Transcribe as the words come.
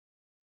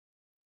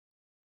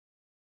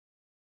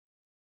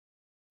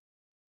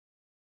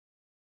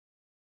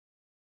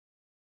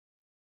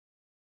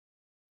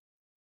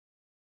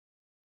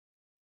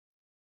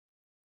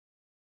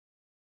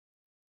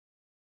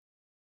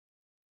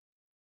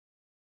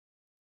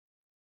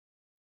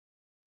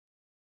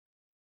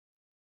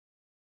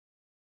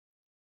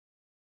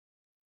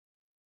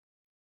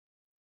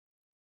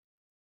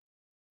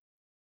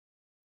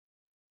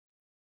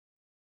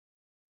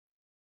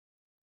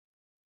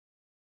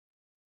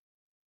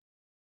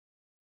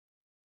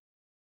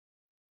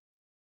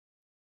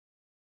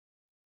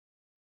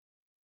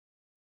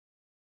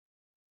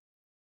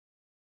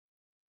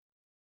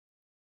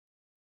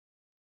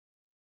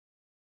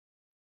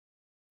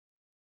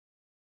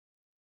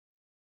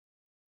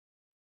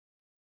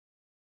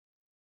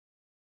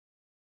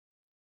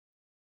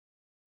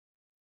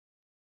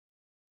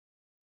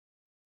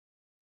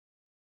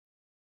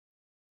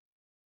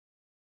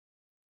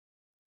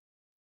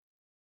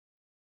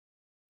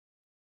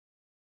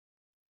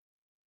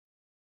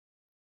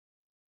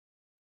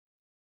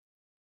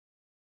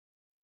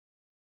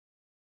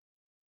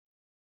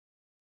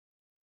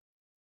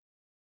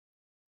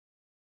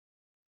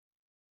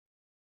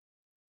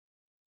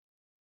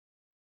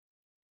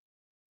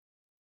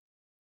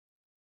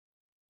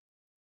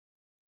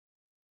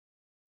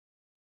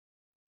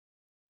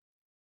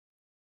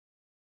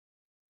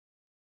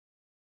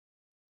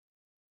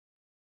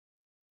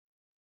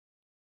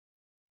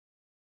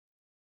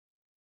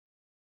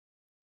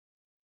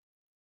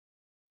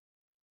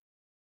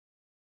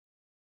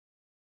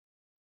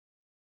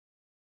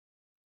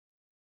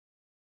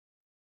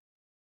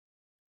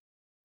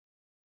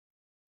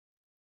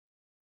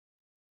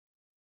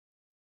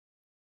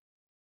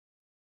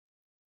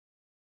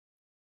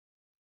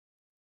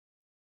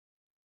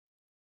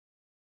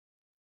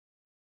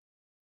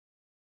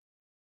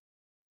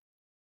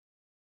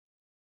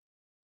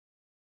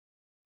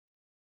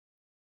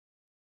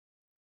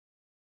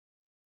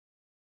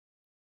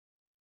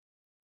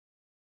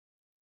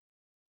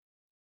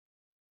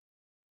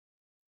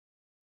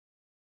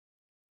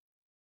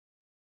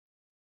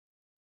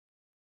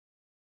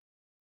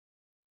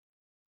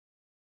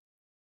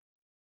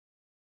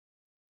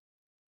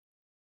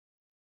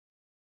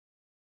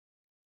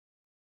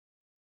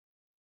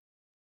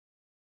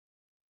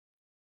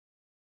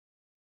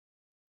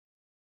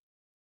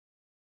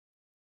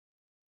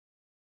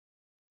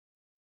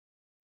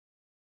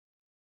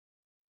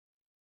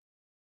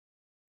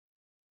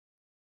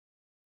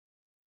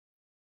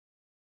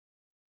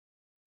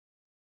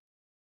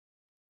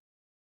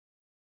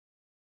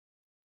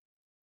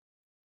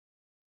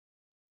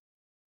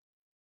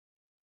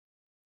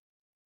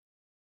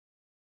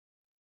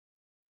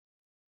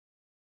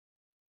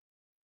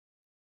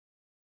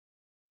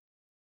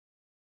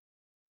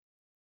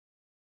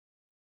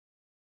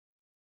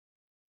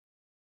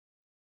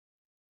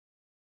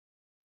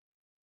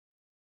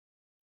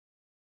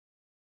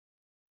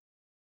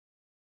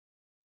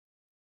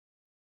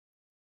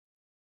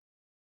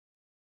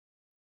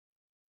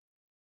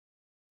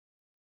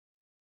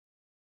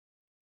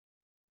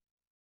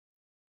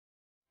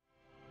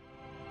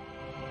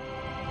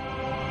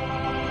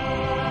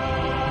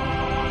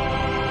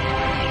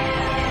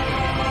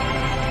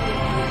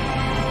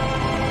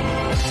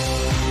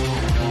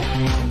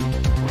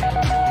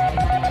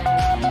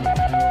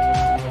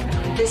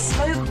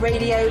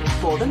radio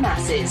for the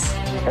masses.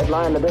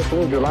 Headline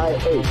edition, July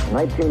 8,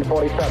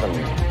 1947.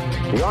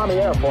 The Army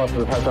Air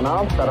Forces has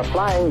announced that a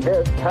flying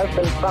disc has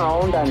been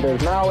found and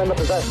is now in the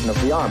possession of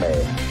the Army.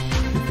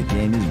 If the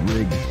game is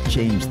rigged,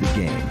 change the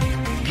game.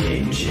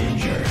 Game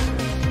changer.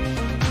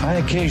 I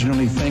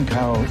occasionally think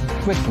how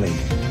quickly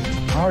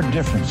our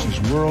differences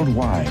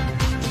worldwide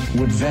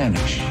would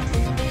vanish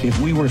if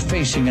we were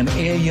facing an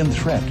alien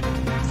threat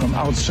from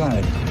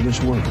outside this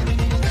world.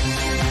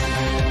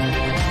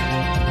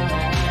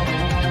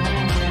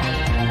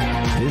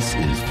 This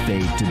is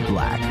Fade to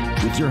Black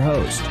with your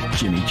host,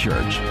 Jimmy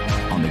Church,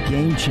 on the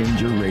Game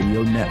Changer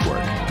Radio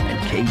Network and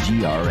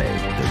KGRA,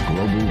 the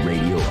Global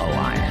Radio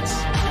Alliance.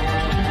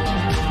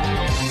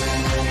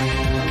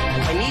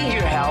 I need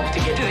your help to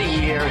get to the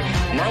year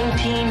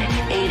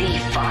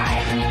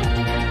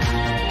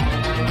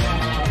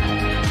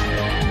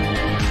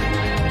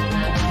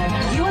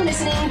 1985. You are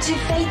listening to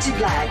Fade to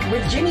Black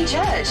with Jimmy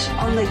Church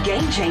on the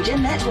Game Changer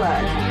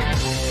Network.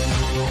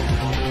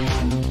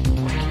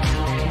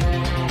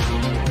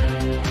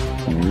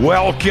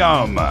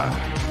 Welcome.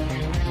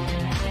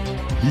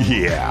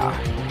 Yeah.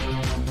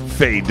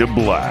 Fade to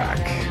Black.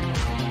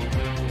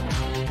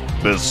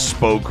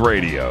 Bespoke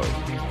radio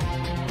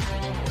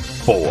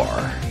for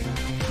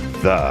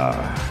the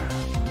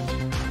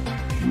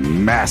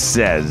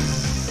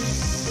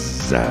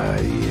masses.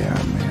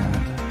 Yeah, man.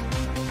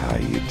 How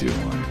you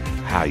doing?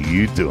 How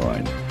you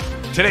doing?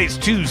 Today's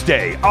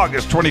Tuesday,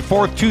 August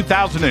 24th,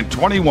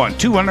 2021.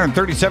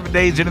 237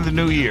 days into the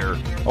new year.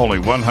 Only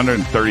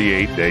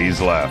 138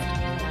 days left.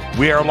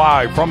 We are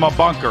live from a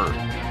bunker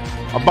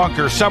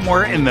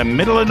somewhere in the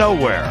middle of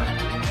nowhere.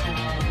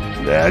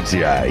 That's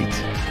right.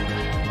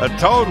 A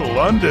total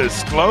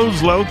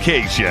undisclosed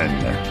location.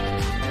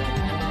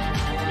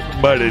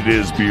 But it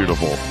is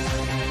beautiful.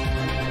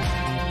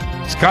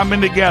 It's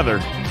coming together.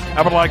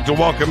 I would like to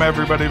welcome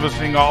everybody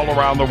listening all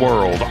around the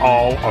world,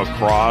 all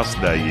across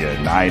the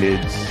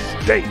United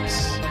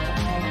States.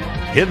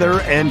 Hither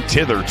and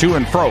thither, to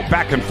and fro,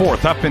 back and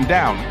forth, up and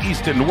down,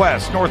 east and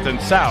west, north and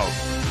south,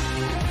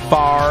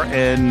 far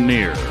and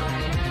near.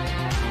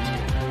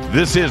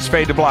 This is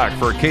Fade to Black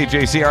for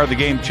KJCR, the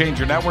Game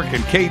Changer Network,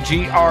 and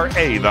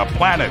KGRA, the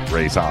Planet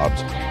Race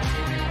Hobbs.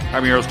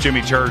 I'm your host,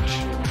 Jimmy Church.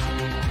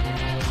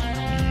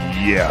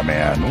 Yeah,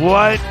 man.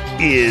 What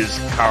is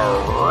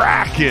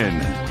cracking?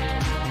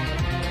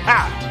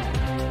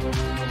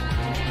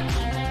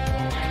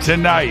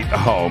 Tonight,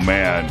 oh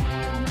man.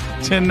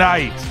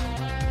 Tonight,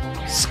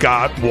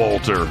 Scott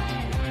Wolter.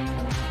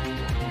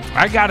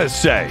 I gotta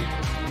say,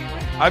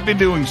 I've been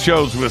doing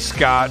shows with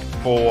Scott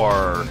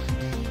for,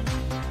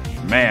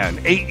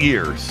 8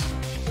 years.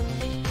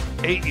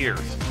 8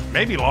 years.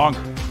 Maybe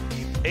longer.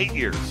 8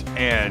 years.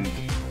 And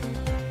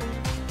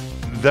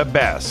the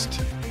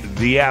best.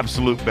 The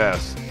absolute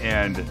best.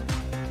 And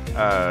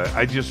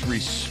I just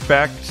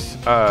respect,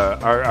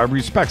 I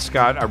respect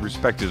Scott. I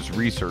respect his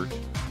research.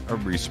 I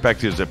respect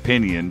his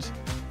opinions.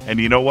 And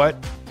you know what?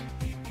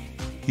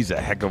 He's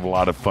a heck of a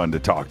lot of fun to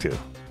talk to.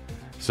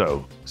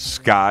 So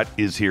Scott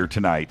is here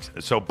tonight.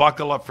 So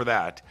buckle up for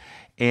that.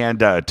 And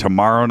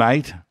tomorrow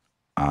night,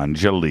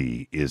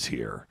 Anjali is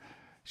here.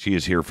 She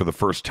is here for the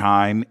first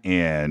time.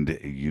 And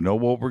you know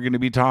what we're going to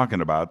be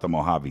talking about? The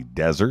Mojave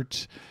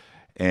Desert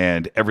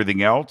and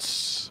everything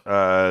else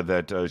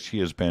that she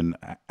has been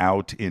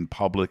out in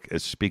public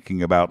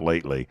speaking about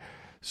lately.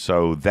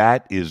 So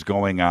that is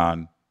going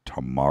on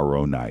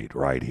tomorrow night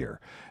right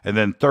here. And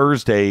then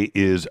Thursday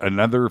is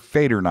another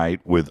Fader night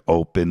with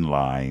open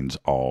lines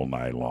all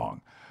night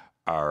long.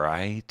 All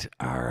right.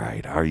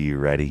 Are you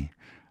ready?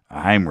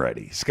 I'm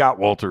ready. Scott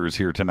Wolter is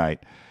here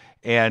tonight.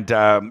 And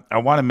I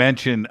want to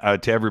mention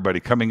to everybody,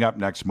 coming up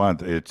next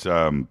month, it's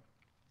right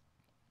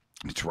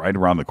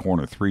around the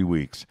corner, 3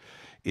 weeks,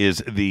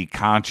 is the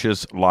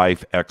Conscious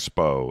Life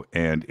Expo.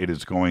 And it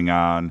is going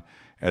on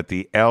at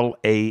the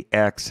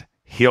LAX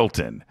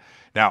Hilton.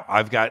 Now,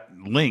 I've got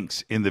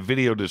links in the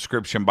video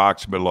description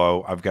box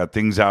below. I've got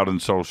things out on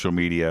social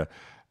media.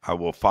 I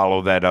will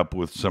follow that up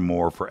with some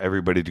more for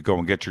everybody to go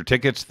and get your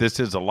tickets. This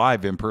is a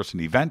live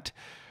in-person event.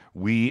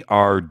 We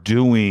are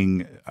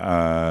doing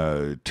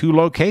 2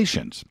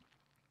 locations.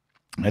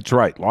 That's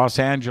right, Los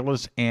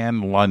Angeles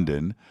and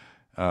London,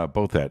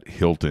 both at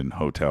Hilton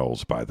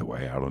hotels, by the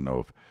way. I don't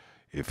know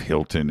if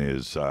Hilton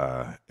is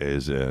a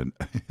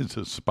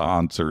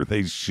sponsor.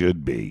 They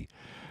should be.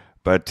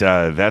 But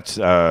that's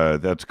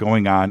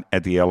going on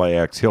at the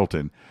LAX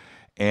Hilton.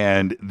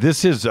 And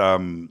this is a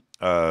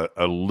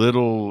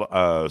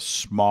little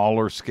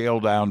smaller,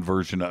 scaled-down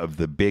version of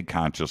the big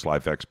Conscious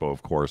Life Expo,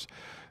 of course,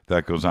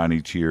 that goes on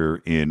each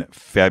year in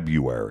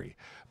February.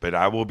 But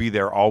I will be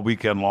there all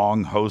weekend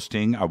long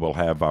hosting. I will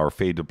have our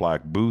Fade to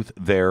Black booth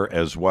there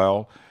as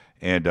well.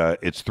 And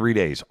it's 3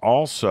 days.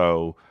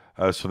 Also,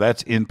 so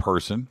that's in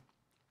person.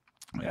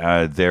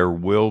 There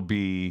will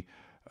be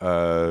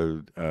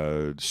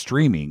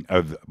streaming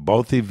of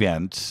both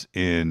events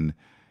in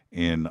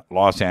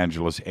Los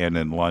Angeles and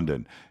in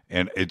London.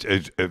 And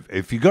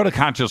if you go to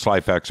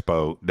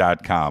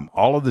consciouslifeexpo.com,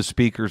 all of the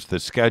speakers, the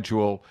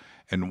schedule,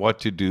 and what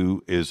to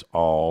do is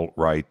all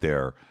right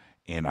there.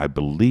 And I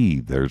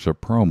believe there's a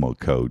promo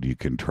code you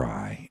can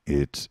try.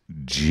 It's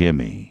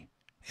Jimmy.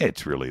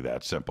 It's really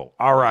that simple.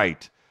 All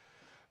right.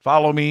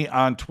 Follow me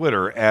on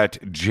Twitter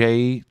at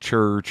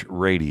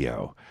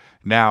JChurchRadio.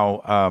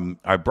 Now,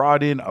 I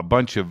brought in a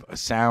bunch of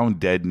sound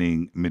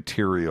deadening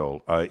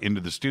material into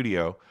the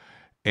studio,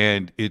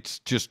 and it's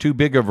just too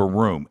big of a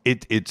room.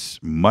 It's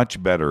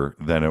much better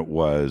than it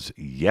was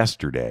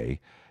yesterday,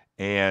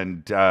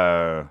 and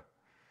but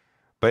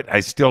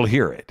I still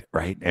hear it,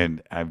 right?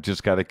 And I've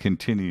just got to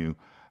continue.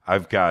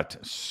 I've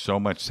got so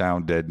much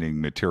sound deadening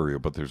material,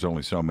 but there's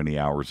only so many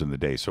hours in the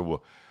day,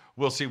 so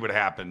we'll see what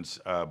happens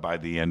by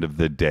the end of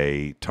the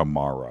day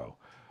tomorrow.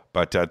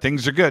 But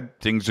things are good.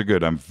 Things are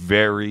good. I'm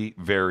very,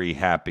 very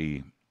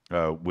happy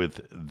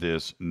with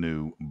this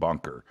new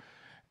bunker.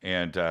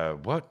 And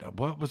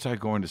what was I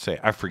going to say?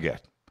 I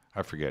forget.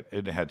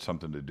 It had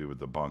something to do with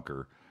the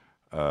bunker,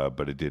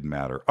 but it didn't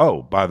matter.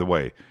 Oh, by the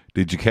way,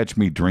 did you catch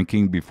me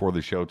drinking before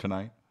the show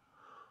tonight?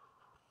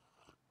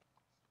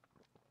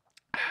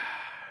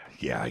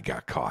 Yeah, I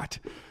got caught.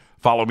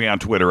 Follow me on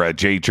Twitter at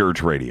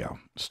JChurchRadio.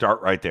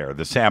 Start right there.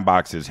 The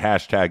sandbox is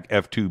hashtag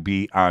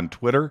F2B on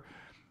Twitter.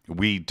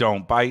 We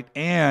don't bite.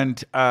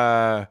 And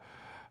let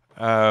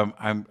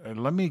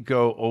me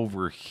go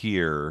over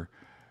here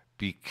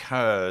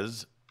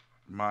because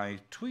my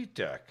tweet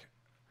deck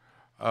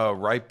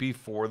right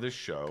before the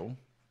show,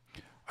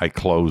 I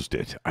closed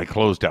it. I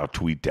closed out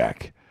tweet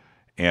deck.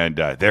 And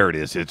there it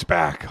is. It's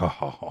back.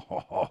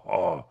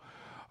 I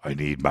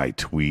need my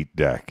tweet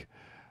deck.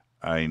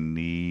 I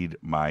need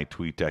my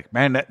tweet deck.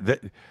 Man,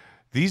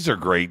 these are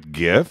great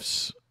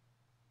gifts.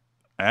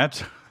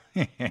 That's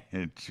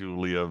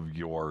Julia of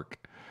York.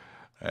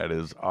 That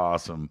is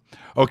awesome.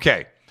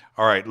 Okay.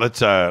 All right.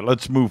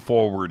 Let's move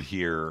forward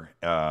here.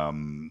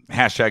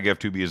 Hashtag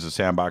F2B is the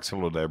sandbox.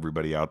 Hello to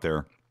everybody out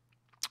there.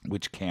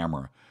 Which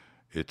camera?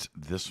 It's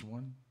this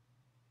one?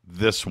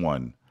 This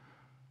one.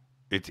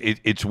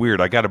 It's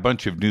weird. I got a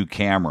bunch of new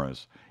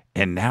cameras,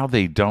 and now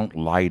they don't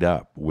light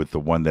up with the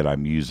one that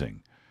I'm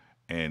using.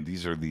 And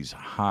these are these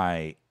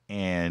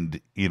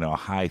high-end,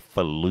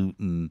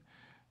 highfalutin,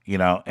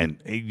 and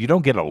you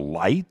don't get a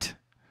light?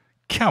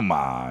 Come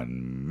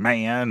on,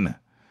 man.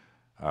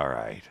 All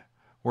right.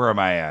 Where am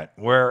I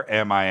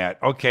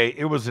at? Okay,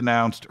 it was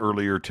announced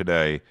earlier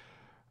today.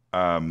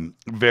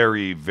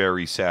 Very,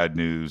 very sad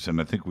news,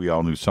 and I think we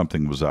all knew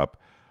something was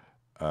up.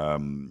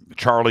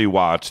 Charlie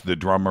Watts, the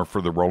drummer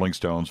for the Rolling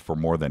Stones for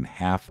more than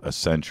half a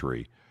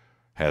century,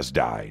 has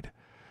died.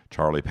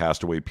 Charlie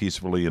passed away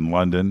peacefully in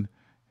London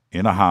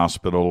in a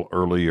hospital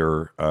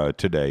earlier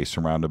today,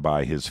 surrounded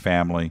by his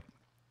family.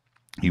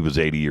 He was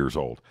 80 years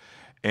old.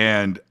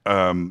 And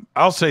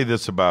I'll say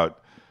this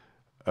about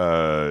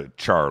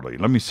Charlie.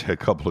 Let me say a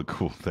couple of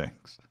cool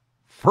things.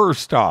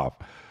 First off,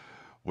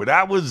 when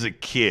I was a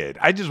kid,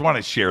 I just want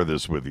to share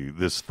this with you,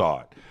 this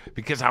thought,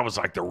 because I was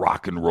like the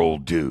rock and roll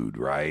dude,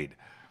 right?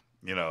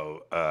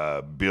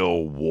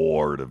 Bill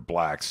Ward of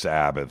Black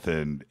Sabbath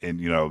and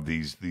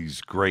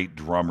these great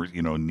drummers,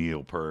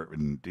 Neil Peart,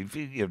 and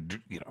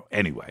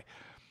anyway.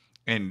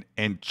 And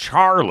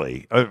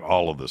Charlie,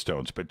 all of the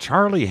Stones, but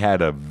Charlie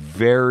had a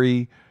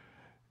very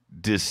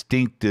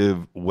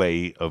distinctive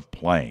way of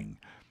playing.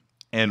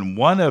 And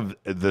one of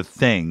the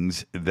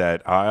things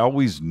that I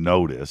always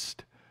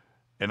noticed,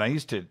 and I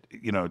used to,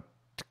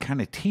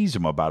 kind of tease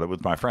him about it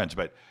with my friends,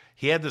 but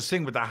he had this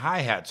thing with the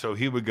hi-hat, so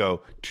he would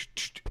go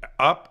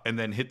up and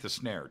then hit the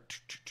snare,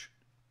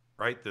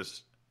 right?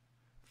 This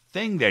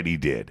thing that he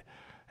did.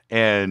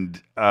 And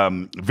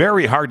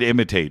very hard to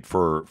imitate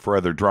for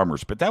other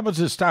drummers, but that was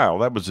his style.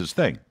 That was his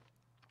thing.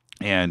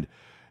 And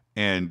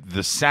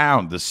the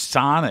sound, the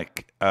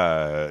sonic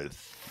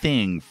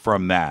thing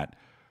from that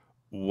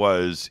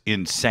was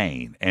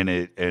insane, and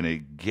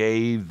it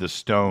gave the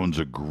Stones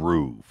a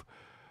groove.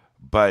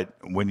 But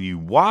when you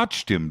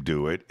watched him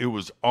do it, it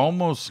was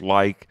almost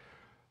like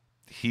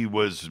he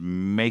was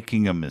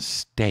making a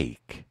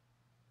mistake,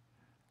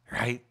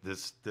 right?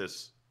 This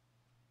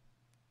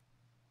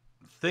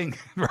thing,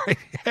 right?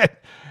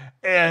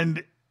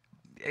 And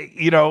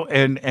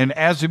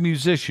as a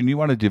musician, you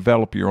want to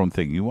develop your own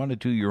thing. You want to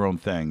do your own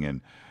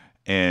thing,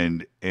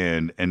 and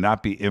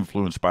not be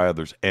influenced by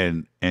others.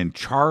 And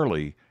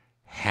Charlie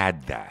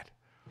had that.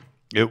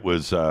 It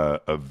was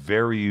a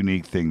very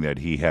unique thing that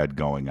he had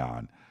going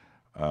on.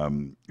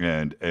 And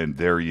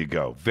there you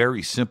go.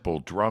 Very simple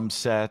drum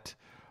set,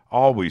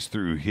 always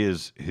through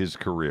his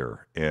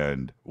career.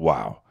 And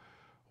wow,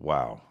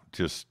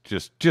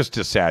 just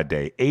a sad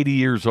day. 80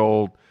 years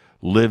old,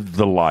 lived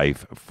the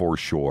life for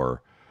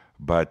sure.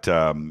 But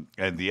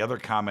and the other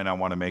comment I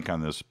want to make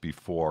on this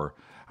before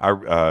I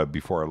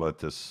let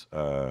this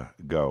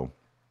go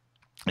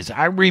is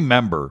I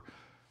remember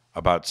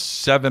about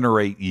 7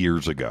 or 8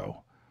 years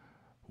ago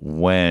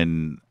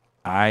when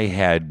I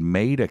had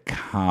made a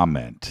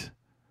comment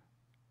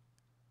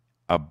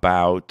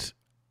about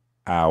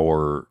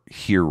our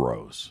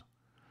heroes.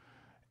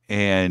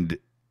 And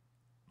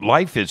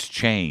life has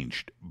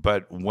changed,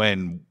 but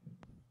when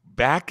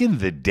back in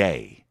the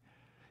day,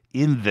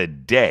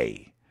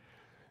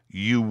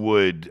 you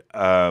would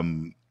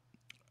go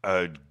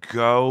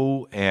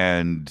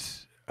and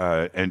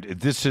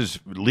this is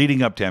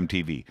leading up to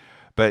MTV.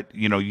 But,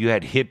 you know, you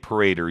had Hit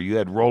Parade or you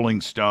had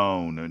Rolling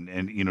Stone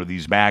and you know,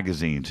 these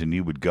magazines, and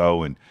you would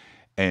go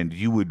and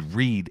you would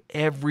read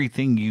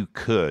everything you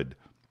could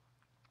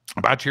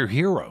about your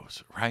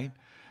heroes, right?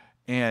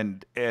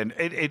 And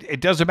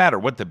it doesn't matter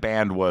what the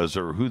band was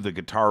or who the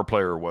guitar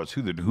player was,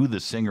 who the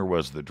singer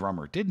was, the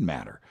drummer. It didn't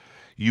matter.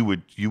 You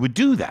would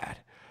do that,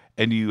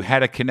 and you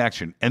had a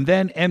connection. And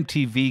then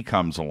MTV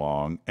comes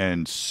along,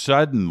 and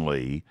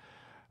suddenly,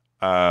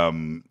 they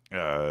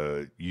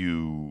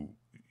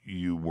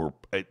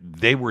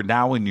were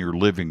now in your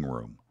living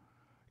room,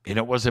 and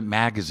it wasn't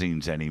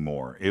magazines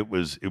anymore. It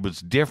was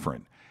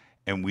different,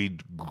 and we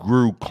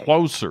grew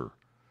closer,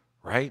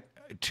 right,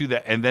 to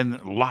that. And then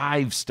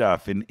live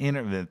stuff and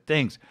internet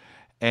things,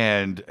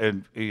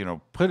 and you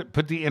know,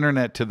 put the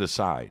internet to the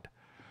side.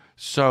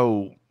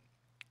 So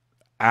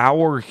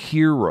our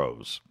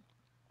heroes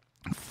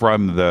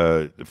from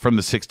the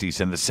 60s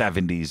and the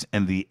 70s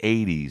and the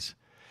 80s,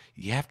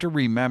 you have to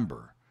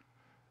remember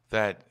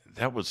that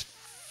was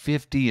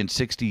 50 and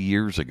 60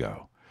 years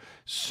ago.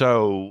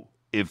 So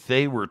if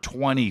they were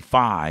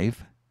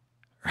 25,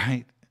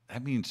 right,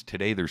 that means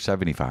today they're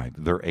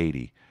 75, they're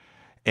 80.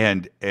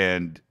 And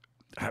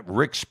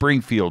Rick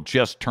Springfield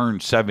just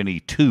turned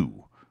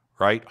 72,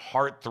 right?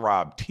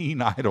 Heartthrob,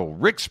 teen idol,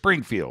 Rick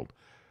Springfield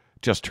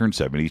just turned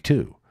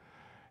 72.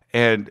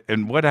 And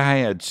what I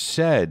had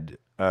said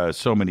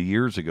so many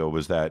years ago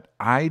was that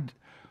I'd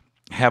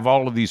have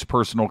all of these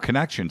personal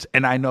connections,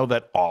 and I know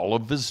that all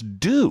of us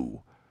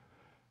do.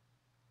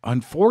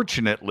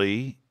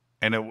 Unfortunately,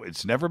 and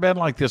it's never been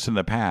like this in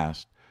the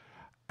past,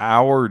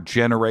 our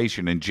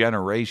generation and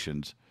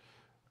generations,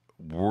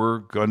 we're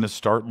going to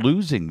start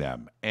losing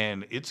them,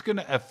 and it's going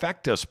to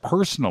affect us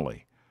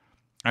personally.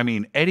 I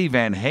mean, Eddie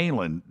Van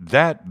Halen,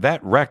 that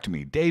wrecked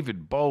me.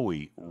 David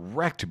Bowie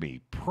wrecked me.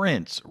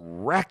 Prince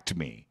wrecked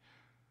me,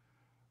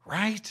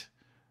 right?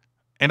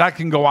 And I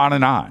can go on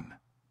and on.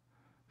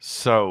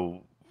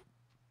 So,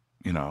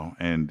 you know,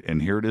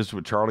 and here it is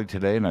with Charlie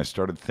today, and I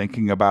started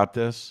thinking about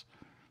this.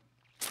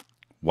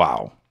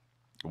 Wow.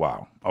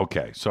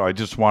 Okay, so I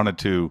just wanted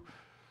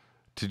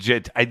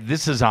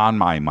this is on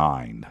my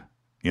mind.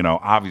 You know,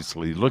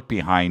 obviously, look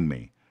behind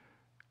me.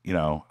 You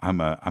know,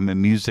 I'm a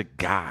music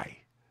guy,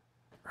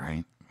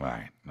 right?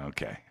 Right.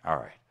 Okay. All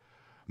right.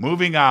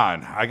 Moving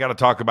on. I got to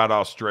talk about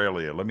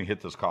Australia. Let me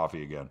hit this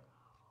coffee again.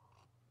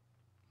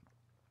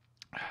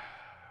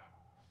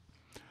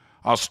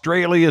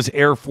 Australia's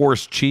Air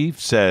Force chief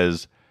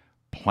says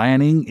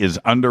planning is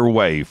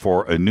underway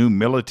for a new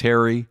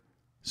military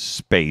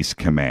space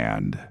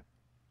command.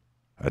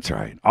 That's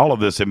right. All of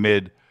this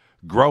amid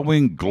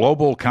growing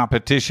global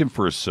competition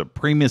for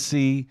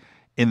supremacy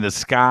in the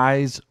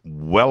skies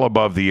well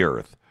above the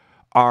earth.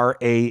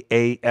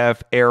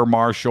 RAAF Air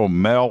Marshal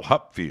Mel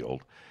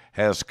Hupfield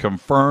has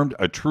confirmed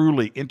a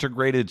truly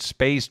integrated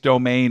space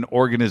domain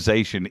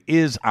organization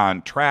is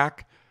on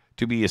track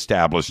to be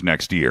established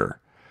next year.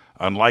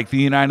 Unlike the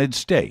United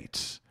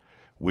States,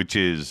 which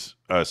is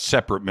a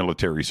separate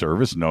military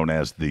service known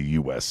as the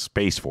U.S.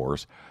 Space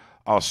Force,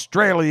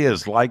 Australia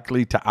is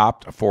likely to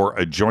opt for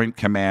a joint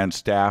command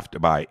staffed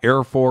by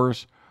Air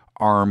Force,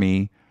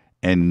 Army,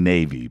 and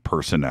Navy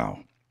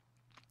personnel.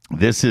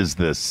 This is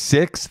the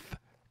 6th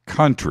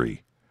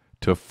country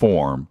to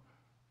form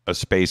a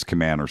space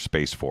command or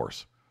space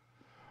force.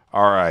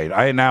 All right,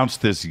 I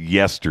announced this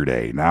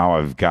yesterday. Now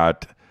I've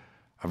got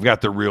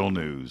the real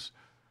news.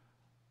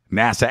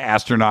 NASA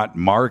astronaut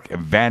Mark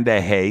Vande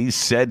Hey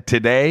said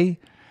today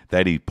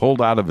that he pulled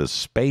out of a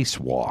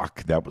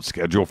spacewalk that was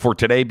scheduled for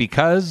today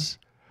because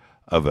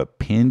of a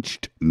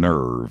pinched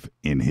nerve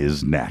in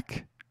his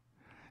neck.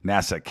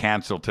 NASA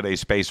canceled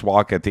today's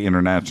spacewalk at the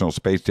International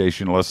Space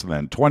Station less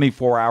than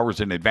 24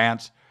 hours in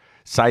advance,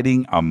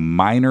 citing a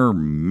minor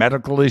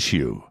medical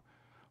issue.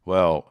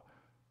 Well,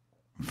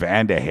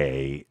 Vande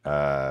Hey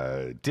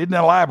didn't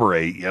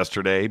elaborate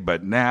yesterday,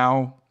 but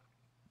now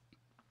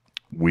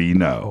we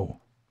know.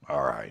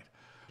 All right,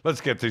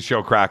 let's get this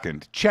show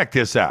cracking. Check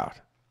this out.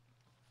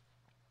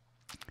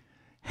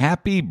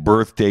 Happy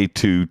birthday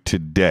to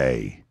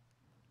today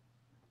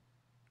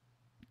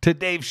to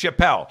Dave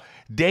Chappelle.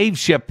 Dave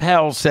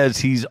Chappelle says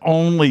he's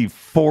only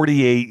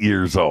 48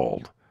 years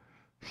old.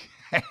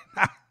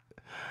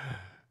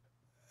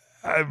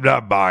 I'm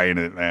not buying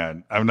it,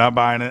 man. I'm not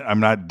buying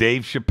it.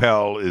 Dave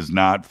Chappelle is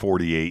not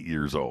 48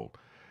 years old.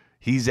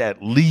 He's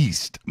at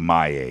least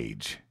my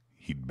age.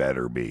 He'd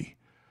better be.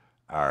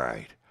 All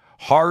right.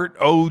 Heart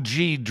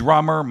OG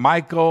drummer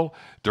Michael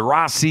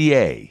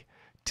Deracier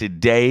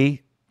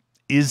today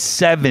is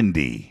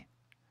 70.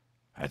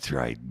 That's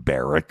right,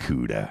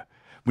 Barracuda.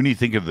 When you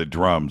think of the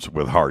drums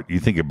with Heart,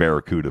 you think of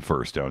Barracuda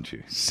first, don't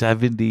you?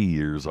 70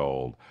 years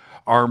old.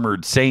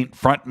 Armored Saint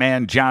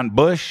frontman John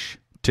Bush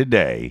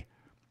today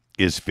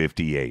is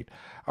 58.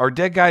 Our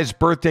dead guy's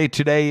birthday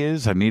today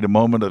is, I need a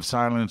moment of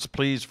silence,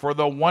 please, for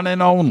the one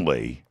and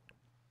only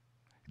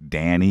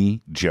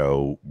Danny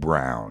Joe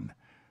Brown.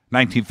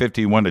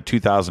 1951 to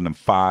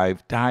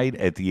 2005, died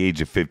at the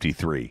age of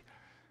 53.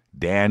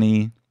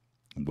 Danny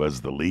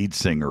was the lead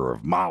singer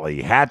of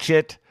Molly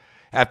Hatchet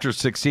after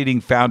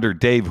succeeding founder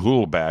Dave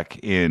Hulbeck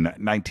in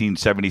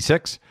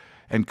 1976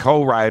 and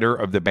co-writer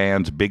of the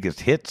band's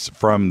biggest hits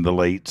from the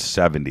late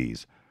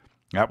 70s.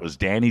 That was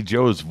Danny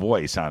Joe's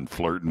voice on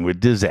Flirtin' with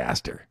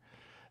Disaster.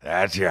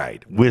 That's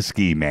right,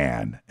 Whiskey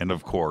Man, and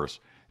of course,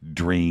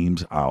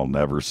 Dreams I'll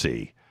Never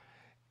See.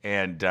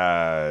 And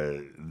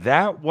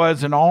that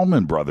was an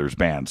Allman Brothers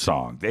Band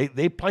song.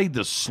 They played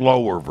the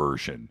slower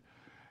version.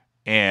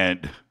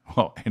 And,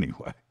 well,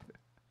 anyway.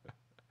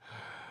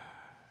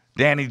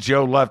 Danny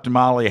Joe left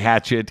Molly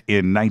Hatchet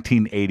in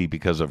 1980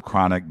 because of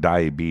chronic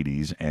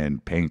diabetes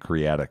and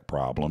pancreatic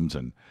problems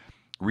and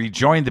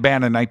rejoined the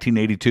band in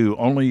 1982,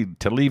 only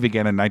to leave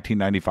again in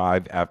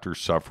 1995 after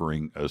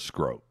suffering a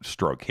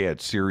stroke. He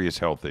had serious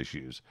health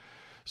issues.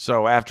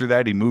 So after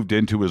that, he moved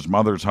into his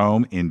mother's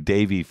home in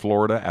Davie,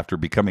 Florida after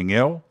becoming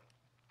ill.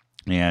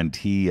 And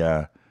he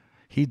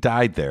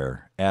died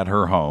there at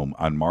her home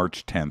on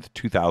March 10th,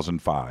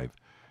 2005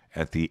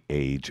 at the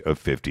age of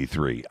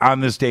 53. On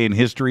this day in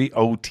history,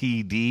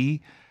 OTD,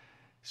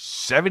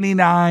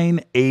 79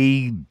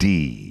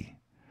 AD.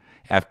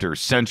 After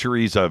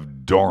centuries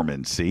of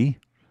dormancy,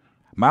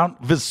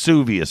 Mount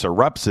Vesuvius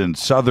erupts in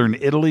southern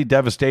Italy,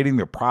 devastating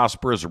the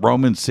prosperous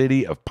Roman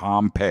city of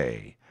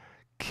Pompeii,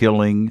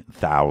 killing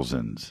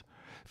thousands.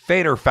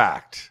 Fate or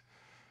fact?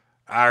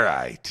 All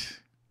right.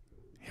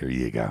 Here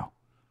you go.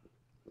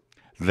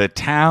 The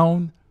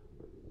town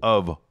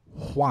of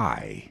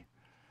Why.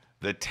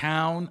 The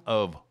town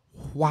of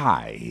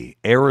Why,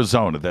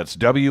 Arizona, that's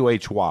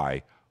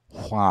W-H-Y,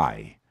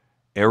 Why,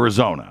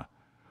 Arizona,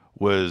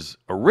 was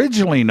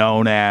originally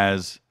known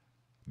as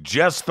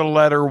just the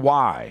letter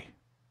Y.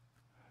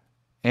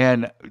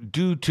 And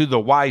due to the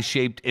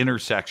Y-shaped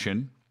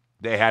intersection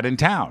they had in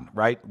town,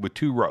 right, with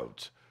two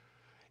roads,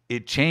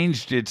 it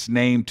changed its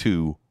name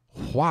to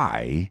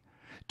Why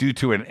due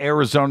to an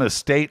Arizona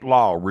state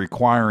law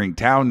requiring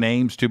town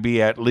names to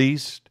be at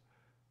least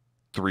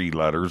 3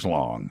 letters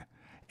long.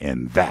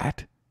 And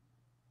that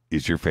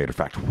is your fate or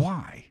fact.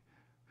 Why?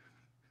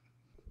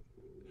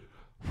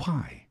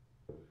 Why?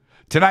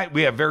 Tonight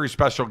we have very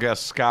special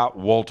guest. Scott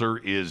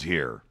Wolter is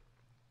here.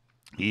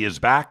 He is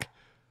back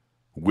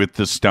with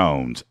the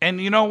Stones. And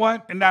you know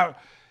what? And now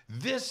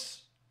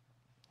this,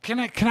 can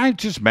I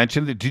just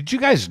mention that? Did you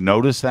guys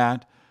notice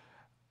that?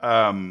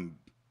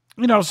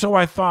 So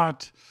I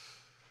thought,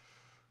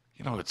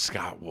 it's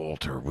Scott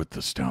Wolter with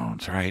the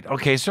Stones, right?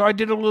 Okay, so I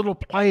did a little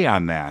play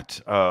on that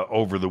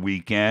over the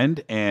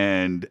weekend,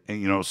 and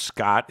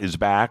Scott is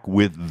back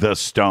with the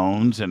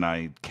Stones, and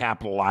I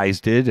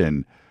capitalized it,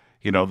 and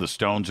the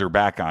Stones are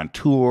back on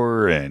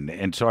tour,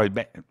 and so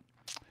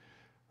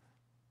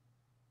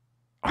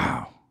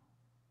wow,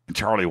 and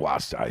Charlie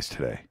Watts dies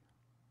today.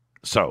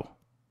 So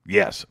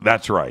yes,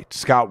 that's right.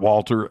 Scott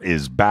Wolter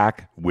is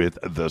back with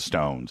the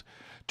Stones.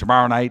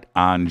 Tomorrow night,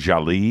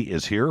 Anjali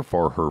is here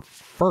for her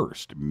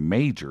first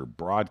major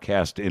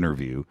broadcast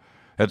interview.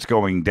 That's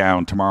going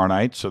down tomorrow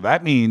night. So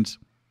that means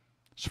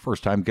it's a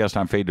first-time guest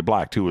on Fade to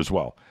Black, too, as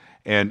well.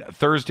 And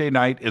Thursday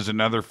night is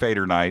another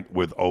Fader night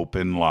with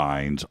open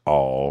lines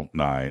all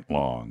night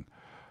long.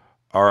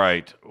 All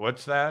right,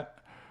 what's that?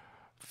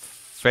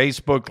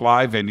 Facebook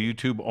Live and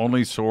YouTube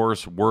only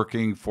source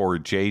working for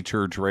J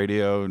Church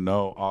Radio.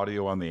 No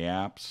audio on the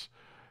apps.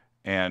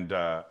 And,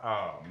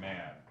 oh,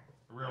 man,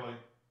 really?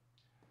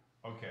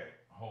 Okay,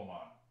 hold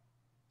on.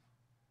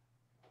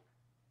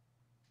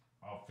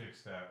 I'll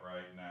fix that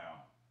right now.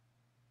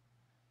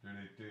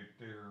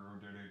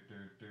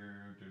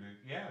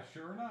 Yeah,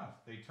 sure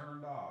enough, they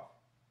turned off.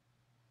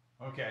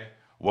 Okay.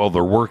 Well,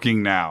 they're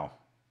working now.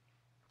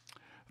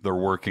 They're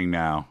working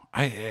now.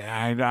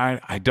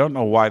 I don't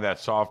know why that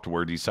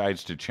software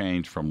decides to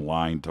change from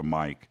line to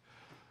mic.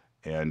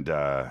 And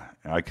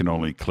I can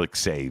only click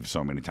save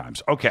so many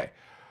times. Okay.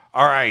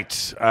 All right.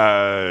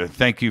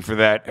 Thank you for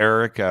that,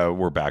 Eric.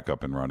 We're back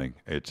up and running.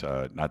 It's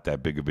not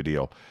that big of a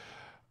deal.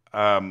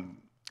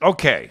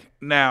 Okay.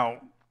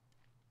 Now,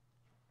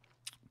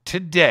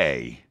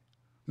 today,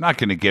 I'm not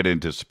going to get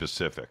into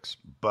specifics,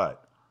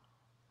 but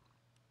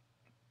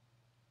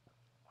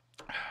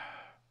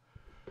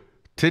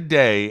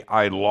today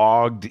I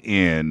logged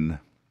in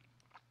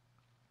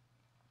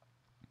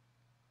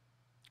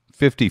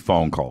 50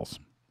 phone calls.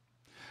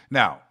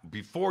 Now,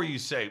 before you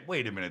say,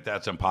 wait a minute,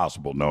 that's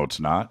impossible. No, it's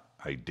not.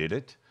 I did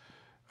it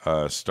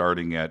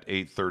starting at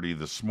 8:30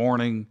 this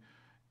morning,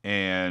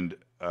 and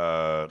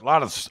a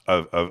lot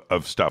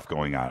of stuff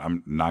going on.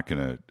 I'm not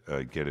going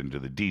to get into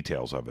the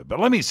details of it, but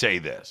let me say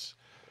this.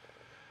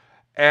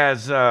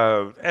 As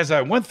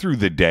I went through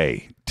the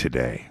day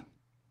today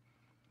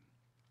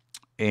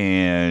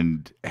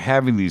and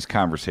having these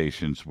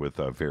conversations with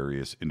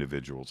various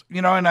individuals,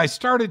 and I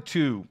started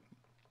to...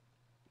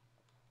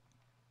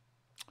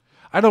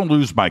 I don't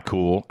lose my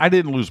cool. I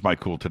didn't lose my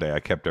cool today. I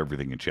kept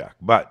everything in check.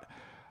 But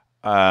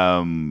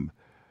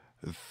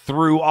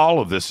through all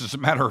of this, as a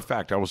matter of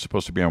fact, I was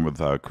supposed to be on with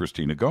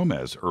Christina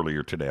Gomez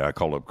earlier today. I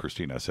called up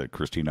Christina. I said,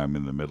 Christina, I'm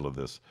in the middle of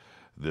this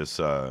this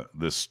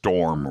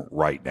storm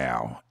right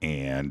now,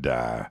 and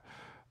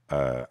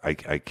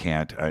I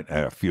can't.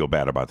 I feel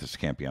bad about this.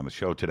 Can't be on the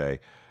show today.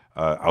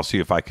 I'll see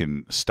if I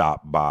can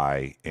stop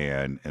by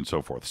and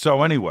so forth.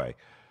 So anyway,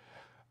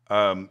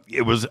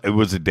 it was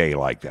a day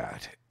like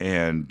that,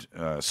 and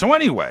so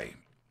anyway,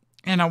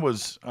 and I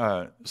was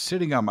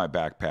sitting on my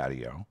back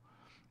patio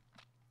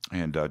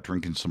and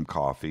drinking some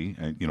coffee,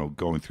 and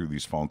going through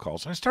these phone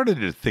calls. I started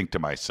to think to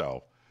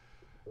myself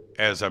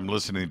as I'm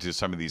listening to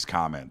some of these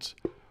comments,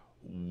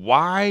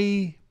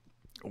 why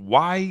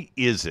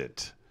is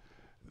it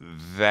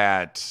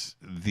that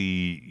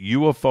the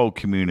UFO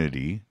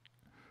community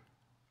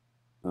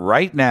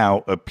right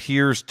now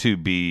appears to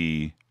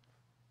be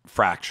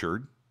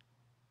fractured,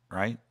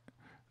 right?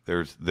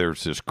 There's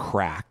this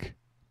crack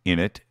in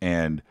it,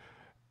 and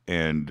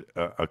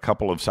a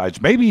couple of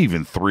sides, maybe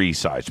even three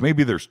sides.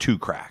 Maybe there's two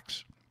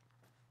cracks.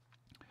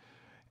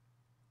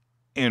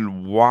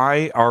 And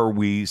why are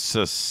we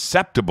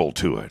susceptible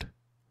to it?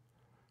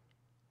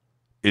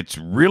 It's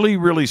really,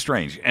 really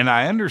strange. And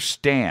I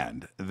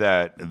understand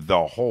that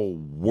the whole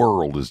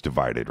world is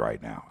divided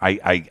right now.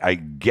 I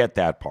get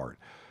that part.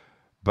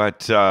 But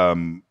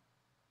the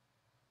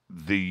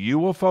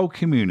UFO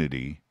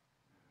community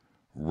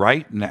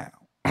right now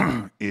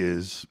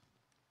is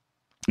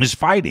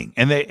fighting,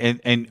 and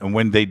and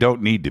when they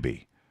don't need to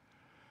be.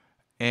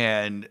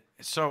 And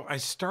so I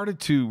started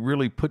to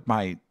really put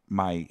my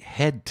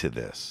head to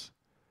this.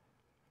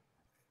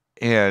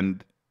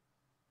 And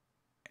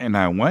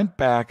I went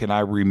back and I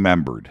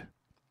remembered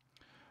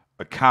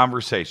a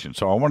conversation.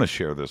 So I want to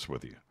share this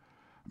with you.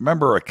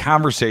 Remember a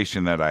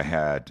conversation that I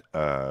had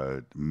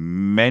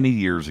many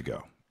years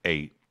ago,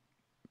 8,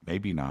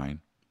 maybe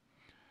 9,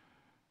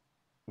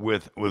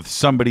 with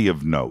somebody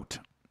of note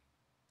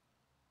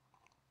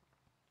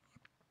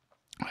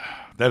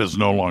that is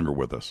no longer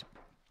with us.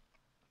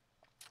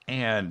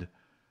 And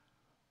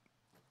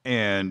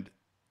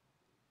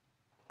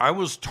I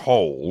was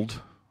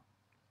told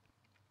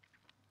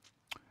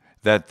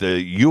that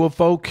the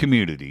UFO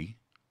community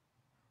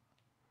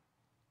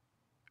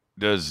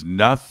does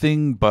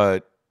nothing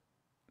but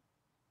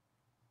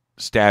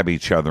stab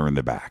each other in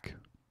the back,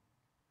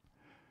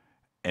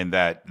 and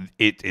that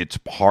it's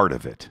part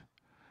of it,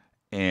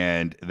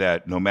 and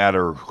that no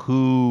matter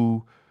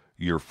who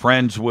you're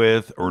friends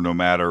with, or no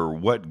matter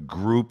what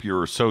group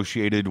you're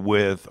associated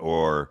with,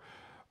 or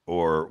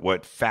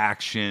what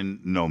faction,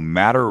 no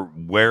matter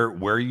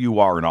where you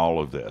are in all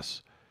of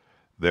this,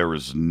 there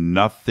is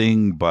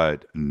nothing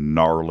but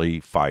gnarly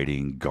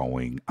fighting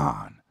going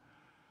on.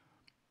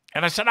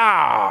 And I said,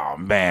 "Oh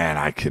man,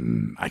 I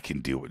can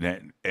deal with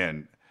it."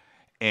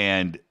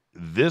 And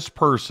this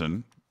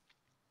person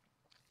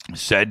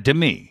said to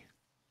me,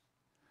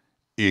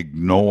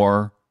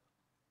 "Ignore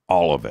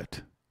all of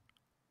it."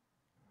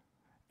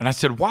 And I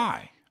said,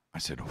 "Why?" I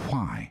said,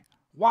 "Why?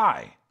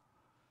 Why?"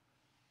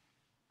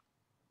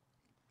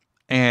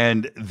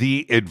 And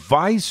the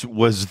advice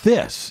was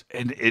this,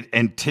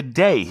 and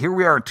today, here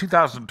we are in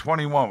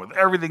 2021 with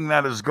everything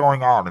that is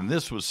going on, and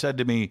this was said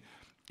to me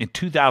in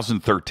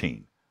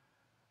 2013,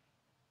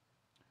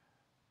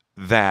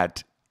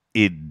 that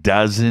it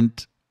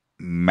doesn't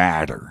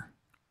matter.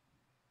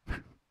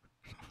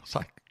 It's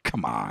like,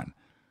 come on,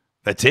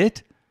 that's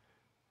it?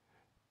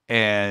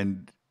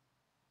 And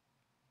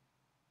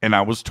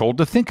I was told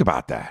to think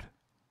about that.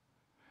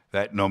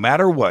 That no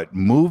matter what,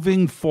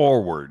 moving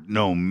forward,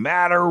 no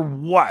matter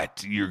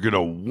what, you're going to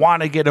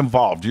want to get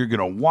involved. You're going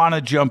to want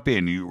to jump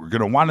in. You're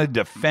going to want to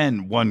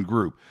defend one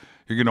group.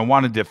 You're going to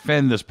want to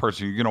defend this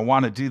person. You're going to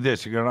want to do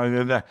this. You're going to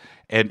do that.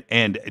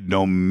 And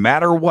no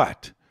matter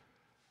what,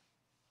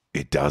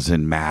 it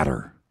doesn't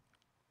matter.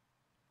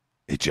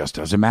 It just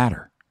doesn't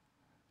matter.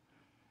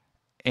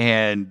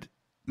 And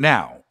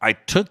now, I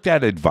took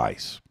that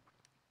advice.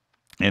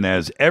 And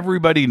as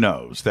everybody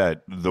knows,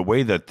 that the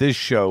way that this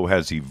show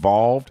has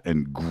evolved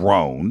and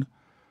grown,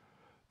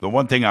 the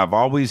one thing I've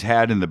always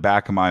had in the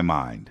back of my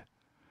mind,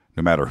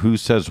 no matter who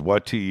says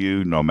what to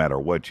you, no matter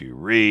what you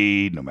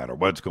read, no matter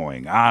what's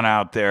going on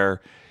out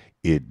there,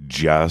 it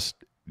just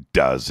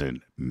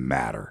doesn't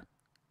matter.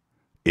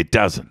 It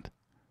doesn't.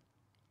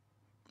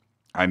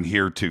 I'm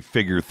here to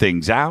figure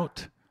things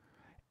out,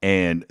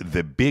 and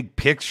the big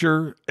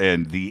picture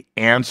and the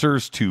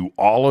answers to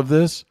all of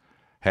this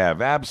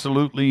have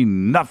absolutely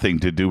nothing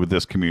to do with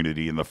this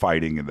community and the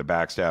fighting and the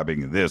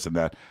backstabbing and this and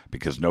that,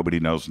 because nobody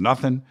knows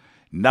nothing.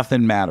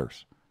 Nothing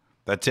matters.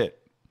 That's it.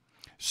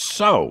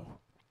 So,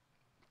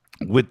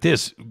 with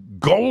this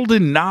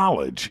golden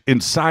knowledge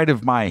inside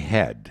of my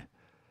head,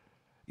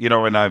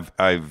 and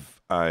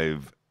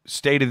I've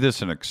stated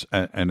this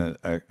and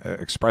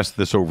expressed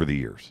this over the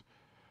years,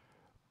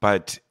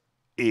 but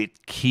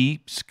it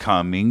keeps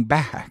coming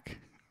back.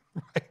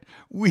 Right?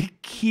 We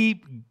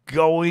keep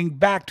going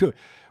back to it.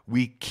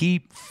 We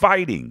keep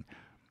fighting.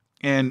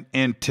 And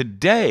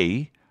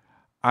today,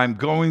 I'm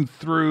going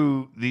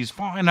through these,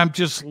 and I'm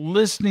just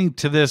listening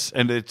to this,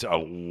 and it's a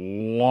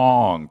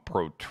long,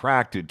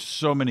 protracted,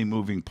 so many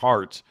moving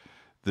parts,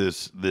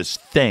 this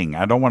thing.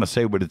 I don't want to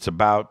say what it's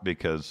about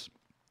because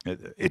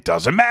it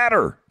doesn't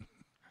matter,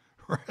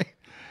 right?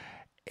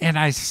 And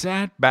I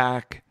sat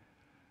back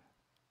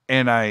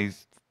and I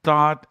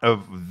thought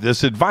of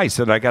this advice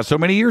that I got so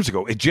many years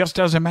ago. It just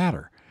doesn't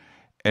matter.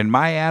 And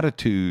my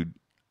attitude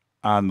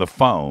on the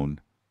phone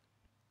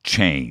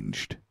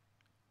changed.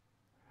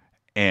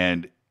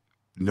 And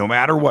no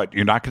matter what,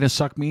 you're not going to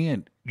suck me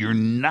in. You're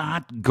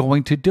not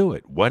going to do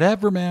it.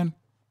 Whatever, man.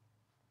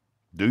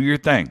 Do your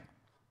thing.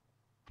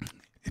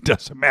 It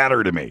doesn't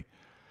matter to me.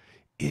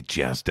 It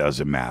just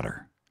doesn't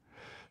matter.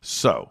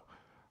 So,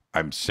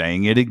 I'm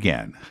saying it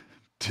again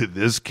to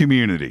this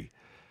community.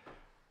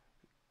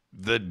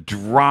 The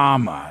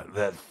drama,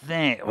 the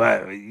thing,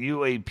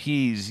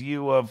 UAPs,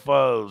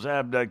 UFOs,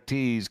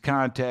 abductees,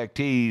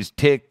 contactees,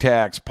 Tic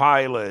Tacs,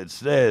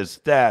 pilots, this,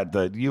 that,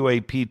 the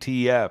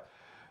UAPTF,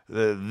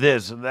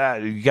 this,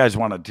 that. You guys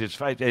want to just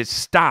fight?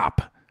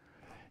 Stop.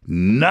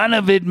 None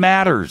of it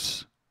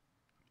matters.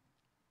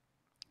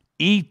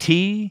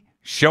 E.T.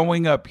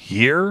 showing up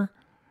here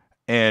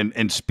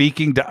and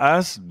speaking to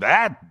us,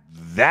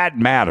 that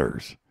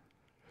matters.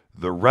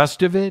 The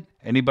rest of it,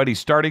 anybody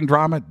starting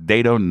drama,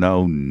 they don't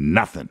know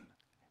nothing.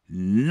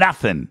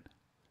 Nothing.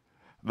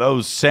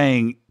 Those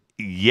saying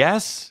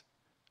yes,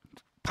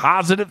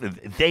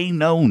 positive, they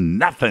know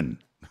nothing.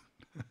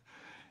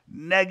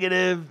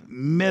 Negative,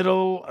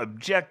 middle,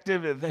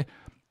 objective,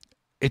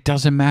 it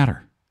doesn't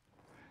matter.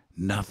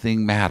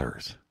 Nothing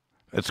matters.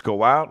 Let's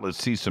go out.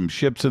 Let's see some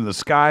ships in the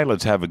sky.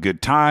 Let's have a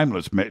good time.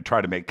 Let's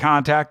try to make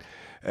contact.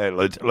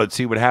 Let's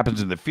see what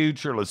happens in the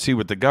future. Let's see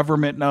what the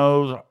government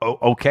knows.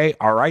 Okay,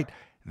 all right.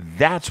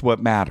 That's what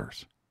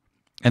matters.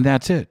 And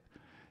that's it.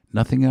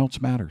 Nothing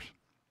else matters.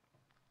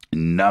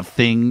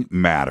 Nothing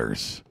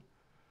matters.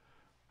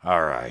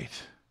 All right.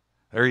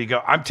 There you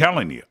go. I'm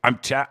telling you.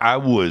 I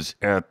was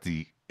at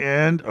the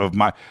end of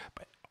my...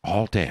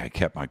 All day I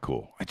kept my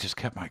cool. I just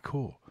kept my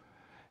cool.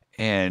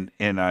 And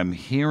I'm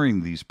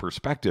hearing these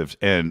perspectives.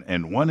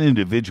 And one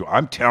individual,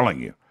 I'm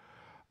telling you,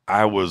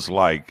 I was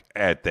like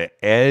at the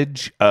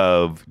edge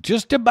of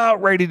just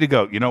about ready to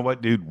go. You know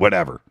what, dude?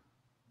 Whatever.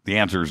 The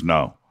answer is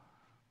no.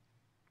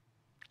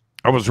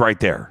 I was right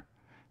there.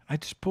 I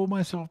just pulled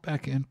myself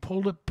back in,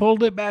 pulled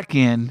it back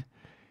in.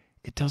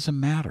 It doesn't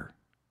matter.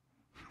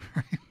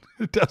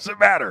 It doesn't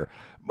matter.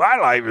 My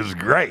life is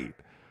great.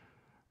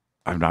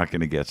 I'm not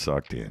going to get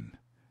sucked in.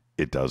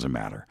 It doesn't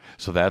matter.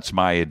 So that's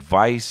my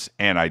advice,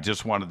 and I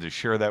just wanted to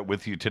share that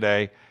with you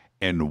today.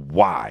 And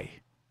why?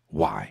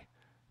 Why?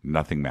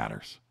 Nothing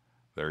matters.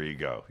 There you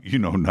go. You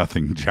know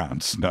nothing,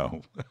 Jon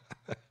Snow.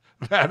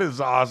 That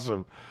is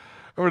awesome.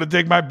 I'm going to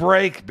take my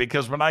break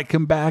because when I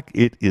come back,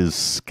 it is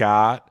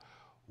Scott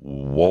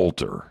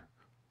Wolter.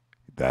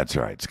 That's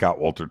right, Scott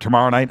Wolter.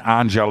 Tomorrow night,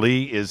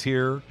 Anjali is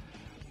here.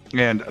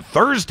 And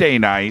Thursday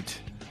night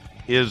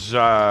is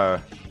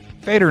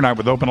Fader Night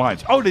with Open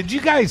Lines. Oh, did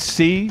you guys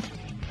see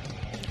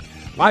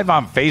live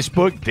on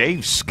Facebook,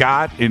 Dave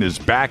Scott in his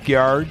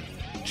backyard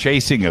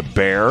chasing a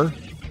bear?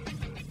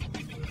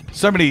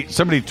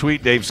 Somebody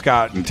tweet Dave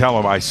Scott and tell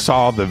him I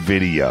saw the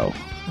video.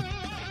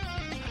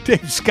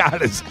 Dave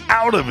Scott is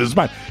out of his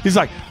mind. He's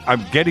like,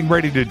 I'm getting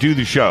ready to do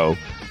the show,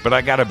 but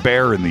I got a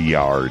bear in the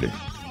yard.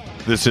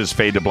 This is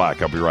Fade to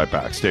Black. I'll be right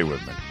back. Stay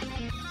with me.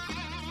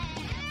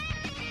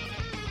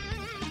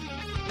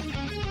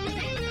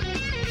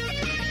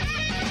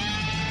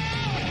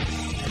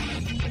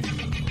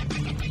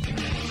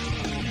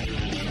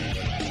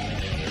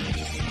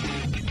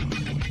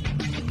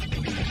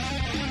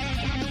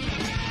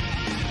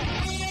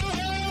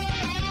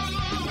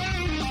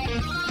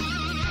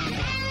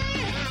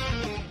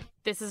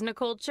 This is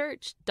Nicole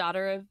Church,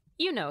 daughter of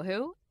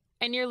you-know-who,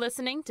 and you're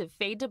listening to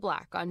Fade to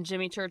Black on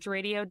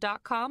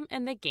JimmyChurchRadio.com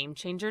and the Game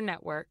Changer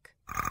Network.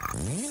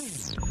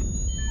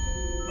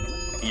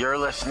 You're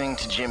listening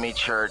to Jimmy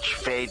Church,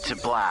 Fade to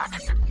Black.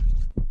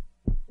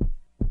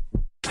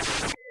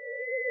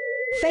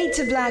 Fade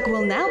to Black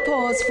will now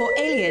pause for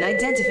alien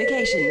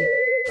identification.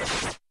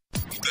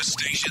 The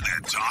station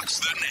that talks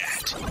the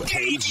net.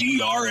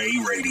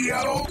 KGRA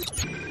Radio.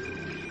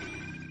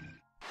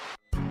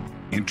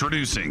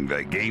 Introducing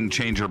the Game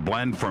Changer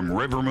blend from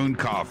River Moon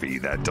Coffee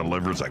that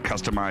delivers a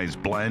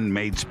customized blend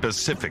made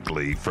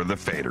specifically for the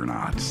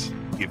Fadernauts.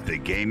 If the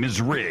game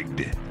is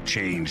rigged,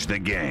 change the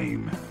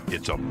game.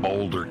 It's a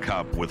bolder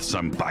cup with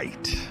some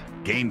bite.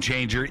 Game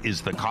Changer is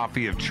the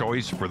coffee of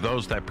choice for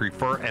those that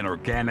prefer an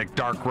organic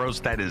dark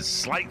roast that is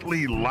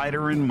slightly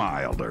lighter and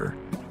milder,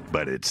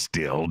 but it's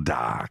still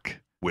dark.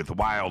 With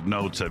wild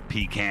notes of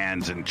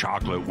pecans and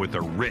chocolate with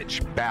a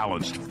rich,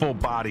 balanced,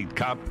 full-bodied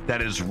cup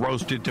that is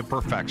roasted to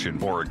perfection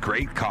for a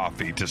great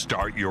coffee to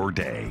start your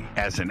day,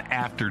 as an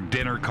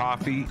after-dinner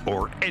coffee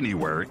or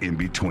anywhere in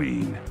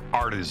between.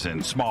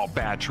 Artisan, small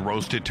batch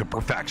roasted to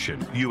perfection.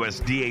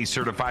 USDA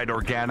certified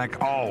organic,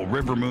 all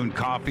River Moon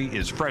coffee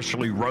is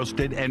freshly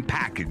roasted and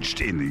packaged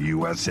in the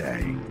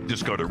USA.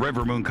 Just go to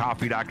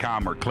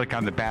rivermooncoffee.com or click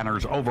on the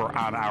banners over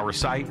on our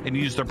site and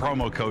use the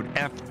promo code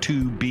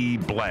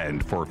F2B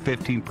Blend for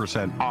 15%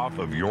 off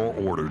of your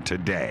order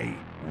today.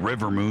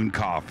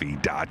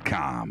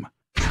 rivermooncoffee.com.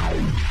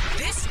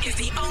 This is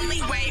the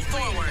only way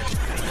forward.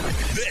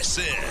 This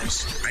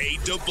is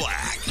Fade to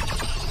Black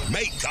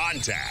Make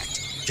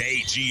contact.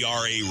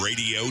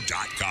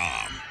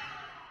 KGRAradio.com.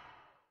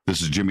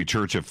 This is Jimmy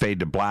Church of Fade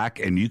to Black,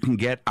 and you can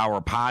get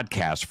our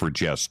podcast for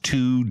just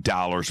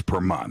 $2 per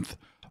month.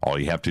 All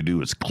you have to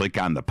do is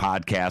click on the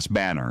podcast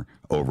banner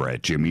over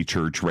at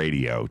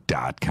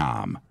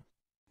jimmychurchradio.com.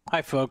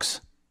 Hi,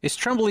 folks. It's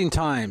troubling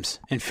times,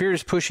 and fear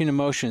is pushing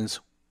emotions,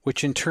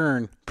 which in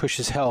turn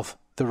pushes health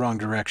the wrong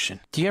direction.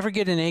 Do you ever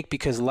get an ache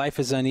because life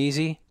is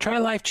uneasy? Try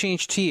Life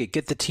Change Tea at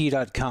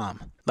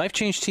getthetea.com. Life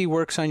Change Tea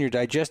works on your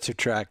digestive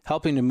tract,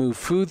 helping to move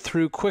food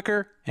through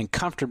quicker and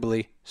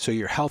comfortably so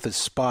your health is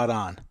spot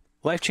on.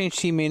 Life Change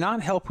Tea may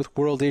not help with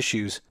world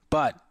issues,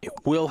 but it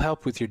will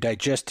help with your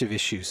digestive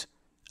issues.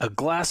 A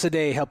glass a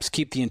day helps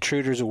keep the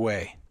intruders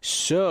away.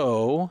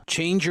 So,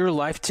 change your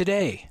life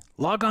today.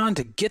 Log on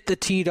to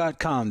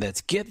getthetea.com.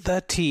 That's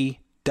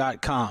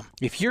getthetea.com.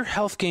 If your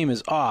health game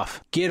is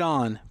off, get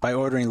on by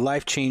ordering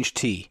Life Change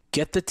Tea.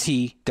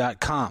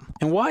 Getthetea.com.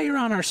 And while you're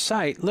on our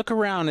site, look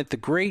around at the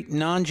great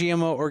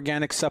non-GMO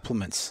organic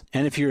supplements.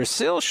 And if you're a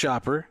sales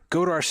shopper,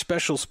 go to our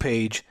specials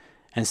page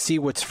and see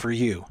what's for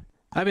you.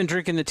 I've been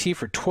drinking the tea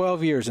for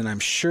 12 years, and I'm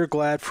sure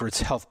glad for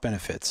its health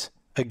benefits.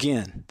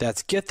 Again,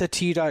 that's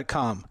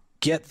getthetea.com.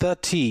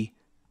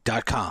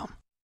 Getthetea.com.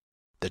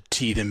 The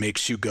tea that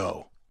makes you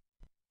go.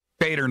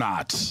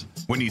 Fadernauts.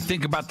 When you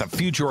think about the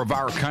future of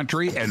our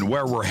country and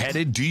where we're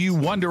headed, do you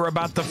wonder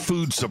about the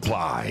food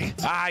supply?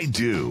 I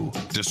do.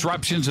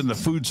 Disruptions in the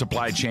food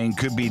supply chain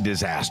could be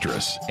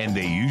disastrous, and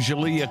they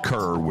usually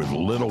occur with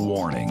little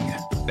warning.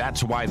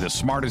 That's why the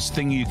smartest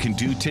thing you can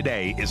do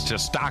today is to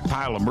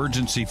stockpile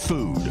emergency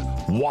food,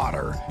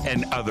 water,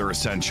 and other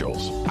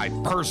essentials. I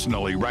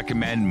personally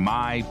recommend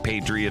My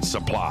Patriot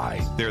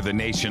Supply. They're the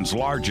nation's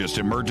largest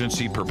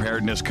emergency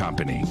preparedness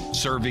company,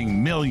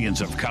 serving millions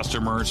of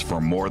customers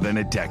for more than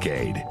a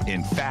decade.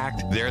 In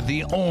fact, they're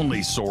the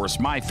only source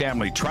my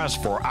family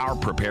trusts for our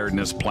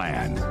preparedness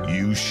plan.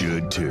 You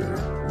should too.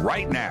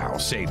 Right now,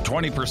 save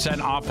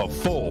 20% off a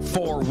full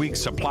 4-week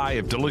supply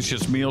of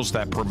delicious meals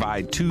that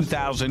provide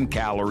 2,000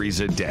 calories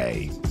a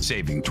day.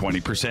 Saving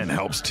 20%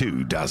 helps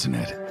too, doesn't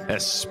it?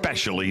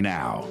 Especially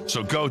now.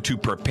 So go to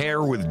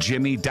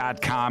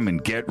preparewithjimmy.com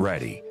and get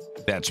ready.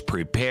 That's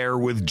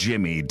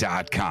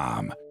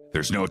preparewithjimmy.com.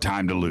 There's no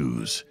time to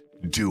lose.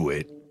 Do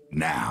it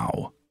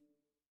now.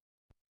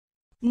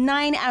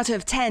 9 out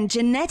of 10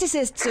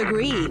 geneticists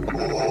agree.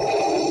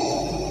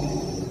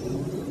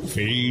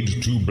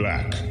 Fade to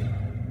Black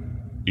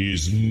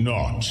is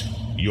not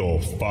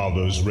your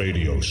father's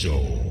radio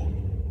show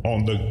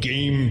on the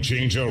Game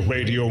Changer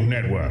Radio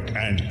Network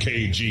and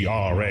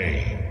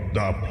KGRA,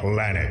 the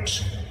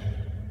planet.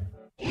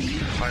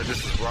 Hi,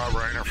 this is Rob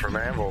Reiner from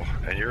Anvil,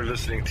 and you're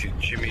listening to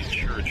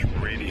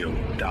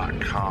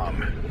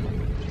JimmyChurchRadio.com.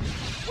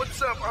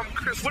 What's up? I'm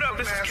Chris. What up?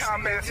 This is Kyle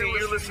Massey.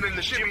 You're listening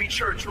to Jimmy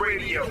Church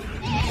Radio.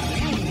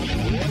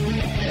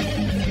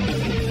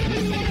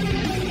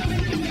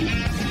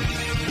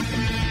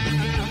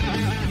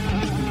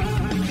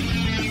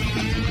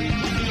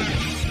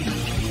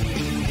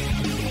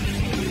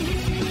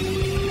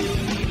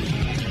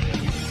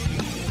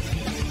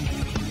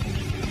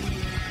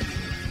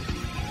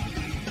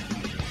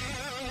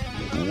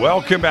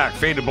 Welcome back,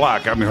 Fade to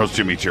Black. I'm your host,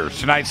 Jimmy Church.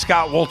 Tonight,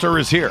 Scott Wolter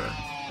is here.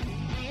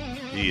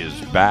 He is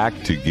back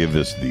to give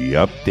us the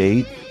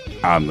update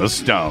on the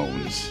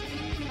Stones.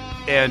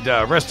 And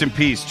rest in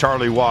peace,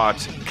 Charlie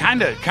Watts.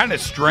 Kind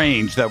of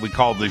strange that we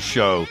call this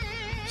show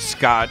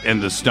Scott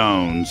and the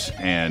Stones.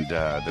 And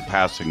the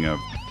passing of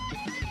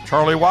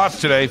Charlie Watts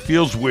today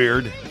feels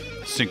weird.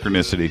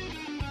 Synchronicity.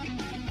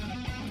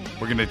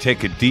 We're going to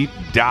take a deep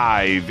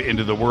dive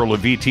into the world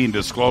of ET and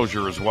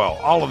disclosure as well.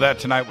 All of that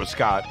tonight with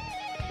Scott.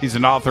 He's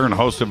an author and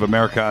host of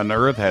America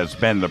Unearthed, has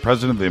been the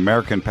president of the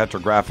American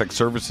Petrographic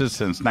Services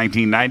since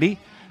 1990.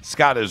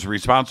 Scott is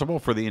responsible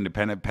for the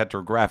independent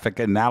petrographic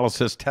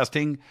analysis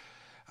testing,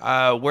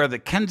 where the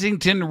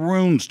Kensington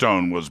Rune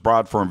stone was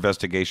brought for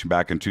investigation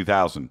back in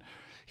 2000.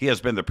 He has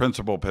been the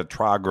principal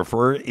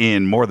petrographer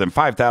in more than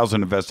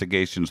 5,000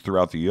 investigations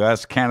throughout the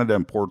U.S., Canada,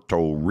 and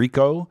Puerto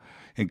Rico,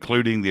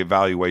 including the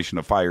evaluation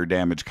of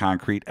fire-damaged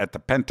concrete at the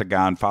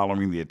Pentagon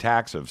following the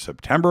attacks of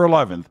September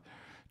 11th,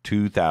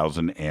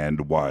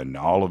 2001.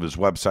 All of his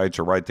websites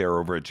are right there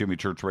over at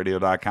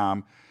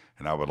jimmychurchradio.com.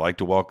 And I would like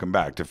to welcome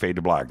back to Fade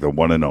to Black, the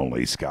one and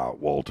only Scott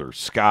Wolter.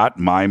 Scott,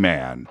 my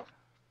man.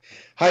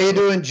 How you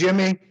doing,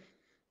 Jimmy?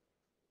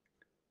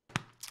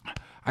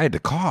 I had to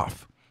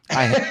cough.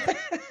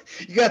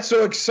 You got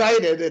so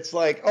excited. It's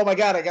like, oh my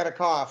God, I got to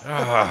cough.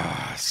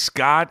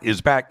 Scott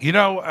is back. You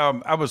know,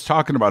 I was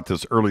talking about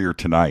this earlier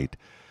tonight.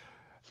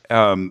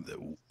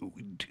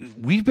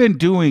 We've been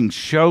doing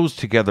shows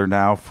together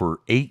now for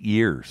 8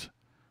 years.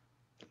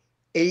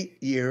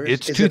 8 years?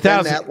 It's Has 2000.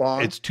 It been that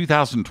long? It's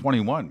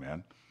 2021,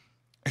 man.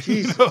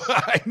 Jesus.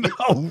 I know,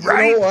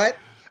 right? You know what?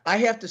 I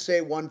have to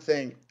say one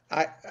thing.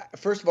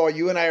 First of all,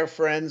 you and I are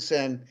friends,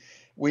 and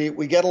we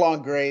get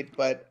along great.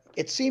 But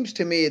it seems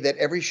to me that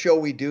every show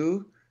we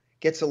do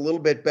gets a little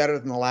bit better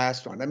than the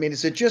last one. I mean,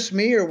 is it just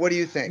me, or what do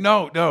you think?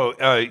 No,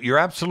 you're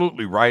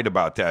absolutely right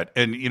about that.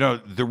 And,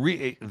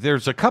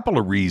 there's a couple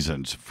of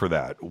reasons for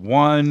that.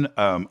 One,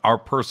 our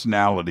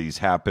personalities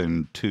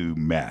happen to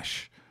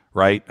mesh,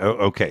 right?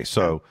 Okay,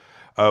 so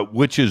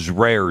which is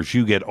rare as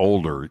you get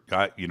older.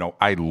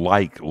 I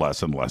like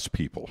less and less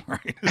people,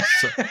 right?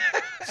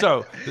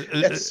 So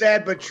that's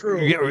sad but true.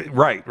 Yeah,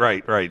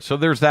 right. So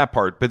there's that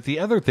part. But the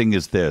other thing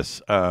is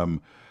this.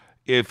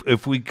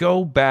 If we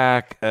go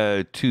back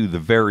to the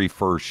very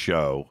first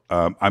show,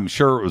 I'm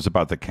sure it was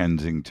about the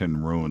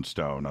Kensington Rune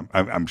stone.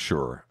 I'm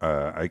sure.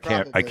 I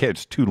can't.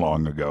 It's too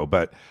long ago.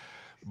 But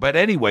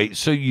anyway,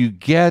 so you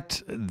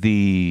get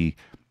the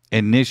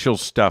initial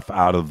stuff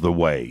out of the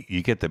way.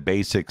 You get the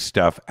basic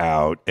stuff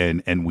out,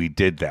 and we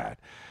did that.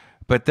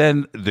 But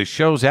then the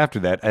shows after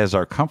that, as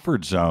our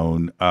comfort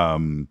zone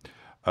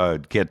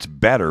gets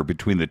better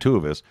between the two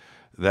of us,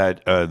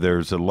 that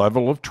there's a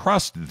level of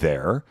trust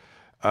there.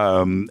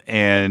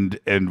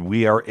 And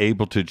we are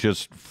able to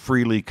just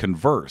freely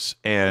converse.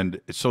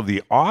 And so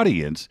the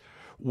audience,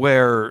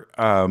 where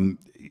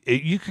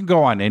you can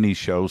go on any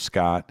show,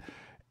 Scott,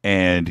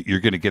 and you're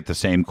going to get the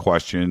same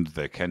questions,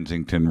 the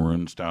Kensington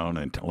Rune stone,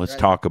 and let's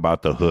talk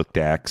about the hooked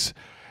X.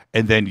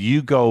 And then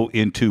you go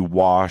into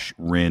wash,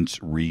 rinse,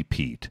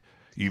 repeat.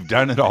 You've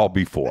done it all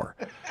before.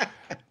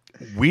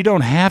 We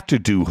don't have to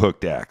do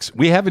hooked X.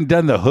 We haven't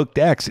done the hooked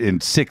X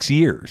in 6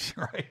 years,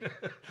 right?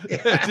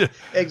 Yeah,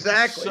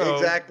 exactly.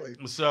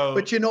 So,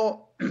 but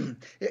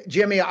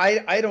Jimmy,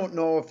 I don't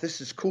know if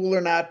this is cool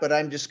or not, but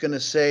I'm just going to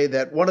say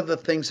that one of the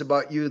things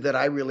about you that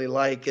I really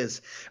like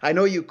is I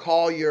know you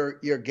call your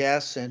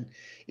guests and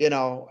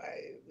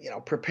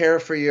prepare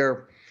for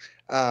your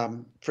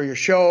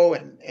show,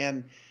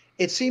 and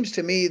it seems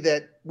to me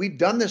that we've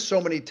done this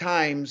so many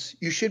times,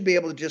 you should be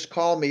able to just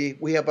call me.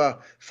 We have a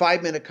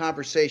 5-minute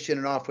conversation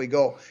and off we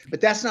go.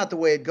 But that's not the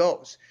way it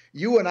goes.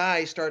 You and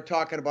I start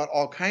talking about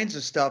all kinds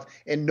of stuff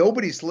and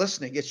nobody's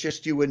listening. It's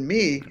just you and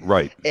me.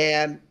 Right.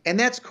 And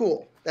that's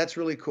cool. That's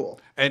really cool.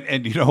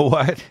 And you know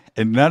what?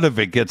 And none of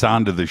it gets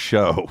onto the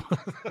show.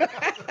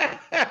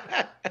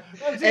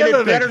 And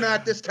it better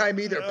not this time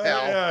either, pal.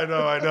 Yeah,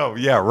 I know.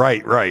 Yeah,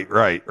 right.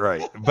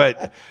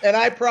 But and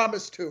I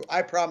promise to.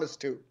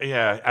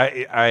 Yeah,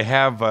 I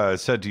have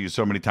said to you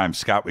so many times,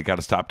 Scott, we got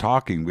to stop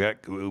talking.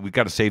 We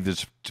got to save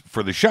this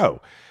for the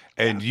show.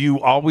 And you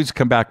always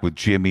come back with,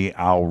 Jimmy,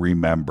 I'll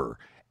remember.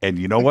 And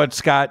you know what,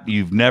 Scott?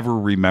 You've never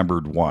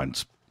remembered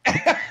once.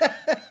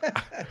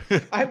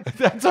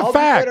 That's a I'll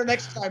fact. Be better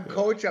next time,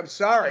 Coach. I'm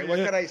sorry. What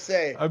can I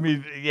say? I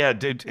mean, yeah.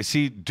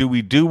 Do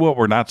we do what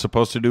we're not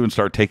supposed to do and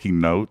start taking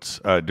notes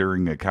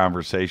during a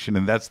conversation?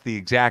 And that's the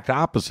exact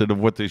opposite of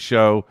what this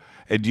show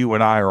and you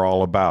and I are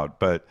all about.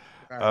 But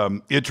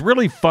it's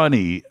really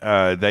funny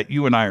that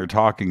you and I are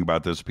talking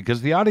about this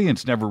because the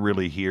audience never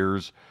really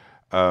hears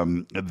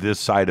this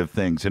side of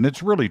things. And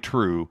it's really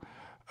true.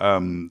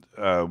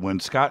 When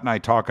Scott and I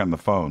talk on the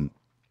phone,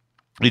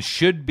 it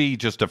should be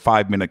just a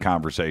 5-minute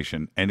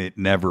conversation, and it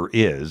never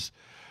is.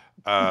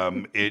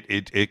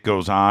 It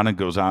goes on and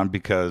goes on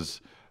because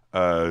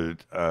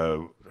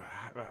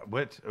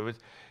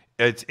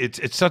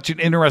it's such an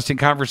interesting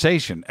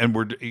conversation, and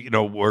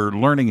we're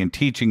learning and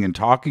teaching and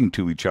talking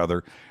to each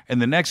other.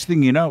 And the next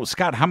thing you know,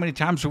 Scott, how many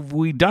times have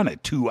we done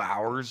it? 2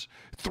 hours,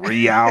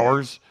 3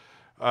 hours?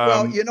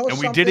 Well, and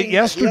we did it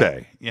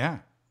yesterday. Yeah.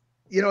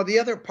 The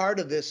other part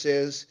of this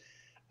is.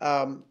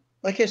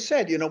 Like I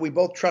said, we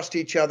both trust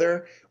each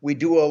other. We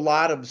do a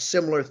lot of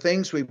similar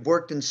things. We've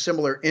worked in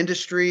similar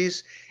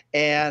industries.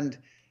 And,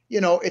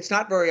 it's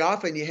not very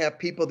often you have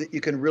people that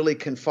you can really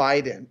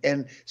confide in.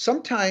 And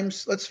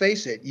sometimes, let's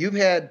face it, you've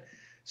had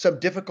some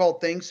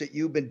difficult things that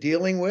you've been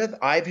dealing with.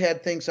 I've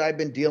had things I've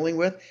been dealing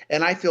with.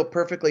 And I feel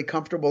perfectly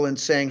comfortable in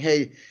saying,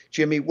 hey,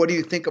 Jimmy, what do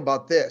you think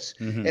about this?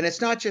 Mm-hmm. And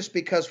it's not just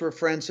because we're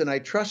friends and I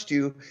trust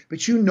you,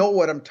 but you know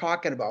what I'm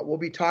talking about. We'll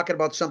be talking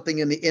about something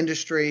in the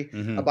industry,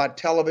 mm-hmm. about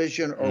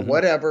television or mm-hmm.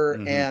 whatever.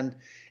 Mm-hmm. And,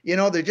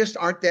 there just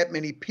aren't that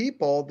many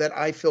people that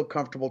I feel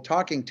comfortable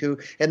talking to.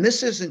 And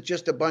this isn't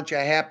just a bunch of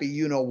happy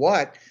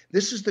you-know-what.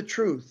 This is the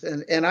truth.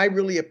 And I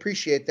really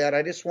appreciate that.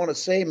 I just want to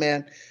say,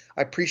 man,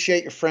 I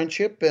appreciate your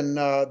friendship and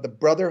the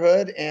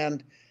brotherhood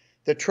and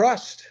the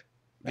trust.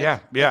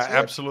 That's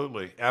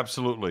absolutely.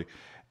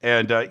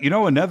 And,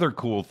 another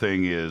cool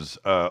thing is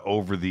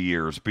over the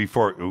years,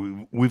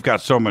 we've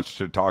got so much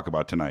to talk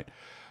about tonight,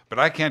 but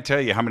I can't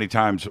tell you how many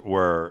times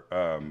where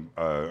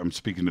I'm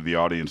speaking to the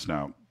audience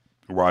now,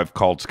 where I've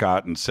called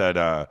Scott and said,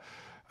 I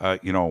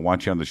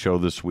want you on the show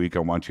this week. I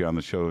want you on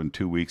the show in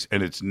 2 weeks.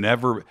 And it's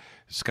never,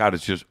 Scott,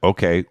 it's just,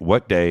 okay,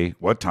 what day,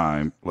 what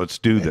time, let's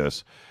do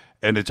this.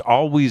 And it's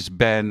always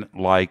been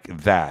like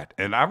that.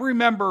 And I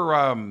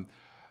remember,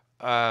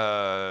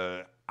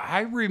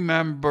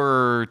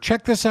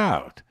 check this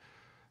out.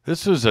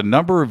 This was a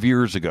number of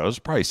years ago. It was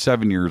probably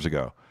 7 years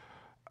ago.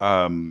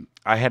 I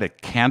had a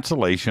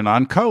cancellation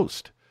on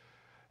Coast.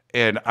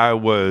 And I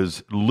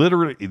was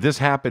literally, this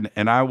happened,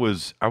 and I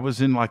was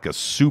in like a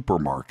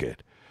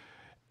supermarket.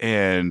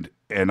 And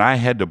and I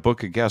had to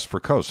book a guest for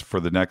Coast for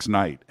the next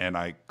night. And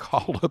I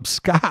called up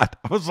Scott.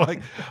 I was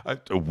like,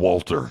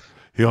 Wolter,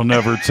 he'll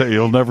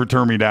never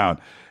turn me down.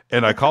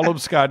 And I called up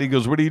Scott. He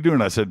goes, what are you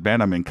doing? I said,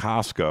 man, I'm in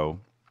Costco.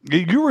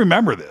 You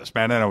remember this,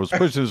 man. And I was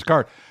pushing his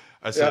cart.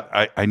 I said,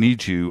 I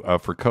need you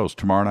for Coast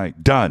tomorrow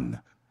night.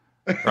 Done.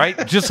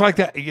 Right? Just like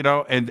that,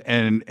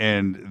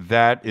 and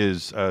that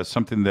is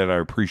something that I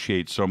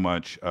appreciate so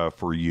much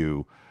for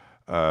you,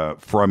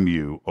 from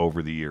you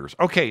over the years.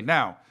 Okay,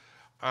 now,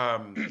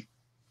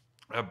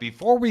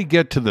 before we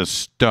get to the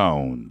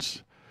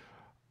Stones,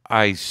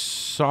 I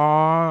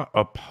saw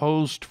a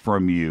post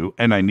from you,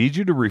 and I need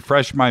you to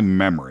refresh my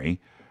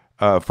memory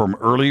from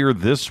earlier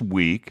this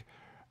week.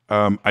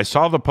 I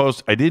saw the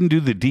post. I didn't do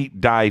the deep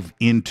dive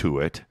into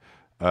it.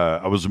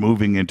 I was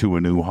moving into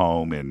a new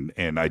home,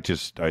 and I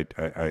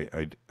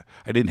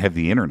didn't have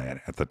the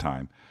internet at the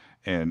time,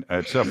 and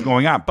stuff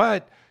going on.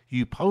 But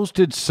you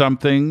posted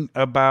something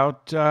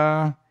about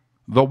the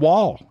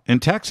wall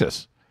in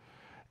Texas,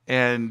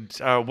 and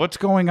what's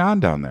going on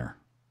down there?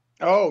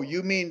 Oh,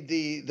 you mean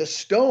the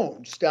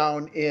stones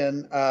down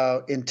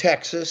in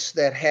Texas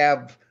that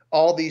have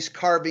all these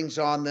carvings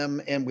on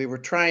them, and we were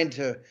trying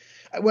to.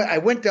 I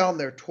went down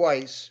there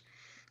twice,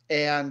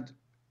 and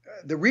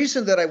the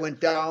reason that I went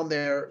down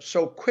there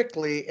so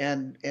quickly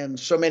and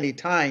so many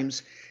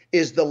times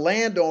is the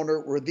landowner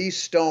where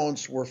these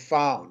stones were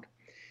found.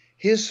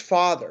 His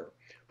father,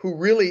 who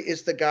really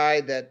is the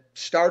guy that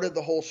started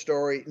the whole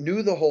story,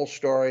 knew the whole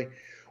story,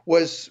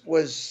 was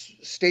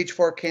stage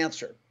 4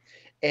 cancer.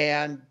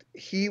 And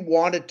he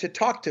wanted to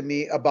talk to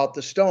me about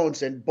the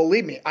stones. And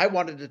believe me, I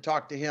wanted to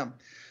talk to him.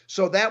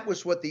 So that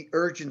was what the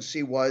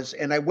urgency was.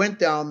 And I went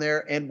down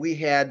there and we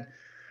had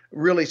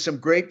really some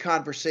great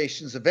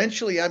conversations.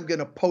 Eventually, I'm going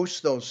to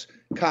post those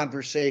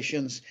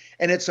conversations,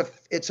 and it's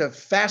a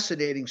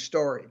fascinating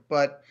story.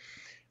 But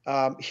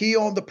he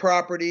owned the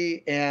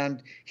property,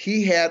 and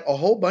he had a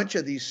whole bunch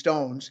of these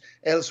stones,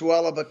 as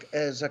well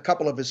as a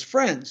couple of his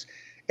friends.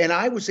 And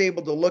I was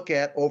able to look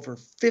at over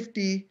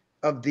 50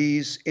 of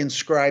these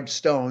inscribed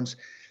stones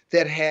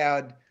that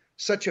had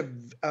such a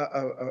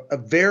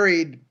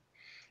varied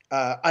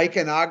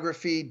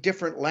iconography,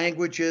 different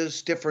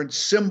languages, different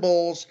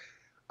symbols.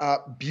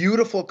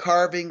 Beautiful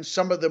carvings.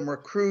 Some of them were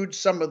crude,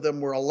 some of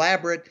them were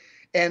elaborate,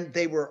 and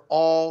they were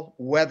all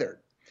weathered.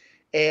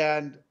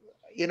 And,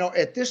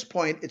 at this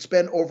point, it's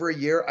been over a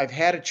year. I've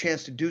had a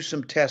chance to do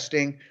some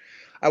testing.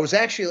 I was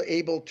actually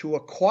able to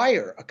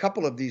acquire a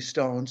couple of these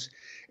stones,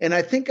 and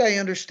I think I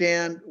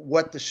understand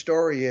what the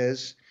story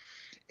is.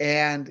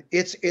 And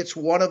it's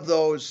one of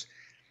those,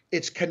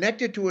 it's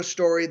connected to a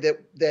story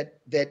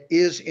that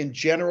is in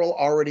general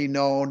already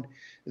known,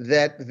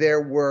 that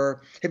there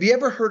were, have you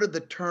ever heard of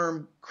the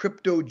term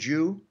crypto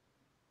Jew?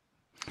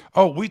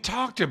 Oh, we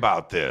talked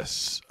about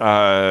this.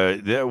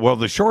 Well,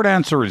 the short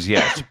answer is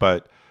yes,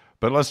 but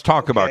let's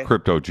talk about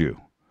crypto Jew.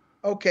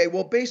 Okay,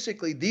 well,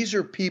 basically, these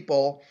are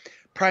people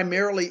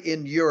primarily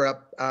in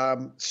Europe,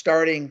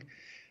 starting,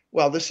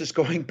 well, this is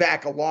going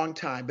back a long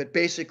time, but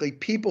basically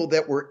people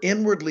that were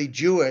inwardly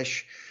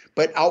Jewish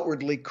but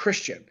outwardly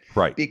Christian.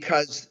 Right.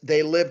 Because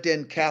they lived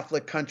in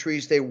Catholic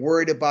countries, they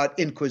worried about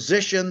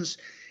inquisitions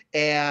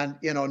and,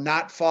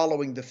 not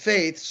following the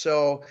faith.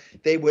 So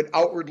they would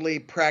outwardly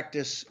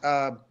practice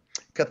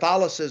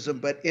Catholicism,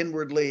 but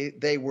inwardly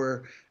they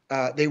were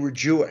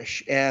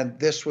Jewish. And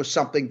this was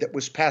something that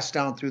was passed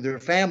down through their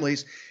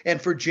families.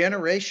 And for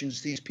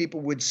generations, these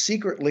people would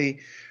secretly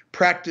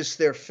practice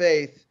their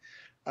faith,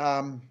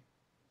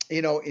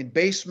 in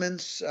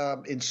basements,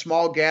 in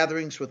small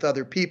gatherings with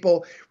other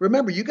people.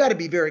 Remember, you got to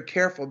be very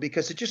careful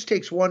because it just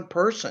takes one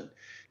person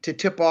to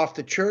tip off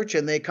the church,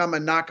 and they come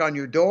and knock on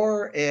your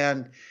door,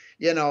 and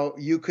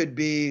you could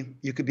be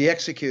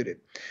executed.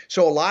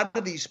 So a lot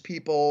of these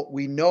people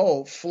we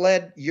know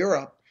fled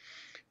Europe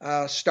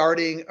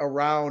starting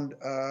around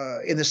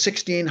in the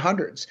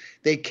 1600s.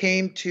 They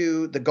came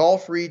to the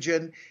Gulf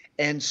region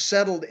and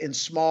settled in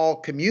small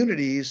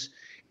communities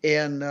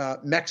in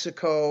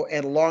Mexico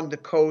and along the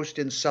coast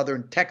in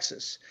southern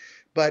Texas.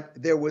 But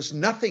there was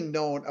nothing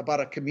known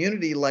about a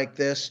community like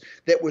this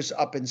that was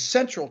up in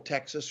central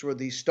Texas where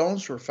these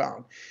stones were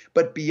found.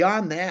 But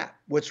beyond that,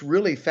 what's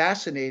really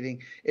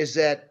fascinating is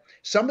that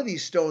some of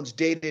these stones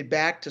dated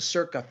back to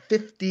circa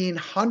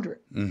 1500.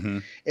 Mm-hmm.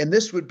 And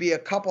this would be a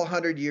couple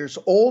hundred years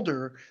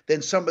older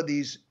than some of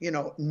these,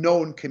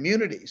 known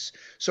communities.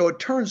 So it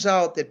turns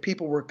out that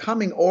people were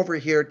coming over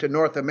here to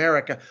North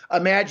America.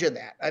 Imagine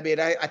that. I mean,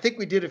 I think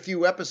we did a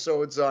few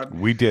episodes on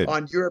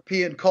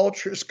European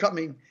cultures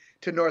coming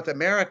to North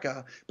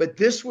America, but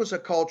this was a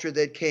culture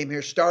that came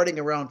here starting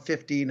around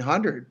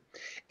 1500.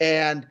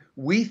 And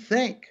we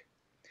think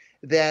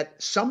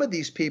that some of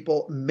these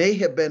people may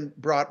have been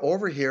brought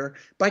over here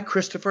by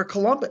Christopher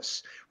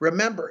Columbus.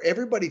 Remember,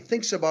 everybody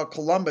thinks about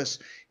Columbus.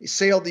 He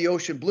sailed the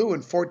ocean blue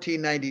in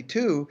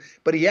 1492,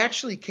 but he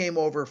actually came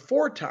over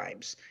 4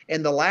 times.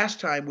 And the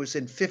last time was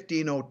in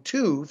 1501,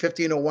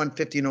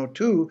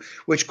 1502,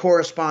 which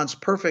corresponds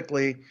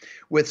perfectly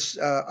with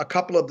a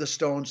couple of the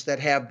stones that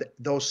have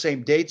those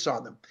same dates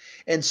on them.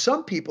 And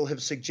some people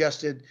have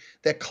suggested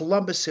that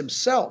Columbus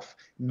himself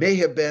may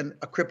have been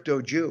a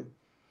crypto Jew.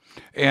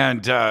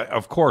 And,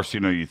 of course,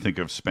 you think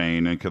of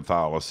Spain and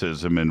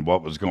Catholicism and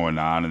what was going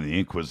on in the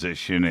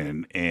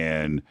Inquisition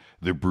and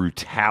the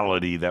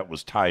brutality that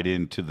was tied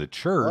into the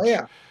church. Oh,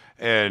 yeah.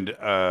 And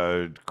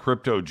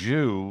crypto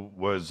Jew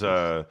was,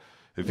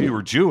 if you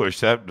were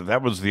Jewish,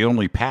 that was the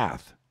only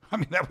path. I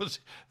mean, that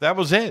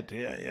was it.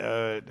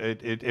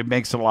 It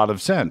makes a lot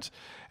of sense.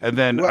 And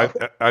then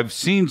I've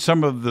seen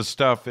some of the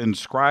stuff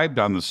inscribed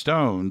on the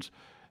stones,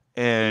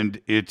 and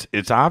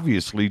it's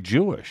obviously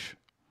Jewish.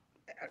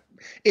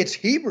 It's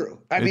Hebrew.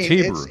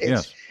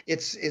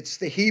 It's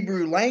the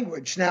Hebrew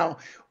language. Now,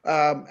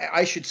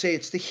 I should say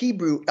it's the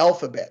Hebrew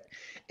alphabet.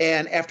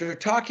 And after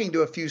talking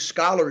to a few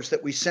scholars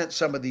that we sent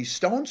some of these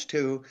stones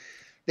to,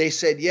 they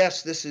said,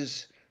 yes, this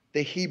is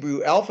the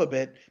Hebrew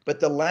alphabet, but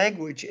the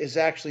language is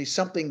actually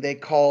something they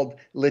called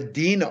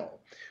Ladino,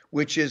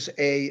 which is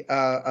a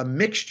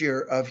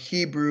mixture of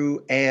Hebrew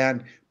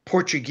and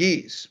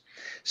Portuguese.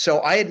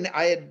 So I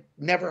had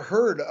never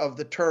heard of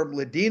the term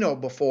Ladino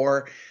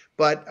before,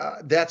 but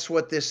that's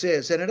what this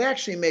is. And it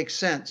actually makes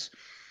sense.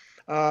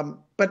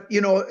 But,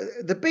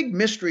 the big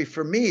mystery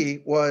for me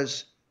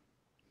was,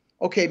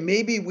 okay,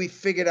 maybe we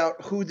figured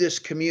out who this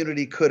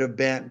community could have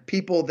been.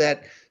 People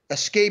that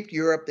escaped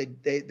Europe.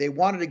 They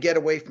wanted to get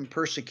away from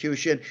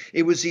persecution.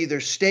 It was either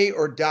stay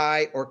or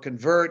die or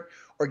convert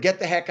or get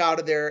the heck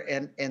out of there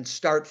and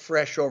start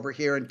fresh over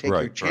here and take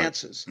your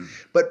chances. Right.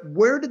 But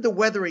where did the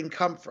weathering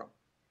come from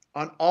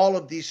on all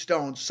of these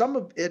stones? Some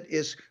of it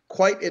is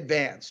quite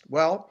advanced.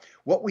 Well,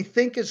 what we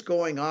think is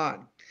going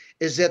on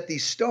is that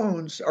these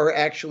stones are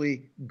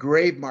actually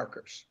grave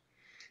markers.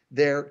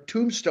 They're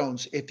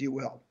tombstones, if you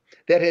will,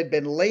 that had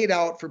been laid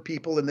out for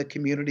people in the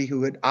community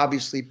who had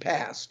obviously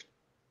passed.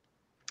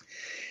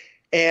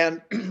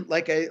 And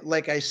like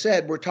I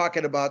said, we're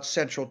talking about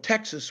Central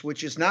Texas,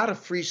 which is not a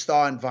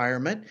freeze-thaw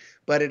environment,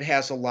 but it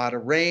has a lot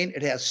of rain.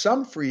 It has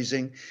some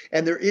freezing,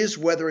 and there is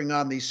weathering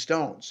on these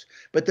stones.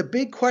 But the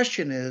big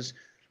question is,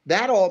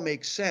 that all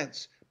makes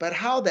sense, but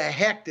how the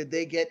heck did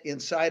they get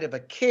inside of a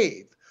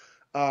cave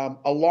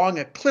along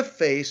a cliff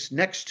face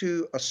next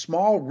to a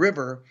small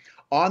river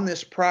on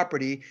this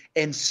property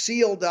and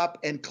sealed up?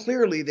 And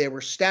clearly they were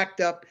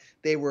stacked up,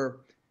 they were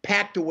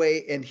packed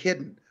away and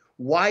hidden.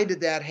 Why did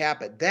that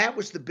happen? That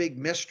was the big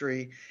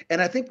mystery,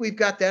 and I think we've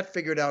got that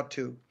figured out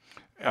too.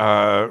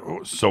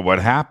 So what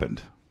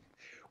happened?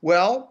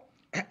 Well,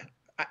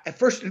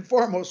 first and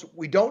foremost,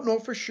 we don't know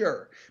for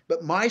sure,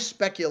 but my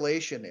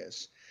speculation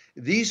is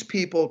these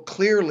people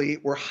clearly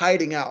were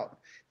hiding out.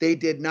 They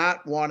did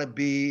not want to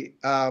be,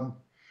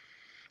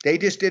 they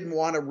just didn't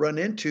want to run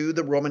into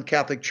the Roman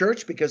Catholic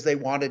Church because they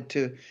wanted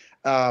to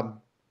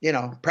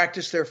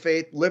practice their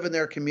faith, live in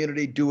their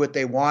community, do what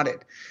they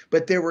wanted.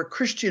 But there were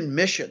Christian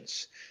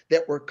missions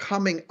that were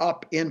coming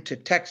up into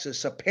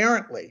Texas,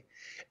 apparently,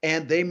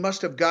 and they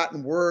must have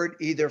gotten word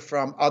either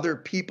from other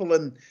people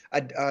in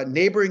a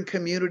neighboring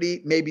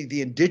community, maybe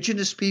the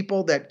indigenous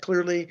people that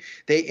clearly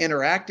they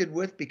interacted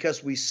with,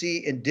 because we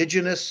see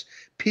indigenous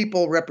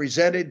people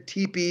represented,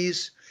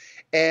 teepees,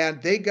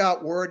 and they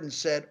got word and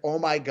said, oh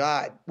my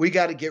God, we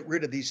got to get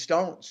rid of these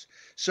stones.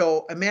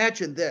 So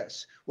imagine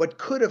this. What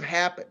could have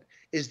happened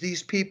is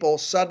these people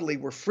suddenly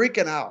were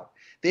freaking out.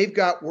 They've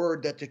got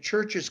word that the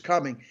church is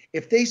coming.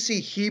 If they see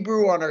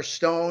Hebrew on our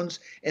stones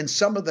and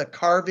some of the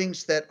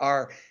carvings that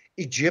are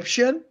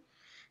Egyptian,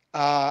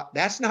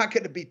 that's not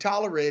going to be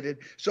tolerated.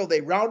 So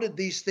they rounded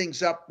these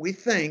things up, we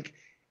think,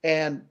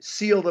 and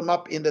sealed them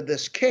up into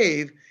this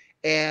cave.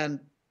 And,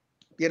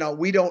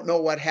 we don't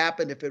know what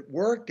happened, if it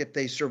worked, if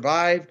they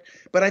survived.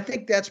 But I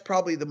think that's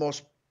probably the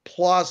most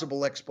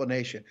plausible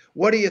explanation.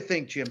 What do you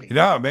think, Jimmy?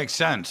 No, it makes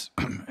sense.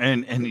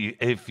 And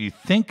if you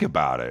think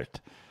about it,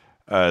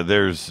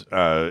 there's,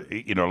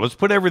 let's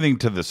put everything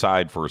to the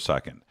side for a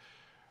second.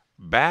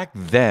 Back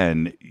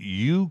then,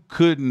 you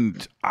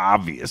couldn't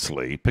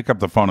obviously pick up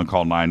the phone and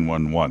call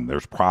 911.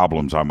 There's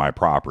problems on my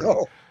property,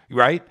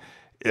 right?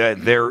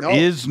 There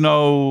is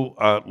no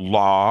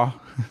law.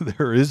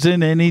 There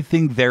isn't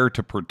anything there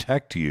to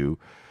protect you.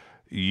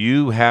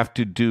 You have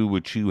to do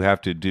what you have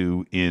to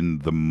do in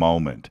the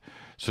moment.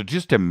 So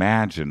just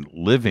imagine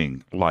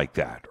living like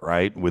that,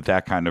 right? With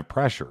that kind of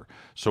pressure.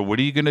 So what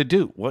are you going to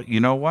do? Well, you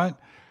know what?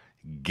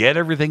 Get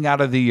everything out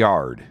of the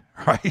yard,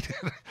 right?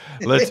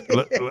 let's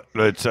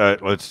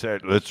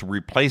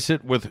replace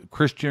it with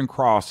Christian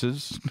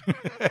crosses.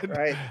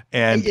 Right.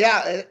 And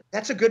yeah,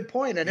 that's a good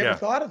point. I never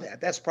thought of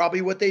that. That's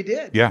probably what they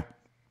did. Yeah.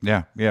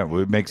 Well,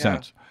 it makes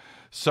sense.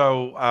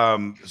 So,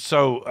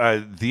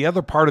 the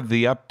other part of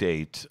the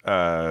update,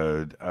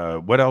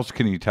 what else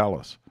can you tell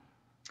us?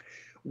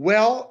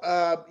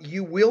 Well,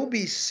 you will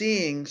be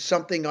seeing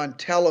something on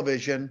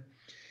television.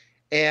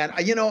 And,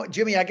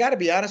 Jimmy, I got to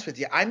be honest with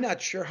you. I'm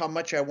not sure how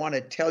much I want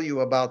to tell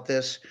you about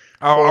this.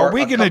 Are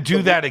we going to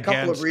do that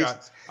again,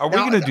 Scott? Are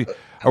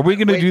we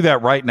going to do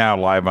that right now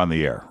live on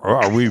the air?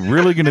 Or are we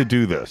really going to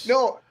do this?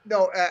 No.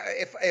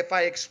 If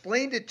I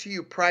explained it to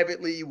you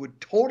privately, you would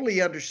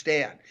totally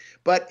understand.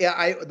 But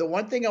the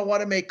one thing I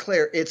want to make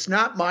clear, it's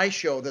not my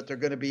show that they're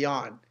going to be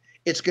on.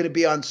 It's going to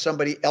be on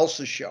somebody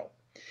else's show.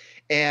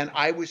 And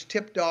I was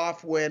tipped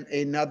off when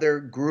another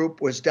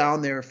group was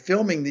down there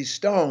filming these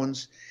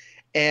stones,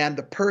 and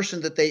the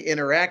person that they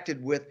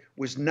interacted with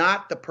was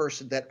not the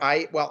person that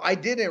I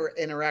did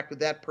interact with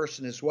that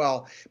person as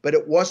well, but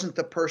it wasn't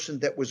the person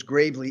that was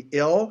gravely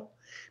ill,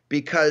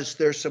 because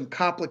there's some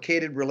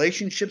complicated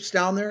relationships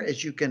down there,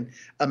 as you can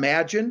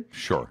imagine.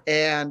 Sure.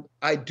 And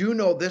I do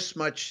know this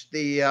much,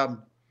 the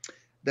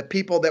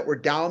people that were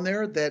down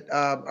there that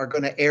are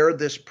going to air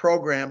this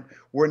program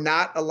were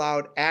not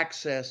allowed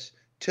access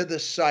to the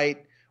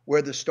site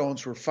where the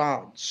stones were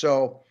found.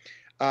 So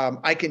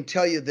I can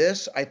tell you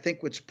this, I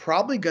think what's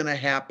probably going to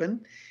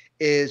happen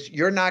is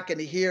you're not going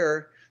to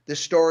hear the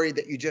story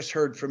that you just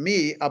heard from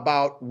me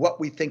about what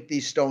we think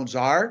these stones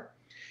are.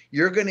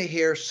 You're going to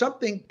hear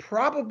something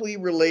probably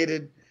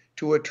related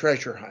to a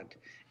treasure hunt.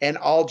 And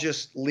I'll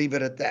just leave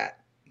it at that.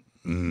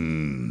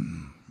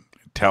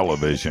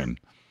 Television.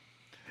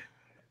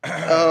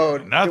 Oh,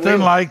 nothing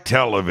like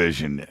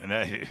television.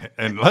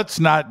 And let's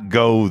not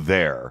go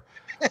there.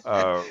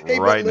 Hey,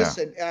 right but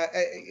listen,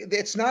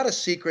 it's not a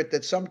secret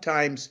that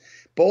sometimes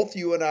both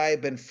you and I have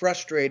been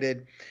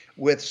frustrated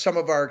with some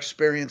of our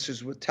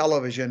experiences with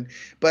television.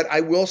 But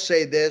I will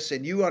say this,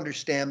 and you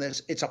understand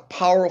this, it's a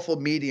powerful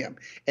medium.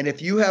 And if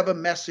you have a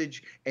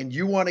message and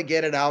you want to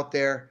get it out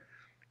there,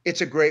 it's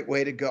a great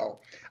way to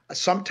go.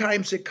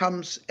 Sometimes it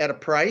comes at a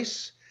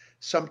price.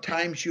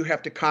 Sometimes you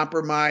have to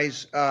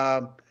compromise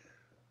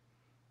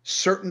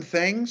certain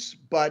things,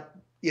 but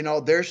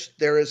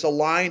there is a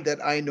line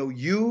that I know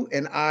you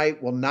and I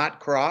will not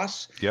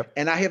cross. Yep.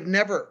 And I have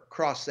never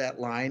crossed that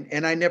line,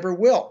 and I never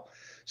will.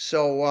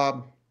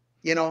 So,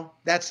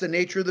 that's the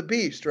nature of the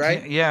beast,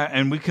 right? Yeah,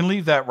 and we can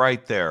leave that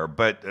right there.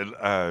 But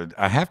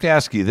I have to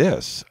ask you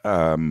this.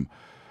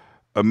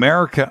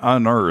 America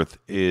Unearthed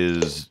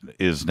is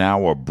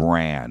now a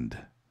brand,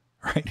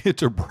 right?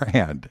 It's a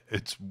brand.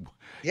 It's,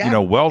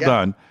 well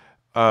done.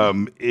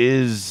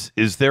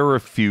 Is there a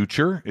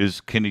future?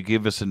 Can you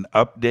give us an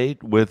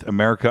update with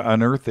America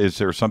Unearthed? Is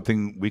there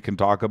something we can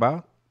talk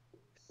about?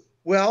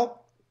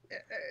 Well,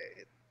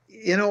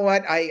 you know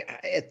what?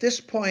 At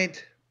this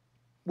point,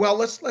 well,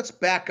 let's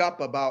back up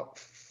about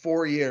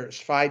 4 or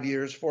 5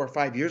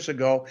 years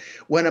ago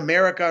when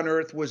America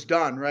Unearthed was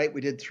done, right?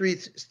 We did three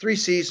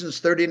seasons,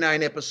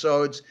 39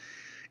 episodes.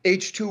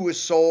 H2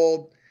 was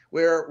sold.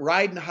 We're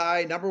riding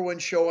high, #1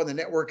 show on the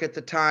network at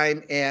the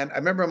time. And I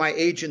remember my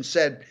agent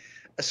said,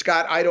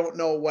 Scott, I don't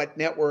know what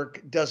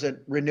network doesn't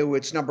renew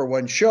its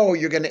 #1 show.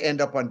 You're going to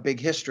end up on Big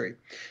History.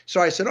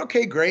 So I said,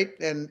 okay, great.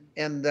 And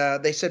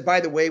they said, by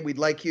the way, we'd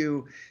like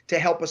you to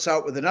help us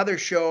out with another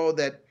show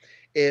that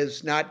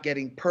is not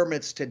getting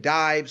permits to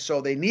dive.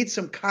 So they need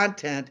some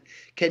content.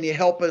 Can you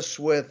help us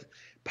with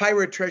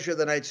Pirate Treasure of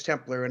the Knights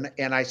Templar?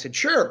 And I said,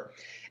 sure.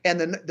 And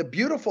the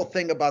beautiful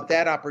thing about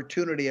that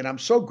opportunity, and I'm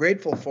so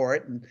grateful for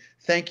it, and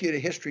thank you to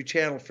History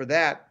Channel for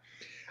that,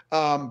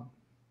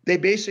 they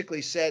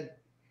basically said,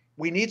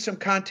 we need some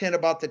content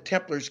about the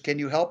Templars. Can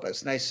you help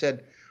us? And I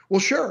said,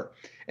 well, sure.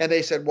 And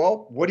they said,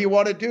 well, what do you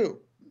want to do?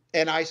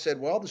 And I said,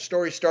 well, the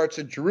story starts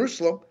in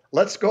Jerusalem.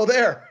 Let's go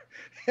there.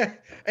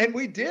 And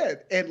we did.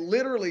 And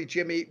literally,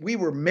 Jimmy, we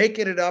were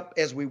making it up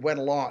as we went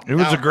along. It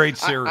was a great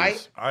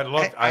series.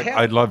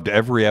 I loved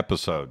every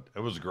episode.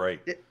 It was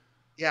great.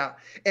 Yeah.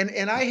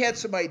 And I had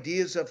some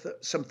ideas of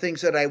some things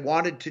that I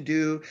wanted to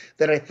do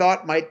that I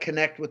thought might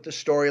connect with the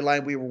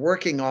storyline we were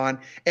working on.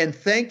 And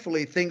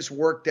thankfully, things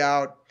worked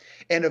out.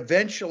 And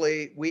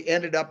eventually, we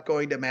ended up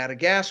going to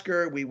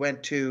Madagascar. We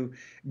went to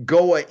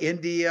Goa,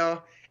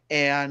 India,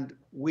 and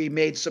we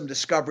made some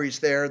discoveries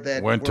there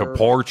that went to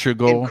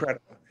Portugal.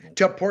 Incredible.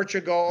 To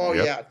Portugal,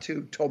 Yep. yeah,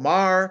 to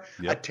Tomar,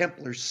 Yep. a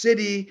Templar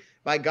city.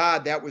 My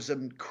God, that was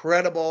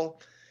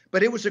incredible.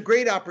 But it was a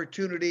great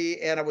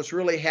opportunity, and I was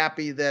really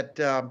happy that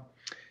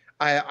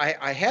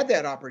I had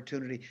that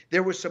opportunity.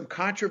 There was some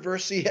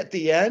controversy at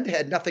the end,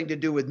 had nothing to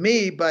do with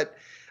me, but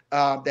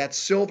that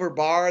silver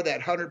bar,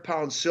 that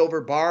 100-pound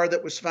silver bar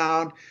that was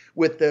found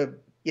with the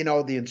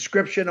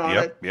inscription on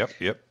it.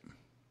 Yep.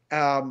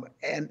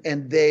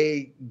 And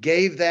they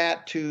gave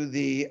that to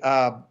the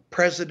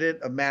president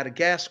of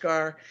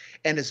Madagascar.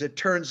 And as it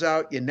turns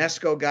out,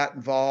 UNESCO got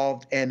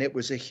involved, and it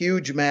was a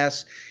huge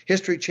mess.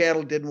 History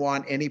Channel didn't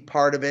want any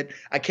part of it.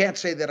 I can't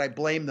say that I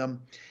blame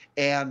them.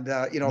 And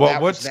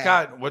what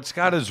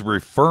Scott is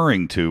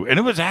referring to, and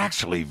it was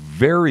actually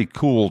very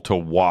cool to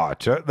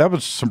watch. That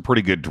was some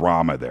pretty good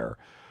drama there.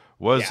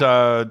 Was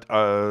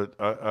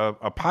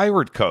a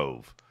pirate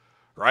cove,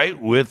 right,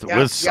 with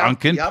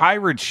sunken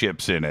pirate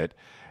ships in it,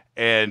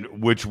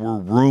 and which were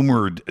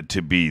rumored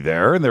to be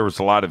there, and there was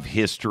a lot of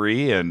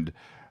history and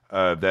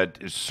that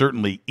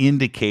certainly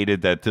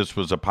indicated that this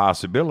was a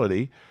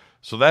possibility.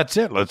 So that's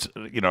it. Let's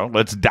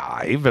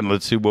dive and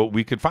let's see what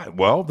we could find.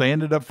 Well, they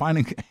ended up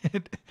finding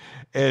it,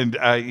 and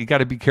you got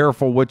to be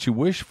careful what you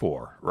wish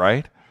for,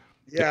 right?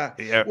 Yeah.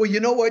 Well, you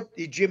know what,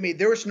 Jimmy?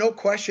 There was no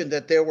question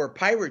that there were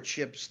pirate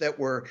ships that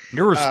were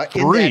there was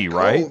three, in that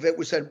right? cove. It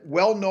was a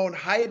well-known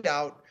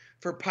hideout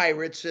for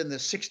pirates in the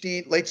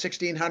late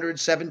 1600s,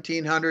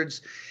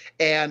 1700s,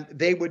 and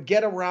they would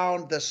get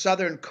around the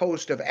southern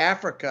coast of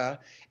Africa.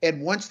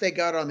 And once they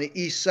got on the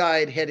east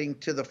side, heading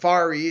to the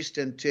Far East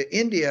and to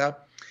India,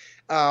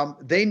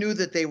 they knew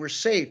that they were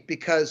safe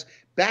because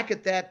back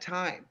at that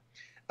time,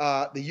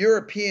 the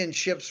European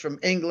ships from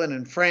England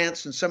and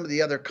France and some of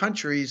the other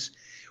countries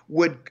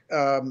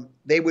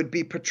would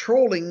be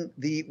patrolling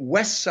the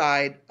west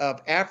side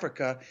of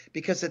Africa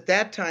because at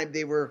that time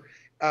they were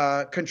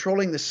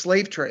controlling the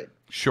slave trade.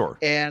 Sure.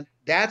 And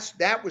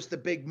that was the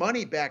big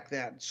money back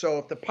then. So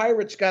if the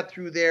pirates got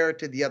through there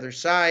to the other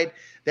side,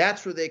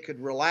 that's where they could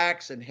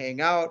relax and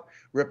hang out,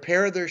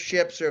 repair their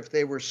ships, or if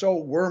they were so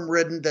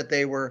worm-ridden that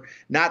they were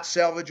not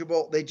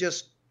salvageable, they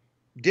just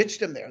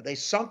ditched them there. They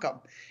sunk them.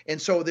 And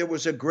so there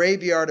was a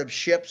graveyard of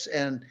ships,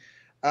 and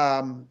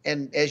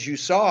as you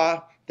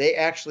saw, they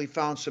actually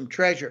found some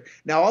treasure.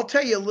 Now, I'll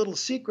tell you a little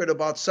secret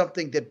about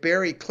something that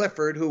Barry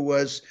Clifford, who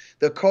was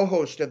the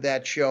co-host of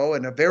that show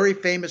and a very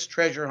famous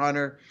treasure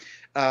hunter,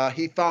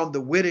 he found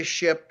the Whittish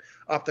ship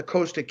off the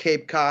coast of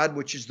Cape Cod,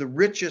 which is the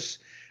richest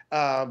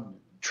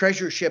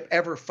treasure ship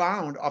ever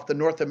found off the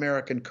North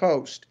American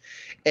coast.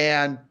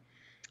 And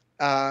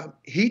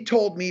he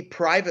told me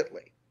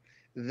privately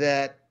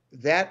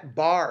that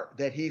bar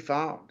that he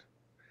found,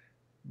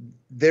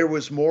 there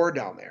was more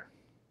down there.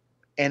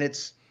 And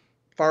as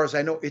far as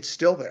I know, it's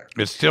still there.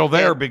 It's still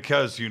there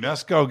because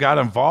UNESCO got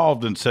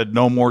involved and said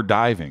no more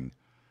diving.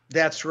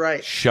 That's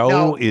right.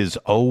 Show is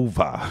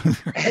over.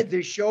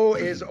 The show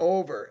is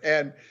over.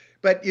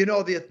 But you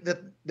know,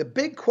 the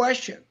big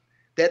question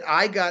that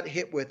I got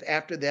hit with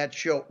after that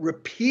show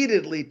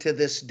repeatedly to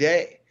this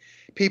day,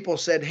 people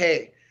said,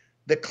 hey,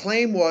 the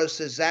claim was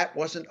that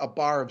wasn't a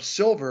bar of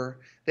silver,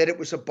 that it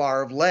was a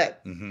bar of lead.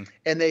 Mm-hmm.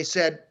 And they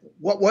said,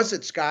 what was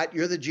it, Scott?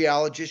 You're the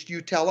geologist,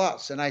 you tell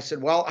us. And I said,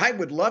 well, I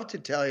would love to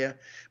tell you,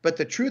 but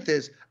the truth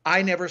is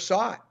I never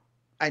saw it.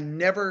 I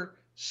never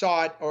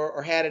saw it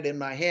or had it in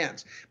my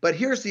hands. But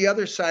here's the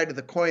other side of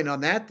the coin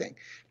on that thing.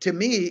 To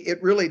me,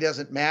 it really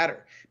doesn't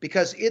matter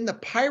because in the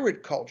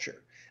pirate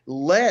culture,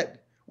 lead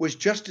was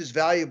just as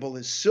valuable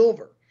as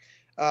silver.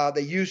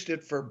 They used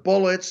it for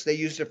bullets. They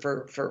used it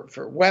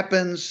for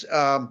weapons.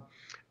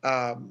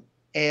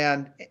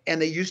 And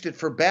they used it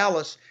for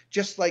ballast,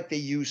 just like they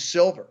used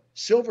silver.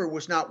 Silver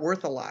was not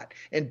worth a lot.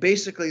 And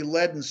basically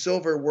lead and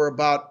silver were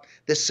about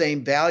the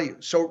same value.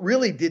 So it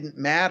really didn't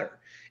matter.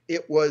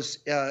 It was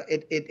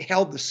it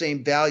held the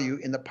same value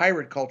in the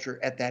pirate culture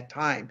at that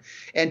time.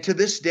 And to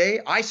this day,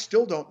 I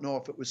still don't know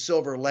if it was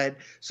silver or lead.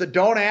 So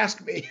don't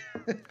ask me.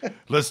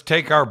 Let's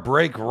take our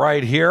break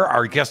right here.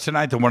 Our guest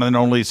tonight, the one and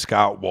only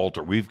Scott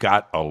Wolter. We've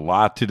got a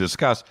lot to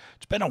discuss.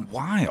 It's been a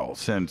while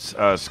since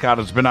Scott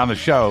has been on the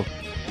show.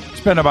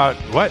 It's been about,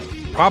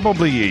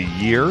 probably a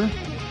year?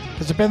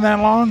 Has it been that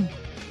long?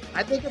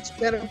 I think it's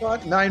been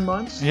about 9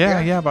 months.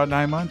 Yeah, about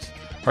 9 months.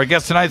 Our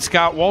guest tonight,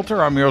 Scott Wolter.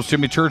 I'm your host,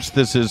 Jimmy Church.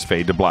 This is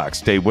Fade to Black.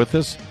 Stay with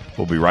us.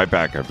 We'll be right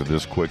back after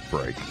this quick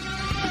break.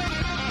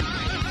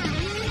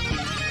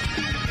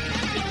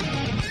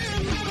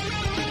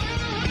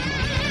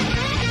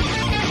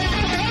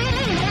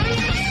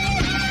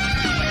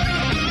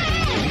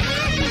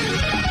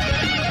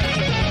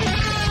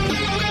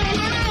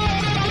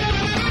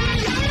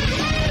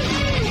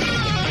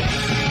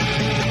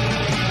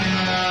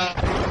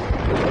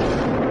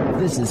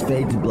 This is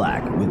Fade to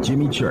Black with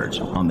Jimmy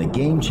Church on the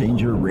Game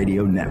Changer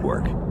Radio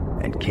Network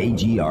and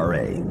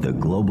KGRA, the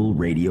Global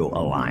Radio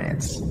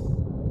Alliance.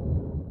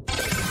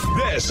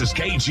 This is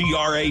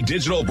KGRA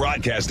Digital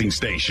Broadcasting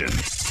Station,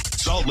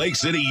 Salt Lake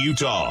City,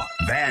 Utah,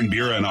 Van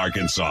Buren,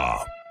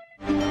 Arkansas.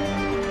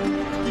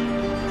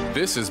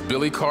 This is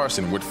Billy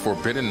Carson with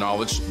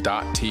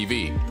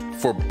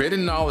ForbiddenKnowledge.tv.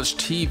 Forbidden Knowledge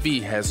TV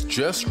has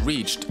just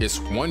reached its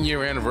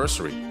 1-year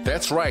anniversary.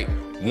 That's right,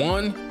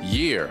 1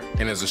 year.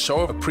 And as a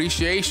show of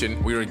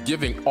appreciation, we are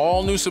giving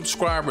all new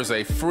subscribers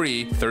a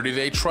free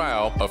 30-day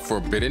trial of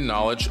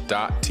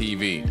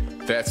ForbiddenKnowledge.tv.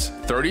 That's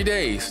 30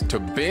 days to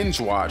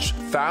binge watch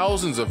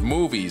thousands of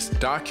movies,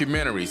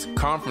 documentaries,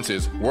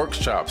 conferences,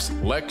 workshops,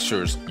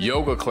 lectures,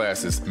 yoga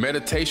classes,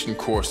 meditation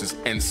courses,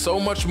 and so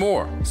much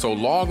more. So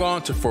log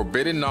on to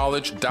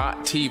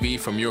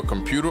ForbiddenKnowledge.tv from your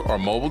computer or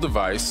mobile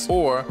device,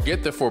 or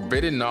get the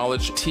Forbidden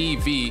Knowledge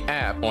TV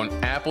app on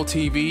Apple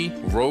TV,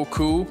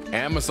 Roku,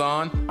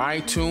 Amazon,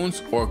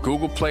 iTunes, or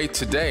Google Play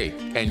today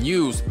and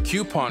use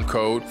coupon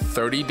code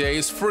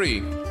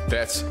 30daysfree.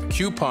 That's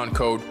coupon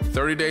code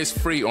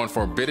 30daysfree on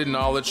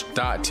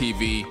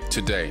ForbiddenKnowledge.tv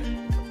today.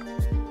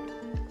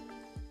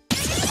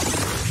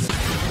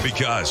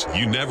 Because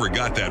you never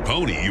got that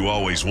pony you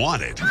always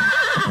wanted.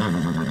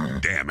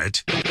 Damn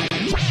it.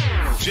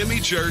 Jimmy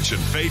Church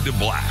and Fade to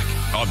Black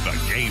on the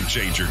Game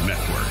Changer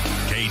Network,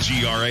 KGRA.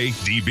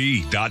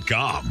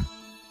 KGRADB.com.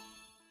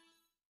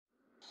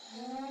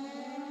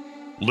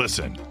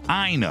 Listen,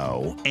 I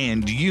know,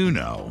 and you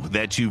know,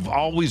 that you've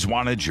always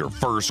wanted your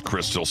first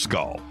crystal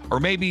skull. Or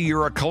maybe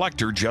you're a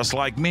collector just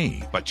like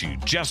me, but you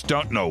just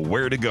don't know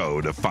where to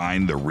go to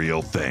find the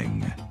real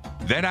thing.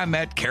 Then I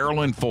met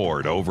Carolyn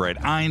Ford over at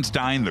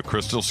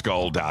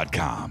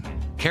EinsteinTheCrystalSkull.com.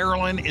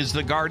 Carolyn is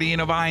the guardian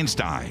of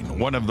Einstein,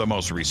 one of the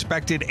most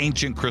respected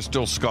ancient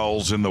crystal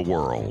skulls in the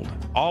world.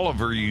 All of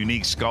her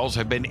unique skulls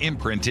have been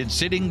imprinted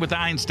sitting with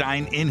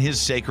Einstein in his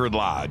sacred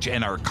lodge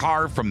and are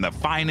carved from the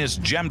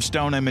finest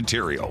gemstone and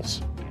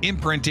materials.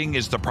 Imprinting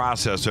is the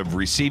process of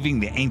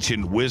receiving the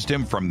ancient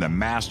wisdom from the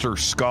master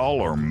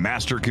skull or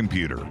master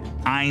computer,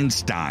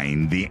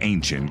 Einstein, the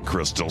ancient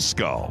crystal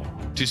skull.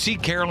 To see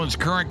Carolyn's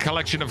current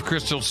collection of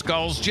crystal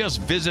skulls, just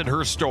visit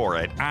her store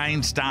at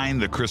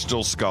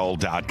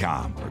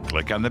EinsteinTheCrystalSkull.com or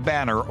click on the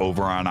banner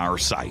over on our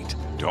site.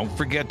 Don't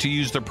forget to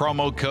use the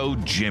promo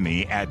code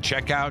Jimmy at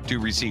checkout to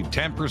receive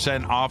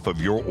 10% off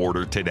of your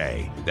order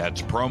today.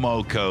 That's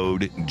promo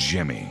code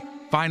Jimmy.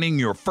 Finding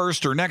your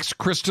first or next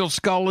crystal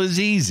skull is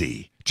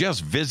easy.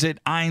 Just visit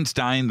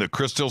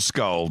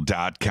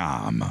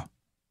EinsteinTheCrystalSkull.com.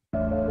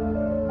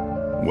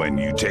 When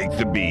you take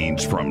the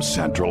beans from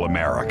Central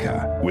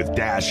America with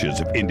dashes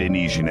of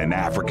Indonesian and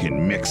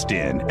African mixed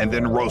in and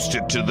then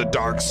roasted to the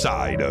dark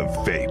side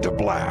of fade to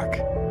black,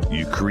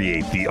 you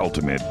create the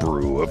ultimate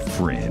brew of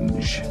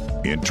fringe.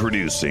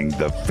 Introducing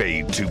the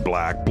Fade to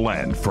Black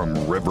blend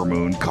from River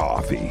Moon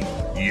Coffee.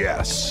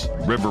 Yes,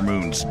 River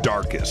Moon's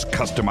darkest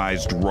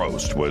customized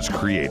roast was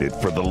created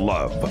for the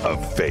love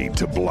of Fade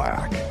to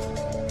Black.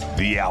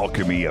 The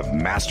alchemy of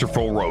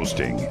masterful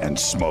roasting and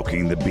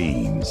smoking the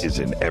beans is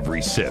in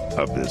every sip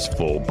of this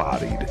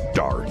full-bodied,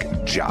 dark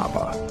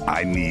Java.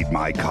 I need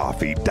my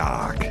coffee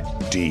dark,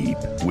 deep,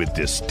 with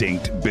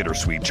distinct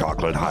bittersweet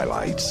chocolate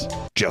highlights,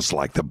 just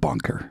like the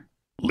bunker.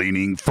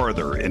 Leaning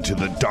further into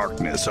the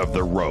darkness of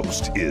the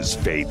roast is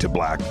Fade to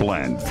Black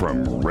blend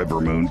from River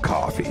Moon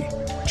Coffee.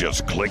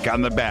 Just click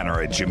on the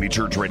banner at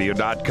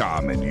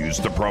jimmychurchradio.com and use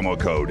the promo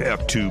code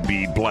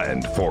F2B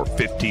Blend for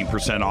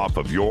 15% off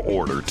of your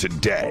order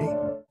today.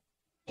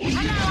 Hello,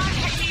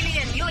 I'm Katie,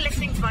 and you're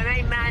listening to my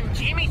main man,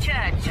 Jimmy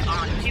Church,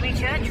 on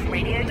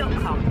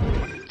jimmychurchradio.com.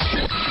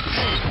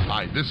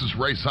 Hi, this is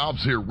Ray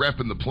Hobbs here,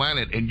 repping the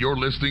planet, and you're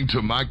listening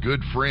to my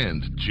good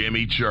friend,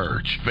 Jimmy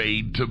Church,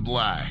 Fade to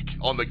Black,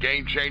 on the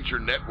Game Changer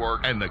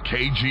Network and the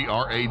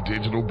KGRA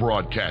digital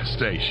broadcast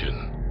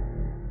station.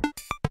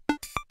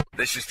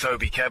 This is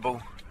Toby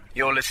Kebbell.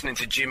 You're listening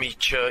to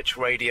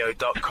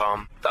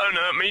JimmyChurchRadio.com. Don't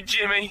hurt me,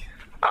 Jimmy.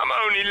 I'm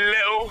only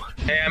little.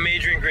 Hey, I'm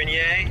Adrian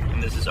Grenier.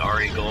 And this is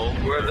Ari Gold.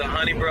 We're the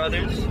Honey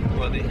Brothers.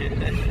 We're of the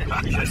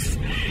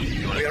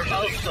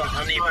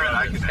Honey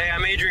Brothers. Hey,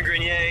 I'm Adrian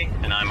Grenier.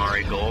 And I'm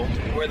Ari Gold.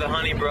 We're the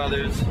Honey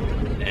Brothers.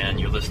 And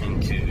you're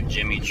listening to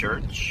Jimmy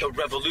Church. The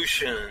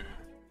Revolution.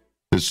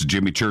 This is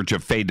Jimmy Church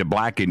of Fade to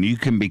Black, and you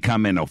can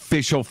become an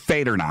official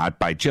Fadernaut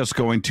by just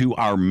going to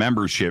our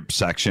membership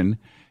section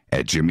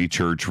at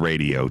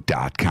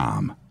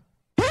jimmychurchradio.com.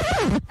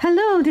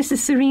 Hello, this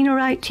is Serena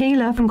Wright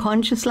Taylor from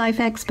Conscious Life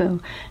Expo,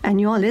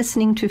 and you're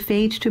listening to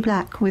Fade to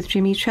Black with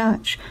Jimmy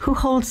Church, who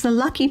holds the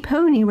Lucky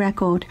Pony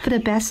record for the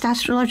best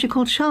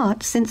astrological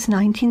chart since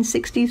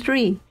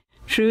 1963.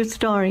 True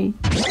story.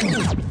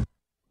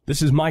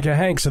 This is Micah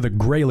Hanks of the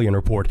Gralien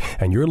Report,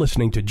 and you're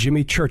listening to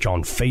Jimmy Church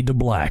on Fade to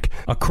Black,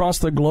 across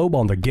the globe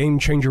on the Game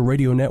Changer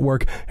Radio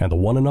Network and the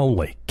one and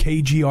only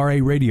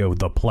KGRA Radio,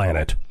 The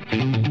Planet.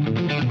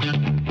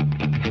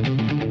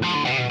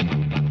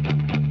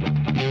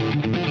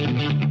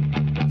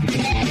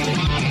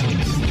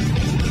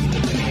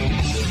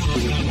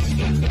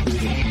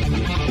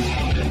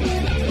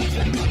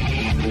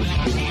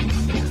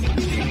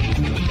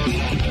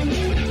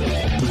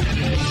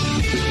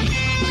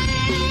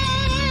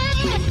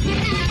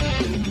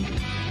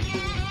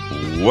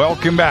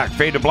 Welcome back,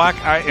 Fade to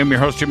Black. I am your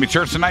host, Jimmy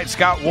Church. Tonight,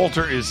 Scott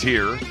Wolter is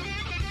here.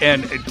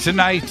 And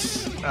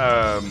tonight,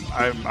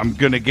 I'm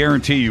going to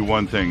guarantee you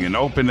one thing, an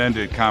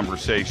open-ended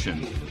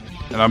conversation.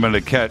 And I'm going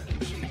to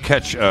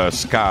catch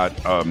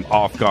Scott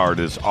off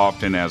guard as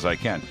often as I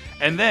can.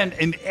 And then,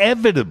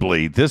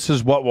 inevitably, this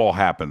is what will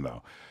happen,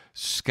 though.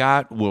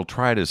 Scott will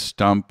try to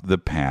stump the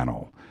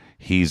panel.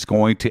 He's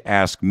going to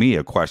ask me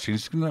a question.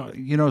 He's going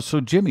to, so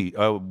Jimmy,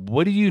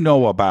 what do you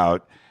know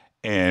about...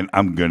 And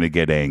I'm going to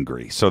get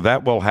angry. So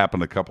that will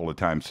happen a couple of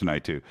times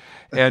tonight too.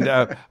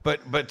 And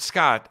but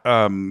Scott,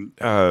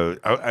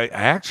 I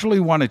actually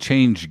want to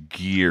change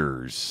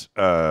gears.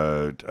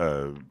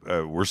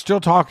 We're still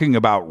talking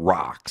about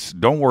rocks.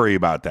 Don't worry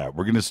about that.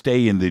 We're going to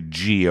stay in the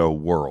geo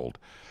world.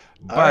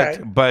 But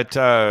it's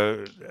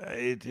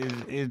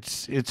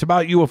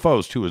about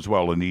UFOs too as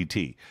well, and ET.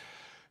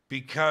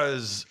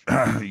 Because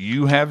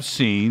you have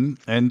seen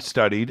and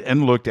studied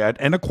and looked at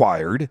and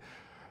acquired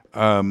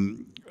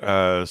some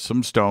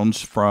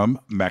stones from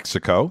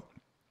Mexico.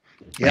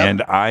 Yep.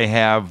 And I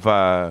have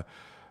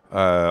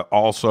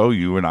also,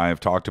 you and I have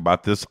talked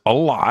about this a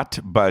lot,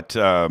 but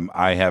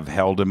I have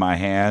held in my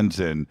hands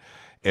and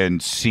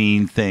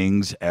seen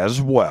things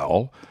as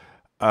well.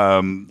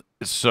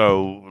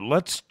 So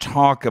let's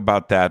talk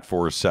about that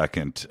for a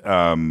second.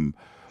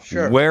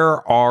 Sure.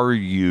 Where are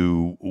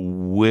you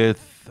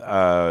with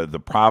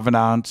the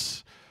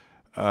provenance,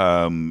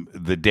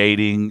 the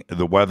dating,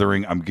 the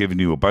weathering? I'm giving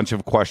you a bunch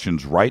of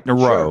questions right in a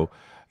row.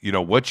 You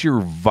know, what's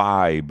your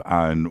vibe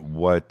on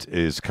what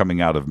is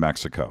coming out of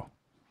Mexico?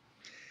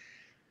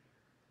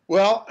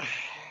 Well,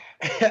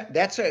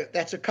 that's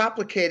a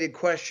complicated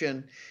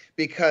question,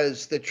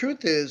 because the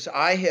truth is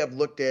I have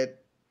looked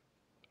at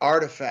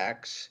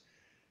artifacts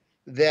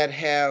that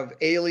have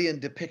alien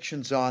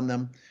depictions on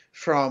them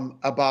from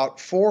about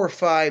 4 or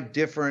 5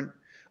 different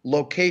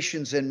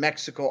locations in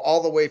Mexico,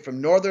 all the way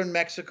from northern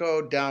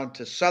Mexico down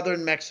to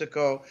southern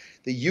Mexico,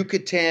 the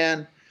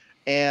Yucatan,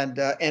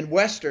 and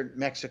western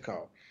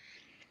Mexico.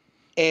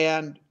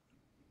 And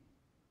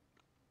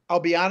I'll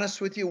be honest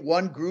with you,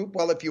 one group,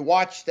 well, if you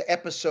watch the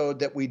episode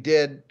that we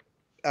did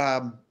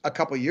a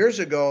couple years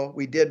ago,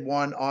 we did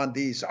one on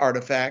these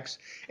artifacts,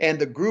 and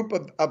the group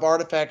of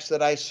artifacts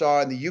that I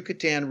saw in the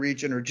Yucatan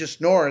region, or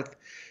just north,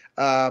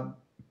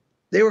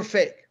 they were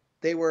fake.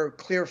 They were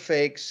clear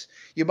fakes.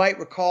 You might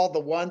recall the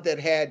one that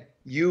had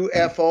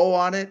UFO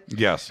on it.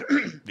 Yes.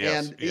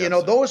 And you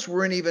know, those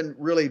weren't even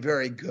really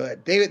very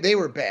good. They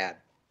were bad.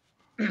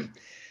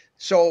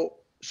 So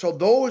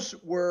those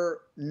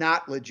were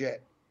not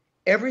legit.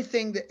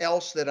 Everything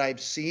else that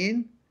I've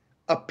seen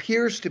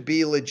appears to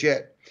be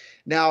legit.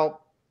 Now,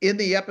 in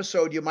the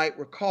episode, you might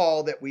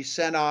recall that we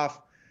sent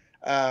off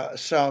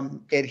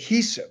some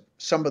adhesive,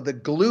 some of the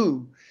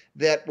glue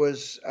that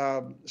was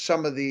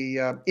some of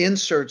the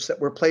inserts that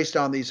were placed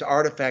on these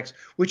artifacts,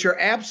 which are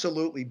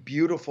absolutely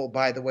beautiful,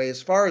 by the way.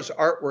 As far as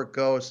artwork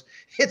goes,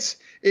 it's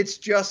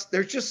just,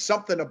 there's just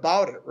something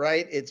about it,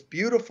 right? It's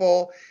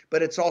beautiful,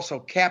 but it's also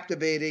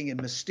captivating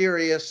and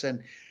mysterious,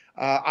 and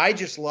I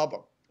just love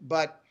them.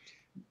 But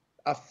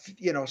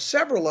you know,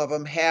 several of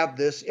them have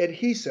this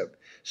adhesive.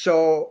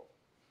 So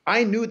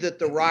I knew that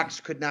the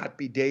rocks could not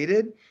be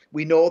dated.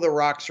 We know the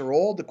rocks are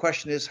old. The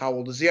question is, how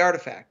old is the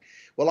artifact?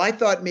 Well, I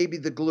thought maybe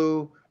the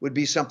glue would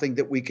be something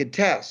that we could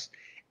test.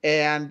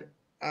 And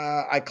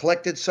I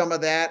collected some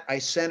of that. I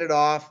sent it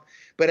off.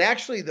 But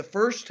actually, the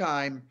first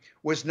time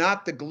was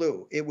not the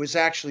glue. It was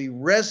actually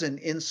resin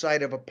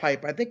inside of a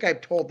pipe. I think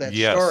I've told that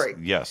story.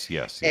 Yes.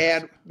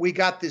 And we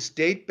got this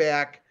date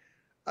back,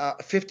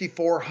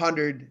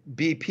 5400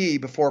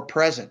 BP before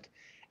present.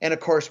 And of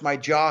course, my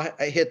jaw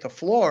hit the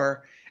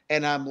floor,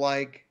 and I'm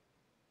like,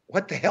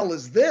 what the hell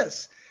is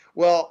this?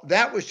 Well,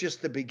 that was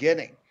just the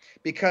beginning,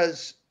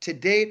 because to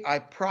date, I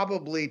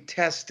probably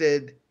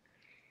tested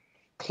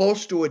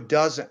close to a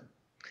dozen.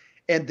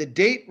 And the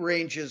date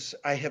ranges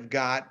I have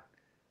got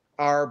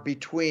are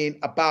between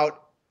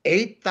about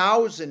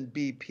 8,000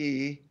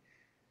 BP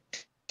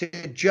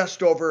to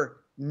just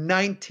over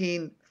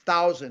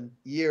 19,000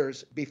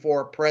 years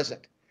before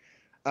present.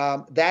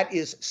 That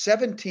is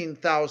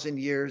 17,000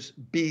 years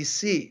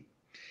BC.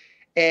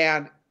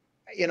 And,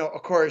 you know,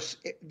 of course,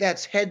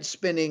 that's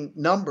head-spinning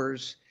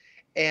numbers.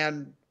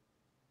 And,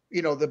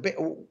 you know,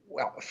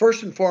 well,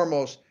 first and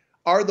foremost,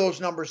 are those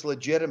numbers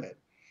legitimate?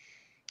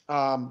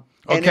 And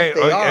if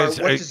they are, what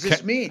does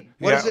this mean?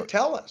 What does it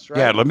tell us, right?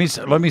 Yeah, let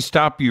me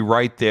stop you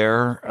right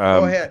there.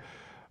 Go ahead.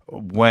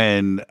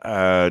 When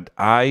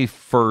I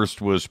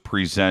first was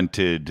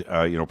presented,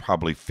 you know,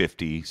 probably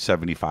 50,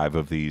 75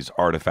 of these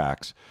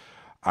artifacts,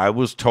 I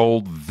was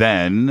told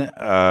then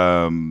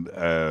by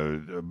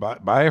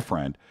a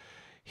friend,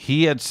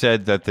 he had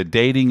said that the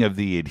dating of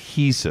the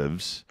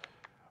adhesives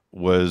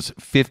was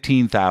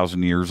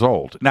 15,000 years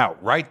old. Now,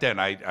 right then,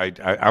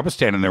 I was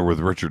standing there with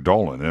Richard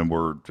Dolan, and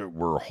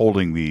we're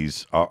holding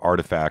these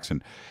artifacts,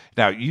 and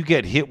now you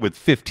get hit with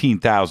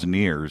 15,000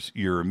 years,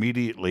 you're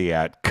immediately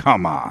at,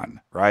 come on,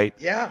 right?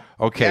 Yeah.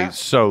 Okay,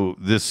 so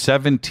this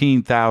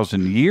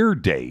 17,000 year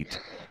date,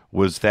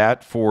 was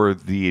that for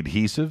the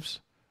adhesives?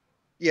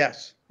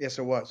 Yes, it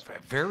was.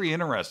 Very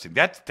interesting.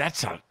 That's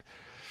a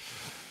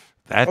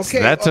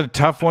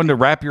tough one to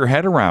wrap your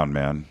head around,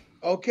 man.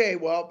 Okay,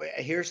 well,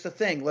 here's the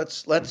thing.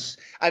 Let's.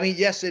 I mean,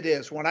 yes, it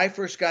is. When I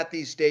first got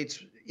these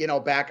dates, you know,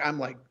 back, I'm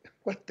like,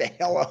 what the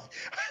hell?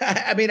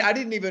 I mean, I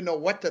didn't even know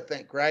what to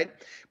think, right?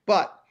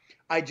 But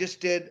I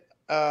just did.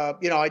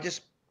 You know, I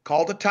just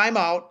called a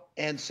timeout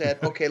and said,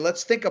 okay,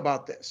 let's think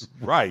about this.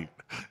 Right.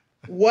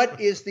 What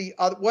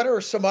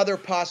are some other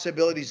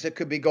possibilities that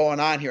could be going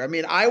on here? I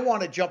mean, I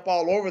want to jump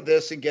all over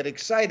this and get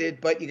excited,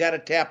 but you got to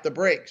tap the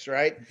brakes,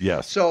 right?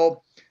 Yes.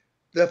 So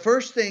the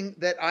first thing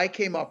that I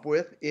came up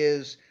with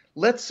is,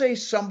 let's say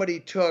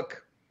somebody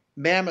took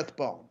mammoth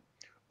bone,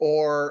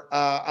 or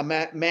a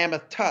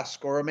mammoth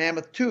tusk, or a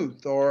mammoth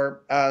tooth,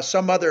 or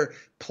some other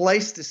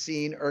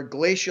Pleistocene or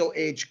glacial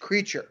age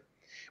creature,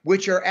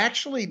 which are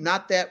actually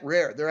not that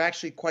rare. They're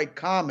actually quite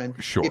common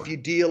if you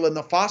deal in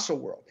the fossil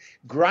world.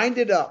 Grind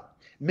it up,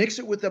 mix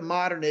it with a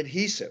modern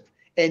adhesive,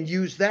 and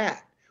use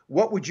that.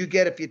 What would you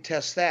get if you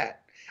test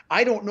that?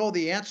 I don't know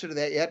the answer to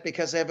that yet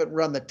because I haven't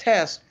run the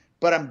test,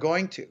 but I'm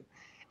going to.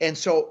 And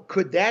so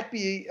could that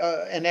be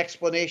an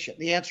explanation?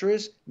 The answer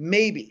is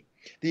maybe.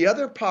 The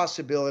other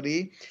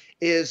possibility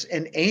is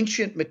an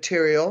ancient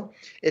material.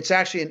 It's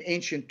actually an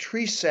ancient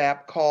tree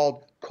sap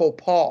called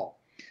copal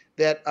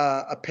that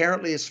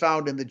apparently is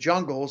found in the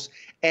jungles.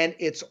 And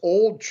it's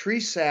old tree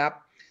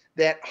sap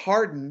that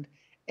hardened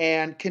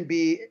and can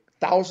be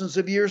thousands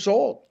of years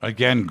old.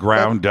 Again,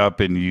 ground up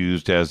and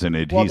used as an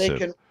adhesive.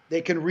 Well,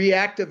 they can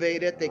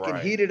reactivate it. They can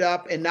heat it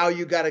up, and now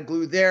you got a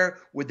glue there.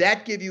 Would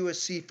that give you a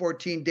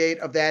C14 date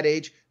of that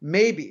age?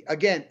 Maybe.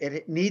 Again,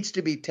 it needs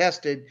to be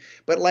tested.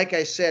 But like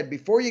I said,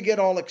 before you get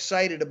all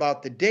excited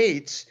about the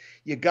dates,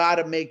 you got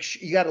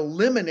to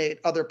eliminate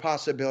other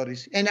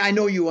possibilities. And I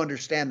know you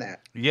understand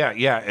that. Yeah,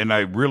 and I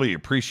really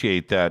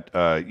appreciate that.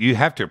 You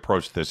have to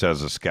approach this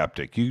as a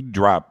skeptic. You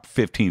drop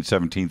 15,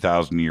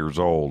 17,000 years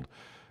old,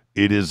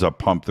 it is a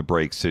pump the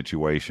brakes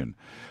situation.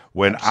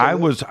 When I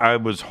was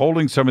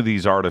holding some of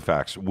these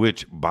artifacts,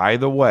 which, by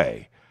the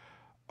way,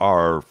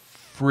 are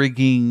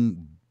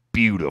frigging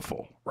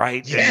beautiful,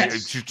 right?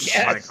 Yes.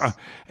 Like,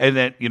 and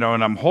then,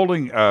 and I'm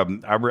holding.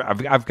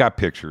 I've got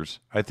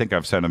pictures. I think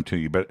I've sent them to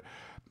you, but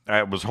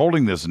I was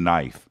holding this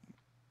knife.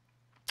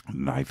 The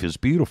knife is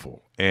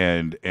beautiful,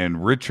 and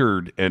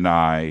Richard and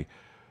I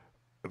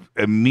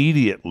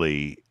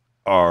immediately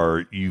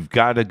you've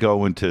got to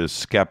go into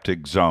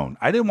skeptic zone.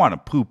 I didn't want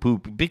to poo-poo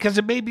because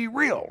it may be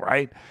real,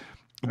 right?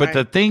 But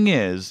the thing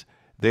is,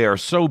 they are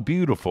so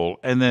beautiful.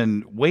 And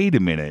then, wait a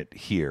minute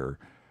here,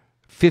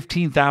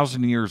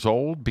 15,000 years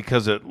old?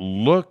 Because it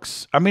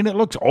looks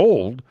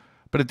old,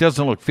 but it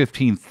doesn't look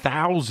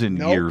 15,000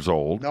 years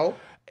old. Nope.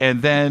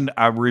 And then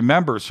I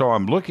remember, so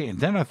I'm looking, and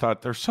then I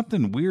thought, there's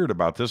something weird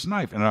about this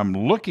knife. And I'm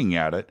looking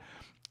at it,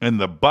 and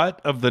the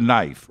butt of the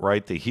knife,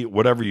 right,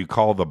 whatever you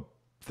call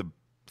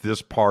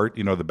this part,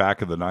 the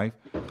back of the knife,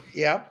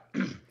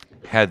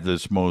 had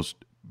this most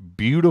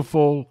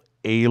beautiful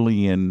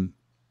alien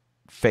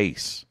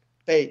face,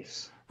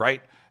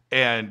 right?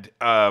 And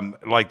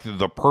like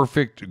the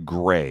perfect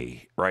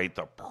gray, right?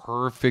 The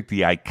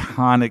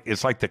iconic.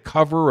 It's like the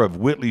cover of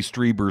Whitley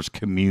Strieber's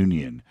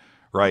Communion,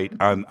 right?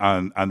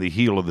 On the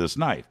heel of this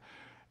knife,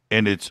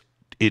 and it's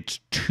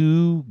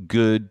too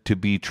good to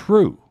be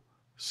true,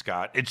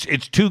 Scott.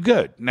 It's too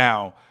good.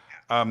 Now,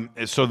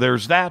 so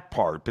there's that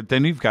part, but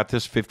then you've got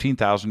this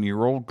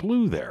 15,000-year-old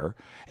glue there,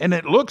 and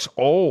it looks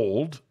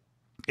old.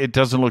 It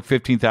doesn't look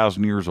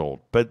 15,000 years old,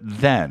 but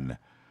then.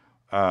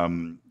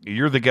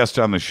 You're the guest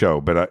on the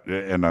show, but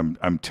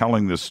I'm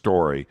telling this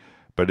story,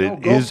 but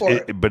it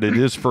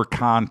is for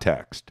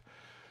context.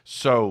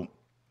 So,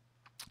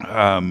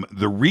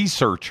 the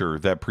researcher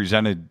that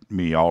presented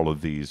me all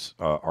of these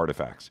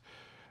artifacts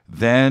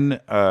then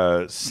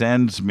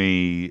sends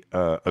me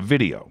a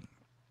video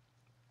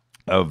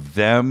of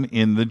them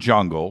in the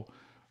jungle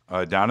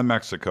down in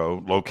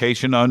Mexico,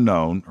 location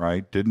unknown,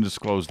 right? Didn't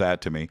disclose that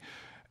to me,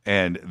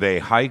 and they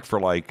hike for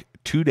like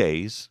 2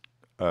 days.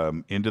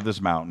 Into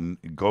this mountain,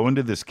 go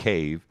into this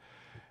cave,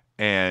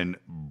 and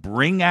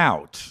bring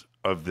out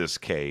of this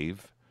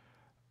cave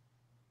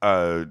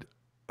a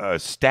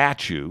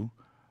statue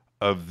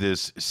of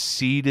this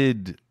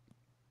seated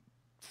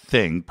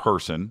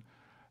person,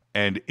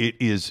 and it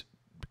is,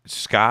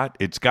 Scott,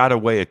 it's got to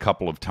weigh a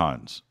couple of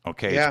tons,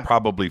 okay? Yeah. It's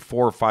probably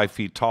 4 or 5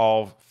 feet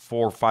tall,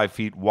 4 or 5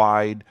 feet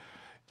wide,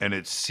 and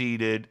it's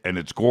seated, and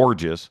it's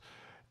gorgeous,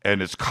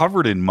 and it's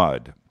covered in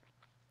mud.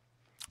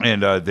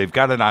 And they've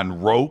got it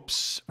on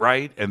ropes,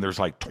 right? And there's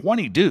like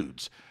 20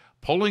 dudes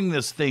pulling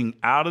this thing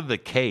out of the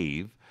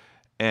cave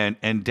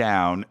and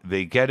down.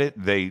 They get it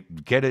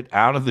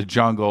out of the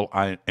jungle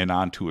and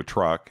onto a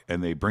truck,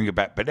 and they bring it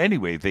back. But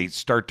anyway, they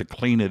start to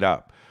clean it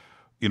up,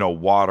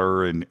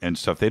 water and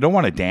stuff. They don't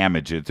want to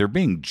damage it. They're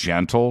being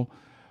gentle,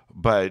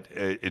 but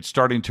it's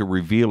starting to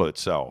reveal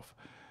itself.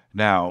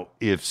 Now,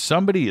 if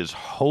somebody is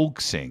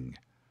hoaxing,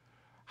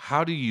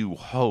 how do you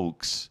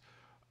hoax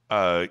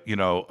a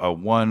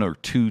 1 or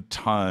 2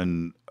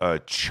 ton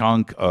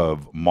chunk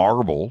of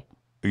marble,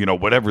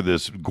 whatever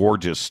this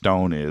gorgeous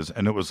stone is.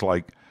 And it was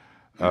like,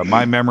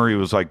 my memory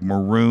was like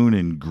maroon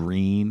and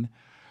green.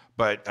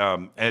 But,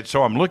 and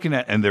so I'm looking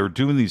at, and they're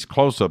doing these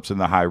close-ups in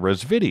the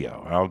high-res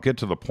video. I'll get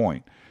to the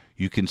point.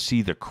 You can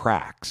see the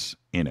cracks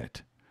in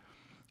it.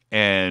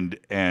 And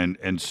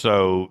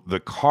so the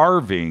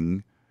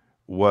carving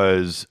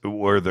was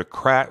where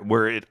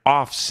it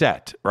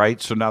offset,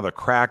 right? So now the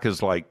crack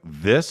is like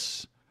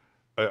this.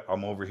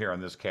 I'm over here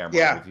on this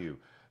camera with you.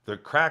 The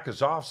crack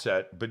is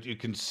offset, but you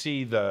can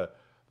see the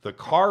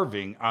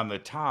carving on the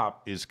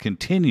top is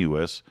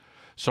continuous.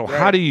 So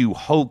how do you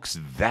hoax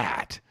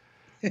that?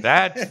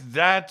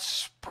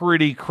 That's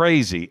pretty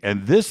crazy.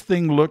 And this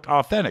thing looked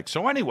authentic.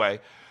 So anyway,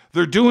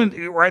 they're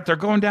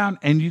going down,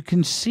 and you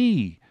can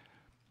see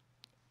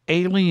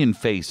alien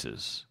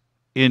faces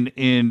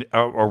in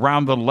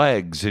around the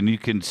legs, and you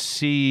can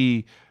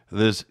see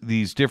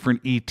these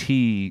different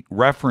ET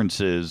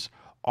references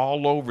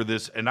all over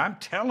this. And I'm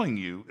telling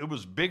you, it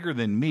was bigger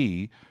than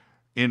me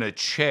in a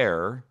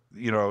chair.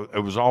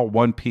 It was all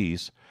one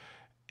piece.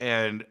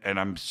 And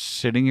I'm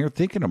sitting here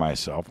thinking to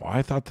myself,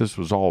 I thought this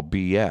was all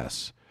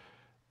BS.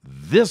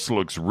 This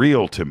looks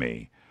real to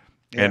me.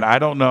 Yeah. And I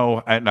don't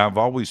know. And I've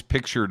always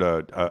pictured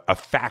a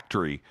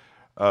factory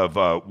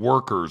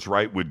workers,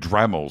 right, with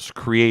Dremels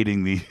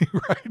creating the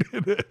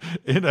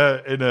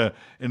right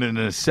in an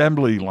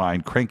assembly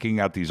line, cranking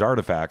out these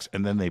artifacts,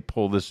 and then they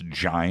pull this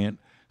giant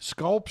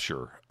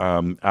sculpture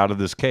out of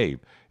this cave.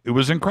 It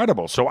was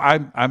incredible. So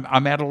I'm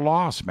at a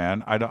loss,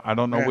 man. I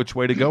don't know which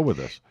way to go with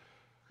this.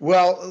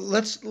 Well,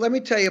 let me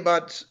tell you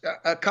about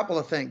a couple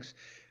of things.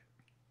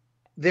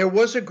 There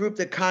was a group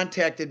that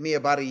contacted me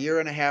about a year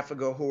and a half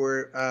ago who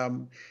were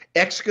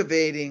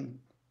excavating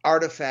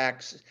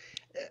artifacts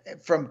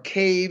from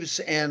caves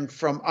and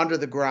from under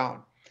the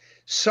ground.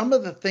 Some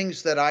of the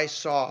things that I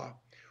saw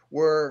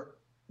were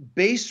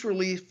bas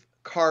relief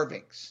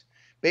carvings,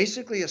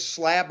 basically a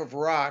slab of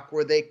rock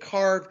where they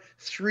carve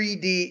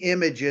 3D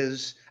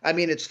images. I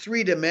mean, it's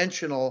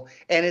three-dimensional,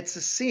 and it's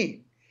a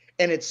scene.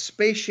 And it's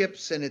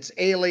spaceships, and it's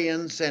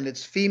aliens, and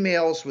it's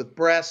females with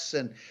breasts,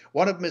 and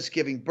one of them is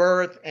giving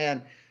birth,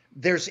 and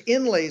there's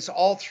inlays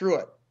all through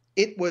it.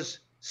 It was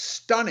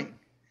stunning.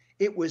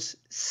 It was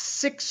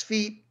 6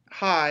 feet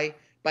high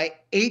by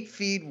 8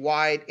 feet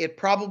wide. It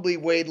probably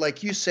weighed,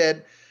 like you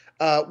said,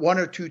 1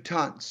 or 2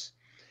 tons.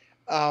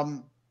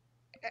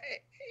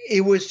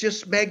 It was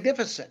just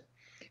magnificent.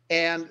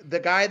 And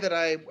the guy that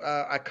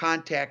I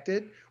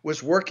contacted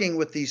was working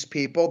with these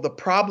people. The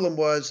problem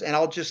was, and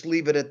I'll just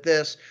leave it at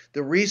this,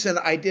 the reason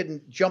I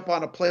didn't jump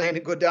on a plane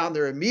and go down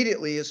there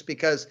immediately is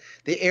because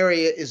the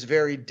area is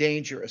very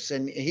dangerous.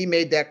 And he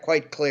made that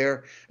quite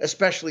clear,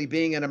 especially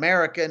being an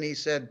American. He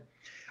said,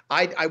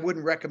 I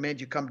wouldn't recommend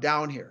you come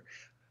down here.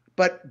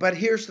 But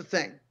here's the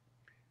thing.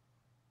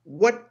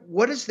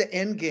 What is the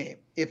end game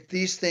if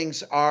these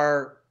things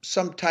are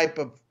some type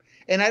of,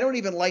 and I don't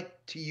even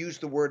like to use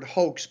the word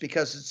hoax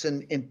because it's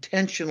an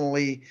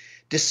intentionally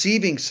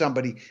deceiving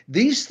somebody.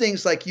 These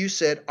things, like you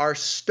said, are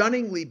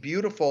stunningly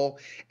beautiful,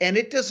 and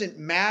it doesn't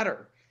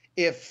matter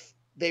if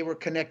they were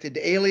connected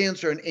to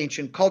aliens or an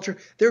ancient culture.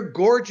 They're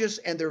gorgeous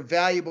and they're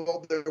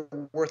valuable. They're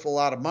worth a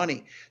lot of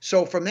money.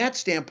 So from that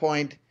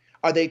standpoint,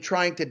 are they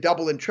trying to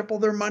double and triple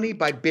their money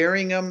by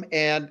burying them?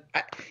 And,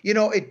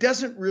 it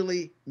doesn't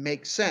really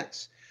make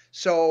sense.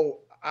 So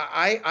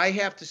I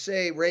have to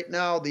say right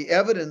now, the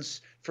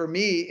evidence for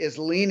me is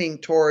leaning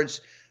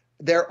towards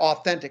they're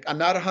authentic. I'm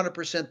not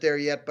 100% there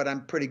yet, but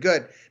I'm pretty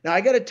good. Now,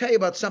 I got to tell you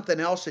about something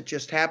else that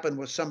just happened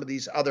with some of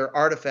these other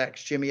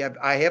artifacts, Jimmy.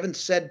 I haven't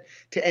said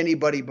to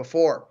anybody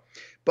before,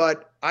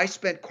 but I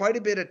spent quite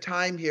a bit of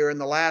time here in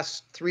the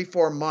last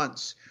 3-4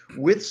 months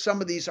with some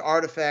of these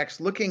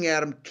artifacts, looking at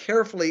them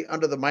carefully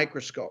under the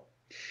microscope.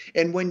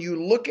 And when you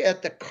look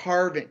at the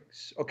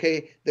carvings,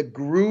 okay, the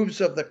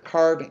grooves of the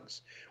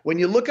carvings, when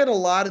you look at a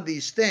lot of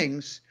these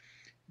things,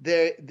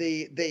 the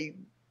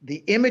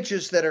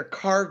images that are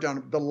carved on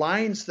them, the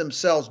lines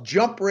themselves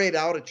jump right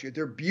out at you.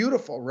 They're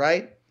beautiful,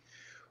 right?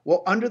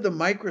 Well, under the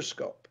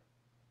microscope,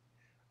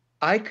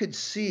 I could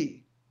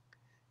see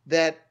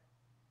that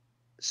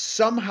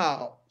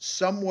somehow,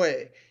 some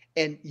way,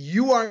 and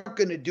you aren't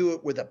going to do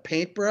it with a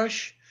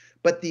paintbrush,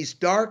 but these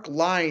dark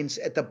lines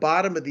at the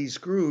bottom of these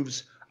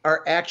grooves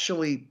are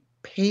actually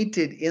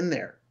painted in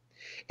there.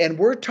 And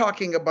we're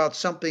talking about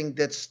something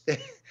that's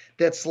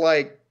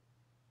like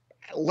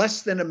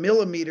less than a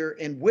millimeter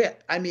in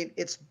width. I mean,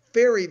 it's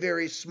very,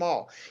 very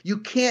small. You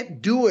can't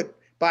do it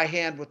by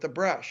hand with the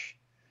brush.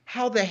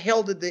 How the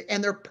hell did they,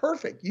 and they're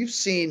perfect. You've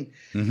seen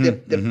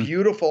the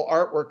beautiful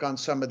artwork on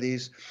some of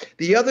these.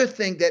 The other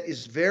thing that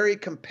is very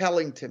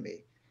compelling to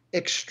me,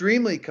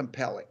 extremely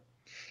compelling,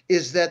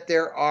 is that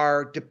there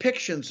are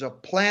depictions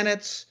of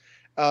planets,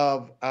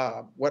 of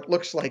what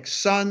looks like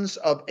suns,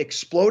 of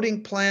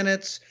exploding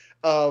planets,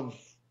 of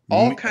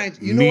all kinds.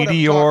 You know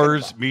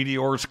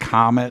meteors,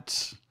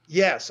 comets.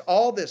 Yes,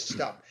 all this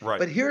stuff. Right.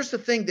 But here's the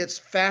thing that's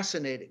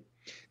fascinating.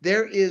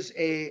 There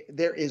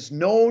is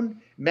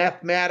known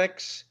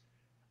mathematics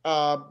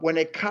when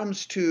it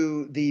comes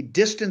to the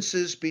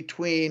distances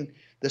between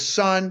the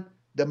sun,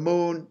 the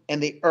moon,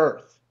 and the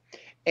earth.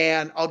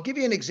 And I'll give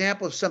you an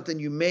example of something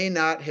you may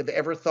not have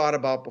ever thought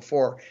about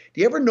before.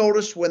 Do you ever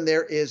notice when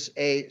there is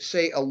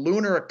say a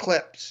lunar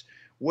eclipse,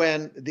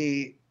 when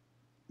the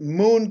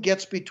moon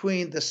gets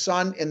between the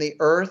sun and the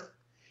earth,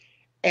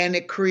 and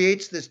it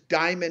creates this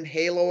diamond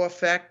halo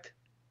effect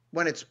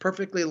when it's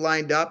perfectly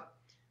lined up?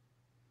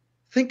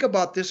 Think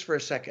about this for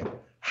a second.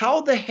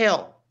 How the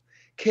hell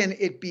can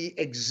it be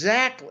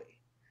exactly,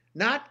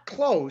 not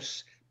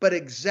close, but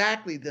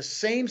exactly the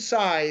same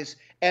size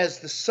as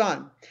the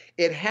sun?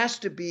 It has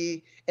to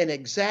be an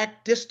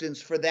exact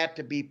distance for that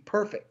to be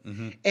perfect.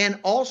 And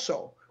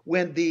also,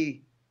 when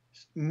the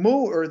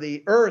moon or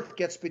the earth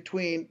gets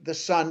between the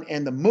sun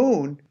and the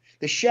moon,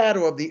 the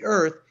shadow of the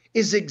earth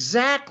is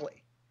exactly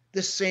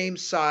the same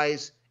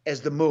size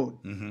as the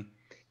moon.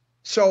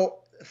 So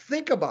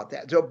think about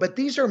that. So, but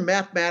these are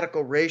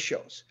mathematical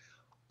ratios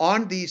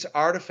on these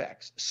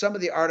artifacts. Some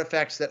of the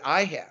artifacts that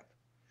I have,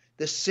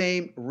 the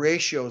same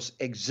ratios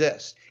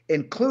exist,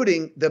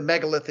 including the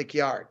megalithic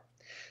yard.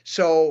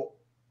 So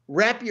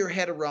wrap your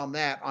head around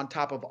that on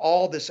top of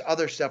all this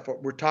other stuff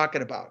what we're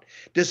talking about.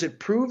 Does it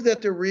prove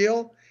that they're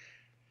real?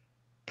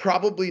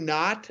 Probably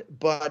not.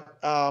 But,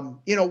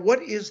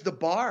 what is the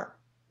bar?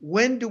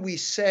 when do we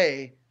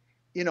say,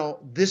 you know,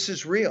 this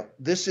is real,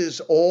 this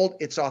is old,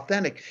 it's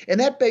authentic? And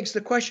that begs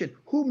the question,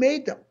 who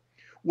made them?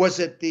 Was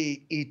it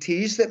the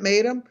ETs that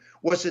made them?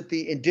 Was it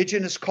the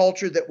indigenous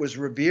culture that was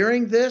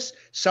revering this,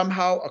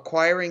 somehow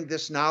acquiring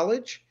this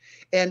knowledge?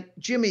 And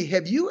Jimmy,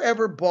 have you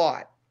ever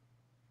bought,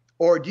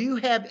 or do you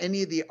have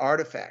any of the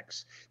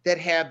artifacts that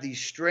have these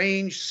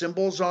strange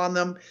symbols on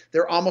them?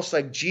 They're almost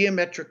like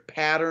geometric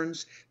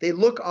patterns. They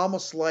look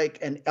almost like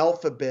an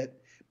alphabet.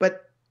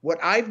 But what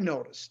I've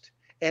noticed,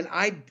 and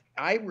I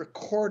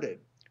recorded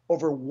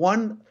over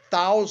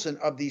 1,000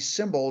 of these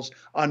symbols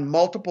on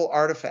multiple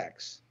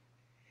artifacts,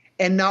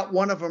 and not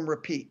one of them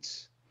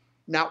repeats.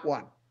 Not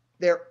one.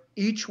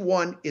 Each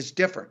one is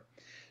different.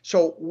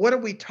 So what are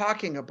we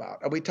talking about?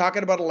 Are we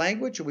talking about a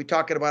language? Are we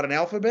talking about an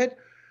alphabet?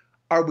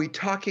 Are we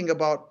talking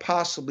about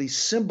possibly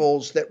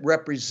symbols that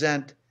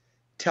represent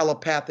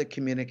telepathic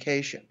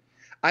communication?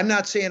 I'm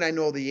not saying I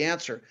know the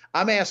answer.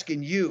 I'm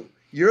asking you.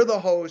 You're the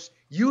host.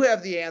 You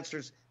have the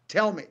answers.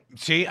 Tell me.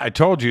 See, I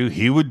told you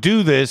he would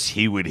do this.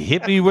 He would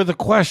hit me with a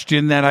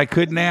question that I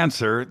couldn't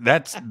answer.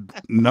 That's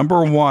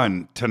number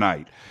one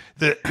tonight.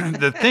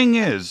 The thing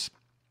is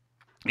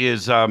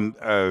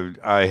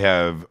I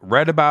have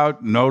read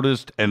about,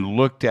 noticed, and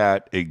looked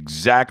at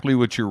exactly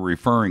what you're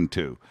referring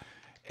to.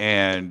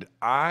 And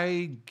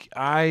I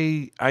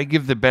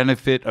give the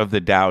benefit of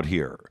the doubt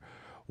here,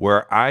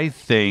 where I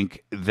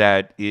think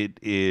that it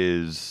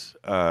is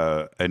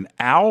an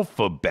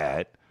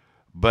alphabet,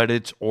 but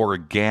it's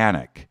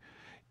organic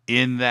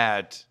in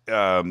that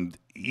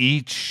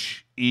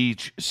each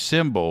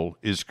symbol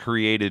is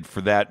created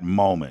for that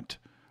moment,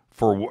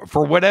 for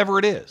whatever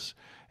it is.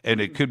 And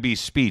it could be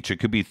speech, it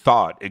could be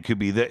thought, it could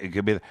be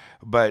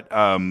but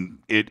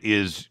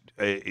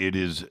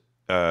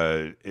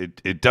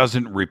it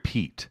doesn't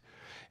repeat.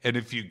 And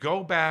if you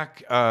go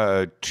back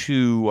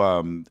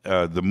to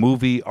the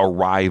movie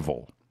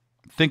Arrival,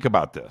 think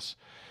about this.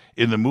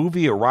 In the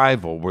movie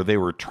Arrival, where they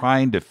were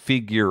trying to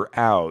figure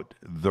out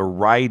the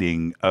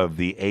writing of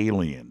the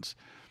aliens,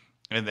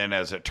 and then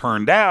as it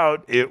turned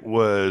out, it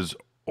was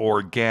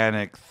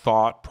organic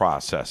thought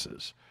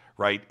processes,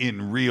 right,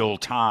 in real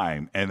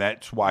time, and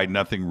that's why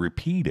nothing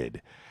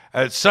repeated.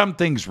 Some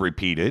things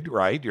repeated,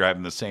 right? You're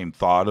having the same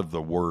thought of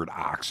the word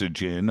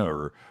oxygen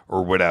or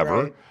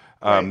whatever,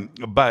 right.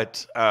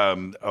 But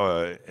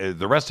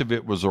the rest of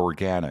it was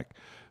organic.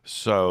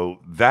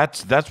 So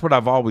that's what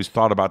I've always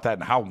thought about that,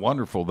 and how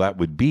wonderful that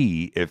would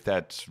be if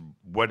that's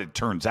what it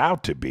turns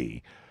out to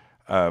be,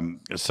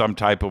 some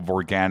type of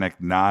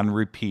organic,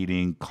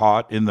 non-repeating,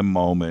 caught in the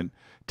moment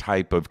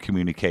type of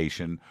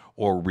communication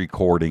or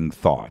recording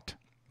thought.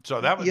 So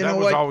that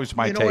was always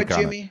my take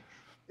on Jimmy?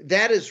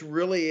 That is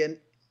really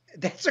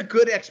that's a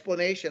good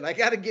explanation. I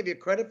got to give you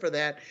credit for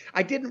that.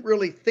 I didn't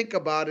really think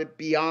about it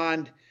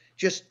beyond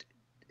just,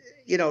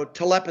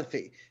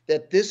 telepathy,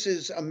 that this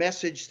is a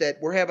message that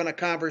we're having a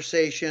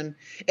conversation.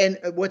 And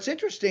what's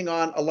interesting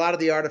on a lot of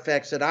the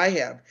artifacts that I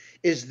have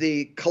is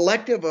the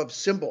collective of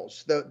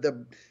symbols.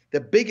 The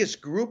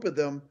biggest group of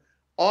them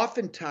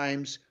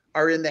oftentimes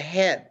are in the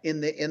head, in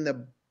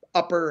the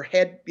upper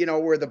head,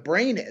 where the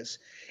brain is.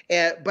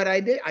 But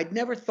I'd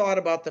never thought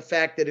about the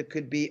fact that it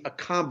could be a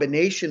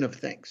combination of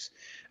things.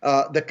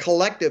 The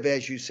collective,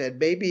 as you said,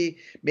 maybe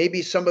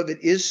some of it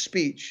is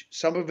speech,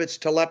 some of it's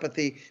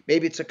telepathy,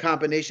 maybe it's a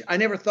combination. I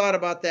never thought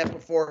about that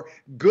before.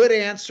 Good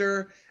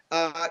answer.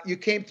 You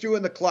came through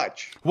in the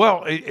clutch.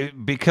 Well,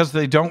 because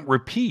they don't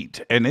repeat,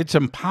 and it's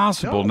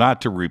impossible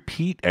not to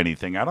repeat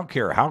anything. I don't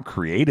care how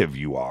creative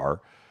you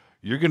are,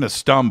 you're going to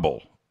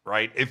stumble.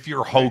 Right, if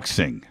you're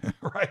hoaxing,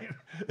 right.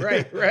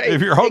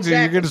 If you're hoaxing,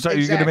 exactly.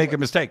 you're going to make a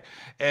mistake.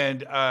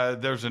 And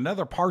there's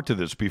another part to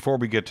this before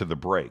we get to the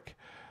break.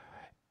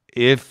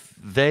 If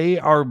they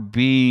are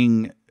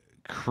being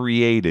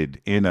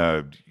created in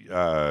a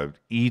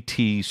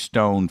ET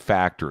stone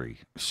factory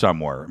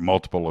somewhere,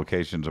 multiple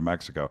locations in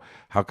Mexico,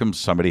 how come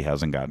somebody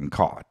hasn't gotten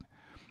caught?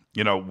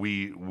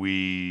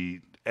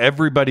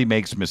 Everybody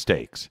makes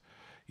mistakes.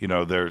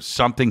 There's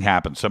something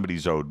happens.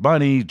 Somebody's owed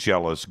money,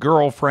 jealous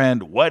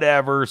girlfriend,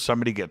 whatever.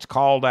 Somebody gets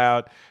called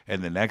out,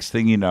 and the next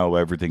thing you know,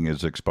 everything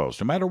is exposed.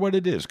 No matter what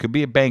it is. Could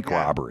be a bank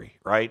robbery,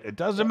 right? It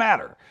doesn't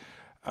matter.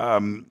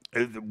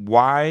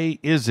 Why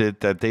is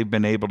it that they've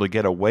been able to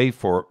get away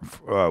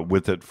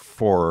with it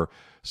for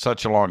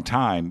such a long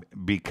time?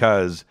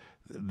 Because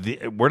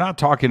we're not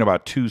talking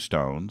about 2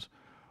 stones.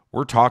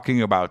 We're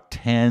talking about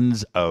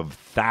tens of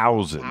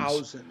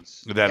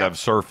thousands that have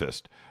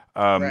surfaced.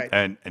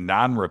 And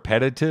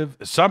non-repetitive.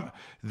 Some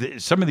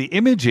of the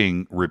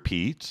imaging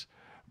repeats,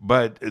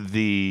 but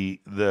the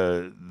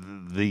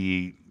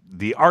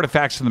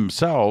artifacts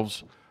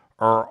themselves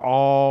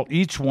are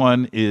each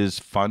one is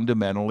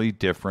fundamentally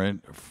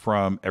different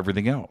from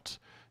everything else.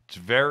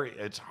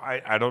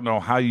 I don't know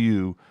how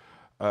you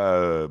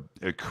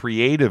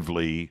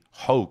creatively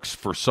hoax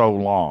for so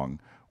long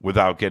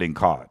without getting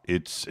caught.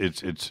 It's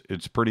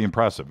pretty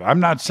impressive. I'm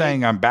not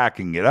saying I'm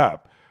backing it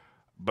up,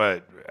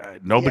 but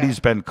nobody's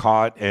been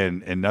caught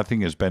and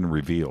nothing has been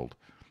revealed.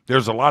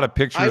 There's a lot of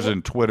pictures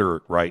in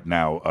Twitter right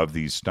now of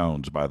these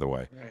stones, by the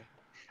way. Right.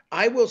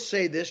 I will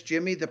say this,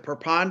 Jimmy, the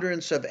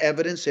preponderance of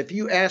evidence, if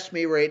you ask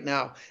me right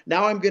now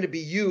I'm going to be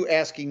you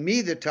asking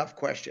me the tough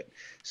question.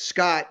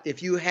 Scott,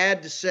 if you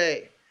had to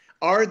say,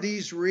 are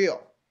these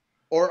real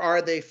or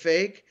are they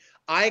fake?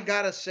 I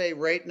got to say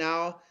right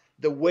now,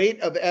 the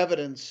weight of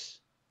evidence,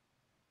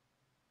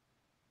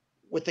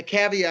 with the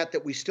caveat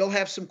that we still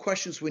have some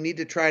questions we need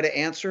to try to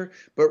answer.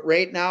 But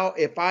right now,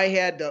 if I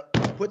had to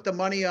put the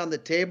money on the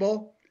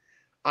table,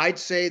 I'd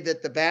say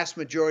that the vast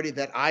majority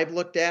that I've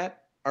looked at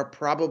are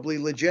probably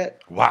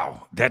legit.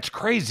 Wow, that's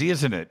crazy,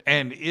 isn't it?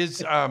 And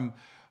is now,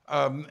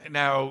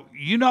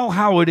 you know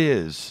how it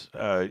is,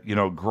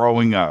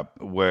 growing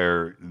up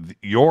where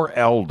your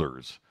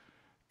elders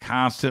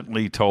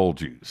constantly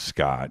told you,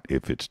 Scott,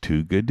 if it's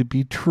too good to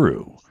be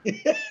true,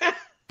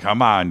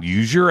 come on,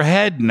 use your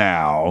head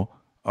now,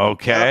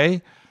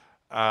 okay?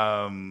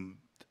 Yep.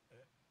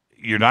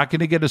 You're not going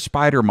to get a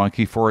spider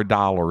monkey for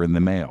 $1 in the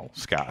mail,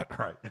 Scott.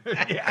 Right?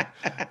 Yeah.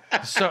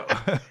 So...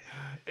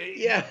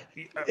 Yeah.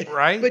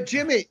 Right. But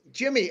Jimmy,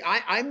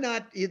 I'm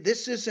not,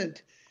 this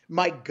isn't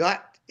my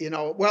gut,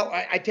 well,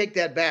 I take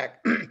that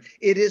back.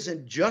 It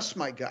isn't just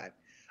my gut.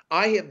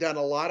 I have done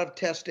a lot of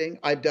testing.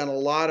 I've done a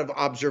lot of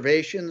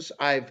observations.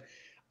 I've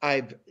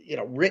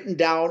written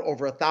down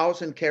over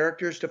 1,000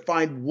 characters to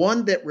find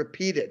one that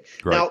repeated.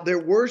 Right. Now, there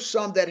were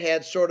some that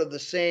had sort of the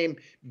same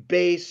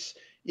base,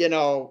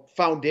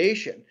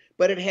 foundation,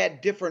 but it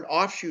had different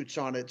offshoots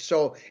on it.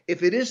 So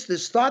if it is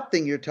this thought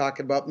thing you're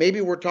talking about,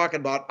 maybe we're talking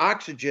about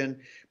oxygen,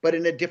 but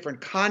in a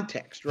different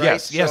context, right?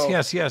 Yes. No,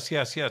 yeah.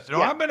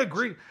 I'm going to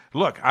agree.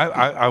 Look,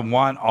 I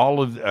want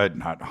all of,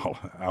 not all,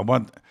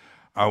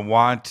 I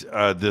want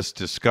this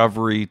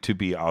discovery to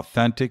be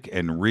authentic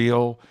and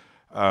real.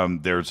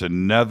 There's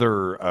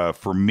another,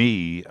 for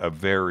me, a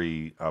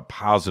very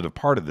positive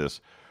part of this.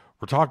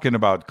 We're talking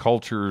about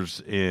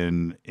cultures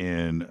in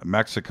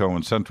Mexico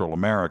and Central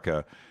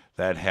America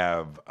that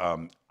have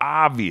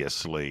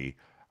obviously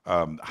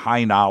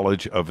high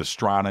knowledge of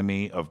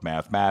astronomy, of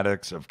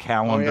mathematics, of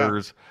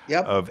calendars,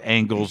 of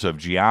angles, of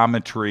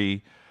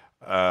geometry,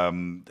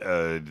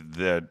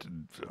 that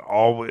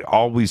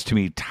always to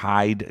me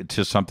tied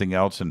to something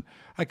else. And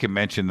I can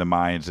mention the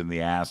Mayans and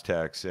the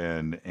Aztecs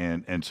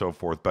and so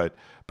forth, but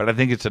I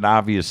think it's an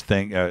obvious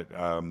thing.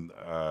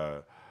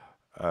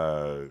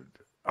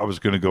 I was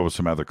going to go with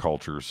some other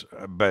cultures,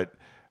 but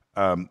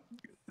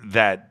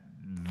that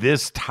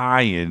this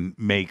tie-in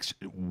makes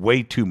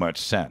way too much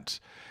sense.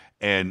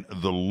 And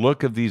the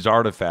look of these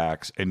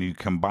artifacts, and you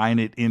combine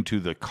it into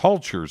the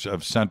cultures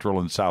of Central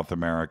and South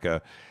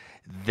America,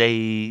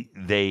 they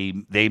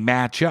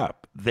match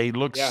up. They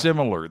look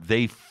similar.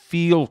 They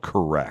feel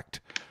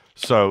correct.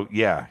 So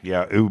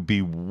it would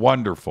be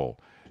wonderful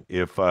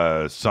if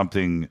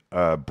something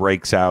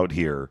breaks out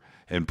here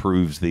and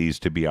proves these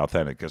to be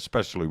authentic,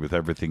 especially with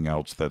everything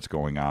else that's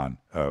going on,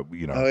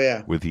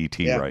 with ET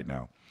right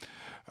now.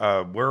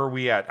 Where are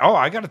we at? Oh,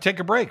 I got to take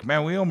a break,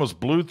 man. We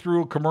almost blew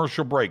through a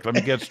commercial break. Let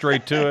me get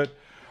straight to it.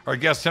 Our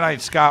guest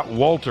tonight, Scott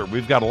Wolter.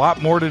 We've got a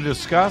lot more to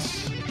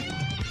discuss.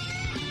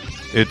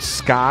 It's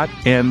Scott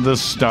and the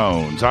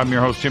Stones. I'm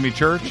your host, Jimmy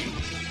Church.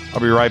 I'll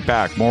be right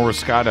back. More with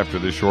Scott after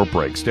this short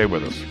break. Stay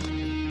with us.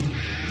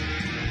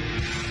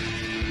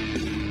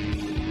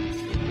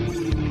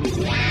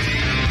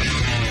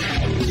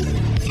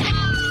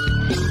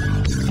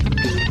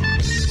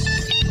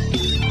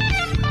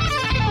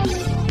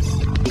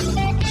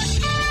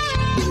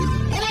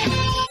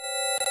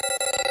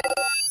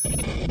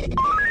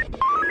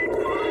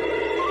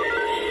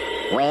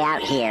 Way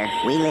out here,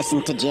 we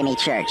listen to Jimmy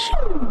Church.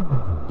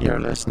 You're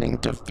listening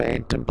to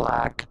Fade to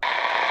Black.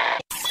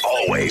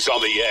 Always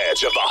on the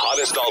edge of the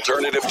hottest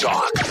alternative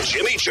talk.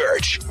 Jimmy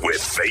Church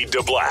with Fade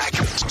to Black.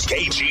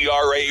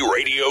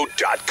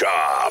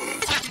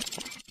 KGRARadio.com.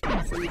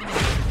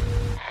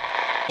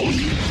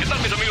 ¿Qué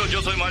tal, mis amigos?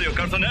 Yo soy Mario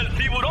Carson, el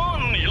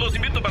tiburón, y los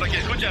invito para que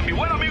escuchen a mi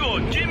buen amigo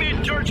Jimmy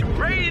Church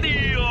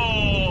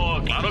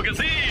Radio. ¡Claro que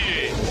sí!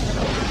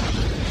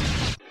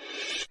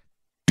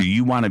 Do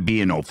you want to be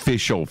an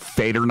official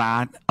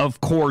Fadernaut? Of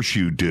course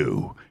you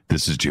do.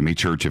 This is Jimmy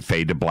Church of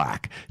Fade to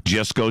Black.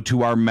 Just go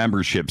to our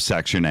membership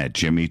section at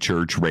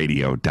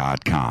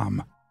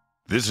jimmychurchradio.com.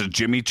 This is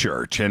Jimmy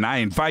Church, and I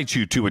invite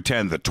you to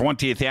attend the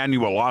 20th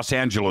Annual Los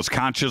Angeles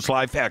Conscious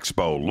Life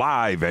Expo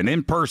live and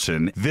in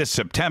person this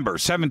September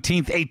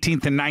 17th,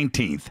 18th, and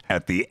 19th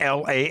at the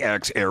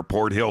LAX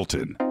Airport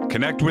Hilton.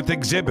 Connect with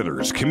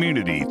exhibitors,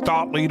 community,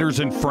 thought leaders,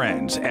 and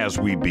friends as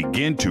we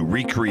begin to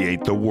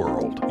recreate the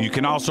world. You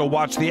can also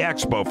watch the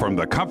expo from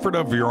the comfort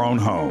of your own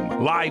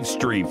home. Live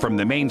stream from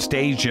the main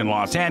stage in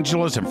Los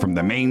Angeles and from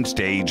the main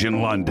stage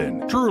in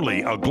London.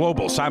 Truly a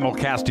global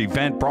simulcast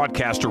event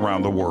broadcast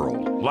around the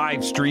world.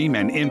 Live stream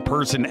and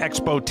in-person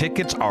expo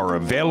tickets are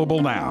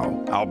available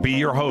now. I'll be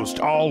your host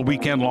all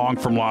weekend long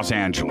from Los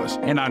Angeles.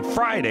 And on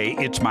Friday,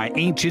 it's my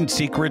Ancient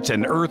Secrets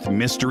and Earth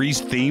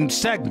Mysteries themed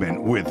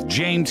segment with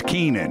James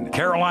Keenan. Ryan,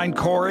 Caroline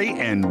Corey,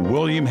 and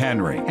William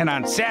Henry. And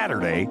on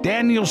Saturday,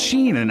 Daniel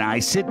Sheen and I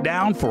sit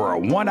down for a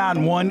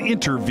one-on-one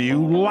interview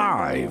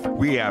live.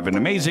 We have an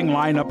amazing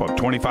lineup of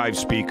 25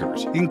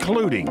 speakers,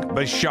 including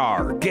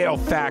Bashar, Gail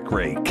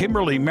Thackeray,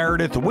 Kimberly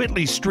Meredith,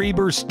 Whitley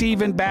Strieber,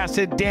 Stephen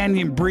Bassett,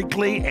 Daniel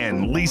Brinkley,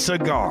 and Lisa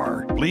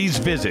Garr. Please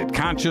visit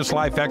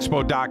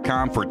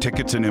ConsciousLifeExpo.com for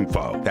tickets and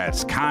info.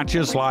 That's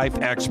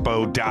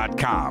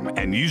ConsciousLifeExpo.com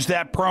and use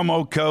that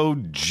promo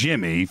code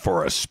Jimmy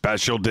for a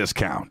special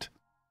discount.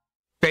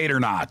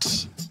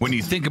 Fadernauts. When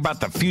you think about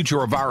the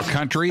future of our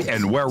country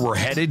and where we're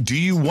headed, do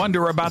you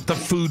wonder about the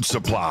food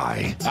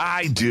supply?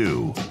 I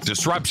do.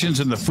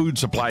 Disruptions in the food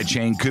supply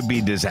chain could be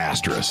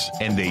disastrous,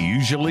 and they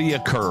usually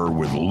occur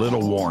with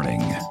little warning.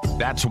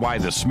 That's why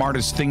the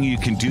smartest thing you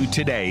can do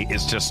today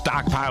is to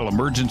stockpile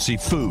emergency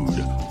food,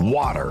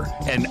 water,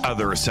 and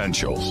other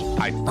essentials.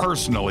 I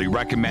personally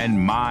recommend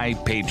My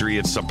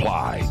Patriot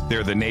Supply.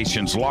 They're the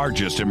nation's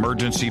largest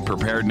emergency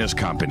preparedness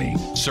company,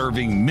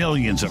 serving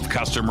millions of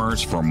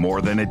customers for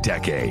more than a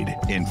decade.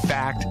 In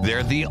fact,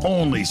 they're the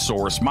only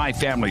source my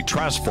family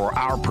trusts for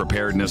our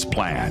preparedness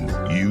plan.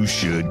 You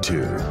should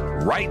too.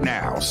 Right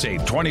now,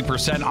 save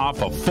 20%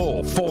 off a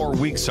full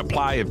 4-week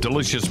supply of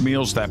delicious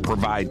meals that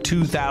provide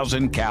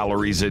 2,000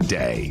 calories a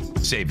day.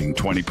 Saving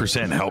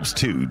 20% helps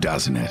too,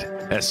 doesn't it?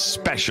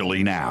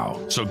 Especially now.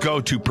 So go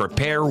to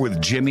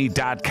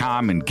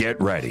preparewithjimmy.com and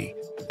get ready.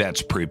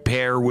 That's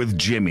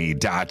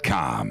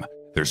preparewithjimmy.com.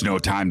 There's no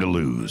time to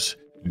lose.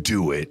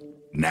 Do it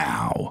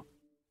now.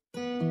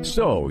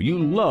 So, you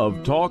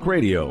love talk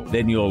radio?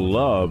 Then you'll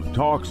love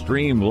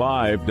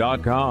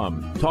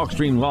TalkStreamLive.com.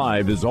 TalkStream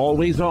Live is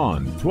always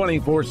on,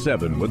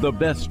 24/7 with the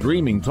best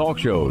streaming talk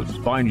shows.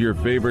 Find your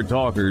favorite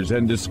talkers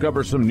and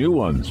discover some new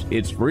ones.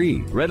 It's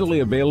free,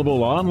 readily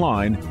available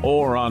online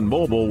or on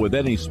mobile with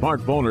any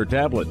smartphone or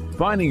tablet.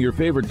 Finding your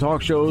favorite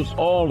talk shows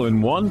all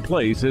in one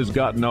place has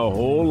gotten a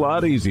whole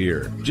lot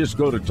easier. Just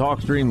go to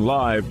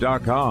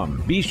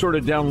TalkStreamLive.com. Be sure to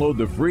download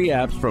the free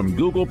apps from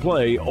Google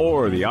Play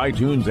or the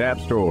iTunes App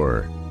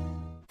Store.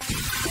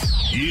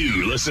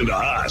 You listen to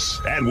us,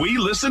 and we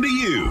listen to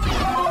you.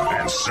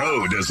 And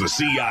so does the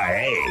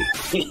CIA.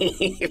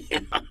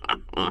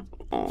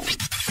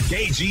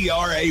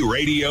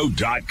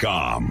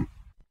 KGRARadio.com.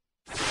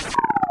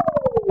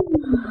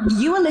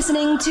 You are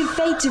listening to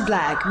Fade to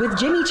Black with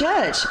Jimmy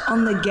Church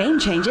on the Game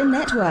Changer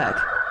Network.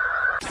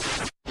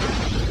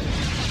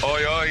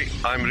 Oi, oi,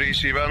 I'm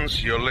Reese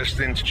Evans. You're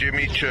listening to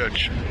Jimmy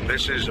Church.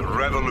 This is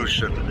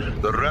Revolution.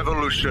 The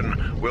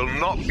revolution will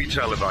not be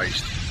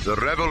televised. The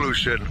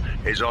revolution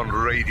is on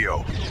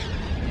radio.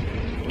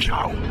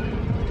 Ciao.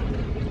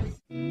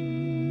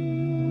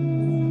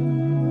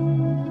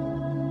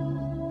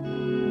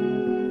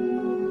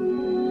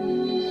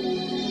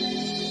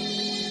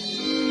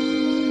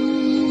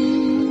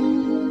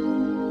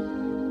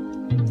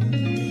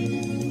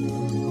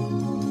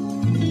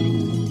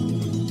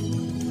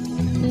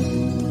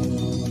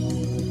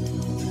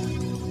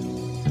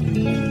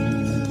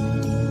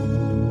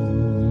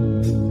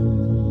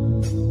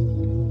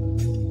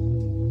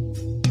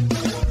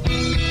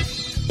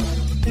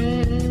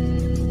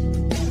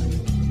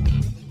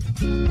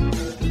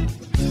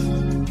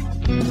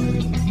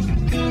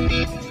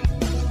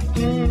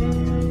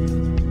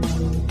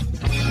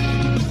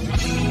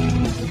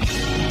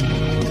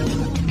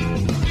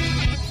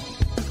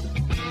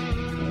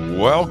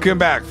 Welcome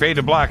back, Fade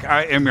to Black.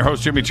 I am your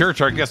host, Jimmy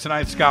Church. Our guest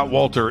tonight, Scott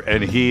Wolter,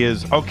 and he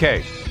is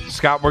okay.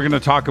 Scott, we're going to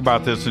talk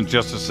about this in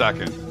just a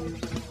second.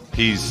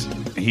 He's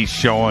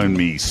showing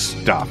me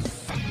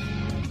stuff.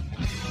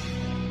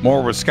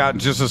 More with Scott in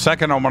just a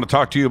second. I want to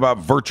talk to you about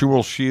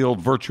Virtual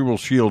Shield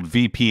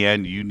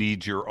VPN. You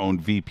need your own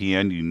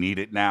VPN. You need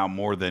it now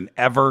more than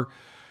ever.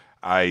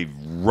 I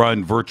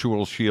run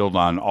Virtual Shield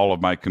on all of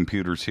my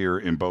computers here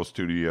in both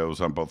studios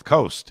on both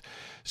coasts.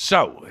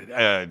 So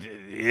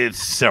it's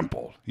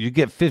simple. You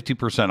get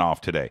 50%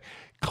 off today.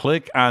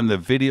 Click on the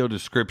video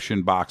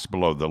description box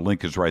below. The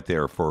link is right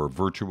there for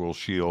Virtual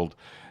Shield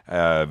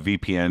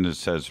VPN. It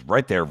says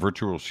right there,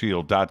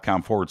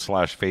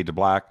 virtualshield.com/fade to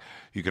black.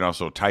 You can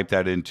also type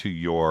that into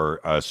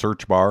your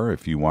search bar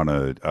if you want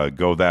to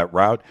go that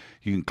route.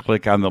 You can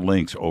click on the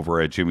links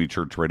over at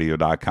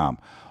jimmychurchradio.com.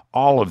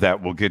 All of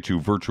that will get you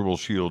Virtual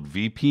Shield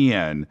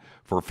VPN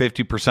for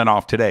 50%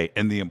 off today.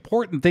 And the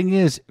important thing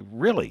is,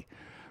 really,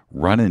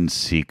 run in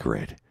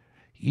secret.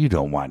 You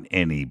don't want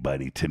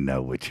anybody to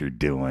know what you're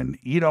doing.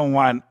 You don't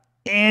want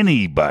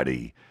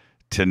anybody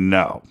to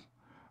know.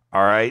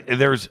 All right?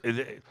 There's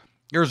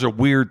a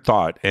weird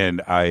thought,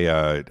 and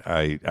I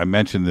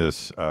mentioned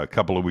this a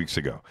couple of weeks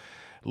ago.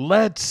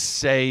 Let's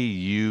say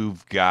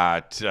you've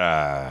got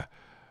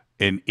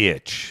an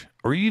itch,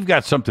 or you've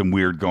got something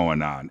weird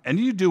going on, and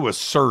you do a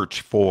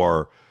search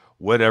for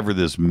whatever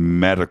this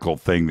medical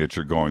thing that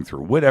you're going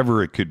through,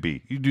 whatever it could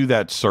be. You do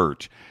that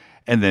search,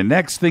 and the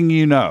next thing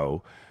you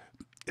know,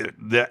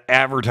 the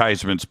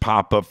advertisements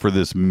pop up for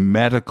this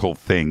medical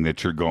thing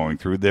that you're going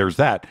through. There's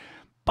that.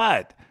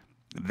 But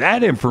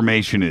that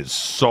information is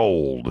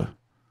sold.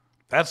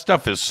 That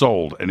stuff is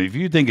sold. And if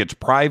you think it's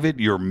private,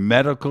 your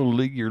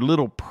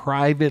little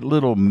private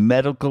little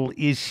medical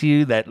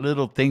issue, that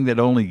little thing that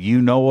only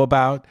you know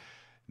about,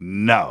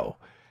 no.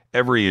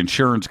 Every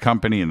insurance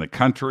company in the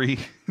country,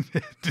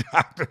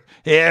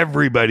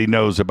 everybody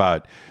knows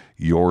about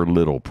your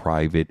little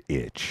private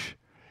itch.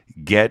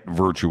 Get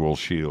Virtual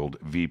Shield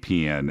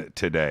VPN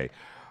today.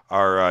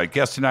 Our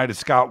guest tonight is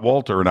Scott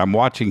Wolter, and I'm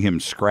watching him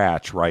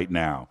scratch right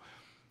now.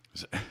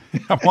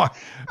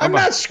 I'm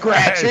not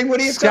scratching. What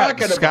are you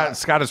talking about?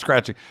 Scott is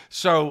scratching.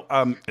 So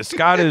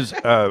Scott is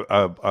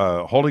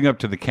holding up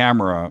to the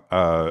camera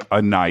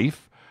a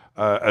knife,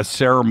 a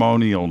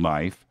ceremonial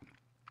knife,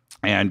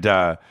 and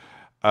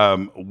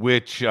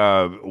which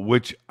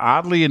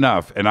oddly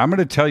enough, and I'm going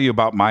to tell you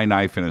about my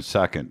knife in a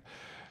second.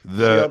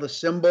 See all the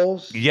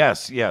symbols?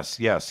 Yes.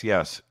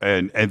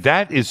 And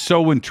that is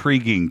so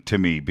intriguing to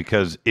me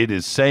because it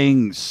is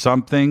saying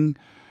something.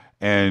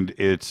 And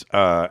it's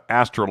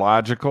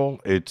astrological.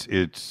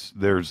 There's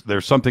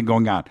something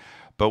going on.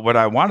 But what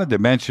I wanted to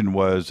mention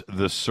was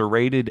the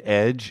serrated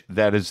edge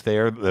that is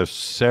there. It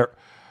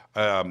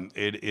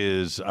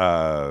is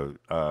how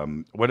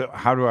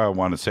do I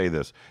want to say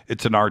this?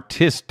 It's an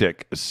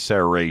artistic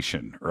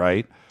serration,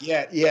 right?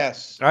 Yeah.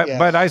 Yes.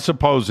 But I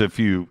suppose if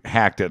you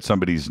hacked at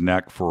somebody's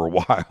neck for a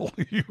while,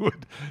 you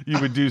would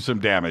do some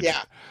damage.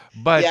 Yeah.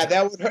 But yeah,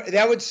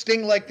 that would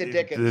sting like the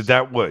dickens.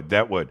 That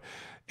would.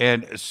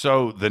 And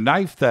so the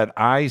knife that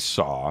I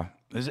saw,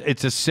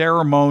 it's a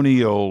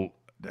ceremonial,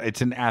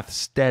 it's an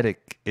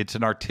aesthetic, it's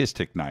an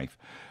artistic knife.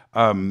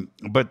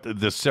 But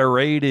the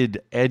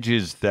serrated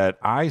edges that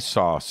I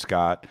saw,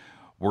 Scott,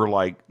 were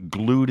like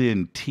glued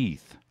in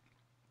teeth.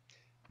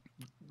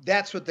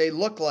 That's what they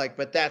look like,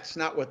 but that's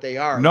not what they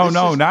are.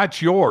 No,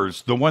 not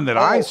yours. The one that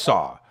I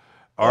saw.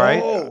 All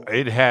right.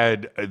 It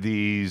had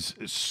these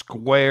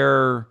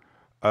square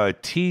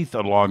teeth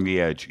along the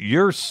edge.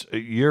 You're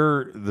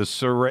the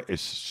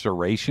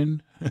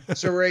serration?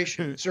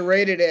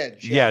 Serrated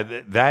edge. Yeah,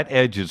 that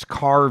edge is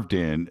carved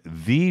in.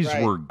 These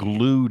were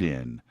glued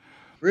in.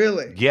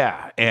 Really?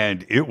 Yeah,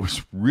 and it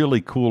was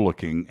really cool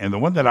looking. And the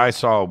one that I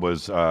saw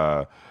was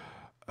like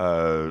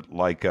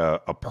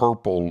a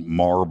purple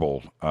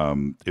marble.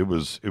 It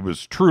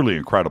was truly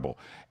incredible.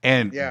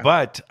 And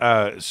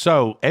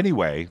so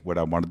anyway, what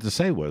I wanted to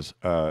say was,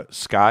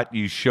 Scott,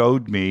 you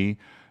showed me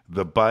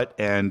the butt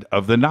end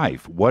of the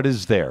knife. What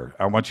is there?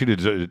 I want you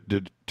to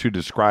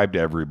describe to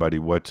everybody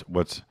what's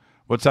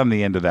on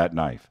the end of that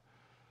knife.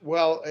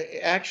 Well,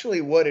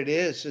 actually what it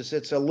is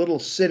it's a little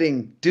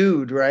sitting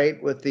dude,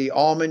 right, with the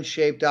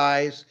almond-shaped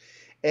eyes.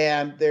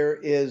 And there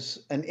is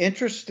an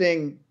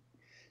interesting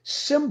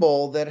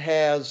symbol that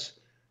has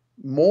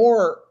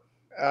more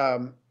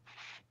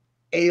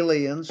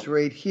aliens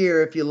right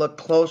here. If you look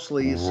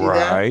closely, you see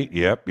that? Right.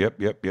 Yep.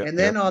 And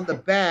then on the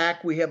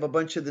back, we have a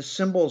bunch of the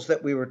symbols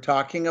that we were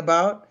talking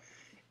about.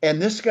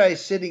 And this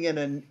guy's sitting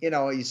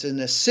he's in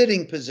a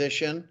sitting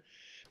position,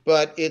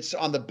 but it's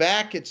on the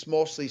back, it's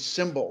mostly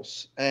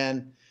symbols.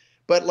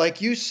 But like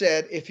you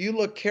said, if you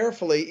look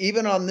carefully,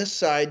 even on this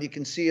side, you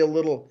can see a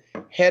little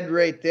head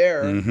right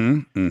there.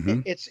 Mm-hmm.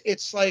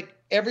 It's like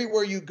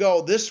everywhere you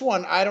go. This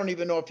one, I don't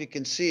even know if you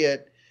can see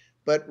it,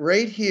 but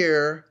right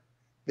here,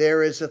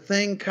 there is a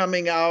thing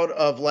coming out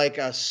of like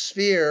a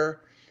sphere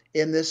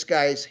in this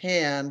guy's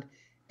hand.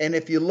 And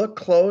if you look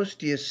close,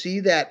 do you see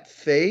that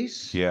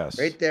face? Yes.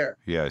 Right there.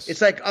 Yes. It's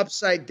like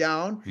upside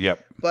down.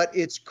 Yep. But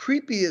it's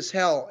creepy as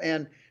hell.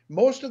 And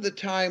most of the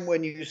time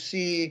when you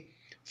see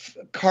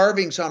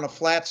carvings on a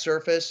flat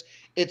surface,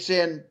 it's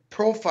in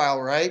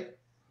profile, right?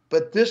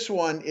 But this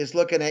one is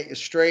looking at you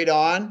straight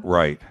on.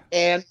 Right.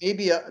 And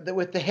maybe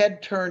with the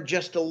head turned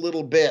just a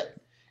little bit.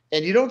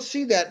 And you don't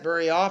see that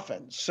very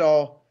often.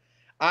 So,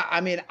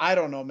 I mean, I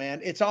don't know, man.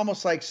 It's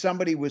almost like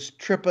somebody was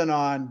tripping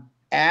on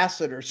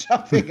acid or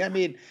something. I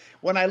mean,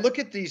 when I look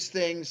at these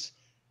things,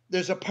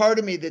 there's a part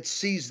of me that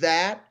sees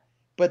that.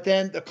 But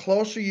then the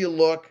closer you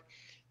look,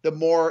 the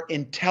more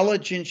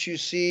intelligence you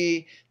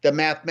see, the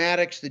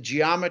mathematics, the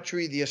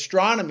geometry, the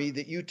astronomy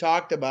that you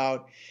talked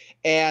about,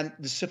 and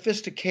the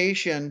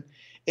sophistication,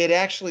 it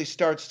actually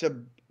starts to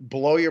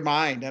blow your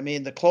mind. I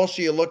mean, the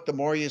closer you look, the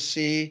more you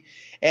see.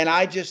 And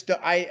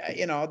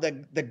the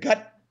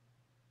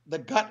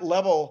gut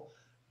level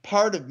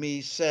part of me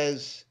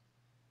says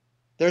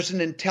there's an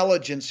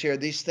intelligence here.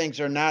 These things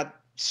are not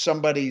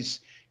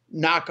somebody's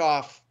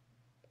knockoff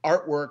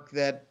artwork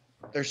that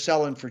they're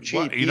selling for cheap.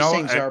 Well, These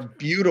things are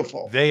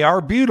beautiful. They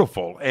are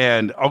beautiful.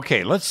 And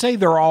okay, let's say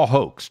they're all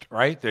hoaxed,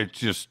 right? They're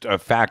just a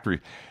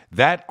factory.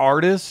 That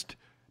artist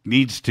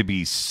needs to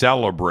be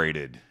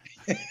celebrated.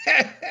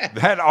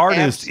 That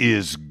artist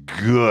is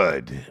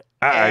good.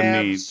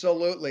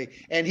 Absolutely.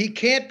 And he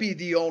can't be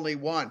the only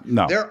one.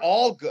 No. They're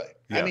all good.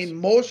 Yes. I mean,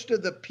 most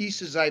of the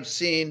pieces I've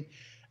seen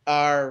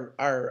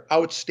are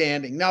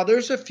outstanding. Now,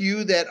 there's a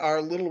few that are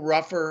a little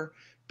rougher,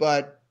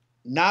 but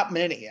not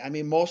many. I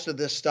mean, most of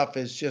this stuff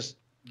is just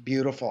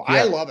Beautiful. Yeah.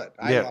 I love it.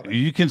 I love it.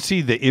 You can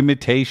see the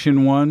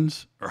imitation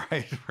ones,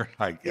 right? We're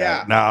like,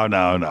 Yeah.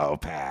 no,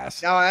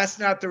 pass. No, that's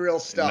not the real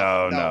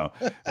stuff. No.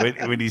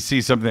 when you see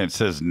something that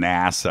says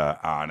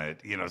NASA on it,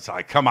 it's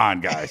like, come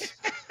on, guys.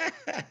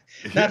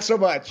 Not so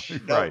much.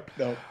 No, Right.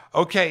 No.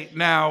 Okay,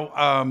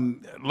 now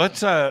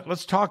let's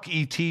talk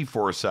ET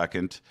for a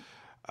second.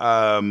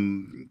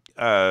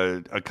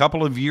 A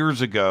couple of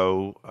years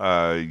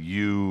ago,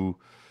 you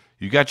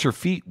got your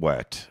feet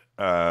wet.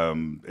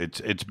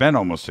 It's been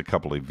almost a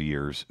couple of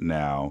years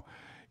now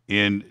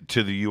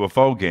into the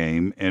UFO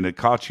game, and it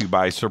caught you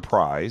by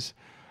surprise.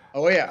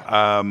 Oh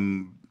yeah.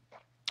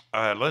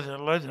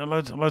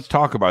 Let's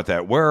talk about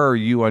that. Where are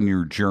you on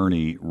your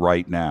journey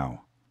right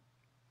now?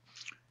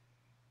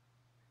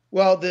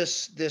 Well,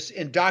 this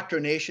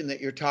indoctrination that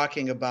you're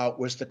talking about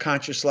was the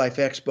Conscious Life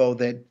Expo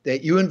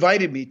that you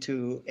invited me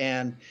to,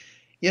 and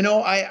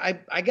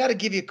I got to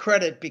give you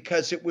credit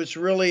because it was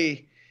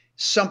really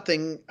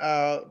something.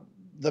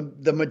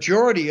 The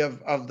majority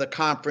of the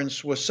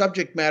conference was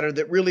subject matter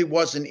that really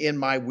wasn't in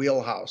my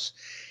wheelhouse,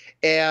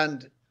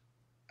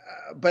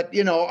 but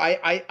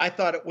I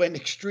thought it went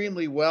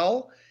extremely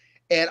well,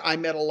 and I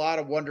met a lot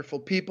of wonderful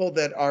people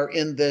that are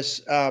in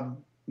this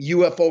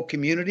UFO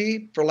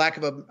community, for lack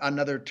of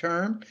another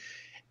term.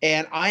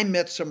 And I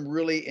met some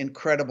really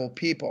incredible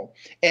people.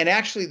 And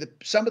actually,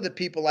 some of the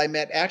people I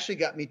met actually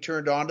got me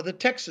turned on to the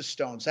Texas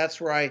Stones.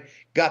 That's where I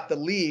got the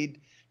lead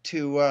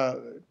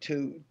to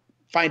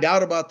find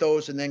out about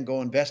those and then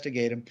go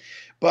investigate them.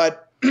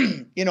 But,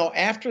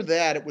 after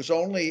that, it was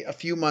only a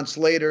few months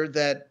later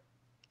that,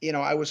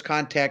 I was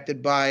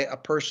contacted by a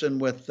person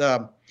with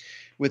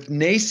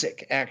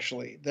NASIC,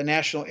 actually, the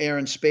National Air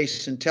and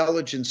Space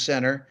Intelligence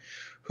Center,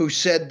 who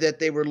said that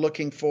they were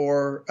looking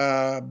for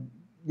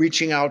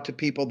reaching out to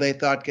people they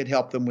thought could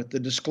help them with the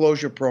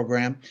disclosure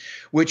program,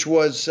 which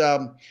was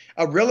a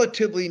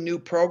relatively new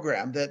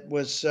program that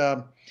was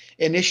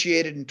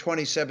initiated in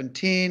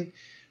 2017.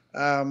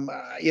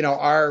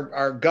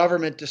 Our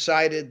government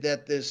decided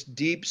that this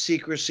deep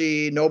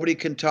secrecy, nobody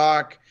can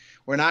talk,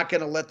 we're not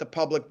going to let the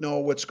public know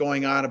what's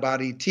going on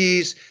about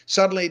ETs,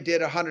 suddenly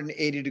did a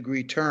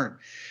 180-degree turn.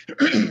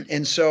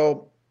 And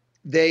so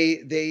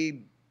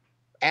they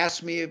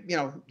asked me,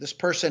 this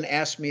person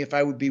asked me if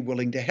I would be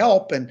willing to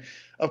help. And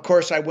of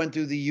course, I went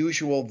through the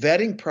usual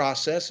vetting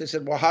process. I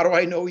said, well, how do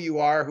I know you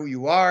are who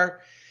you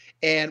are?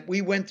 And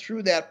we went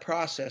through that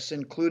process,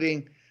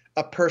 including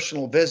a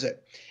personal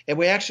visit. And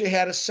we actually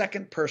had a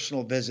second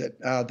personal visit.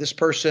 This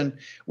person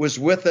was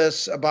with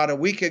us about a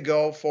week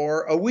ago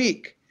for a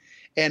week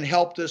and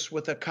helped us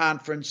with a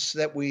conference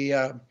that we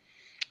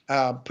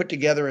put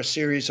together, a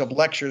series of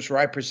lectures where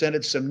I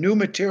presented some new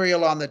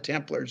material on the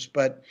Templars.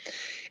 But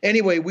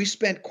anyway, we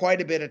spent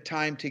quite a bit of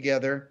time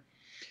together.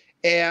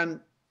 And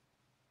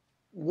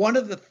one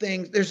of the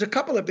things, there's a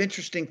couple of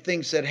interesting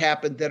things that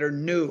happened that are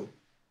new.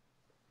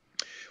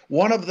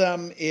 One of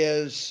them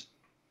is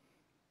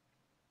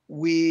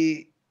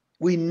we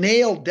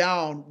nailed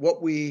down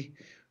what we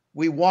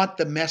want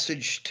the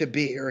message to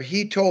be. Or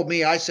he told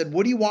me, I said,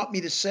 what do you want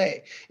me to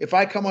say? If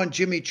I come on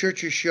Jimmy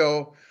Church's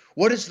show,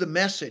 what is the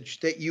message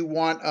that you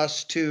want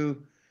us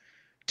to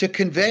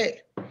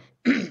convey?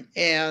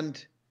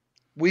 And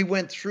we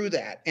went through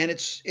that. And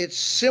it's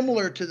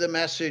similar to the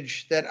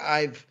message that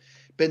I've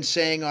been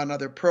saying on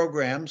other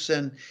programs.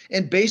 And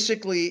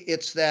basically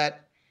it's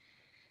that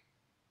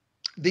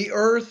the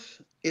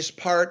Earth is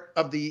part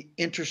of the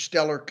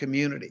interstellar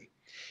community.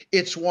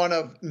 It's one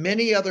of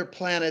many other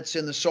planets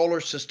in the solar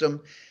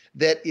system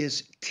that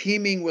is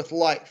teeming with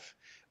life.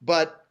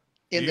 But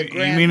in the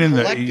grand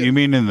collective, you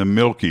mean in the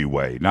Milky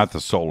Way, not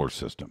the solar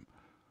system?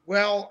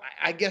 Well,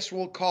 I guess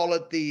we'll call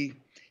it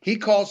he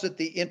calls it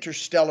the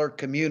interstellar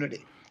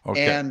community.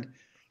 Okay. And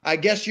I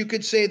guess you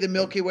could say the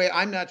Milky Way.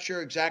 I'm not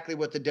sure exactly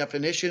what the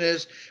definition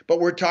is,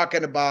 but we're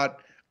talking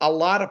about a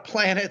lot of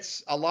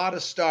planets, a lot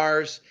of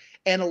stars,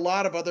 and a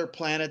lot of other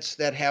planets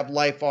that have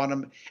life on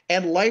them,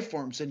 and life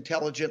forms,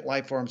 intelligent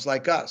life forms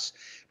like us.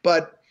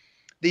 But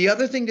the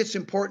other thing that's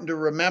important to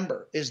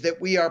remember is that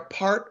we are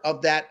part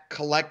of that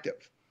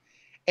collective.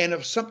 And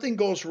if something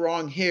goes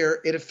wrong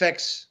here, it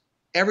affects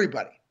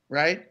everybody,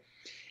 right?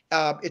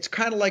 It's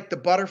kind of like the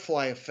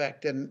butterfly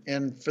effect.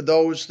 And for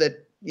those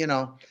that,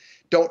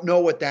 don't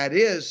know what that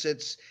is,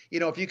 it's,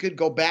 if you could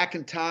go back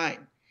in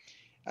time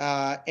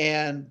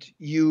and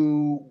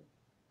you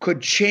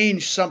could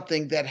change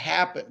something that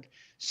happened,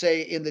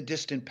 say in the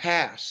distant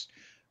past,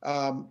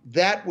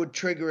 that would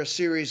trigger a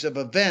series of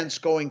events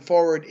going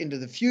forward into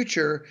the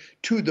future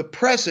to the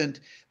present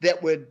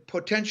that would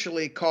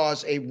potentially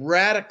cause a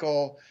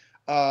radical,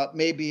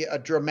 maybe a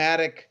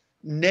dramatic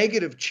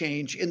negative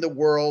change in the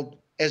world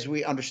as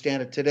we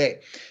understand it today.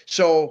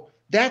 So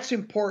that's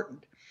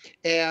important.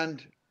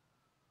 And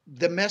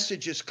the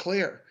message is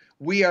clear.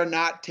 We are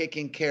not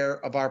taking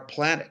care of our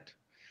planet.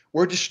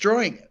 We're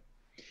destroying it.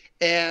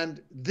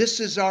 And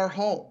this is our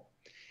home.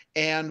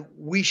 And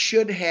we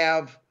should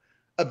have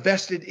a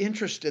vested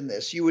interest in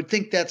this. You would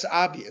think that's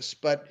obvious,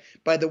 but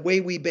by the way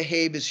we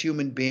behave as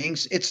human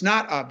beings, it's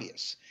not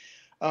obvious.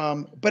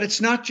 But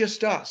it's not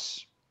just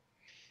us.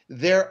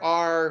 there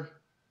are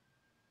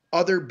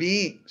other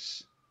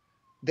beings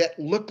that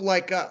look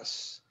like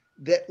us,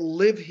 that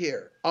live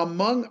here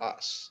among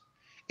us.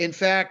 In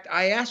fact,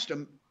 I asked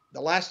him the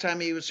last time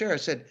he was here, I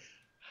said,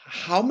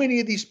 how many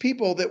of these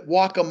people that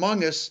walk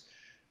among us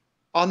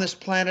on this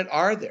planet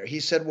are there? He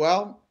said,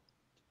 well,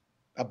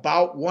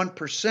 about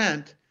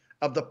 1%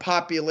 of the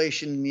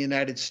population in the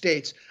United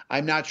States.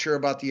 I'm not sure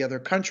about the other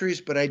countries,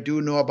 but I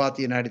do know about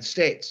the United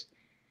States.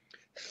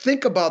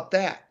 Think about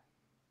that.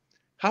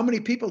 How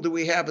many people do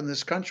we have in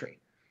this country?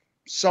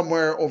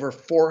 Somewhere over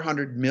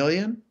 400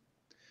 million.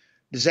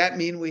 Does that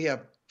mean we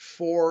have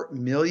 4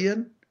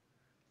 million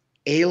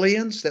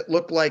aliens that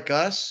look like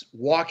us,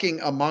 walking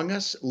among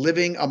us,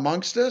 living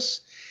amongst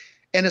us?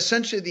 And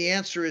essentially the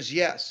answer is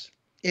yes.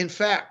 In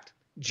fact,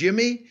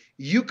 Jimmy,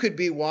 you could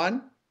be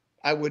one.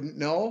 I wouldn't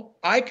know.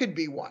 I could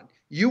be one.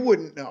 You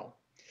wouldn't know.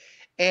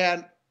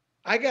 And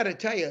I got to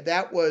tell you,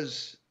 that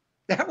was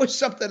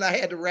something I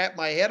had to wrap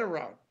my head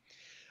around.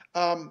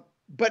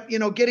 But,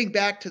 getting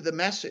back to the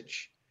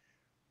message,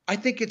 I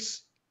think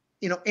it's,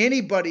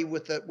 anybody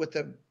with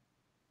a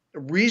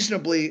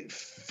reasonably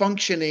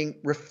functioning,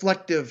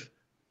 reflective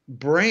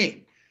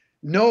brain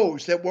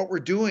knows that what we're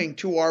doing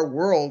to our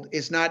world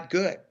is not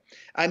good.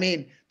 I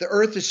mean, the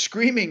earth is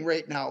screaming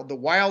right now. The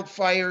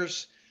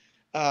wildfires,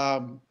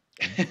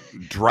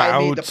 droughts, I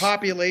mean, the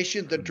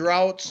population, the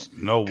droughts.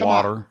 No Come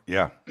water. on.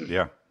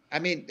 Yeah. I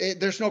mean,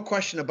 there's no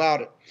question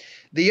about it.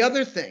 The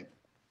other thing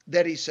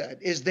that he said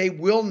is they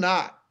will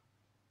not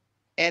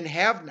and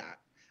have not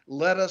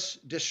let us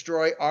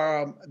destroy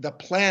the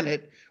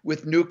planet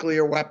with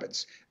nuclear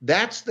weapons.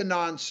 That's the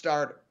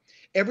non-starter.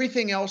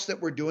 Everything else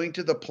that we're doing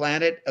to the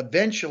planet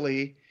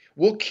eventually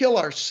will kill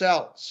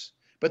ourselves,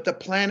 but the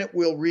planet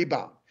will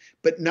rebound.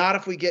 But not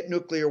if we get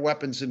nuclear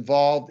weapons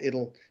involved.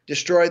 It'll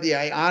destroy the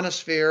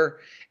ionosphere,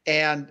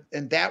 and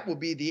that will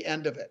be the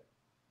end of it.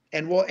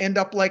 And we'll end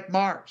up like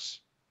Mars.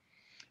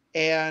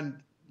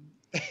 And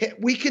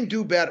we can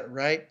do better,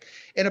 right?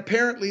 And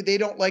apparently they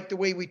don't like the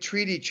way we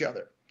treat each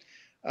other.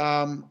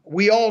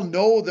 We all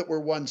know that we're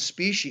one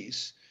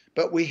species,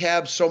 but we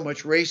have so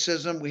much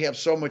racism. We have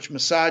so much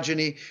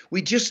misogyny.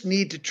 We just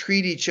need to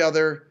treat each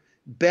other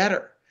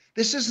better.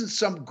 This isn't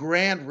some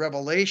grand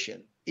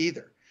revelation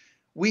either.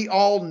 We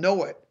all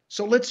know it.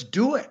 So let's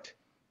do it.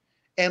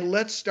 And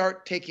let's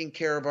start taking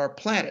care of our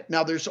planet.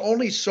 Now, there's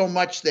only so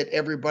much that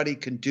everybody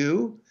can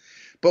do,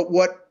 but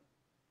what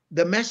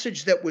the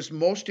message that was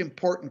most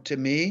important to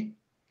me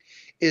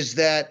is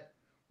that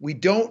we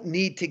don't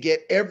need to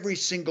get every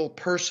single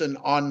person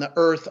on the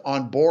earth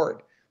on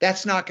board.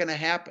 That's not going to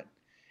happen.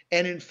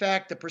 And in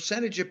fact, the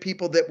percentage of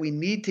people that we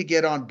need to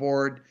get on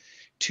board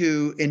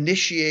to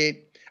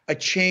initiate a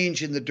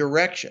change in the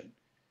direction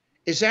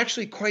is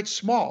actually quite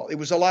small. It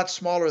was a lot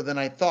smaller than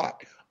I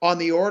thought, on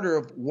the order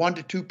of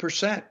 1% to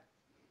 2%.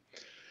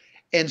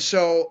 And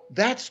so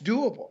that's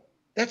doable.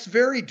 That's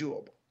very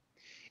doable.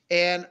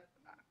 And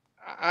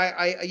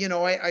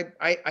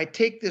I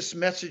take this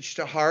message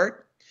to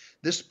heart.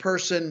 This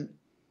person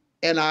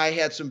and I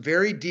had some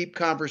very deep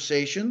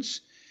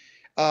conversations.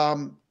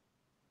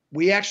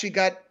 We actually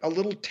got a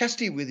little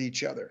testy with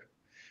each other,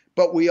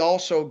 but we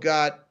also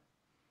got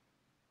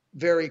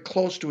very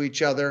close to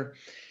each other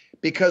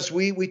because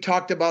we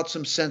talked about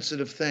some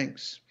sensitive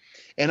things.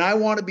 And I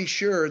want to be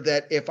sure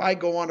that if I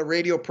go on a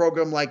radio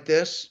program like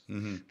this,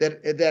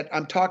 that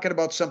I'm talking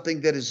about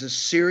something that is as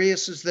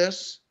serious as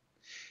this.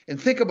 And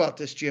think about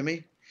this,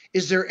 Jimmy.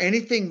 Is there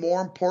anything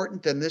more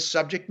important than this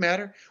subject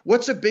matter?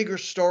 What's a bigger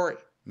story?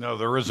 No,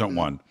 there isn't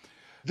one.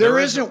 There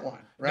isn't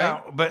one,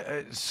 right? No,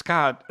 but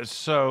Scott,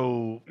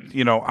 so,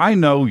 I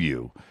know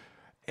you,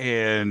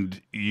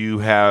 and you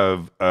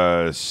have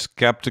a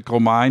skeptical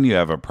mind. You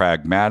have a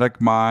pragmatic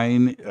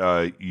mind.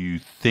 You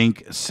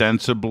think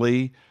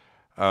sensibly.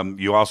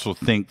 You also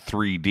think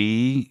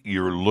 3D.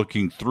 You're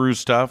looking through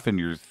stuff, and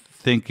you're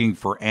thinking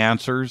for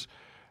answers.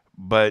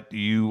 But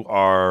you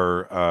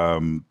are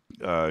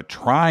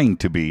trying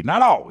to be,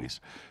 not always,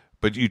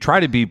 but you try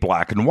to be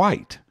black and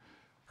white,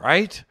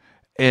 right?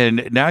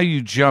 And now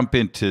you jump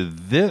into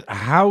this.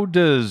 How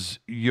does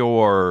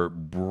your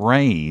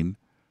brain,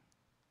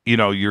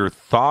 your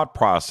thought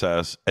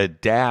process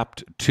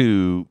adapt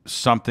to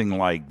something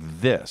like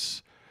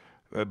this?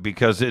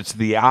 Because it's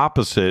the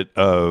opposite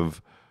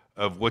of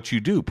what you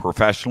do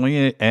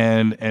professionally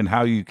and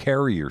how you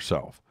carry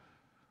yourself.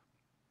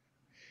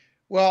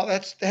 Well,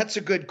 that's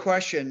a good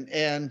question.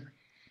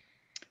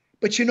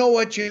 But you know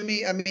what,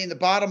 Jimmy? I mean, the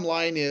bottom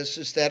line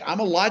is that I'm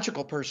a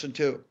logical person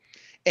too.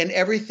 And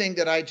everything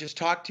that I just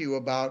talked to you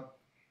about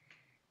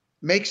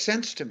makes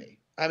sense to me.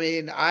 I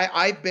mean,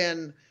 I've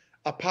been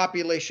a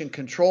population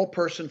control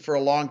person for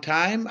a long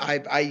time.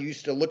 I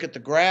used to look at the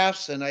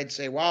graphs and I'd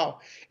say, wow,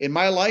 in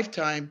my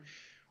lifetime,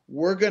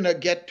 we're going to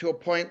get to a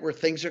point where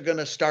things are going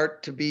to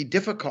start to be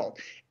difficult.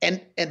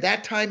 And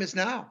that time is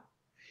now.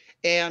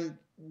 And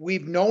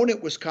we've known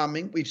it was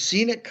coming. We've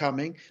seen it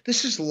coming.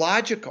 This is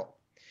logical.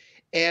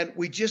 And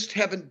we just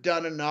haven't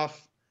done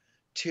enough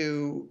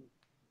to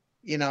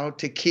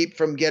keep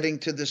from getting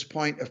to this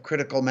point of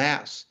critical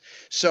mass.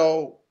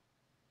 So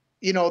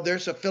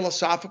there's a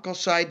philosophical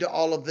side to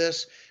all of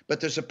this, but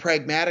there's a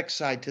pragmatic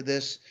side to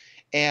this.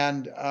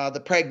 And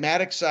the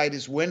pragmatic side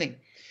is winning.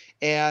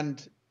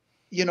 And,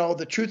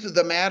 the truth of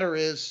the matter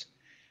is,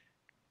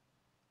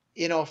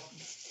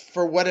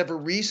 for whatever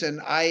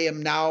reason, I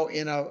am now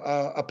in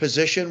a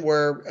position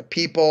where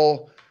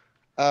people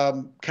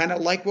kind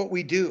of like what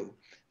we do.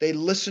 They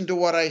listen to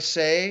what I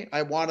say.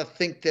 I want to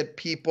think that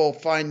people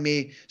find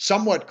me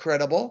somewhat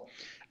credible.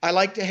 I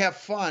like to have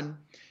fun,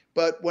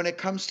 but when it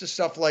comes to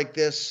stuff like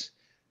this,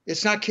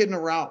 it's not kidding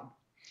around.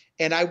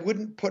 And I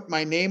wouldn't put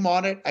my name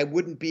on it. I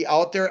wouldn't be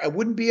out there. I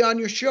wouldn't be on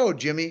your show,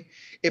 Jimmy,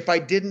 if I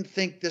didn't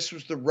think this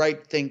was the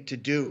right thing to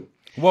do.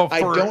 Well,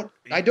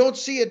 I don't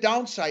see a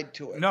downside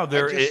to it. No,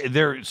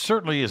 there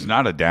certainly is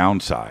not a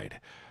downside.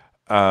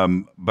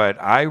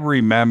 But I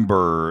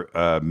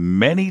remember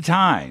many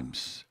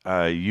times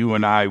you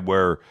and I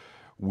where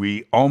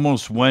we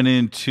almost went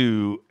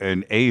into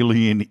an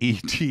alien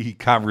ET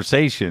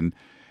conversation,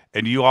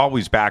 and you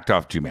always backed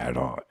off, Jimmy.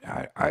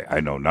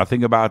 I know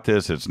nothing about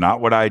this. It's not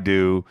what I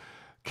do.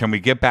 Can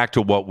we get back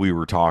to what we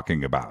were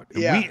talking about?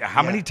 Yeah,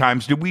 how many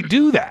times did we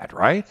do that,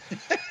 right?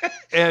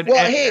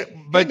 Hey,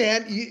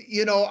 man,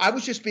 I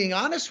was just being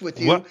honest with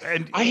you. Well,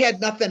 I had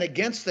nothing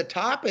against the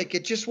topic.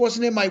 It just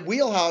wasn't in my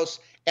wheelhouse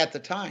at the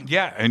time.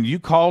 Yeah, and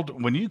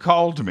when you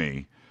called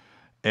me,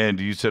 and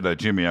you said,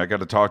 Jimmy, I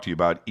got to talk to you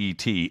about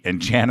ET, and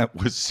Janet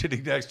was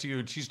sitting next to you,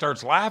 and she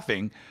starts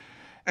laughing,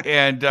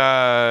 and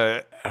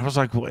I was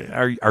like,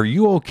 are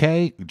you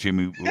okay,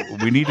 Jimmy?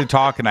 We need to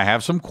talk, and I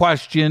have some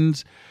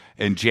questions.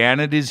 And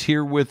Janet is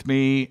here with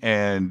me,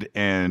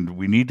 and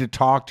we need to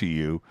talk to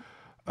you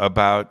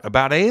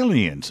about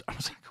aliens. I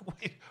was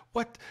like,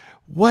 wait,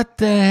 what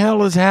the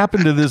hell has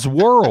happened to this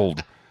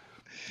world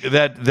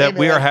that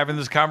we are having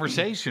this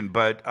conversation?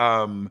 But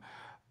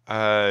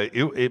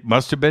it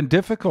must have been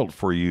difficult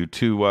for you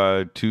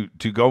to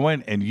go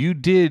in, and you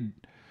did.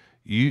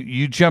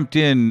 You jumped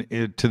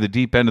in to the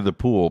deep end of the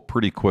pool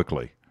pretty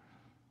quickly.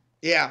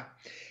 Yeah.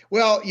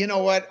 Well, you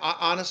know what?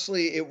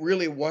 Honestly, it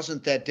really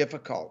wasn't that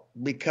difficult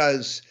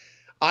because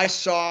I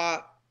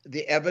saw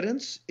the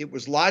evidence. It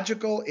was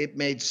logical. It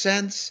made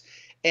sense.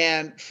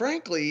 And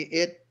frankly,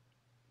 it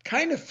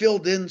kind of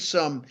filled in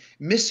some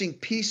missing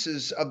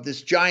pieces of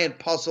this giant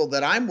puzzle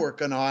that I'm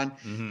working on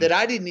that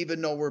I didn't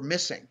even know were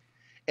missing.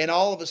 And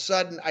all of a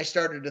sudden, I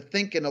started to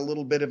think in a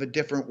little bit of a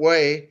different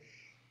way.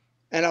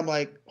 And I'm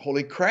like,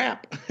 holy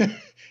crap.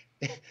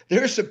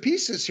 There's some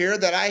pieces here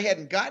that I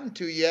hadn't gotten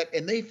to yet,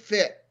 and they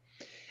fit.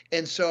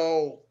 And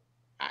so,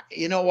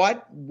 you know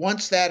what?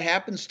 Once that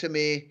happens to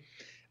me,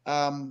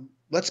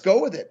 let's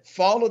go with it.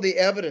 Follow the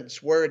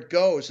evidence where it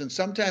goes. And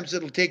sometimes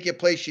it'll take you a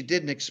place you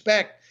didn't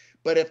expect.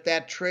 But if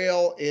that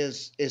trail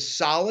is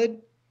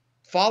solid,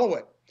 follow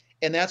it.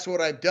 And that's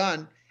what I've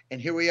done. And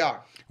here we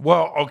are.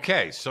 Well,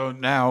 okay. So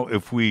now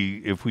if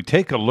we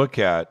take a look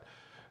at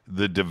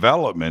the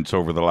developments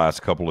over the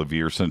last couple of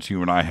years since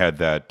you and I had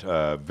that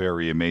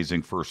very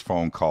amazing first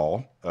phone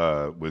call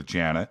with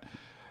Janet,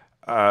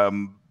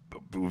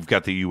 we've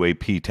got the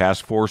UAP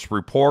Task Force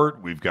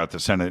report. We've got the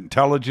Senate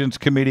Intelligence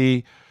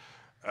Committee.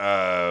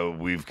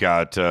 We've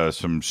got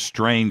some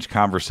strange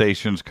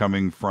conversations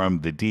coming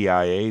from the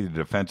DIA, the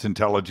Defense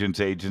Intelligence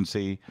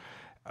Agency.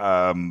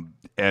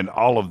 And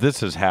all of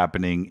this is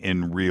happening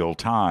in real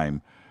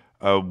time.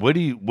 What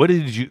do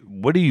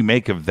you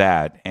make of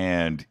that?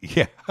 And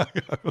yeah,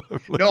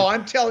 no,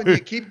 I'm telling you,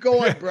 keep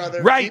going,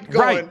 brother. Right, keep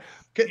going. right.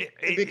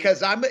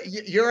 Because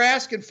you're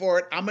asking for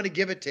it. I'm going to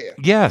give it to you.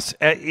 Yes,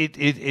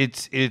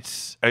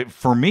 it's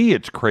for me.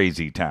 It's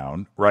crazy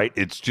town, right?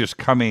 It's just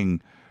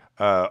coming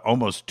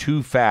almost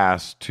too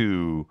fast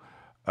to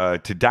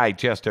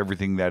digest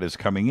everything that is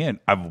coming in.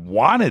 I've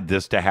wanted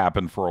this to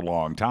happen for a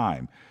long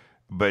time,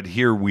 but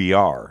here we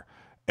are.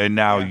 And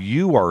now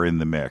you are in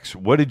the mix.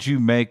 What did you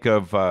make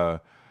of the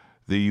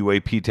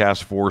UAP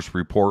Task Force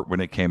report when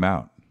it came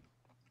out?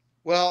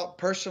 Well,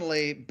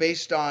 personally,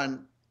 based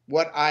on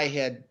what I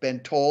had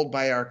been told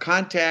by our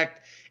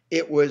contact,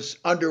 it was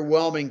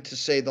underwhelming to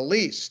say the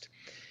least.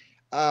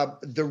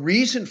 The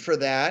reason for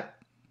that,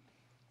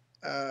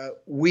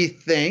 we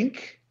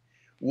think,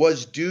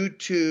 was due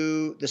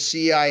to the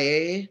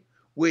CIA,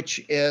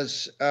 which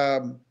is, I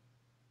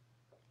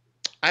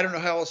don't know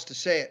how else to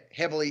say it,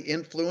 heavily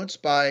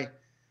influenced by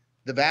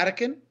the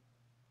Vatican,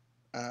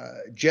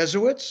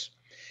 Jesuits,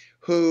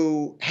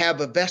 who have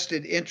a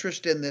vested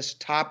interest in this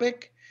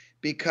topic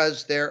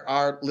because there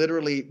are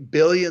literally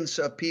billions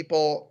of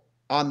people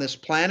on this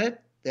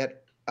planet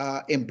that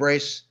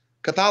embrace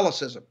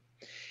Catholicism.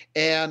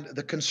 And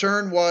the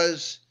concern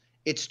was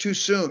it's too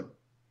soon.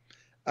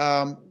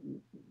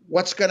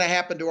 What's going to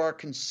happen to our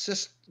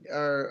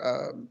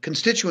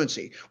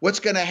constituency? What's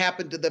going to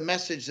happen to the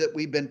message that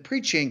we've been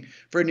preaching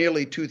for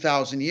nearly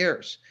 2,000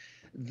 years?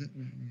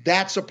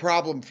 That's a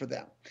problem for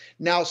them.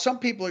 Now, some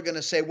people are going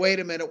to say, wait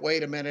a minute,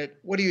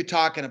 what are you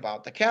talking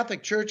about? The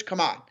Catholic Church? Come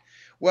on.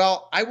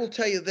 Well, I will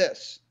tell you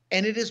this,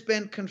 and it has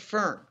been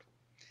confirmed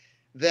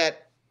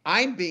that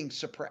I'm being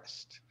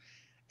suppressed.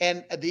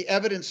 And the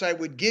evidence I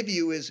would give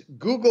you is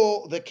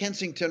Google the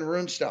Kensington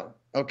Rune stone,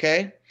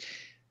 okay?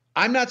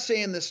 I'm not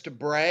saying this to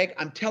brag.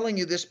 I'm telling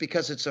you this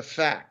because it's a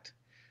fact.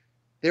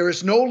 There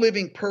is no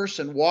living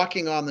person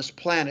walking on this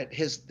planet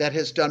that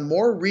has done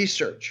more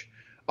research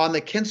on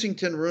the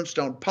Kensington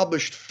Runestone,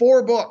 published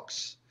 4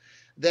 books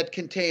that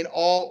contain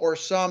all or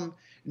some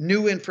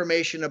new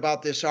information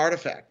about this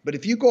artifact. But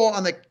if you go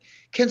on the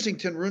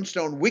Kensington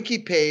Runestone wiki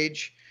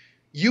page,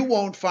 you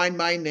won't find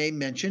my name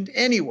mentioned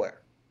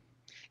anywhere.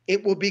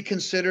 It will be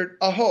considered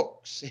a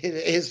hoax. It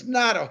is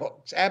not a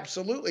hoax,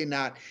 absolutely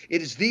not.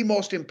 It is the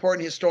most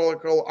important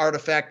historical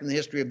artifact in the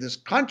history of this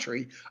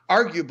country,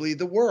 arguably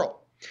the world.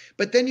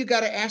 But then you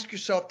got to ask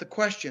yourself the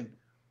question,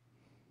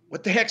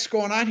 what the heck's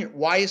going on here?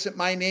 Why isn't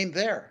my name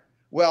there?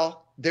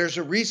 Well, there's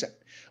a reason.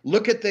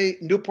 Look at the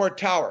Newport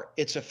Tower.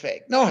 It's a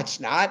fake. No,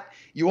 it's not.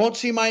 You won't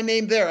see my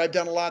name there. I've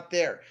done a lot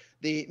there.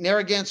 The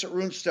Narragansett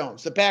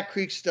Runestones, the Back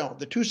Creek Stone,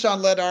 the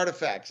Tucson lead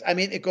artifacts. I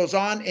mean, it goes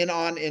on and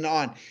on and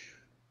on.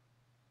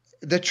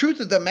 The truth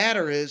of the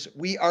matter is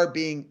we are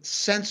being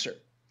censored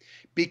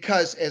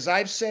because, as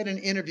I've said in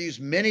interviews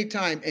many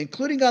times,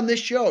 including on this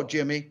show,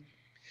 Jimmy,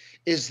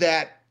 is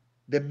that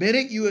the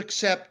minute you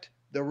accept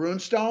the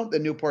Runestone, the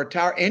Newport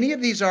Tower, any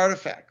of these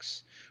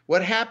artifacts,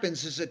 what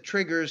happens is it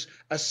triggers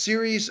a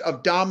series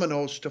of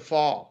dominoes to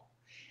fall.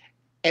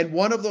 And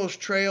one of those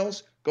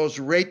trails goes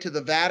right to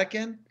the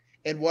Vatican.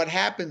 And what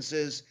happens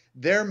is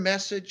their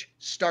message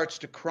starts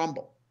to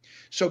crumble.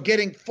 So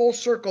getting full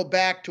circle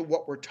back to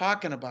what we're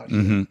talking about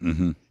here,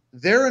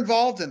 they're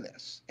involved in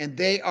this and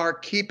they are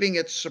keeping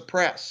it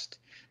suppressed.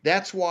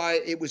 That's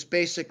why it was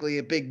basically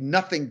a big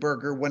nothing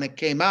burger when it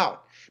came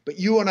out. But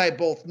you and I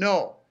both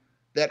know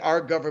that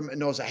our government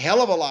knows a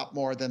hell of a lot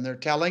more than they're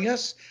telling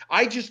us.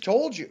 I just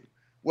told you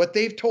what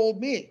they've told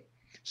me.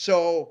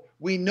 So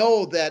we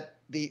know that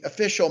the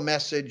official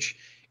message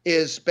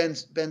is been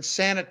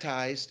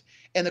sanitized.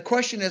 And the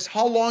question is,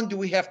 how long do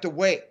we have to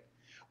wait?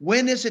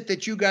 When is it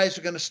that you guys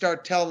are going to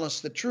start telling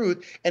us the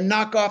truth and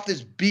knock off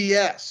this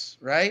BS,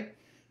 right?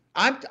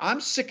 I'm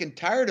sick and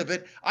tired of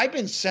it. I've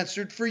been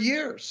censored for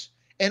years.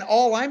 And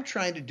all I'm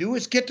trying to do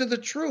is get to the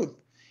truth.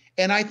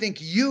 And I think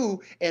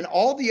you and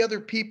all the other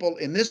people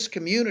in this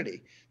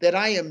community that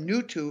I am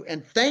new to,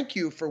 and thank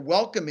you for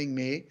welcoming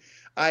me.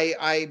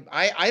 I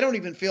don't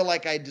even feel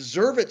like I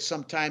deserve it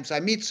sometimes. I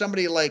meet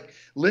somebody like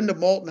Linda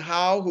Moulton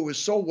Howe, who is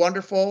so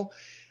wonderful.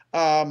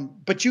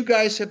 But you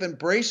guys have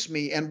embraced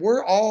me, and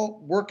we're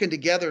all working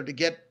together to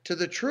get to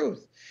the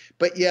truth.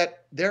 But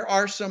yet there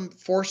are some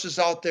forces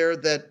out there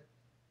that,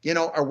 you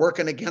know, are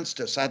working against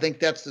us. I think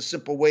that's the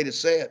simple way to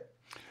say it.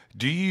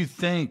 Do you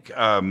think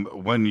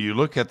when you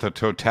look at the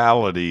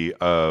totality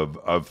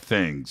of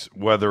things,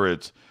 whether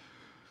it's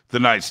the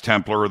Knights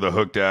Templar or the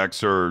Hooked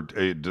X or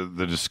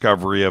the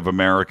discovery of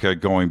America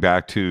going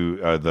back to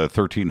the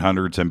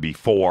 1300s and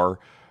before,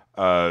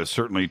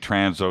 certainly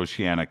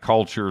transoceanic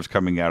cultures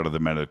coming out of the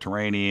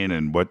Mediterranean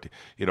and what,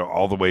 you know,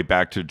 all the way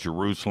back to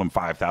Jerusalem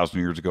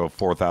 5,000 years ago,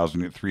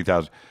 4,000,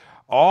 3,000,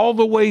 all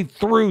the way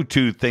through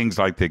to things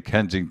like the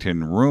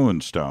Kensington Rune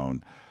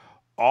stone.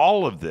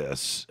 All of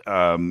this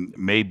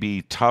may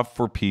be tough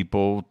for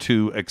people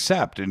to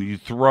accept. And you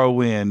throw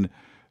in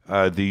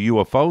the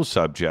UFO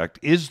subject.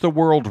 Is the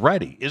world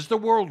ready? Is the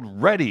world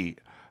ready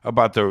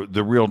about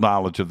the real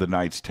knowledge of the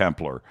Knights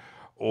Templar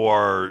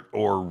or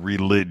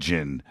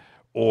religion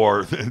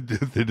or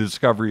the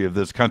discovery of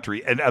this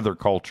country and other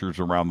cultures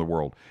around the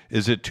world?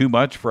 Is it too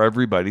much for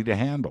everybody to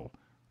handle?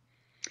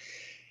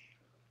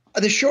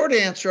 The short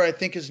answer, I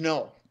think, is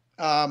no.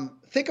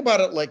 Think about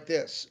it like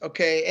this,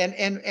 okay?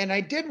 And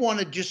I did want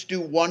to just do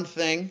one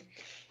thing.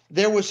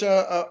 There was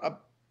a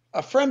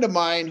friend of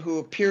mine who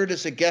appeared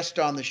as a guest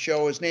on the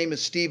show. His name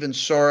is Stephen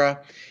Sora,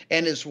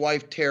 and his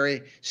wife,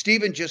 Terry.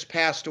 Stephen just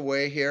passed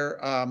away here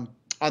on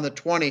the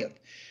 20th.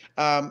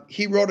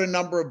 He wrote a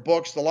number of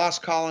books, The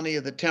Lost Colony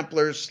of the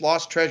Templars,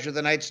 Lost Treasure of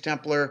the Knights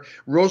Templar,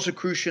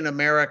 Rosicrucian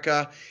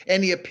America,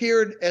 and he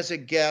appeared as a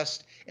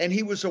guest, and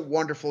he was a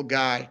wonderful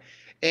guy.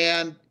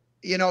 And,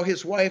 you know,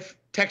 his wife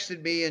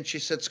texted me and she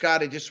said,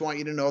 Scott, I just want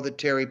you to know that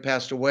Terry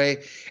passed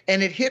away.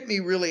 And it hit me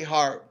really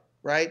hard,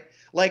 right?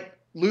 Like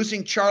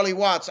losing Charlie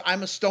Watts.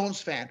 I'm a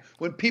Stones fan.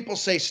 When people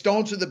say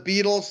Stones are the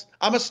Beatles,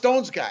 I'm a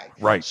Stones guy.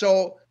 Right.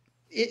 So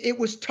it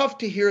was tough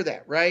to hear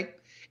that, right?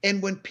 And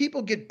when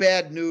people get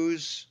bad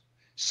news,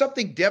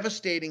 something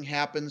devastating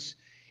happens,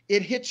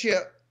 it hits you,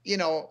 you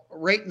know,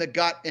 right in the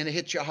gut and it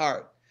hits you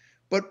hard.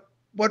 But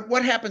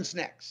what happens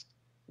next?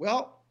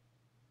 Well,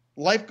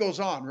 life goes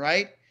on,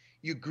 right?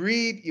 You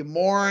grieve, you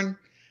mourn,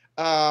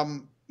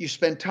 you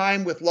spend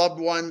time with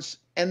loved ones,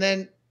 and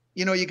then,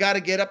 you know, you got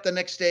to get up the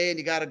next day and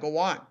you got to go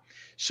on.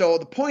 So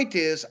the point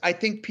is, I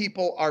think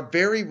people are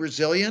very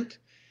resilient.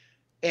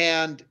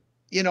 And,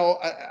 you know,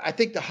 I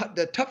think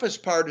the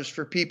toughest part is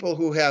for people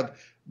who have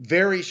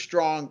very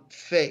strong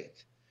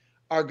faith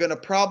are going to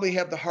probably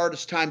have the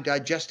hardest time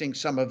digesting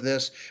some of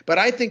this. But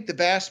I think the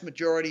vast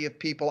majority of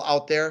people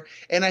out there,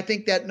 and I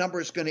think that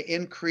number is going to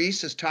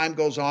increase as time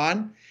goes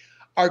on,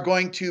 are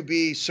going to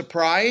be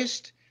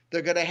surprised.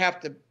 They're going to have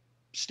to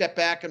step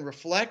back and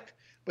reflect.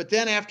 But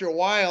then after a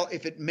while,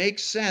 if it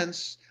makes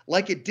sense,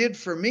 like it did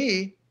for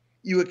me,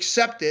 you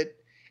accept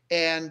it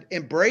and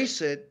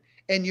embrace it,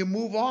 and you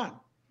move on.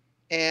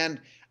 And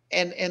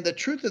the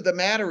truth of the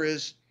matter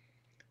is,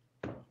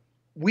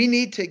 we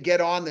need to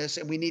get on this,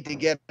 and we need to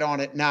get on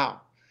it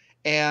now.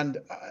 And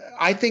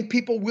I think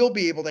people will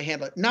be able to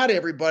handle it. Not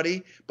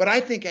everybody, but I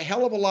think a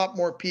hell of a lot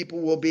more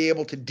people will be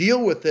able to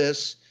deal with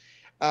this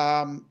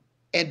and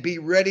be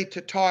ready to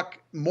talk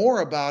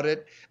more about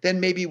it than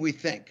maybe we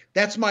think.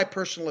 That's my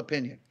personal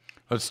opinion.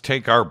 Let's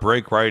take our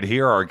break right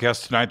here. Our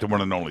guest tonight, the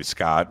one and only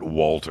Scott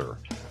Wolter.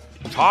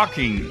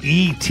 Talking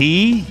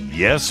E.T.?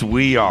 Yes,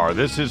 we are.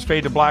 This is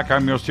Fade to Black.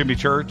 I'm your host, Jimmy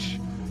Church.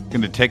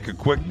 Going to take a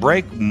quick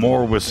break.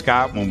 More with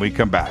Scott when we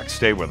come back.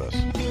 Stay with us.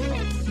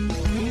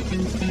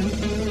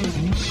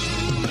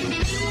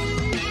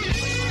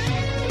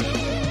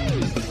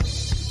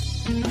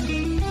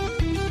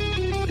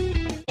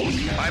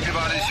 Hi,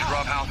 everybody. This is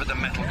Rob Halford, the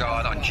Metal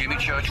Guard on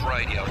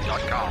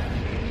jimmychurchradio.com.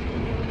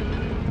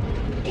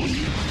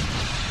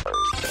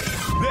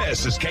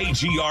 This is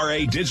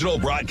KGRA Digital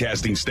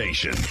Broadcasting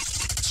Station.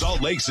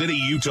 Salt Lake City,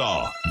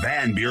 Utah.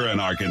 Van Buren,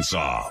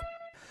 Arkansas.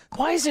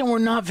 Why is it we're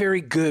not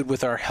very good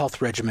with our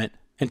health regimen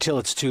until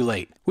it's too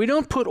late? We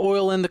don't put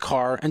oil in the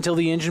car until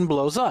the engine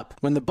blows up.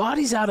 When the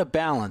body's out of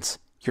balance,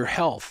 your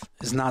health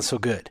is not so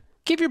good.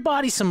 Give your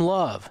body some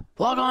love.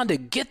 Log on to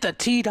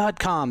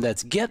getthet.com.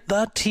 That's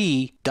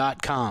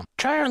getthet.com.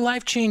 Try our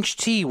Life Change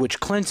Tea,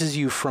 which cleanses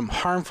you from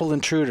harmful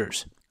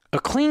intruders. A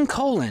clean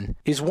colon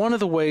is one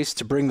of the ways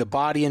to bring the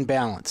body in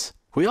balance.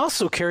 We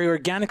also carry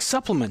organic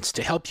supplements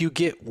to help you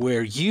get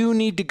where you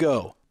need to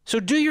go. So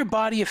do your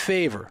body a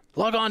favor.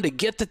 Log on to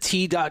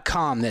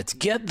getthet.com. That's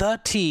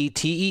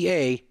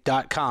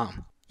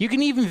getthet.com. You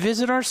can even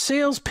visit our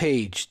sales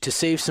page to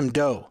save some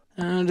dough.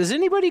 Does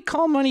anybody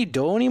call money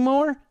dough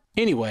anymore?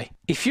 Anyway,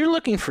 if you're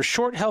looking for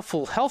short,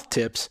 helpful health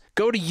tips,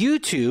 go to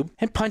YouTube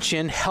and punch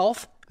in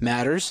Health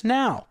Matters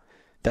Now.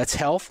 That's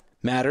Health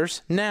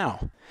Matters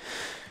Now.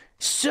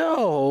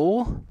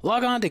 So,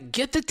 log on to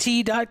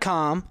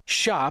getthet.com,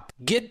 shop,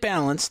 get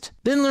balanced,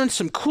 then learn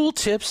some cool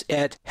tips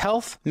at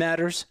Health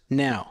Matters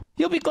Now.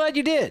 You'll be glad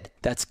you did.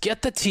 That's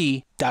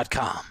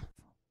getthet.com.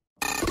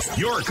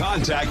 Your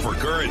contact for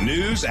current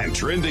news and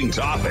trending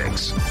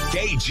topics.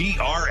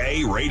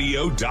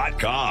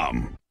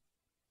 KGRAradio.com.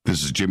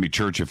 This is Jimmy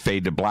Church of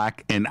Fade to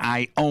Black, and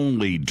I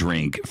only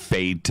drink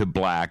Fade to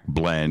Black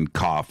blend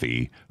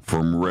coffee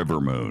from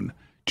River Moon.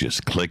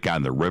 Just click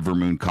on the River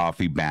Moon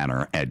Coffee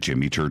banner at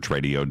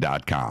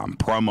jimmychurchradio.com.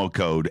 Promo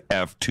code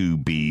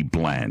F2B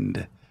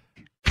Blend.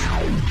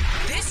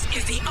 This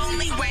is the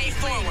only way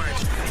forward.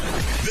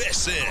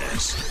 This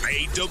is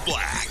Fade to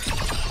Black.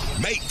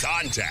 Make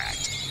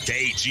contact.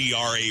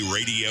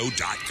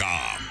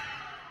 KGRAradio.com.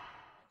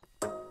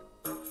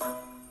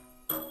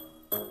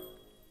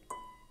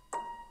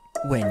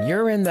 When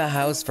you're in the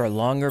house for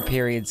longer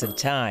periods of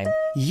time,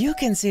 you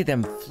can see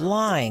them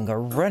flying or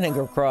running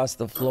across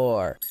the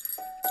floor.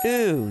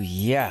 Ooh,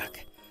 yuck.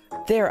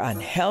 They're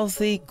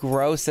unhealthy,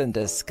 gross, and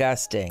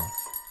disgusting.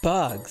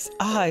 Bugs.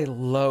 I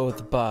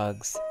loathe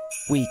bugs.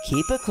 We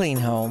keep a clean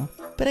home,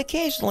 but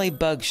occasionally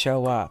bugs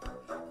show up.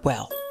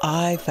 Well,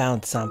 I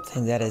found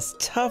something that is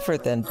tougher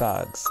than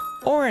bugs.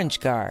 Orange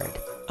Guard.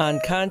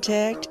 On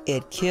contact,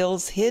 it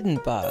kills hidden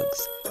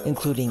bugs,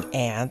 including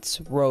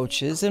ants,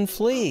 roaches, and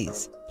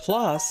fleas.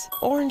 Plus,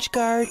 Orange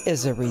Guard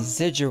is a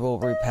residual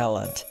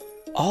repellent.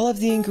 All of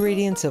the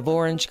ingredients of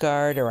Orange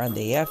Guard are on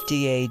the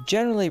FDA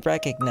generally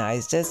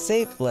recognized as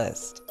safe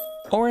list.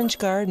 Orange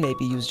Guard may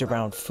be used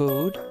around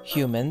food,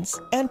 humans,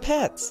 and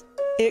pets.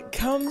 It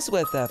comes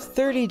with a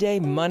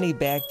 30-day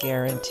money-back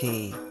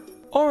guarantee.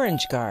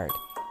 Orange Guard,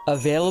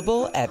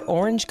 available at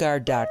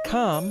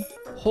orangeguard.com,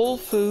 Whole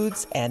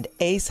Foods, and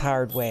Ace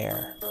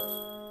Hardware.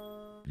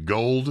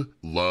 Gold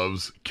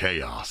loves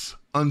chaos,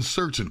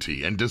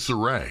 uncertainty, and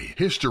disarray.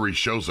 History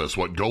shows us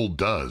what gold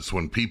does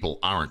when people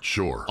aren't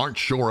sure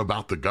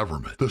about the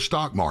government, the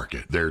stock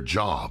market, their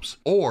jobs,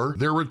 or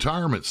their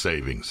retirement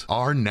savings.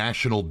 Our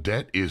national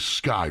debt is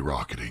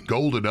skyrocketing.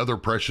 Gold and other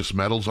precious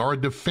metals are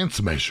a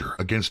defense measure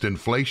against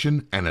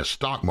inflation and a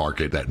stock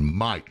market that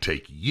might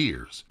take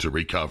years to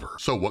recover.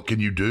 So what can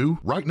you do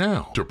right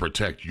now to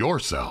protect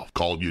yourself?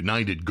 Call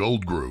United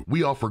Gold Group.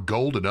 We offer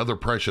gold and other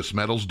precious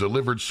metals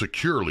delivered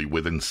securely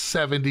within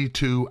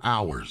 72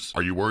 hours.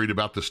 Are you worried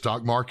about the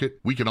stock market?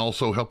 We can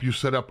also help you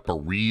set up a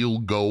real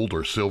gold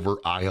or silver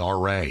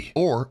IRA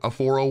or a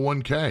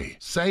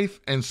 401k. Safe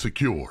and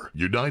secure.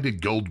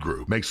 United Gold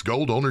Group makes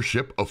gold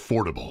ownership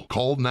affordable.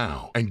 Call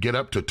now and get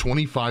up to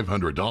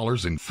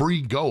 $2,500 in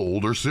free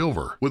gold or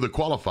silver with a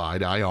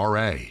qualified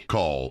IRA.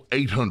 Call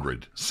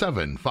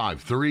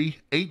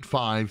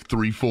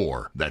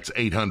 800-753-8534. That's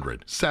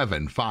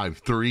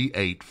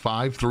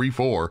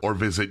 800-753-8534 or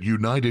visit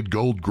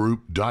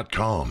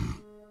unitedgoldgroup.com.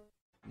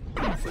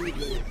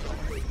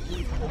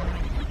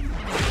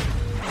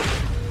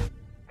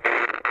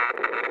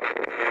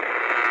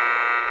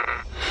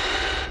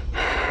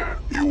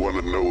 You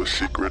want to know a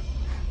secret?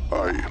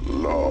 I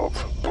love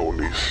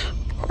ponies.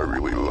 I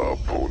really love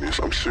ponies.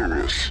 I'm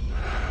serious.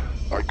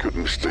 I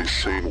couldn't stay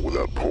sane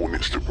without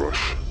ponies to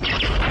brush.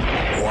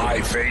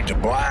 Why Fade to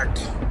Black?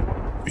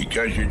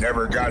 Because you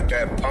never got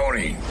that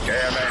pony,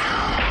 damn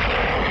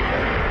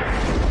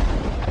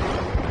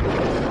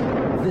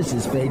it. This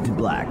is Fade to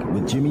Black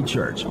with Jimmy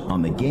Church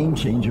on the Game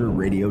Changer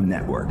Radio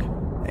Network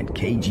and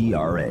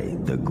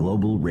KGRA, the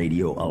Global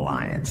Radio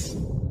Alliance.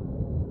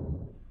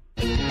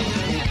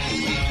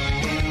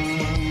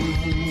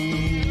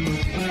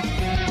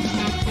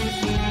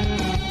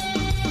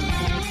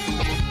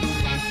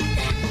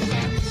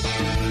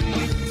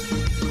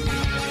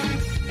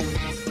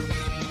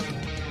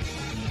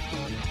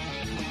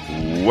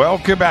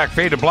 Welcome back,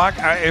 Fade to Black.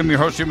 I am your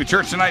host, Jimmy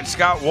Church. Tonight,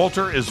 Scott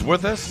Wolter is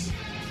with us.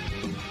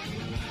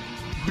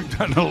 We've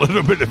done a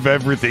little bit of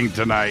everything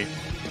tonight,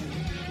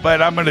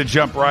 but I'm going to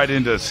jump right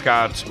into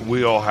Scott's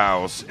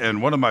wheelhouse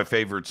and one of my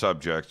favorite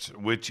subjects,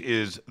 which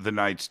is the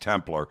Knights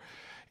Templar.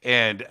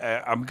 And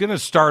I'm going to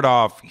start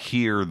off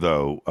here,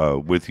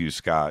 though, with you,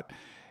 Scott,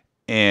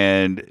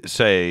 and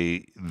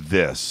say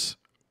this.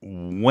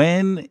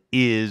 When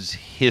is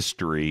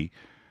history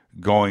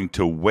going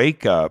to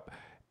wake up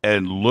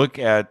and look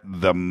at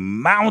the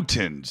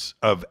mountains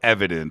of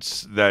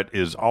evidence that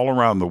is all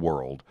around the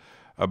world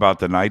about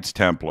the Knights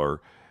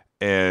Templar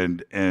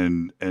and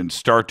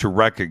start to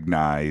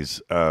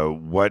recognize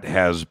what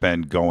has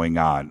been going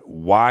on?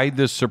 Why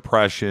the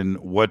suppression?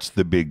 What's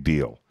the big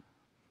deal?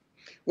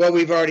 Well,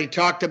 we've already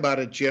talked about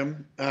it,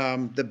 Jim.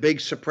 The big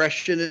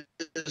suppression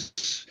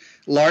is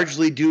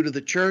largely due to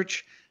the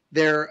church.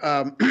 There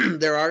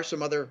are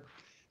some other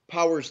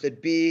powers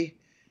that be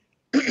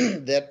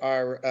that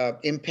are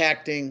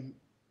impacting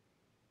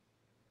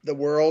the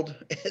world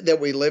that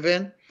we live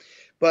in.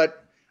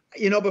 But,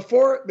 you know,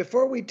 before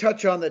we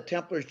touch on the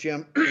Templars,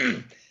 Jim,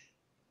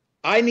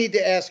 I need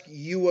to ask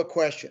you a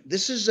question.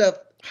 This is a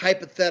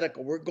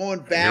hypothetical. We're going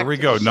back. Here we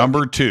go.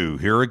 Number 2.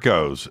 Here it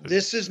goes.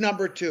 This is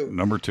number 2.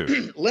 Number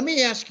 2. Let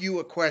me ask you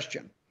a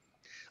question.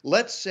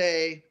 Let's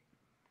say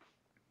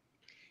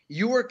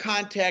you were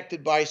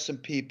contacted by some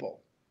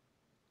people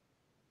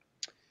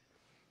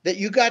that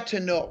you got to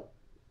know,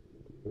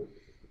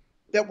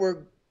 that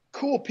were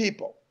cool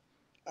people,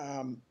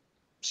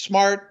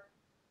 smart,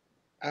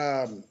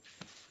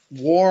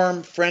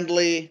 warm,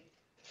 friendly,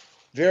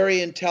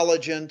 very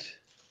intelligent,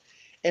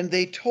 and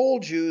they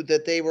told you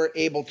that they were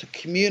able to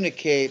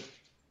communicate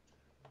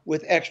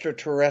with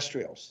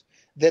extraterrestrials,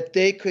 that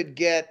they could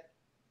get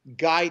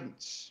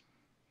guidance,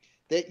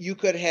 that you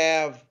could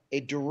have a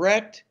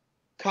direct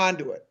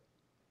conduit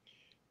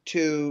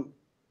to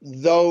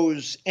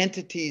those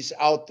entities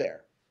out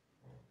there.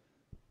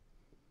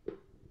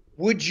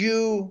 Would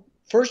you,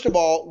 first of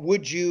all,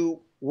 would you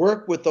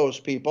work with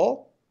those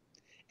people?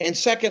 And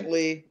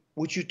secondly,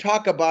 would you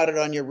talk about it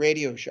on your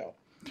radio show?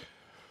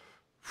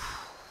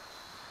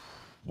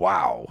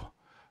 Wow.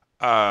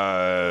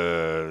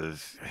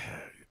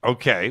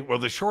 Okay. Well,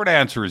 the short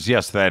answer is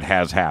yes, that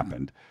has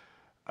happened.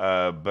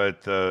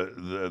 But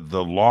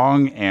the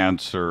long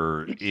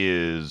answer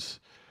is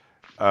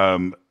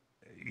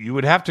you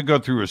would have to go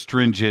through a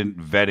stringent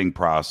vetting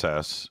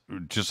process,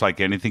 just like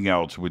anything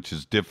else, which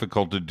is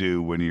difficult to do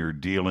when you're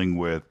dealing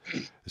with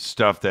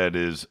stuff that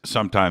is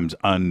sometimes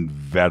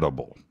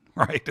unvettable,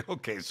 right?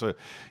 Okay, so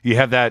you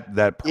have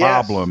that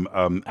problem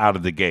out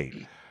of the gate.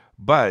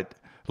 But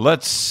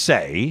let's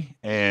say,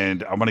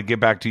 and I'm going to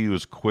get back to you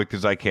as quick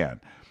as I can,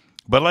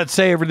 but let's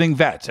say everything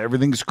vets,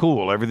 everything's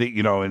cool, everything,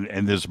 you know,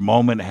 and this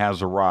moment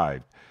has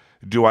arrived.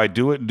 Do I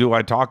do it? Do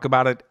I talk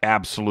about it?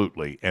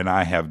 Absolutely. And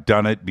I have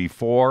done it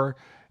before,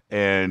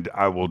 and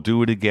I will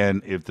do it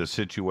again if the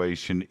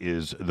situation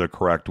is the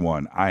correct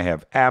one. I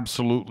have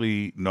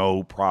absolutely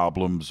no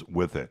problems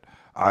with it.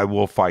 I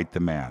will fight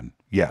the man.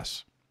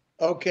 Yes.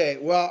 Okay.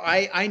 Well,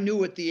 I knew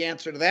what the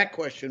answer to that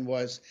question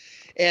was.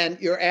 And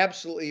you're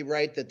absolutely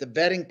right that the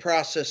vetting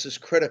process is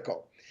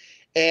critical.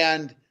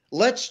 And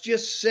let's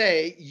just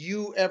say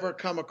you ever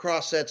come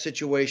across that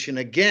situation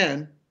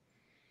again,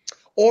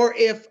 or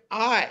if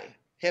I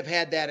have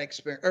had that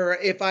experience, or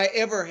if I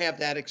ever have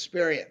that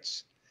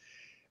experience,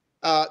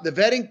 the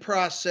vetting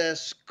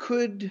process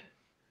could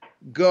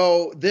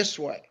go this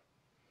way.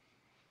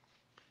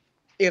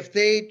 If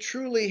they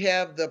truly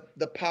have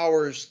the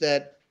powers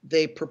that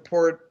they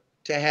purport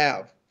to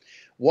have,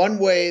 one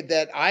way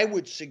that I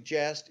would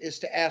suggest is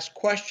to ask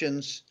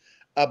questions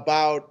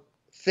about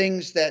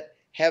things that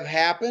have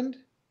happened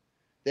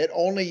that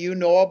only you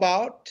know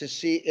about, to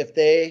see if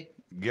they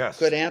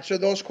could answer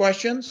those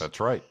questions.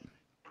 That's right.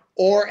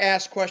 Or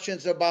ask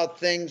questions about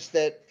things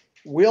that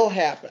will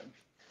happen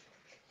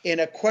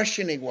in a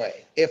questioning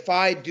way. If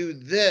I do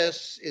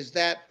this, is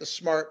that the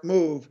smart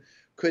move?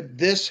 Could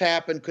this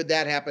happen? Could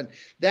that happen?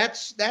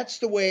 That's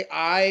the way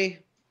I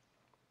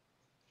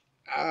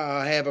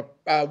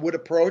would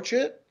approach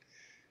it.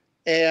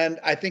 And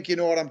I think you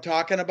know what I'm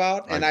talking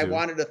about. And I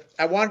wanted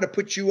to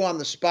put you on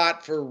the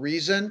spot for a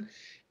reason.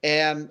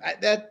 And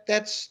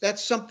that's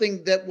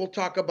something that we'll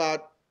talk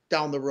about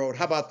down the road.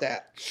 How about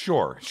that?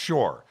 Sure.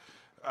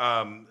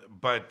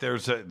 But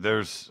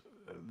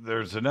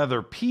there's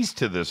another piece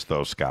to this,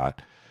 though,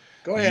 Scott.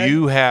 Go ahead.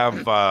 You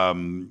have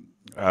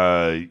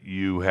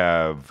You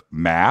have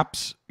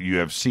maps. You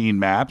have seen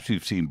maps.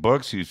 You've seen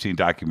books. You've seen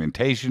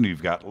documentation.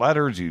 You've got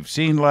letters. You've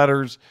seen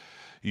letters.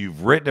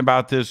 You've written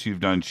about this. You've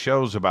done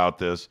shows about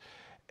this.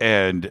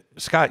 And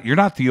Scott, you're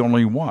not the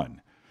only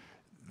one.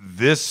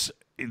 This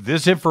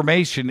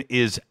information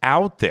is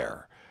out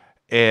there,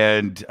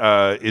 and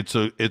it's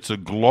a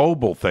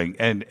global thing.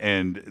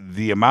 And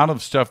the amount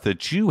of stuff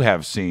that you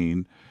have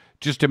seen,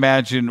 just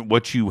imagine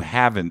what you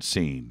haven't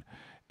seen.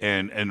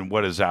 And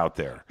what is out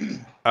there.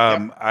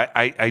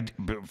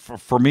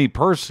 For me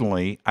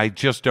personally, I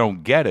just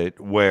don't get it,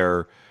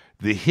 where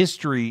the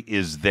history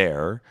is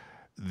there,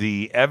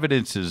 the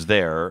evidence is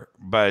there,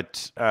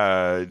 but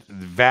the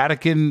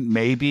Vatican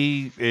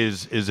maybe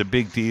is a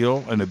big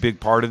deal and a big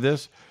part of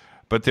this.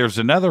 But there's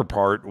another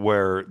part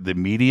where the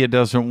media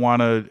doesn't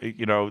want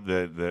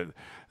to,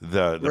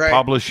 the Right.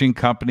 publishing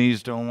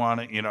companies don't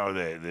want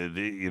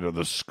to,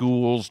 the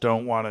schools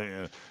don't want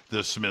to,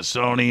 the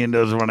Smithsonian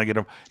doesn't want to get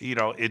them.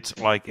 It's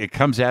like it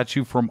comes at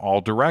you from all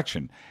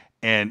direction,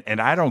 and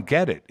I don't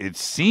get it. It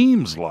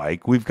seems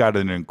like we've got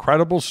an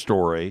incredible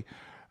story,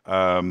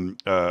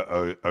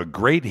 a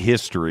great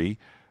history.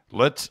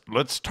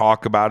 Let's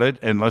talk about it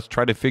and let's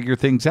try to figure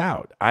things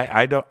out.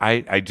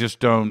 I just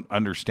don't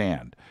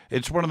understand.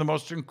 It's one of the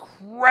most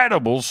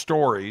incredible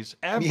stories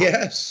ever.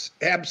 Yes,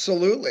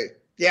 absolutely.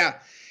 Yeah.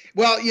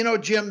 Well,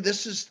 Jim,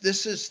 this is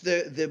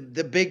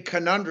the big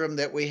conundrum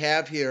that we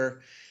have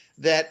here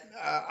that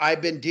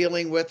I've been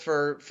dealing with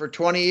for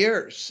 20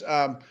 years.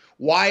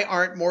 Why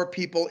aren't more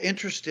people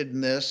interested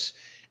in this?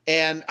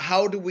 And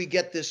how do we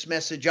get this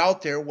message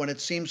out there when it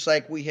seems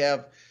like we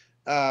have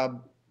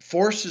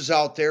forces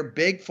out there,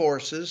 big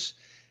forces,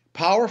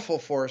 powerful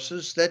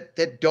forces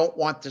that don't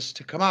want this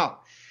to come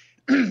out?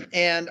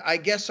 And I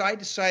guess I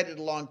decided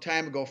a long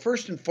time ago,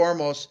 first and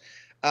foremost,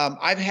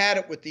 I've had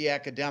it with the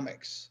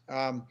academics.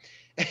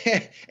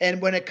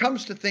 And when it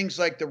comes to things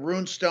like the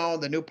Rune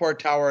Stone, the Newport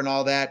Tower, and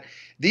all that,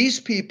 these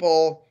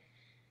people,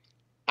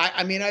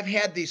 I mean, I've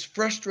had these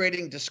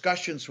frustrating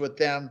discussions with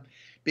them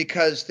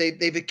because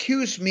they've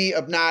accused me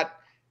of not,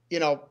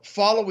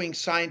 following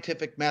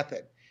scientific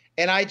method.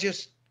 And I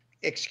just,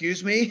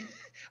 excuse me,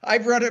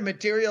 I've run a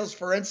materials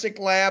forensic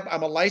lab.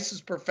 I'm a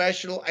licensed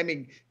professional. I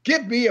mean,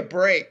 give me a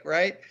break,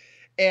 right?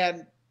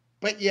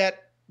 But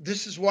yet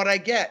this is what I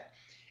get.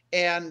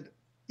 And,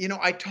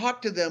 I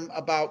talk to them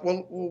about,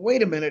 well,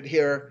 wait a minute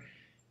here.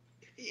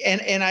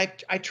 And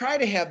I try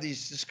to have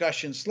these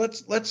discussions.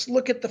 Let's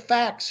look at the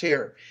facts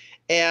here.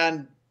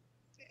 And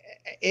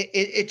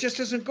it just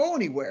doesn't go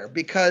anywhere,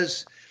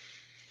 because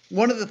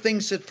one of the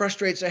things that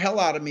frustrates the hell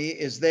out of me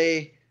is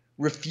they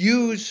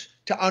refuse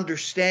to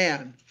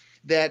understand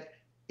that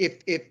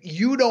if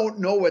you don't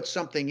know what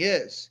something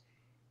is,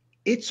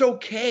 it's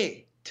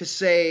okay to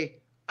say,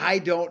 I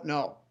don't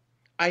know.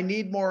 I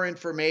need more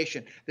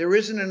information. There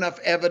isn't enough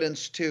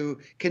evidence to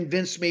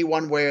convince me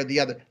one way or the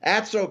other.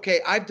 That's okay.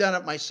 I've done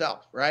it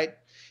myself, right?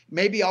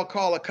 Maybe I'll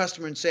call a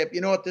customer and say, you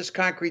know what, this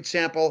concrete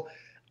sample,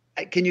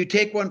 can you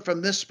take one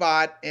from this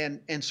spot, and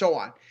so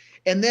on.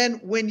 And then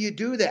when you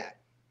do that,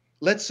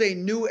 let's say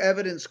new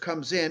evidence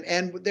comes in,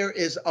 and there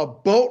is a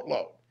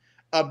boatload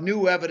of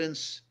new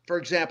evidence, for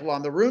example,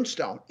 on the Rune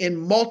Stone, in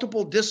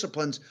multiple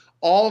disciplines,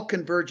 all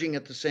converging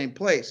at the same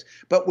place.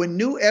 But when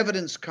new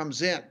evidence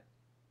comes in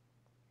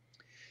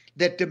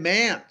that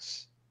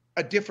demands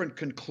a different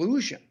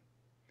conclusion,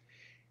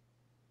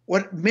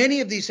 what many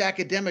of these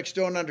academics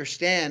don't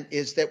understand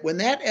is that when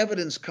that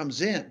evidence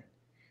comes in,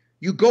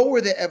 you go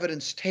where the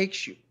evidence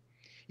takes you.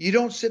 You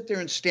don't sit there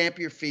and stamp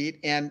your feet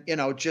and,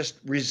 just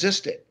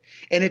resist it.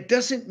 And it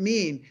doesn't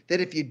mean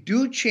that if you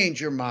do change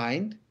your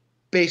mind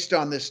based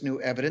on this new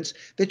evidence,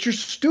 that you're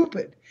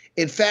stupid.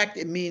 In fact,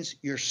 it means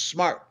you're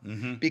smart,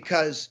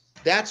 because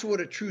that's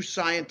what a true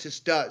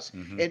scientist does.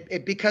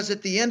 And because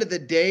at the end of the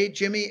day,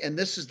 Jimmy, and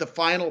this is the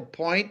final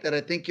point that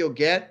I think you'll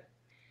get,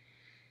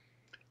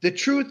 the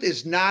truth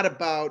is not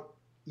about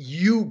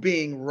you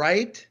being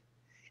right.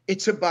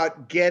 It's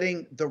about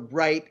getting the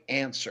right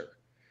answer.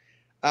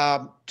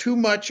 Too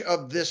much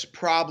of this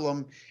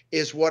problem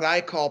is what I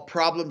call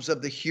problems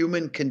of the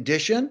human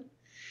condition.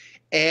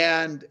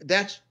 And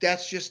that's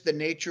just the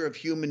nature of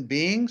human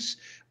beings.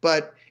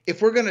 But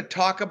if we're going to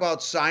talk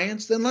about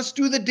science, then let's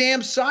do the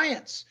damn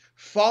science.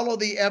 Follow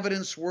the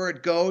evidence where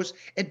it goes,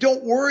 and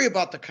don't worry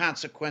about the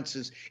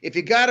consequences. If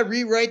you got to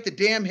rewrite the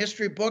damn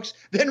history books,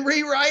 then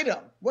rewrite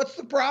them. What's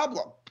the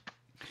problem?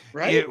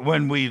 Right?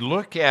 When we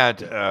look at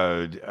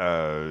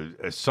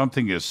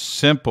something as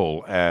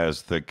simple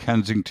as the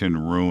Kensington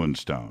Rune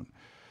stone,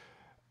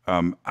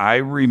 I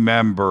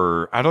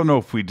remember, I don't know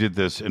if we did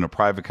this in a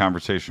private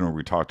conversation or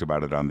we talked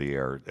about it on the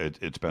air.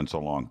 It's been so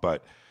long,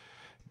 but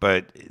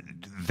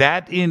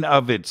that in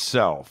of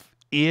itself,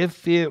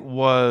 if it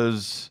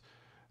was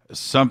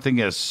something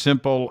as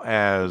simple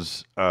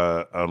as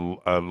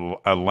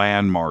a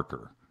land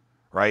marker,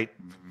 right?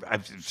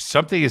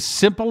 Something as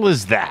simple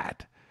as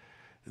that,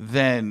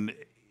 then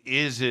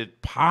is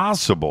it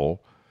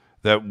possible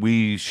that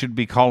we should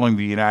be calling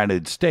the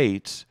United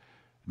States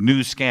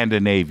New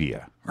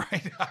Scandinavia,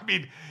 right? I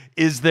mean,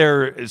 is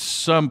there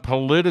some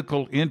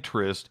political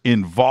interest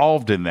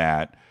involved in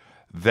that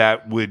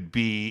would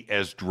be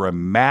as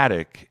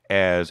dramatic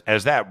as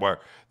that, where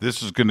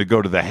this is going to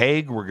go to The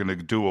Hague, we're going to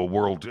do a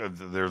world,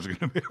 there's going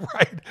to be,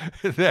 right?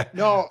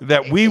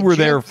 that we were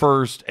there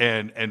first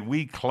and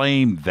we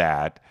claimed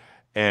that,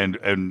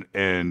 and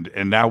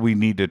now we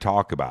need to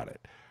talk about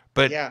it.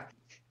 But yeah.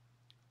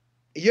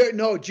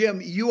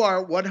 Jim, you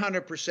are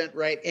 100%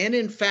 right. And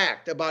in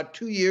fact, about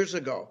 2 years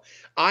ago,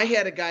 I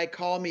had a guy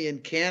call me in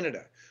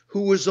Canada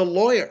who was a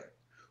lawyer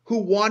who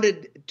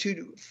wanted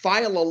to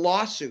file a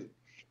lawsuit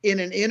in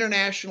an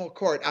international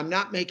court. I'm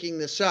not making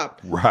this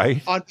up.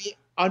 Right.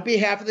 On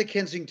behalf of the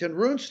Kensington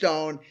Rune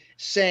stone,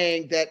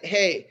 saying that,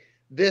 hey,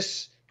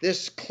 this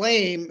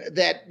claim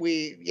that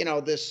we,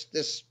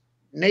 this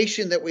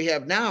nation that we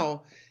have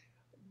now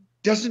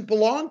doesn't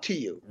belong to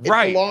you. It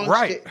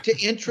belongs to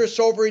interests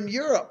over in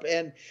Europe.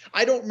 And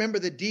I don't remember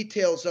the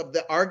details of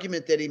the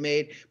argument that he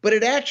made, but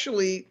it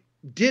actually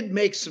did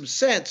make some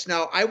sense.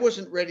 Now, I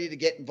wasn't ready to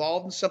get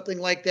involved in something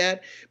like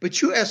that, but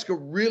you ask a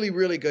really,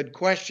 really good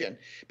question,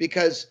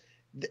 because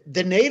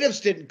the natives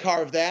didn't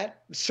carve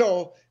that.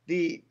 So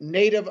the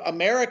Native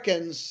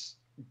Americans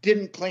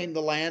didn't claim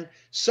the land.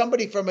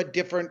 Somebody from a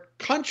different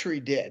country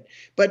did.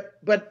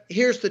 But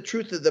here's the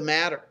truth of the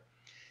matter.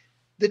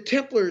 The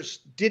Templars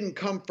didn't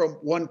come from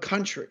one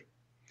country.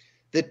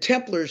 The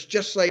Templars,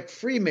 just like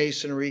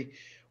Freemasonry,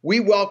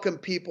 we welcome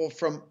people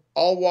from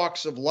all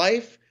walks of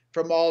life,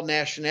 from all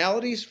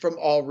nationalities, from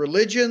all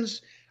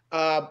religions,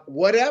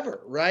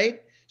 whatever,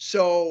 right?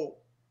 So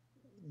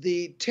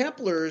the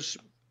Templars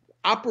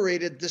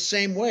operated the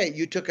same way.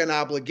 You took an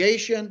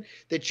obligation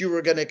that you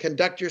were going to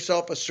conduct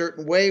yourself a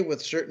certain way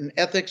with certain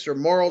ethics or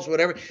morals,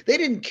 whatever. They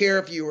didn't care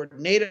if you were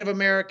Native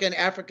American,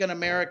 African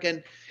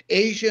American,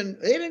 Asian.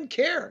 They didn't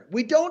care.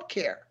 We don't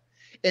care.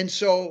 And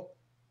so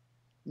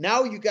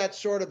now you got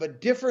sort of a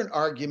different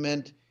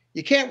argument.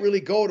 You can't really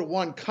go to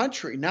one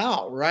country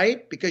now,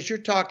 right? Because you're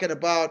talking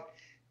about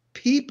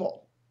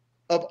people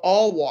of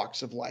all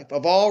walks of life,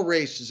 of all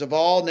races, of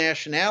all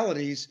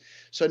nationalities.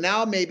 So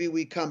now maybe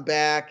we come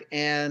back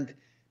and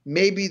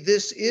maybe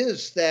this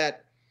is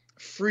that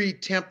free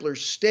Templar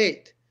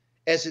state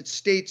as it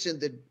states in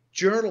the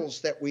journals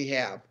that we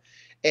have.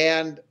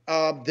 And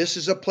this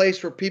is a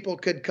place where people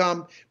could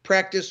come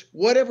practice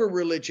whatever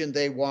religion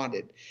they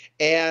wanted.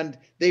 And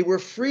they were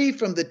free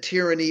from the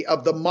tyranny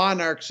of the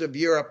monarchs of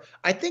Europe.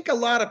 I think a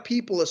lot of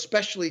people,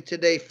 especially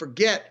today,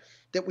 forget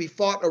that we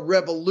fought a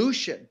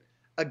revolution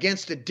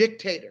against a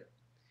dictator.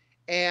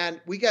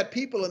 And we got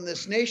people in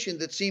this nation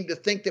that seem to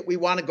think that we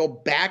want to go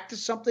back to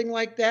something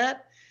like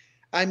that.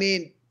 I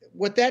mean,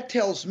 what that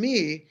tells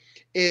me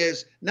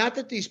is not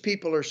that these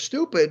people are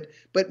stupid,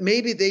 but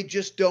maybe they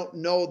just don't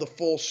know the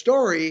full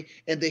story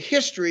and the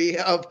history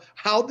of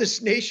how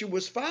this nation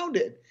was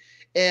founded.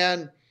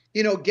 And,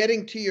 you know,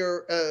 getting to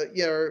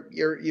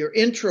your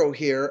intro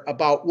here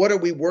about what are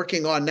we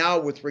working on now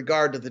with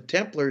regard to the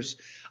Templars,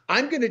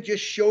 I'm going to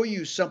just show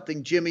you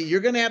something, Jimmy. You're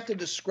going to have to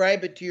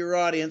describe it to your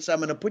audience. I'm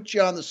going to put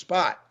you on the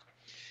spot.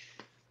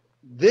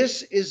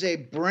 This is a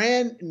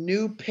brand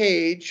new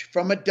page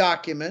from a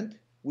document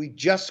we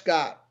just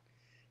got.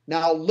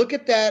 Now look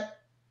at that.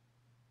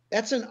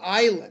 That's an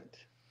island.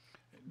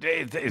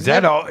 Is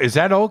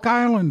that Oak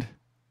Island?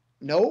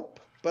 Nope.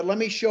 But let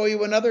me show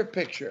you another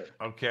picture.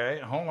 Okay,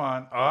 hold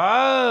on.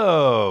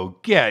 Oh,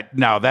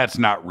 now that's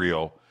not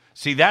real.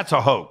 See, that's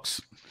a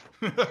hoax.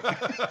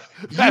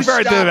 That's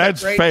right there.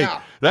 That's fake.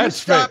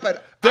 That's fake.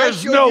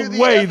 There's no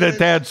way that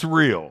that's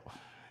real.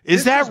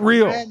 Is that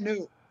real? Brand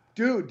new.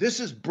 Dude, this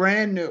is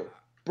brand new.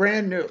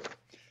 Brand new.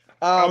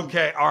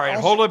 Okay, all right.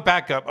 Hold it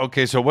back up.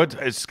 Okay, so what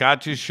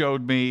Scott just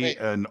showed me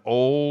an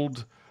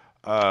old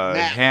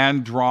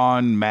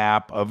hand-drawn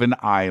map of an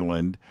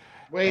island.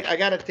 Wait, I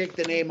got to take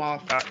the name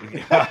off.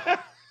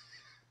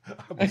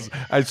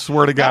 I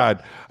swear to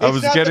God, I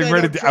was getting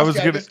ready. I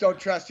just don't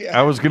trust you.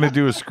 I was going to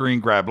do a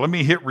screen grab. Let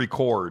me hit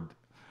record.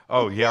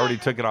 Oh, he already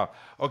took it off.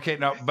 Okay,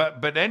 now,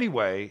 but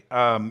anyway,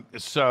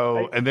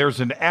 so and there's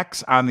an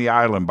X on the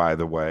island, by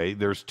the way.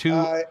 There's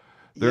two.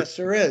 Yes,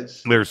 there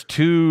is. There's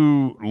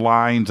two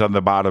lines on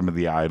the bottom of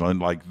the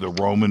island, like the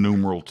Roman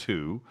numeral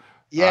 2.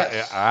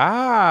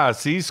 Yes.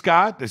 See,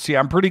 Scott? See,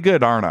 I'm pretty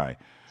good, aren't I?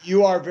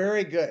 You are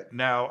very good.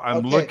 Now,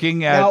 I'm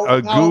looking at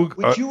a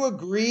Google. Would you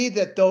agree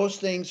that those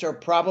things are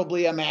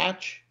probably a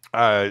match?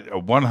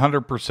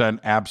 100%,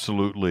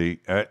 absolutely.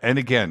 And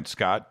again,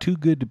 Scott, too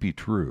good to be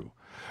true.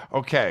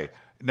 Okay.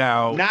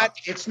 Now,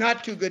 it's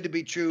not too good to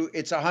be true.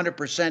 It's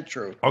 100%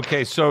 true.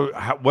 Okay, so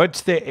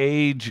what's the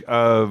age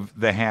of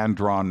the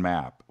hand-drawn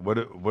map? What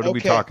are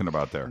we talking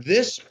about there?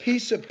 This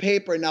piece of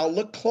paper. Now,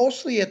 look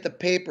closely at the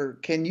paper.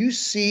 Can you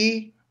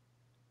see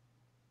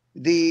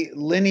the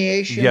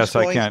lineations? Yes,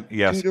 I can.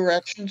 Yes, 2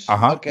 directions.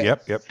 Okay.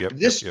 Yep.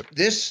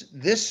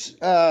 This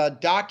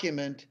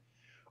document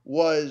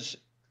was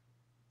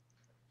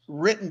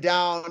written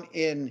down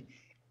in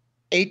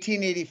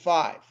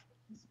 1885,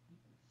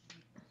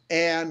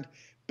 and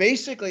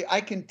basically,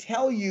 I can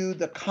tell you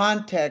the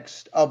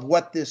context of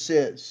what this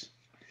is.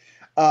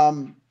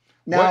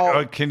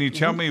 Now, can you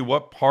tell me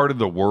what part of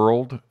the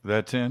world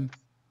that's in?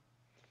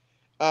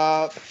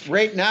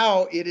 Right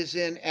now, it is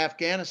in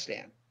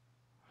Afghanistan.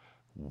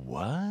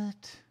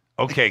 What?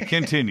 Okay,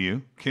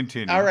 continue.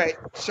 Continue. All right.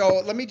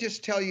 So let me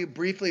just tell you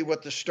briefly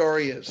what the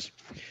story is.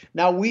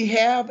 Now, we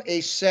have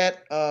a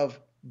set of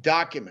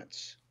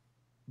documents,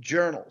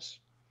 journals,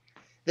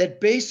 that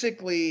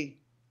basically,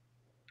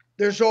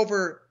 there's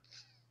over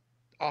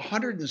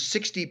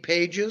 160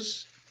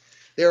 pages.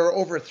 There are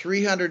over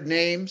 300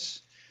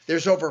 names.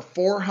 There's over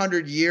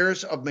 400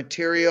 years of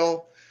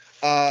material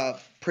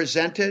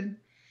presented.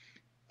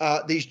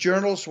 These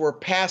journals were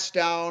passed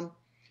down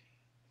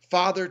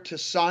father to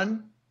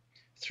son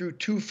through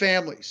 2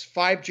 families,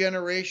 5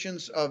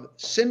 generations of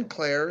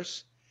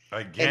Sinclairs.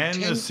 Again,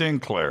 the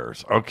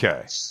Sinclairs.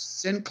 Okay.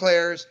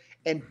 Sinclairs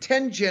and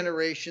 10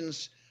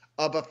 generations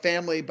of a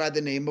family by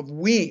the name of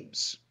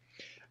Weems.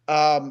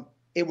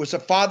 It was a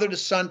father to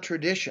son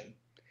tradition.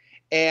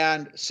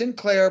 And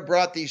Sinclair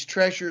brought these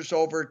treasures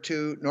over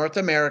to North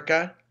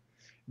America,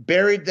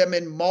 buried them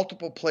in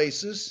multiple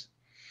places.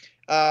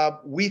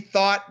 We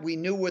thought we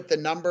knew what the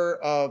number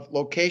of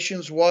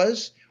locations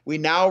was. We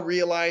now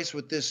realize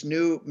with this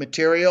new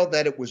material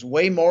that it was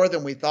way more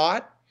than we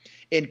thought,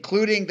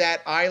 including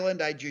that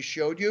island I just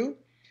showed you.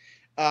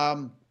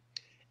 And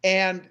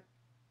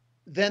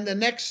then the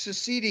next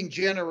succeeding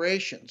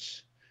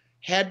generations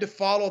had to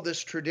follow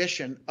this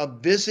tradition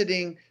of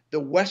visiting the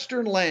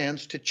Western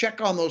lands to check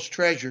on those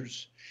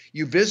treasures.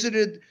 You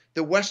visited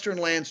the Western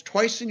lands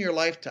twice in your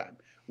lifetime,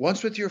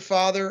 once with your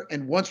father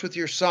and once with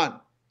your son.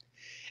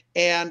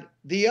 And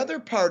the other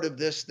part of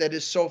this that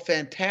is so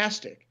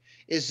fantastic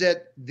is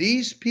that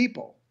these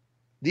people,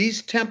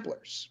 these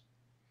Templars,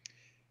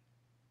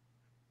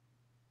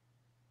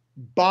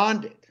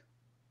 bonded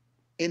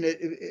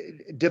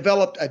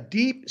developed a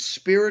deep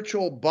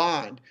spiritual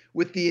bond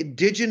with the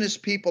indigenous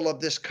people of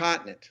this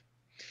continent.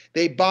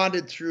 They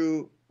bonded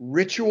through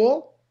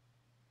ritual.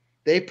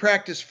 They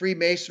practiced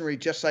Freemasonry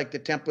just like the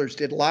Templars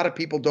did. A lot of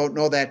people don't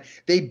know that.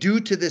 They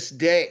do to this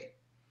day.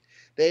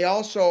 They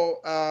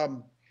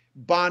also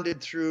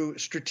bonded through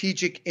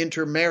strategic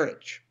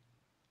intermarriage.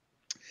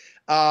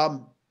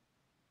 The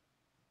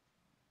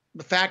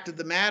fact of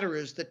the matter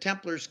is the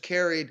Templars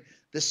carried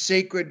the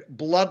sacred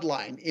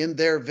bloodline in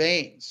their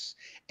veins,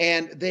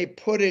 and they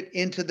put it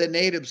into the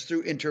natives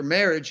through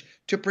intermarriage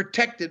to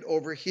protect it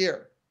over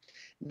here.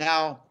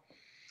 Now,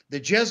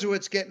 the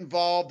Jesuits get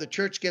involved, the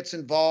church gets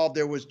involved.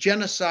 There was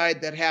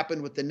genocide that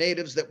happened with the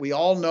natives that we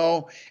all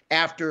know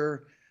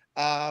after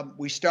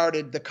we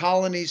started the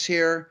colonies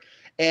here.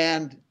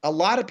 And a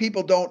lot of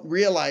people don't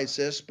realize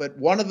this, but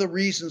one of the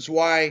reasons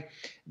why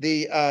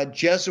the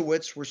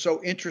Jesuits were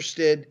so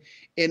interested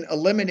in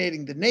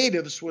eliminating the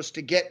natives was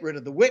to get rid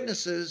of the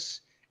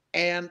witnesses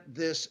and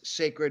this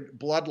sacred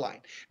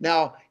bloodline.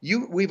 Now,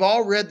 we've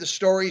all read the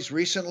stories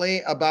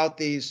recently about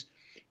these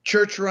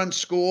church-run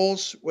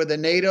schools where the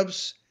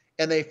natives,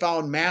 and they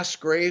found mass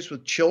graves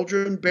with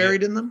children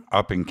buried in them.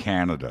 Up in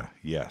Canada,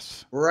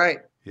 yes. Right.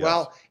 Yes.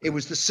 Well, it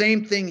was the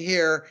same thing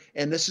here,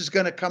 and this is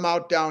going to come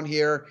out down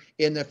here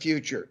in the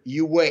future.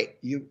 You wait.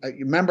 You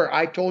remember,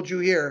 I told you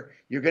here,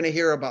 you're going to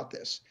hear about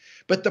this.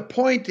 But the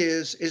point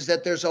is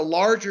that there's a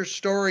larger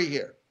story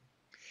here.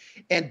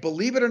 And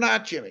believe it or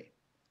not, Jimmy,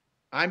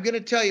 I'm going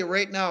to tell you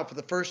right now for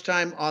the first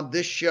time on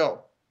this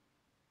show,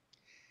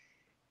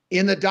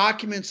 in the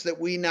documents that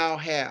we now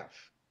have,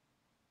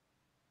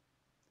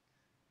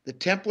 the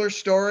Templar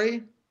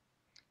story,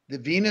 the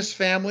Venus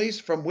families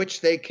from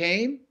which they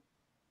came,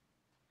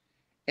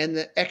 and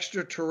the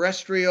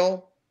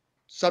extraterrestrial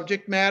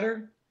subject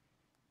matter.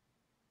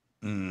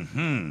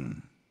 Mm-hmm.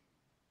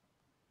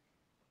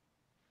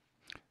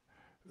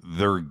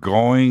 They're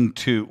going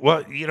to,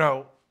 well, you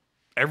know,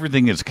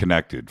 everything is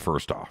connected,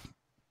 first off.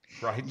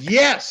 Right?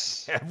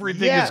 Yes.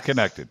 Everything is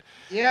connected.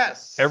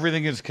 Yes.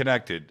 Everything is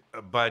connected.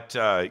 But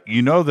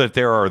you know that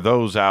there are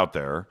those out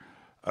there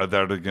that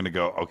are going to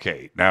go,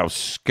 okay, now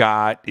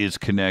Scott is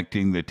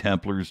connecting the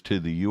Templars to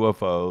the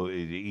UFO,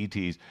 the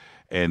ETs,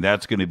 and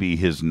that's going to be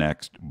his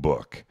next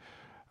book.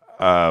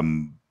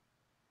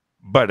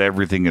 But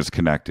everything is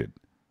connected.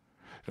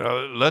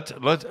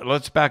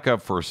 Let's back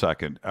up for a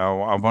second.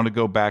 I want to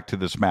go back to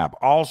this map.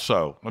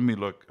 Also, let me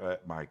look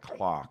at my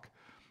clock.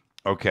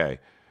 Okay.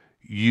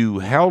 You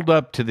held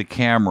up to the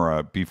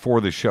camera before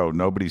the show.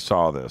 Nobody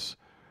saw this.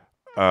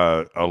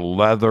 A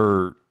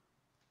leather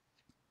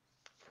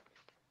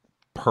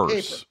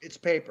purse. Paper. It's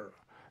paper.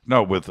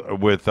 No, with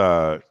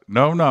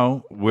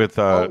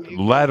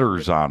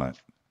letters on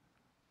it.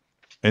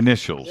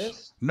 Initials.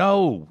 This?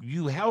 No,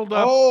 you held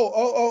up.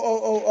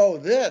 Oh,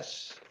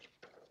 this.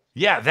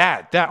 Yeah,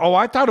 that. Oh,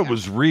 I thought it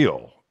was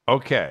real.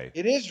 Okay.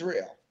 It is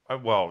real.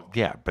 Well,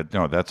 yeah, but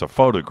no, that's a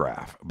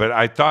photograph. But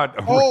I thought.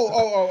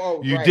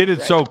 You right, did it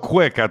right. so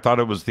quick. I thought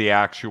it was the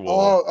actual.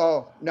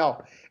 Oh,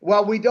 no.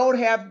 Well, we don't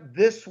have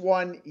this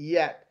one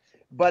yet,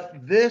 but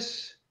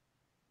this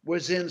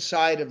was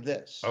inside of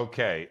this.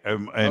 Okay.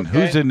 And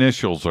whose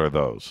initials are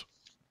those?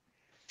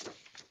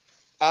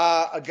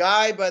 A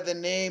guy by the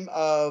name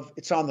of,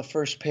 it's on the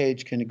first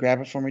page. Can you grab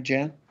it for me,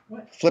 Jan?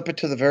 Flip it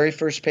to the very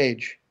first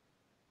page.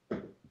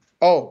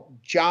 Oh,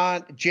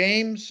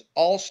 James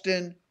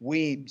Alston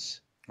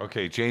Weems.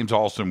 Okay, James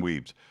Alston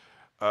Weems.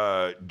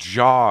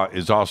 Jaw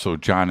is also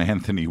John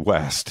Anthony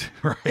West,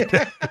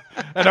 right?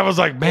 And I was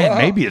like, man,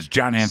 maybe it's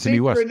John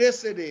Anthony West.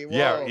 Synchronicity.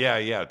 Whoa.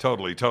 Yeah.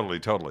 Totally.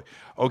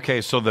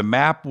 Okay, so the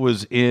map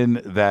was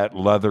in that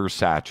leather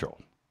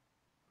satchel.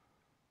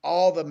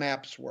 All the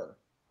maps were.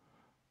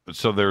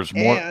 So there's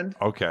more.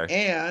 Okay.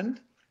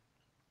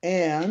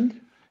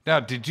 And. Now,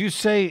 did you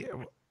say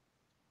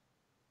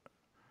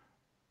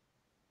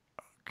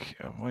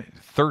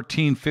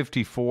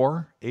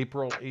 1354?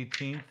 April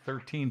 18th,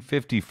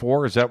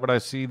 1354? Is that what I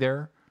see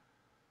there?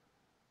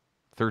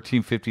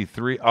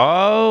 1353.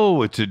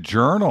 Oh, it's a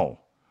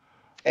journal.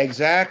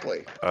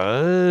 Exactly.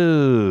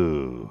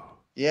 Oh.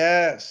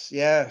 Yes.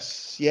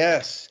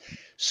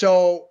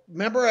 So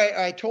remember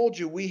I told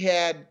you we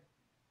had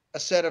a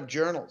set of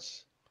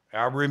journals.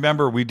 I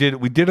remember we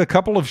did a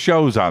couple of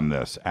shows on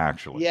this,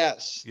 actually.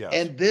 Yes.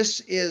 And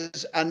this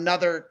is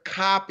another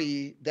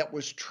copy that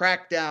was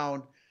tracked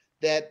down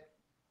that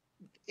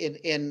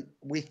in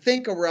we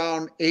think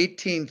around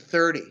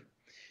 1830,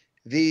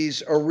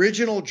 these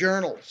original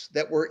journals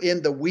that were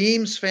in the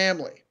Weems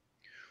family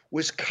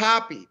was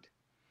copied,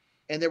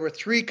 and there were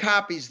 3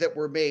 copies that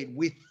were made.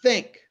 We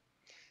think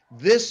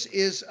this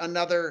is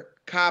another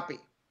copy.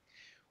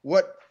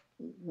 What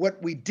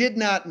we did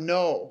not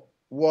know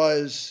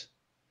was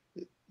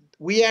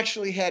we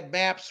actually had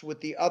maps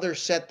with the other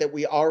set that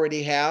we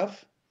already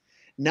have.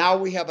 Now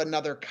we have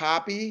another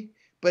copy,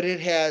 but it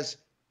has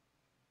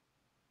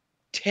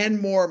 10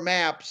 more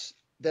maps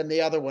than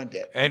the other one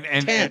did.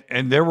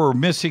 And there were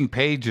missing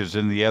pages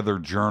in the other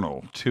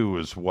journal too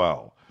as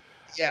well.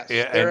 Yes,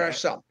 there are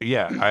some.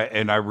 Yeah,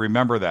 I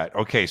remember that.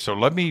 Okay, so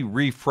let me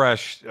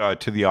refresh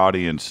to the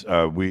audience.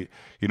 You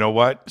know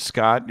what,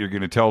 Scott? You're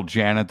going to tell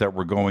Janet that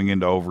we're going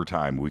into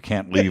overtime. We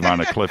can't leave on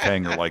a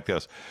cliffhanger like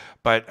this.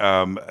 But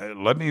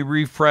let me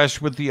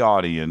refresh with the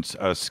audience.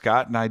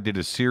 Scott and I did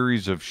a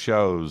series of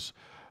shows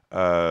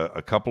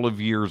a couple of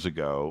years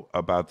ago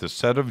about the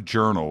set of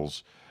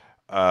journals,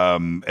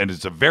 and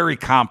it's a very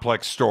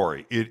complex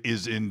story. It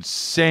is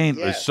insane.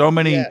 Yes,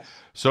 There's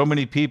so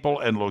many people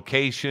and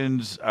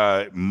locations,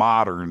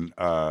 modern,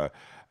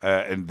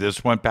 and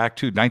this went back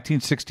to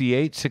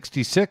 1968,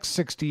 66,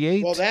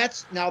 68. Well,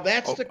 that's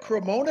the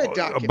Cremona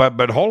document.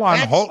 But hold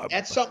on,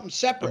 that's something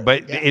separate.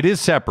 But it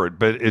is separate,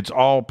 but it's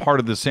all part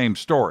of the same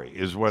story,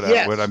 is what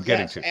I'm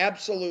getting to.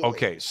 Absolutely.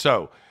 Okay,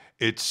 so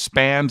it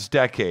spans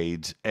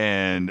decades,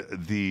 and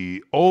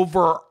the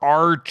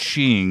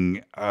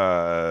overarching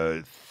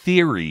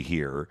theory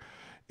here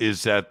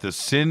is that the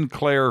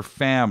Sinclair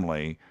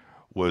family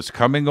was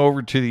coming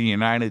over to the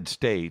United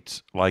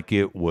States like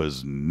it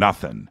was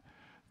nothing.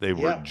 They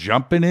were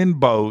jumping in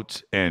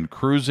boats and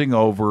cruising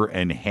over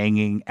and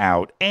hanging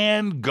out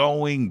and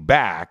going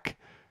back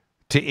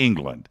to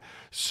England.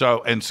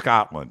 And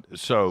Scotland.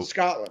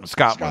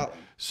 Scotland.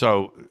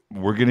 So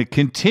we're going to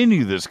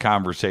continue this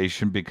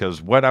conversation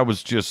because what I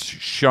was just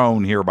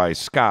shown here by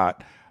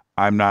Scott,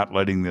 I'm not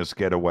letting this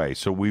get away.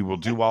 So we will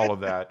do all of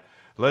that.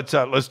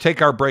 Let's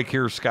take our break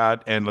here,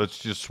 Scott, and let's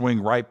just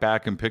swing right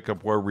back and pick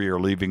up where we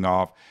are leaving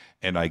off.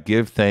 And I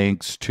give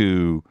thanks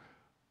to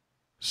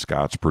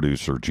Scott's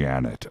producer,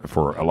 Janet,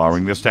 for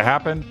allowing this to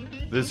happen.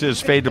 This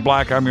is Fade to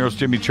Black. I'm your host,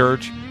 Jimmy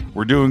Church.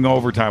 We're doing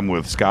overtime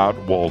with Scott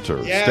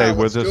Wolter. Yeah, Stay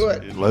with us. Do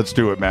it. Let's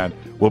do it, man.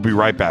 We'll be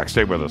right back.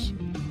 Stay with us.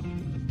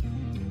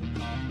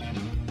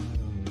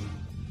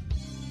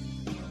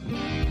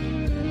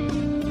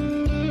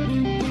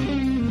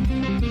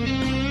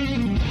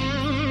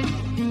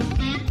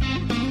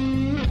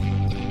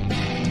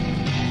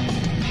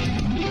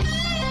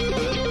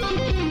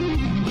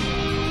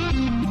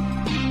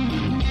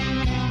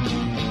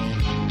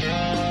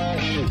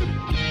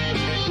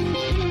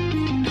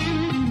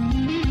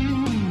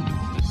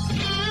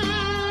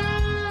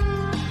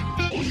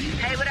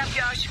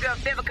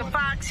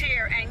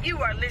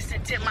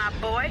 Listening to my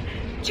boy,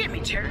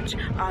 Jimmy Church,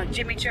 on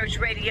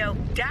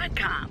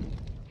jimmychurchradio.com.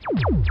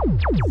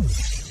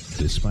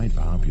 Despite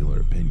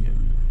popular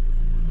opinion,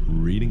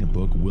 reading a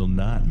book will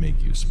not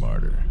make you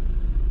smarter.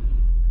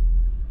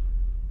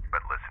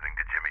 But listening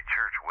to Jimmy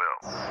Church will.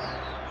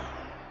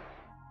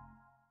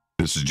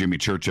 This is Jimmy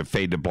Church of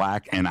Fade to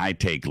Black, and I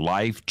take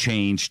Life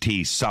Change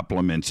Tea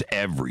supplements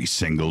every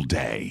single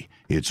day.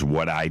 It's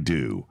what I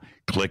do.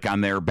 Click on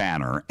their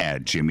banner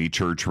at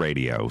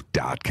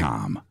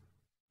jimmychurchradio.com.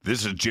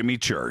 This is Jimmy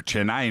Church,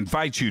 and I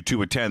invite you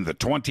to attend the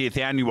 20th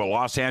Annual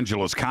Los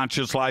Angeles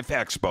Conscious Life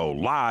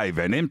Expo live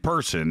and in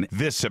person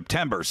this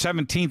September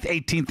 17th,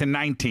 18th, and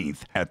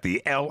 19th at the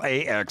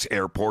LAX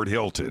Airport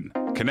Hilton.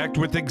 Connect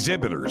with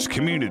exhibitors,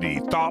 community,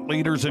 thought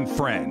leaders, and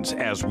friends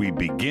as we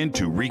begin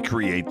to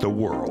recreate the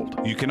world.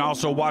 You can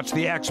also watch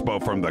the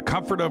expo from the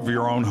comfort of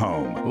your own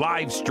home.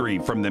 Live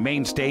stream from the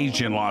main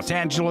stage in Los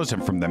Angeles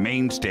and from the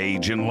main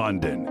stage in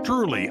London.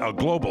 Truly a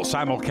global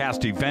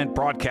simulcast event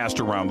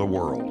broadcast around the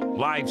world.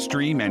 Live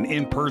stream and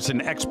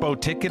in-person Expo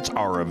tickets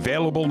are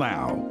available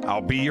now.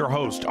 I'll be your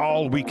host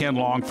all weekend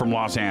long from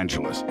Los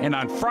Angeles. And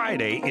on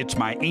Friday, it's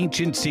my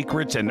Ancient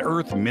Secrets and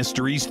Earth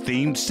Mysteries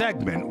themed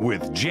segment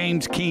with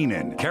James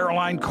Keenan,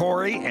 Caroline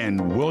Corey,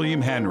 and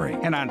William Henry.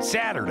 And on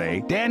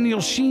Saturday, Daniel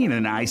Sheen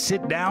and I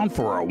sit down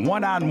for a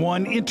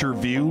one-on-one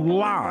interview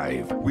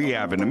live. We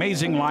have an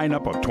amazing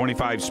lineup of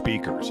 25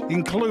 speakers,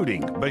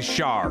 including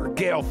Bashar,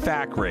 Gail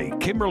Thackeray,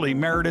 Kimberly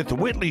Meredith,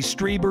 Whitley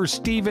Strieber,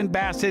 Stephen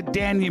Bassett,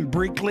 Daniel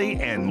Brinkley,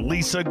 and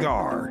Lisa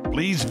Garr.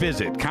 Please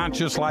visit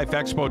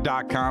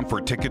ConsciousLifeExpo.com for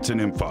tickets and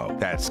info.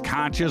 That's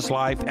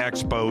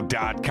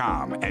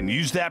ConsciousLifeExpo.com and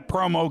use that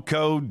promo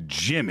code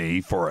Jimmy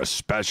for a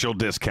special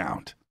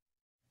discount.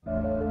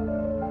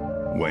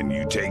 When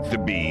you take the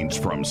beans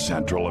from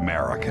Central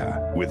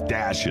America with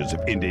dashes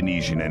of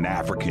Indonesian and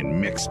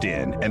African mixed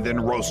in and then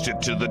roast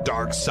it to the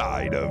dark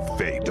side of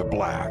Fade to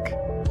Black,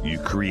 you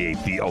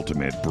create the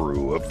ultimate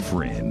brew of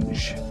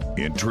fringe.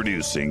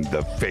 Introducing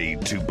the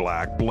Fade to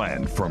Black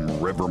blend from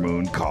River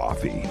Moon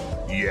Coffee.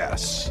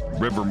 Yes,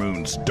 River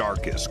Moon's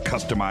darkest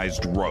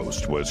customized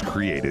roast was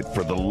created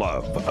for the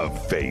love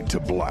of Fade to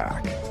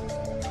Black.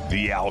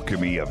 The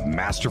alchemy of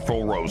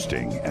masterful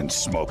roasting and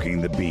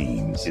smoking the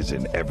beans is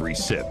in every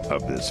sip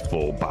of this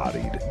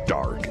full-bodied,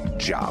 dark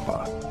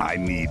Java. I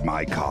need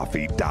my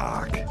coffee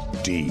dark,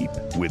 deep,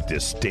 with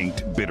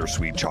distinct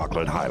bittersweet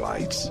chocolate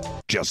highlights,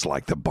 just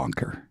like the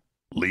bunker.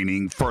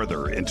 Leaning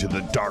further into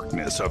the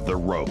darkness of the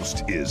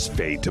roast is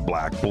Fade to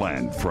Black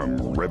blend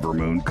from River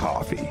Moon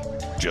Coffee.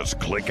 Just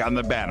click on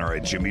the banner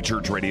at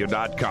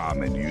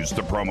jimmychurchradio.com and use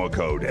the promo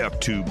code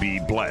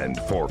F2B Blend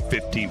for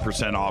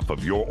 15% off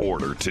of your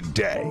order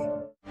today.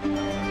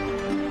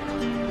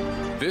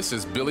 This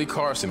is Billy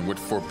Carson with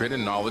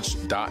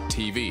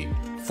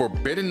ForbiddenKnowledge.tv.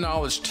 Forbidden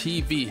Knowledge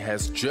TV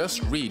has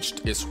just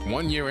reached its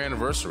 1-year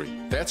anniversary.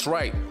 That's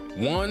right,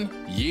 1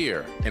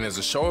 year. And as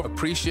a show of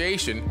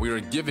appreciation, we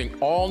are giving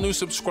all new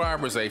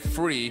subscribers a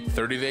free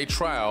 30-day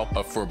trial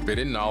of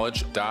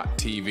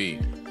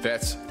ForbiddenKnowledge.tv.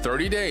 That's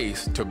 30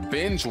 days to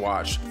binge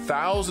watch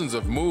thousands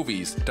of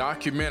movies,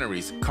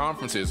 documentaries,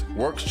 conferences,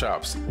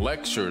 workshops,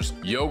 lectures,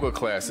 yoga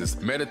classes,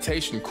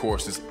 meditation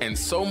courses, and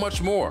so much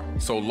more.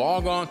 So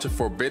log on to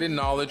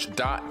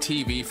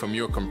ForbiddenKnowledge.tv from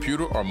your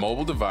computer or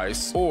mobile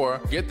device, or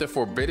get the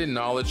Forbidden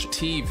Knowledge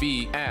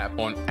TV app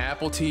on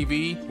Apple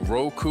TV,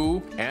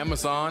 Roku,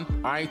 Amazon,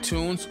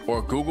 iTunes,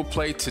 or Google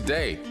Play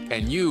today,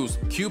 and use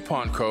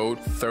coupon code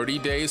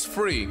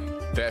 30daysfree.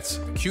 That's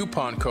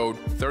coupon code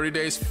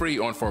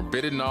 30daysfree on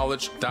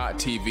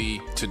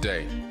ForbiddenKnowledge.tv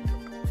today.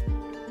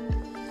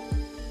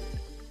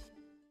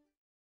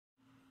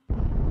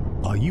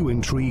 Are you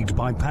intrigued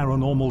by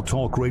Paranormal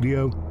Talk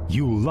Radio?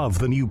 You'll love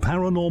the new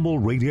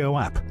Paranormal Radio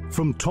app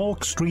from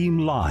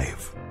TalkStream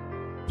Live.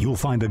 You'll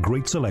find a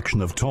great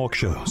selection of talk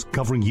shows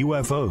covering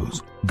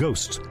UFOs,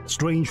 ghosts,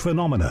 strange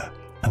phenomena,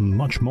 and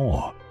much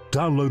more.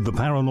 Download the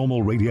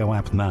Paranormal Radio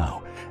app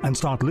now and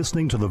start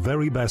listening to the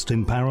very best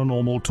in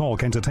paranormal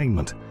talk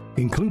entertainment,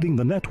 including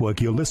the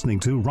network you're listening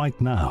to right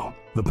now,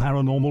 the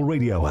Paranormal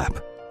Radio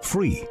app,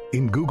 free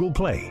in Google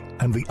Play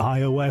and the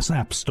iOS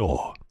App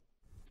Store.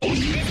 Erica,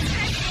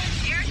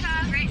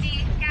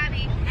 Brittany,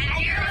 Gabby,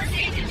 and you're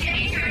listening to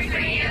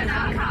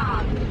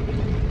JimmyChurchRadio.com.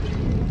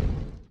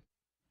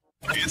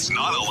 It's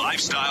not a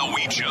lifestyle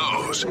we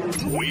chose.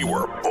 We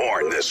were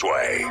born this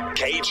way.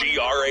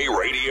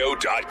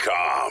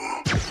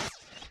 KGRARadio.com.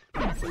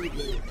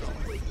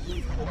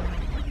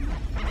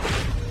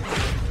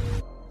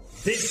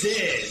 This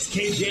is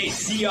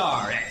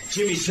KJCR at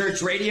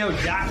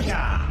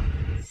JimmyChurchRadio.com.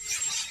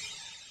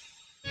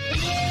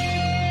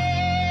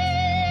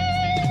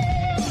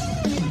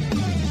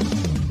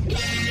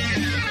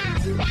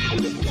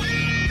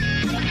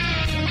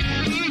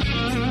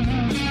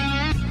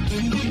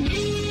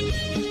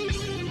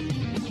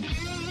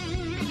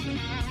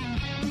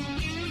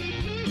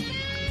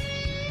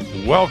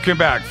 Welcome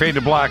back, Fade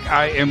to Black.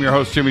 I am your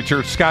host, Jimmy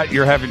Church. Scott,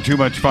 you're having too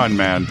much fun,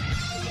 man.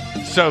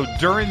 So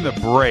during the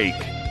break,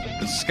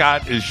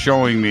 Scott is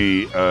showing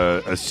me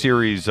a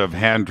series of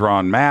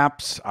hand-drawn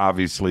maps,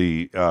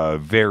 obviously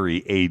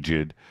very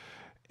aged,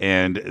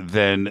 and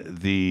then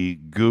the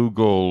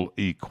Google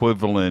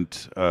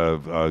equivalent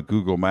of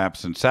Google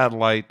Maps and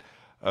satellite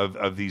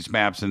of these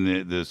maps in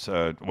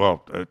a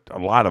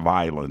lot of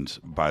islands,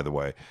 by the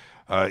way.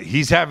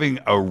 He's having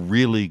a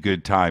really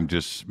good time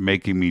just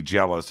making me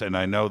jealous, and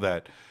I know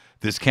that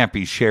this can't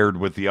be shared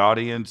with the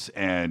audience,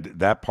 and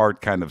that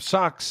part kind of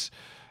sucks.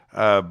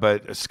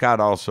 But Scott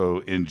also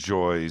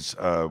enjoys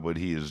what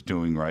he is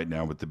doing right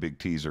now with the big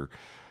teaser.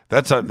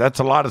 That's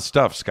a lot of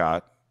stuff,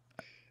 Scott.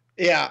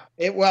 Yeah.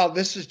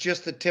 This is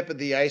just the tip of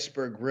the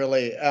iceberg,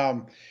 really.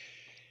 And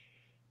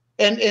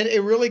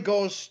it really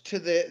goes to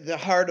the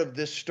heart of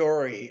this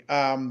story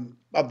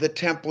of the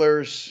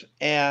Templars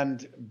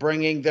and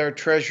bringing their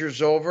treasures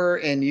over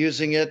and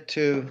using it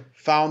to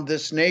found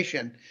this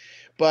nation.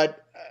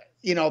 But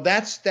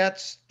that's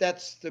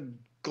the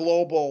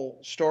global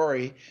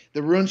story.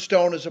 The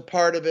runestone is a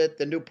part of it.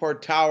 The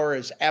Newport Tower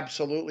is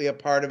absolutely a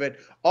part of it.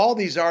 All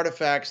these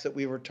artifacts that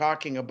we were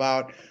talking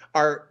about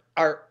are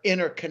are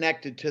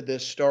interconnected to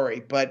this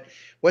story. But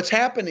what's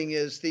happening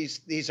is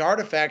these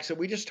artifacts that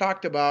we just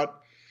talked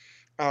about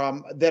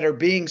that are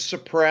being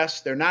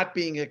suppressed, they're not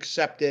being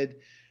accepted.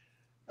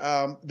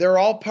 They're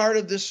all part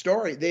of this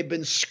story. They've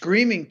been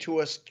screaming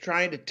to us,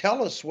 trying to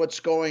tell us what's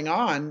going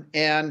on,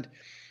 and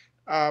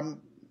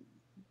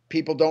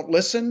people don't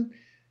listen.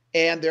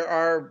 And there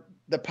are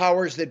the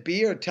powers that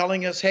be are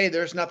telling us, hey,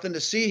 there's nothing to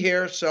see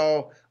here,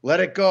 so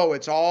let it go.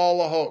 It's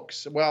all a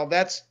hoax. Well,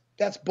 that's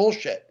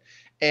bullshit.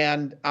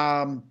 And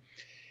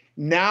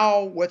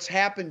now what's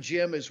happened,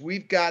 Jim, is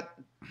we've got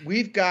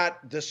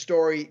the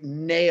story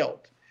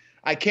nailed.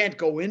 I can't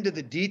go into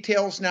the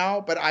details now,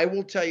 but I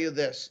will tell you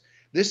this.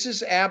 This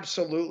is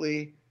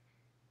absolutely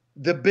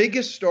the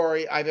biggest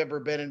story I've ever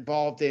been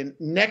involved in.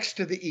 Next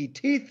to the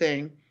ET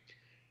thing,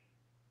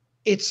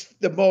 it's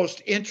the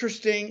most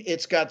interesting.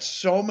 It's got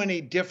so many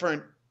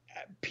different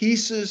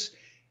pieces.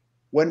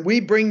 When we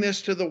bring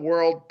this to the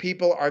world,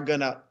 people are going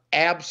to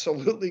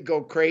absolutely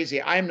go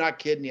crazy. I'm not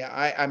kidding you.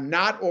 I'm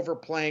not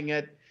overplaying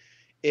it.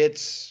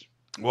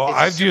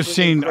 I've just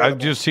seen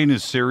a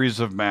series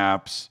of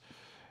maps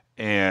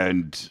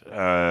and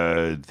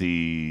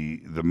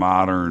the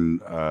modern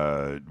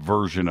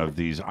version of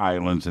these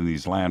islands and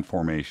these land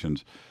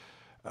formations.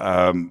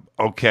 I've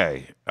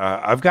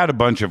got a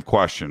bunch of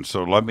questions,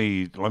 so let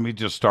me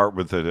just start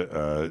with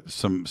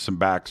some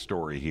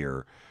backstory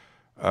here.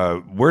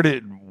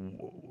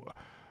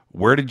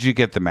 Where did you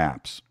get the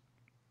maps?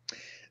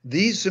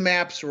 These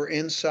maps were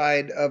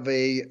inside of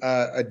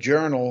a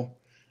journal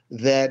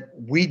that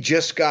we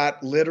just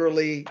got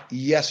literally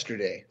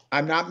yesterday.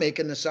 I'm not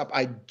making this up.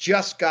 I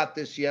just got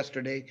this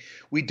yesterday.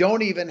 We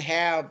don't even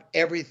have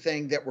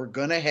everything that we're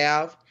going to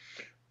have,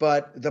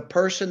 but the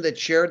person that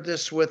shared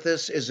this with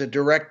us is a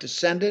direct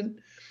descendant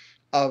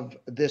of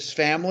this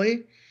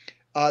family.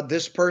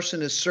 This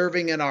person is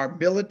serving in our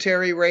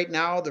military right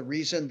now. The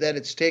reason that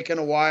it's taken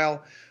a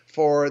while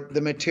for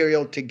the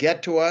material to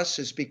get to us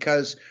is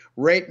because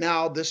right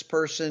now this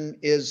person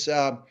is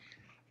a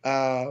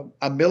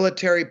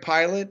military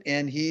pilot,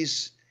 and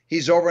he's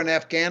over in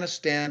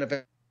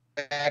Afghanistan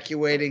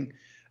evacuating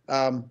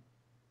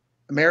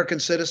American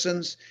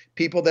citizens,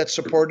 people that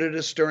supported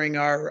us during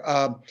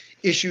our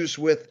issues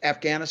with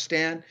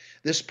Afghanistan.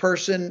 This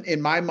person,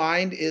 in my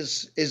mind,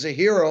 is a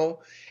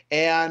hero,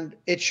 and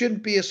it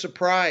shouldn't be a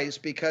surprise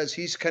because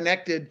he's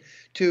connected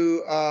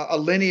to a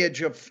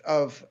lineage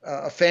of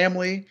a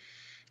family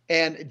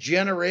and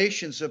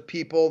generations of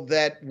people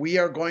that we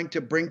are going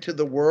to bring to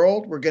the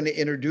world. We're going to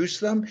introduce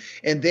them,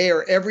 and they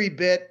are every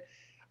bit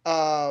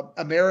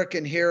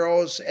American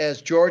heroes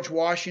as George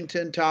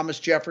Washington, Thomas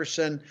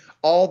Jefferson,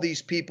 all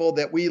these people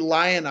that we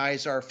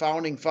lionize, our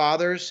founding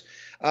fathers.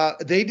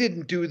 They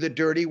didn't do the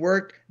dirty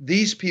work.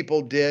 These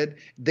people did.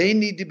 They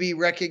need to be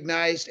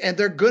recognized, and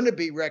they're going to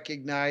be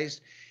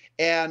recognized.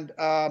 And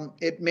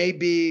it may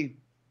be,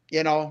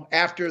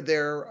 after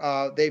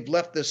they've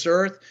left this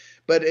earth,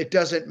 but it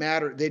doesn't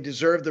matter. They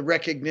deserve the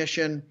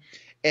recognition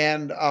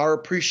and our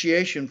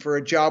appreciation for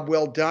a job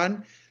well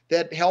done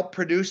that helped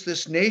produce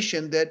this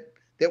nation that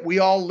we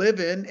all live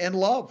in and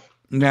love.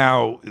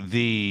 Now,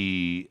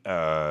 the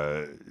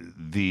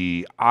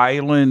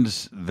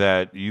islands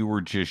that you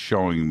were just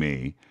showing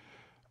me,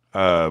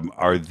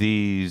 are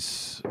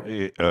these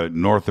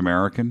North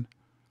American?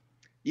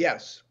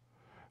 Yes.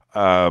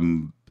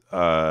 From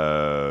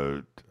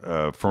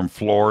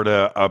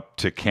Florida up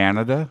to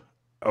Canada?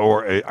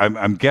 Or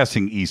I'm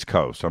guessing East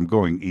Coast. I'm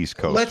going East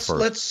Coast first.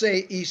 Let's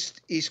say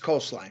East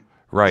coastline.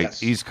 Right,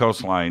 Yes. East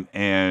coastline.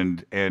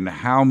 And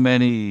how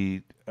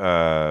many?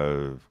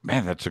 Man,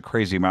 that's a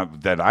crazy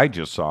amount that I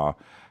just saw.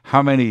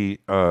 How many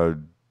are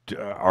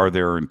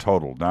there in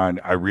total? Now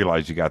I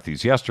realize you got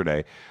these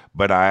yesterday,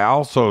 but I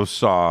also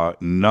saw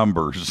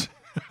numbers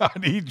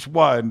on each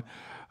one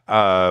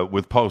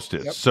with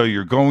Post-its. Yep. So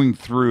you're going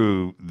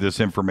through this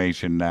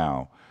information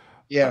now.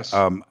 Yes.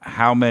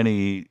 How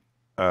many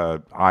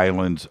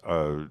islands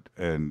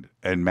and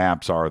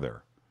maps are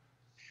there?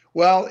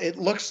 Well, it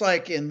looks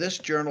like in this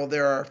journal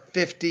there are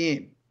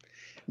 15.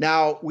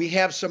 Now, we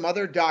have some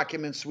other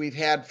documents we've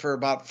had for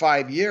about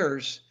 5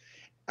 years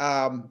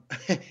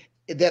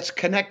that's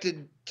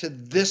connected to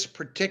this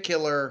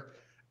particular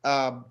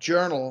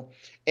journal,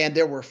 and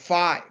there were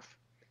 5.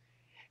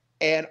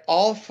 And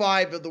all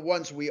 5 of the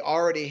ones we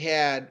already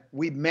had,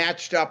 we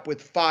matched up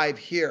with 5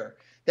 here.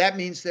 That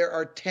means there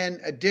are 10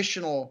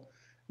 additional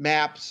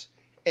maps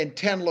and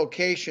 10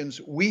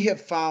 locations. We have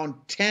found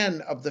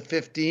 10 of the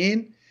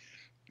 15.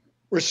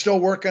 We're still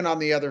working on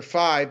the other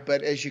 5,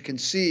 but as you can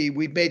see,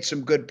 we've made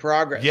some good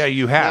progress. Yeah,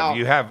 you have. Now,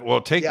 you have.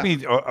 Well,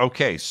 me.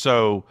 Okay,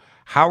 so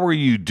how are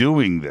you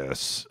doing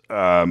this?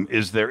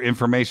 Is there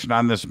information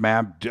on this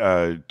map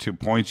to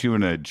point you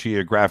in a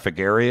geographic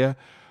area,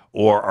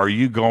 or are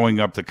you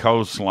going up the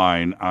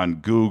coastline on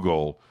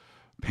Google,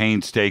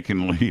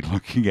 painstakingly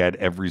looking at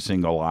every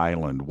single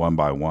island one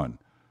by one?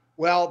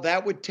 Well,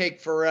 that would take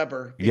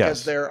forever because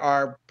Yes. there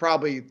are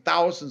probably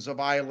thousands of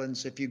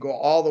islands if you go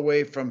all the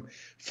way from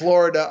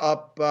Florida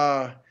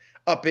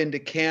up into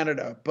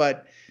Canada.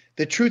 But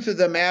the truth of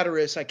the matter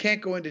is, I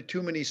can't go into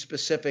too many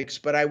specifics,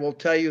 but I will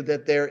tell you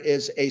that there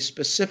is a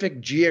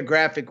specific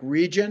geographic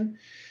region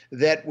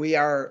that we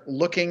are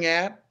looking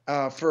at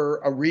for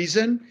a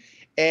reason,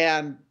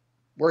 and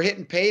we're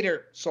hitting pay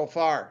dirt so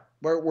far.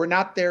 We're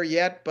not there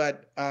yet,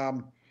 but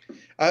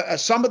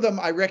some of them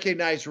I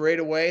recognize right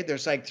away.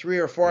 There's like 3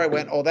 or 4 I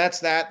went, oh, that's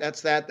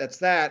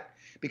that,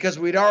 because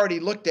we'd already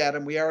looked at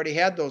them. We already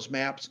had those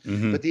maps.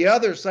 Mm-hmm. But the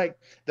others, like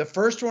the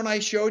first one I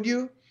showed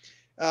you,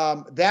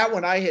 that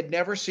one I had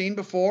never seen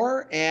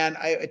before, and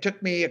it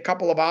took me a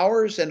couple of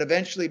hours, and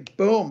eventually,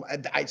 boom,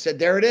 I said,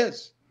 there it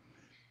is.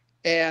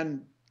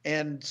 And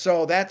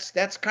so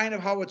that's kind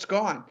of how it's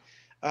gone.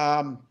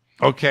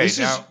 Okay,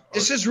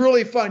 this is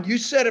really fun. You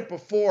said it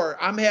before.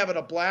 I'm having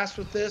a blast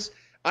with this.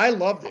 I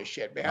love this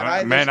shit, man.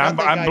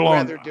 I'm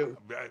blown.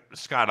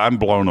 Scott, I'm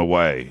blown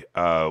away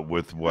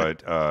with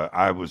what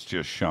I was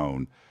just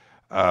shown.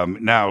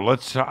 Now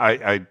let's.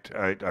 I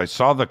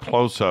saw the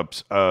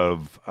close-ups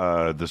of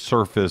the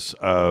surface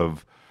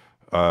of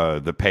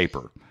the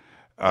paper.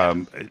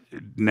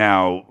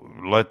 Now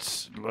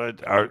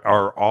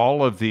are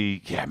all of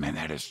the man?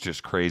 That is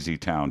just crazy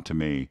town to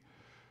me.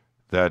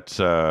 That's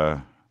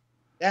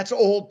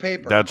old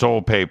paper. That's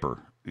old paper.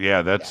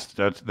 Yeah,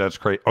 that's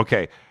crazy.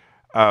 Okay.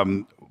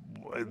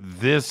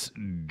 This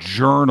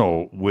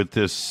journal with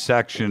this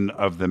section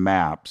of the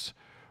maps,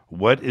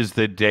 what is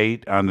the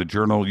date on the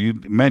journal? You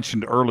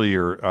mentioned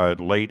earlier,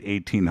 late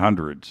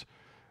 1800s.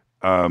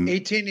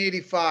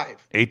 1885.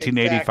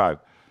 1885.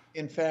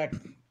 In fact,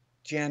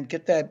 Jan,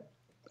 get that.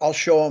 I'll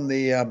show them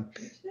the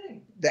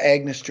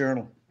Agnes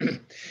Journal.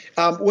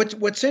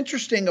 What's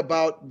interesting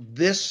about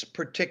this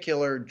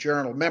particular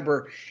journal,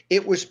 remember,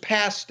 it was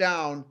passed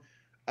down.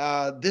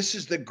 This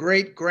is the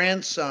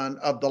great-grandson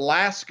of the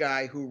last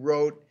guy who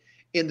wrote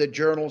in the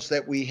journals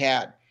that we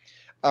had.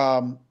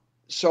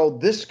 So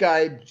this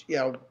guy,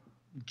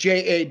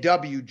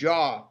 J.A.W.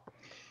 Jaw,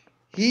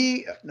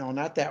 no,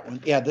 not that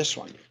one. Yeah, this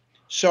one.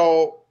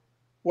 So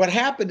what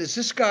happened is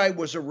this guy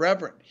was a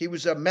reverend. He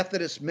was a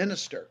Methodist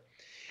minister.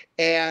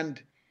 And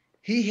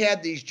he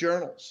had these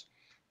journals.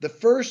 The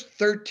first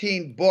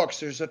 13 books,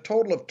 there's a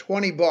total of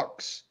 20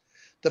 books.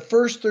 The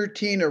first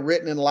 13 are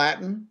written in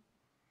Latin.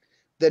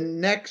 The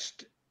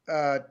next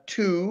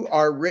 2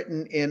 are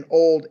written in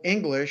Old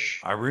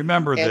English. I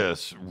remember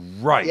this.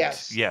 Right.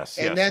 Yes.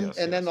 And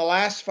then the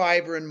last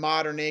 5 are in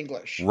modern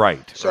English.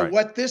 Right. So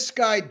what this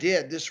guy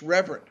did, this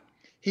reverend,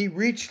 he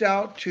reached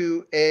out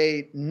to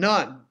a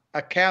nun,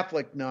 a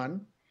Catholic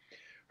nun.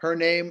 Her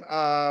name,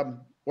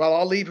 well,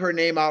 I'll leave her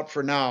name out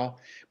for now.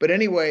 But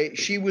anyway,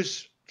 she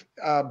was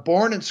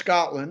born in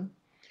Scotland.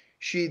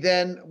 She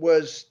then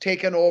was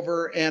taken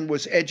over and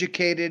was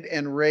educated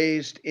and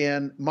raised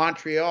in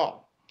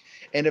Montreal,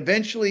 and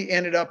eventually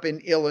ended up in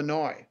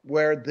Illinois,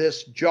 where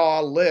this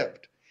Jaw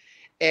lived.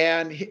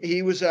 And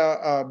he was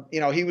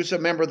he was a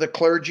member of the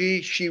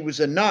clergy. She was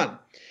a nun.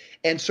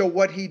 And so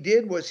what he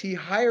did was he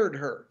hired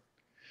her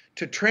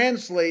to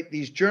translate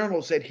these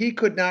journals that he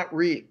could not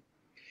read.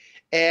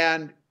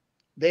 And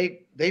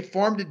they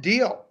formed a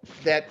deal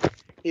that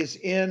is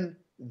in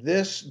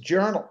this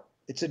journal.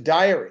 It's a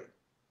diary.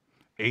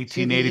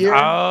 1880.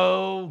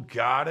 Oh,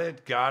 got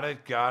it.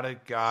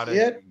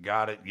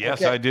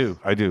 Yes, okay. I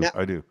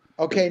do.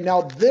 Okay,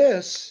 now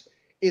this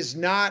is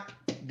not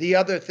the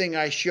other thing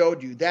I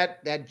showed you.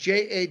 That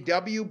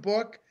J.A.W.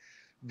 book,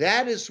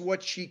 that is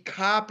what she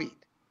copied.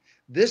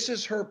 This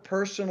is her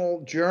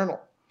personal journal.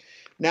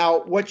 Now,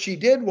 what she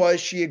did was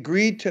she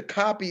agreed to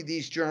copy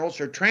these journals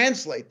or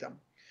translate them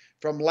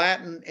from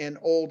Latin and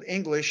Old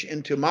English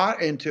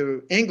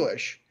into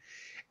English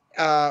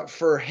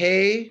for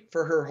hay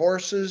for her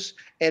horses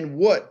and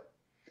wood.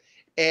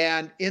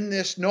 And in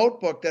this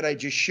notebook that I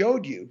just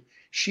showed you,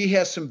 she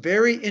has some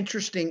very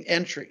interesting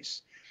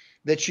entries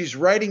that she's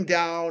writing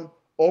down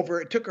over.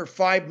 It took her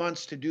 5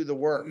 months to do the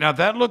work. Now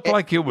that looked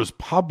like it was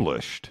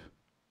published.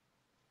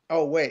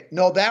 Oh, wait.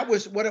 No, that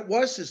was what it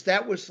was.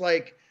 That was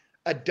like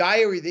a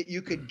diary that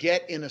you could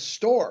get in a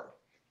store.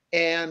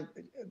 And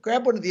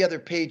grab one of the other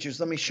pages.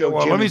 Let me show you.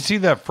 Well, let me see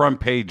that front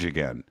page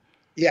again.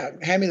 Yeah,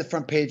 hand me the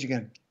front page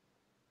again.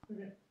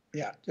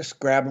 Yeah, just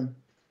grab them.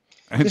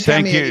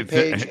 Thank you.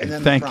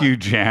 Thank you,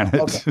 Janet.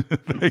 Okay.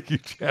 Thank you,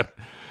 Janet.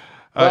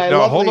 My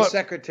lovely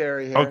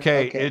secretary here.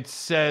 Okay, it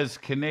says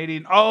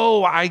Canadian.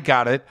 Oh, I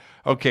got it.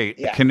 Okay,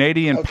 yeah.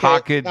 Canadian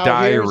Pocket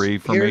Diary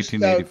from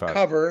 1885. The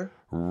cover.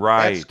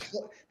 Right.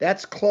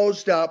 That's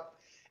closed up,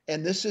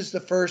 and this is the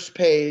first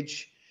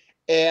page,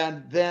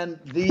 and then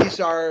these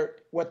are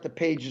what the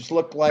pages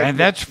look like. And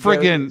that's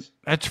friggin'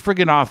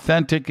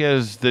 authentic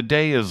as the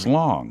day is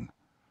long.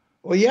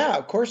 Well, yeah,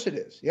 of course it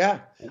is. Yeah.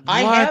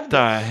 What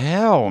the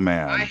hell,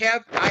 man? I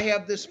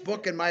have this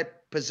book in my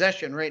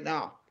possession right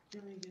now.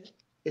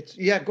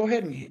 Go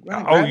ahead and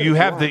you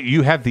have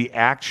the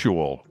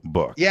actual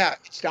book. Yeah,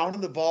 it's down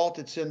in the vault.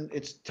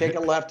 Take a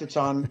left. It's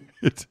on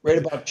right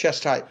about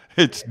chest height.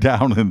 It's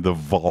down in the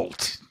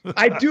vault.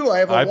 I do. I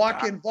have a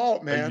walk-in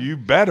vault, man. You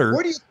better.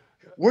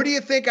 Where do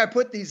you think I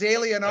put these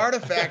alien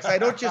artifacts? I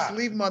don't just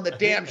leave them on the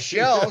damn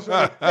shelves.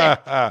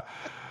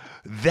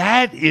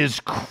 That is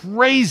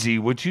crazy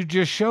what you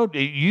just showed.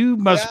 You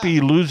must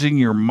be losing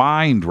your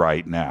mind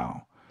right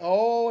now.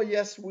 Oh,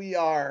 yes, we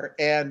are.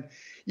 And,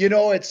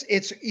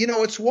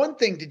 it's one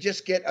thing to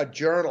just get a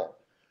journal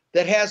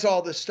that has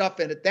all this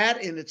stuff in it.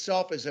 That in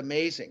itself is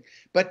amazing.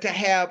 But to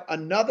have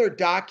another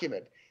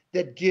document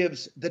that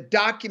gives the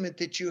document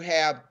that you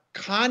have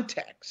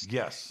context.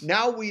 Yes.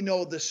 Now we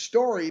know the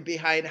story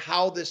behind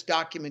how this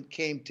document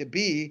came to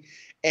be.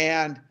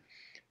 And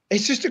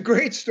it's just a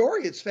great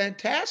story. It's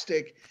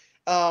fantastic.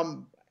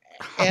 And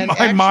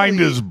my mind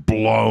is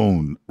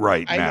blown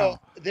right now. I know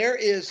there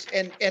is.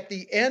 And at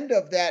the end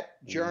of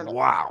that journal,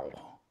 wow,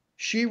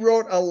 she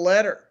wrote a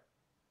letter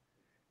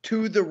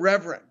to the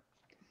Reverend.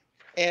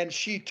 And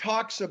she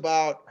talks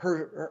about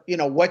her,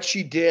 what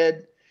she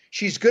did.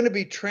 She's going to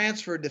be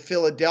transferred to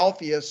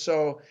Philadelphia.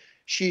 So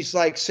she's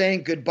like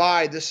saying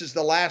goodbye. This is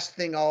the last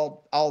thing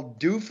I'll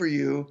do for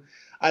you.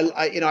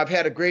 I've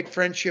had a great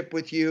friendship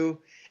with you.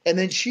 And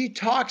then she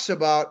talks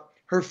about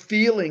her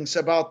feelings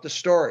about the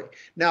story.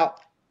 Now,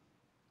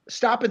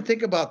 stop and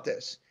think about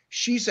this.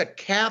 She's a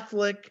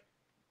Catholic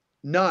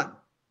nun,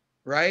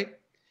 right?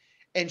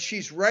 And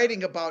she's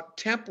writing about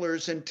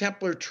Templars and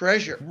Templar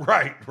treasure.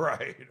 Right.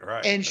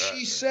 And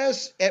she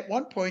says, at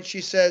one point,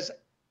 she says,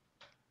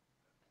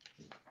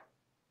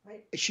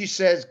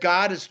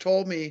 God has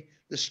told me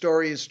the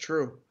story is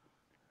true.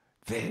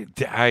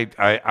 I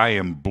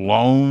am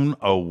blown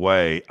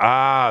away.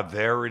 Ah,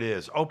 there it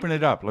is. Open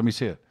it up. Let me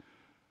see it.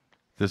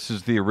 This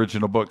is the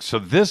original book. So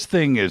this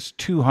thing is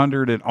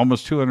 200 and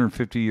almost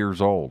 250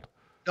 years old.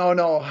 No,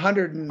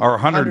 100 or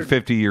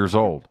 150 years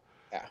old.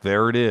 Yeah.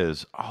 There it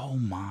is. Oh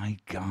my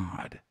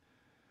God.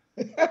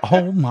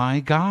 Oh my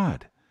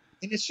God.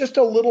 And it's just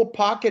a little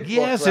pocket book,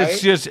 yes, right?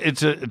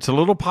 it's a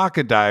little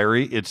pocket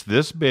diary. It's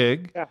this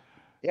big.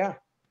 Yeah.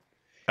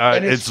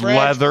 And it's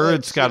leather.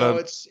 It's got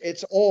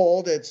it's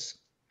old. It's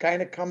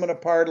kind of coming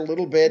apart a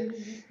little bit,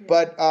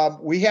 but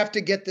we have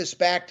to get this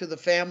back to the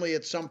family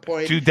at some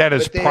point. Dude, that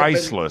is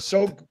priceless.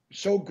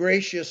 So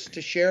gracious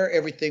to share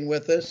everything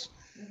with us.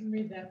 Let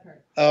me read that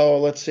part. Oh,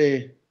 let's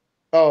see.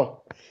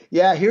 Oh,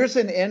 yeah, here's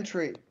an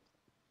entry.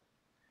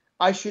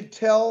 I should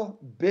tell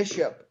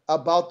Bishop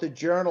about the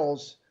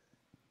journals,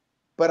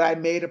 but I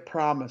made a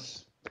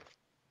promise.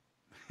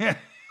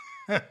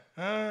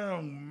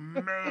 Oh,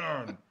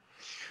 man.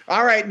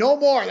 All right, no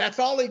more. That's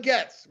all he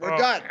gets. We're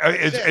done.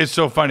 It's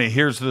so funny.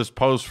 Here's this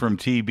post from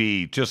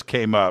TB. Just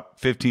came up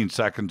 15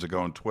 seconds ago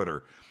on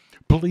Twitter.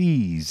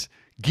 Please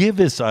give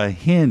us a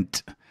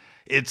hint.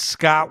 It's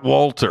Scott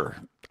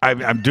Wolter.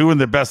 I'm doing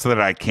the best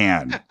that I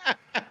can.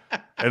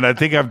 And I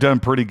think I've done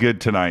pretty good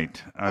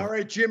tonight. All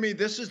right, Jimmy,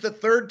 this is the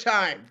third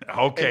time.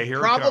 Okay, here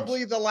it comes.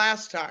 Probably the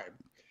last time.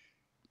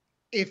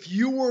 If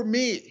you were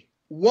me,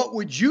 what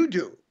would you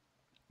do?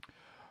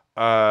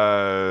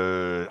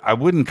 I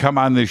wouldn't come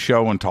on this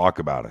show and talk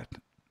about it.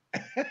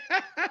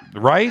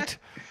 Right?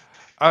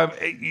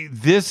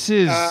 This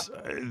is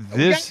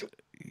this.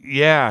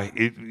 Yeah,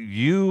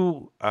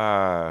 you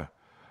know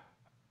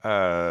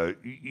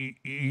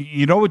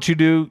what you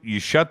do? You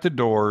shut the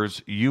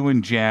doors. You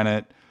and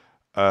Janet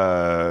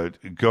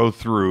go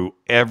through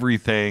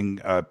everything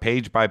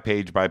page by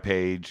page by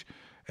page,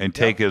 and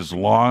take as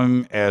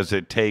long as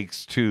it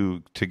takes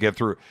to get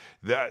through.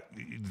 That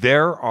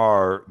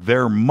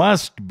there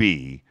must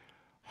be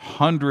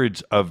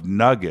hundreds of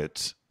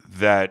nuggets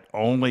that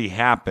only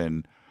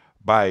happen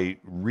by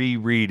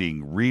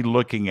rereading,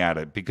 re-looking at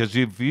it. Because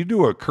if you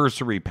do a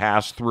cursory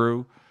pass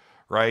through,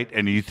 right,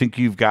 and you think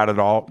you've got it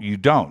all, you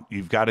don't.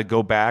 You've got to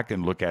go back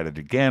and look at it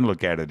again,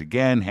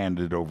 hand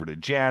it over to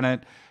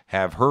Janet,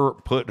 have her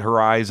put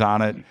her eyes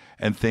on it,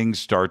 and things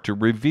start to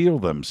reveal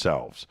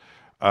themselves.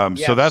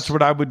 So that's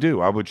what I would do.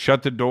 I would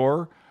shut the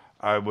door.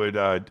 I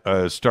would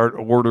start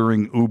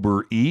ordering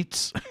Uber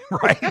Eats,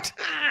 right?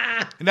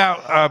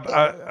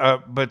 Now,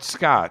 but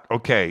Scott,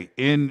 okay,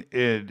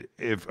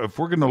 if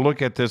we're going to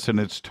look at this in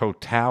its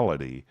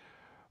totality,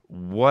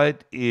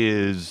 what do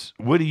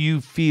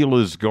you feel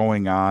is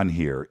going on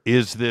here?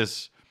 Is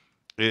this,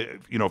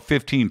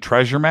 15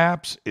 treasure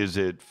maps? Is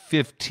it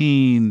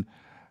 15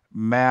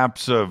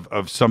 maps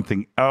of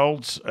something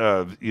else?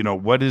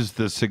 What is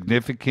the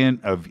significance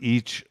of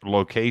each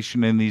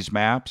location in these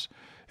maps?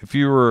 If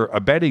you were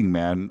a betting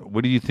man,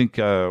 what do you think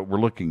we're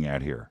looking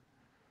at here?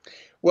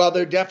 Well,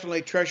 they're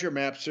definitely treasure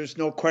maps. There's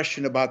no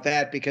question about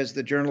that, because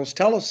the journals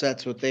tell us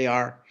that's what they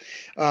are.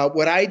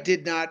 What I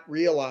did not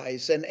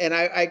realize, and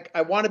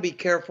I want to be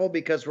careful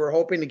because we're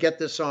hoping to get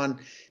this on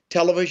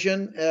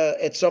television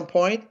at some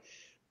point,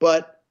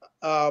 but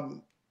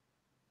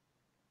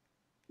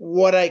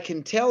what I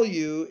can tell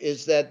you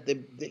is that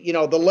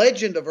the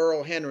legend of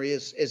Earl Henry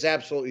is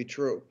absolutely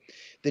true.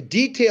 The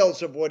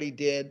details of what he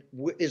did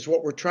is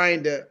what we're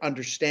trying to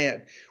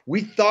understand.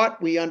 We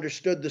thought we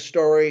understood the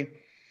story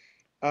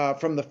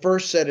from the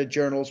first set of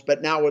journals,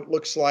 but now it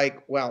looks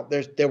like, well,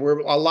 there were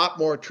a lot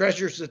more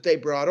treasures that they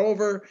brought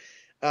over.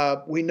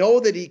 We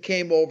know that he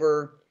came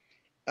over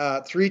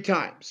 3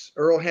 times.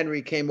 Earl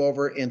Henry came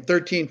over in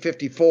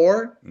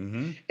 1354,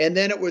 and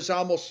then it was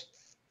almost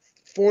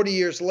 40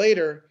 years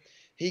later.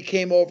 He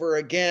came over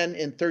again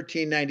in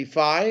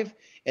 1395,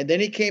 and then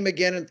he came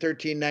again in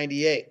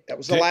 1398. That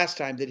was the last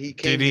time that he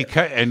came.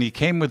 And he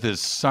came with his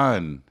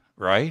son,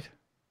 right?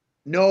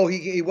 No,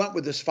 he went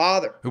with his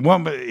father.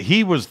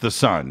 He was the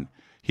son.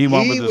 He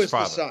went with his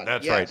father. The son.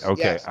 That's yes, right.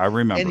 Okay, yes. I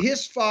remember. And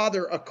his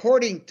father,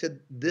 according to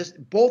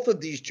both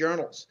of these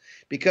journals,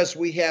 because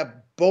we have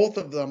both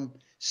of them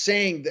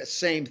saying the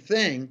same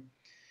thing,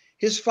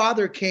 his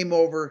father came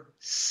over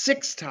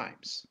 6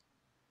 times.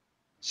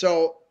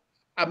 So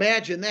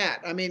imagine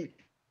that. I mean,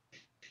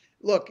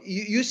 look,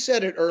 you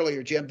said it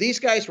earlier, Jim. These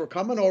guys were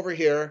coming over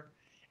here,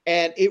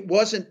 and it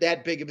wasn't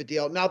that big of a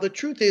deal. Now, the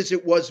truth is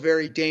it was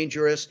very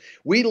dangerous.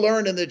 We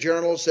learned in the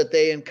journals that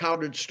they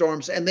encountered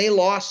storms, and they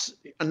lost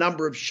a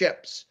number of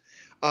ships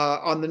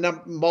on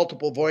the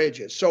multiple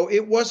voyages. So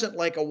it wasn't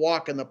like a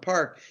walk in the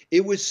park.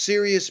 It was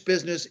serious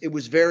business. It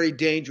was very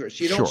dangerous.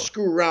 You don't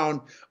screw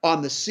around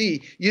on the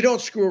sea. You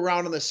don't screw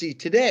around on the sea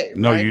today.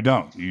 No, right? you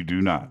don't. You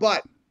do not.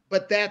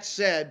 But that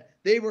said,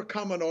 they were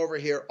coming over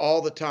here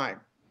all the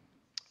time.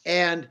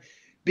 And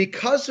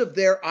because of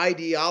their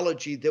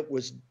ideology that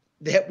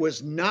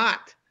was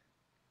not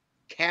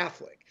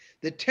Catholic,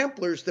 the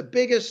Templars, the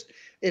biggest,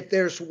 if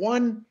there's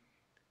one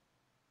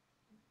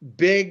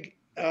big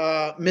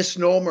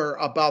misnomer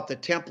about the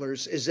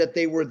Templars, is that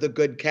they were the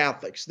good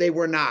Catholics. They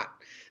were not.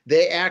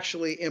 They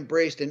actually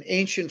embraced an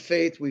ancient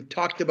faith. We've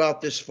talked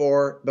about this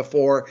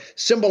before,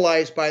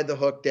 symbolized by the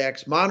hooked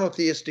X,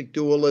 monotheistic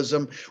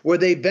dualism, where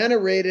they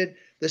venerated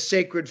the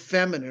sacred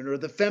feminine or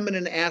the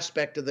feminine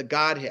aspect of the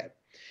Godhead.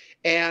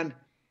 And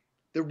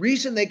the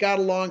reason they got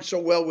along so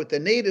well with the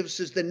natives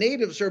is the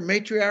natives are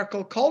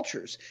matriarchal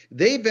cultures.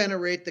 They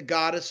venerate the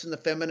goddess and the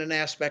feminine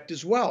aspect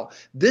as well.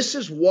 This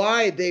is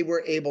why they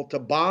were able to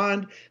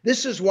bond.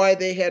 This is why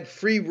they had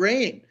free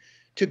reign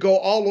to go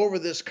all over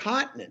this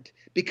continent,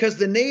 because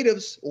the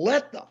natives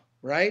let them,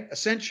 right?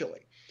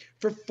 Essentially,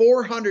 for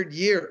 400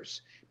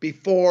 years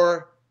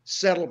before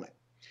settlement.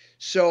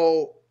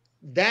 So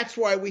that's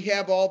why we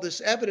have all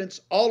this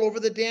evidence all over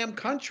the damn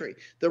country.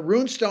 The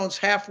runestones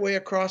halfway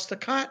across the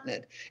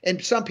continent.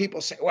 And some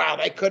people say, wow,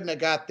 they couldn't have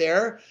got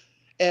there.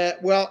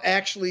 Well,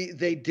 actually,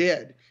 they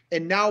did.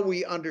 And now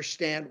we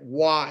understand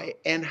why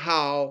and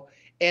how.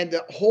 And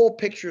the whole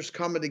picture's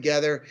coming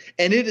together.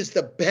 And it is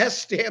the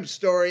best damn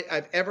story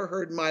I've ever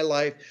heard in my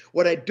life.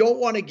 What I don't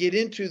want to get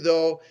into,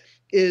 though,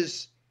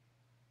 is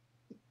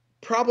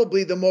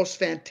probably the most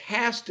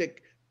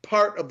fantastic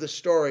part of the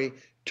story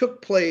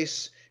took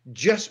place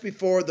just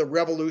before the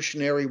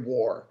Revolutionary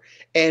War.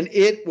 And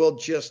it will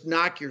just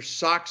knock your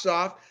socks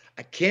off.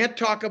 I can't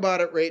talk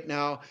about it right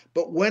now,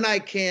 but when I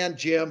can,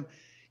 Jim,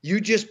 you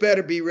just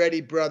better be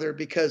ready, brother,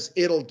 because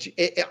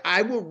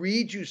I will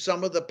read you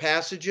some of the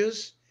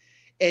passages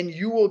and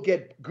you will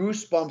get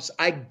goosebumps.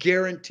 I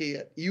guarantee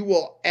it. You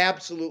will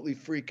absolutely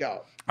freak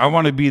out. I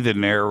want to be the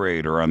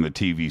narrator on the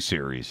TV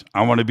series.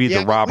 I want to be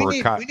the Robert.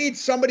 We need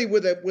somebody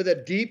with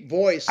a deep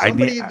voice,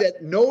 somebody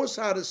that knows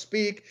how to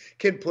speak,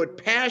 can put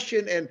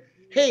passion, and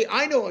hey,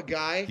 I know a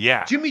guy.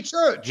 Yeah, Jimmy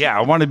Church. Yeah,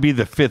 I want to be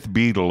the fifth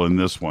Beatle in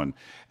this one.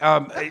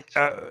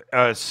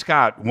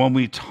 Scott, when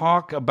we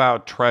talk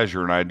about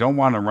treasure, and I don't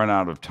want to run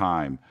out of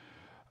time.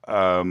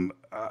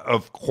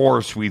 Of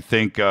course, we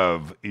think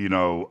of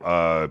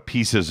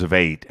pieces of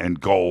 8 and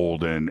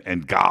gold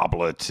and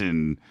goblets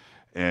and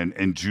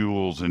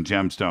jewels and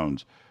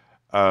gemstones.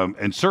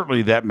 And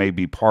certainly that may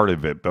be part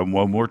of it. But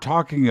when we're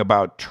talking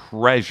about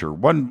treasure,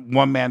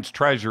 one man's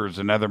treasure is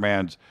another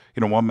man's,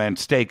 one man's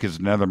steak is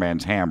another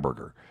man's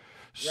hamburger.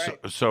 Right.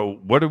 So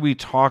what are we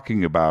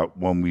talking about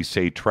when we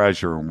say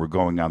treasure and we're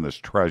going on this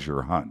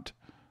treasure hunt?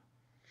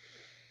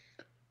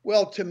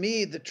 Well, to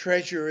me, the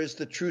treasure is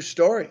the true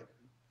story.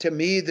 To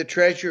me, the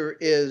treasure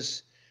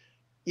is,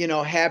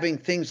 having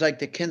things like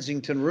the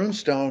Kensington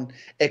Runestone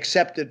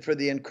accepted for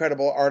the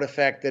incredible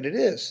artifact that it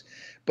is.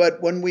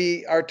 But when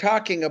we are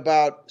talking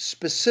about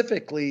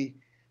specifically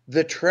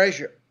the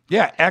treasure.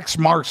 Yeah, X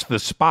marks the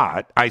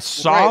spot. I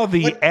saw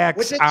the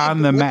X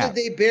on the map. What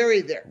did they bury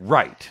there?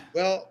 Right.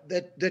 Well,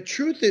 the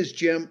truth is,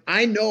 Jim,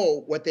 I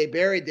know what they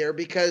buried there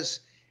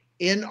because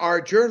in our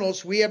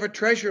journals, we have a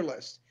treasure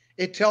list.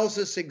 It tells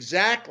us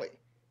exactly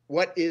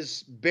what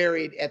is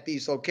buried at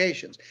these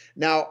locations.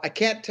 Now, I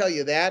can't tell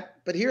you that,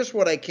 but here's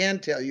what I can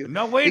tell you.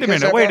 No, wait a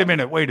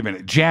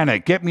minute.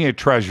 Janet, get me a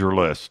treasure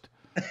list.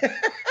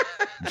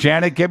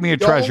 Janet, get me a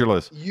treasure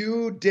list.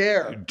 You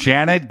dare.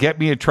 Janet, get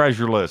me a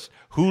treasure list.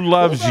 Who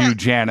loves you,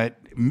 Janet?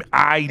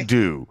 I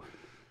do.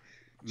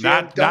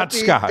 Jim, not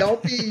Scott.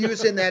 Don't be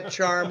using that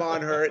charm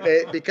on her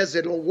because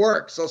it'll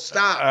work. So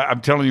stop.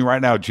 I'm telling you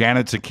right now,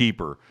 Janet's a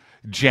keeper.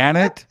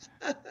 Janet,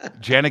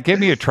 give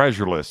me a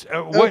treasure list.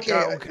 Ignore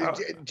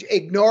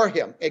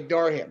him.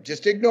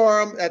 Just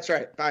ignore him. That's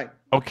right. Fine.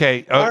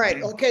 Okay. All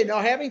right. Okay. Now,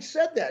 having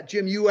said that,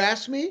 Jim, you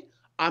asked me.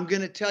 I'm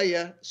going to tell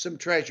you some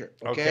treasure.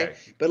 Okay.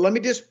 But let me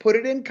just put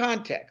it in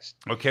context.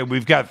 Okay.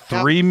 We've got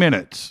 3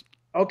 minutes.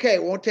 Okay.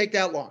 It won't take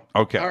that long.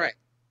 Okay. All right.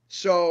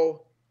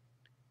 So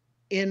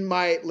in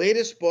my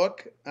latest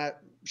book,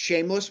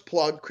 shameless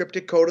plug,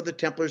 Cryptic Code of the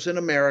Templars in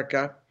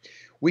America,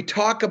 we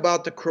talk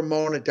about the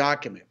Cremona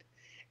document.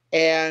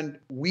 And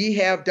we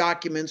have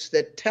documents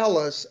that tell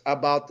us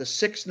about the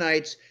 6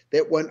 knights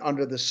that went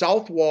under the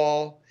south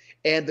wall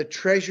and the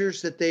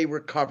treasures that they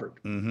recovered.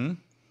 Mm-hmm.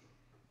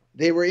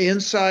 They were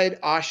inside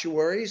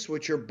ossuaries,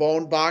 which are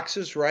bone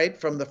boxes, right,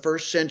 from the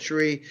 1st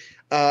century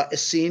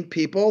Essene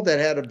people that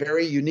had a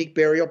very unique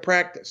burial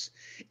practice.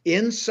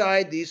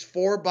 Inside these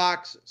 4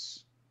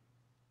 boxes,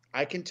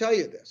 I can tell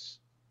you this,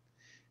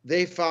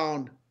 they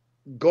found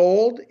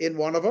gold in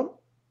one of them.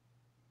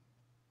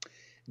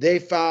 They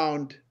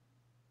found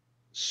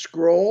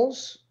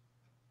scrolls,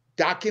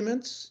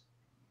 documents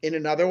in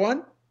another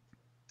one.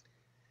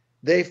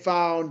 They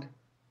found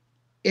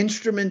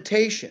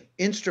instrumentation,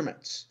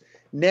 instruments,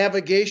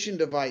 navigation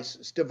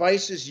devices,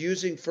 devices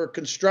using for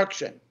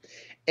construction,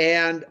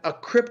 and a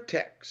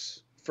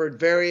cryptex for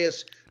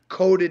various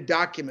coded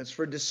documents,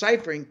 for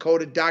deciphering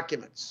coded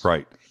documents.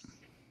 Right.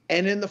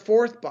 And in the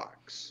 4th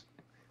box,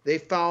 they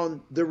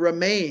found the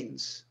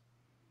remains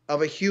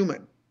of a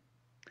human,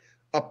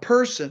 a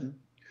person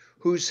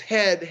whose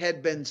head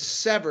had been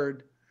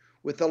severed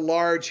with a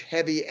large,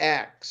 heavy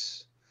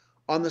axe.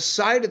 On the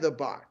side of the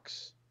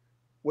box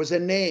was a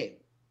name.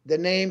 The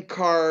name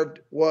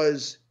carved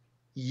was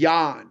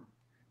Jan.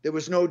 There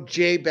was no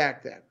J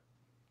back then.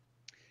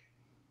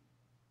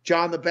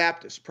 John the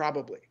Baptist,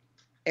 probably.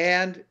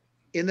 And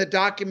in the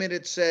document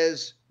it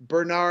says,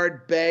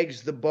 Bernard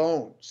bags the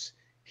bones.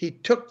 He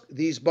took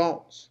these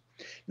bones.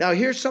 Now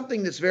here's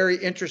something that's very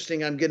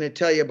interesting I'm going to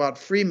tell you about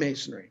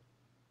Freemasonry.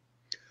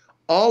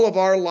 All of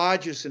our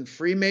lodges in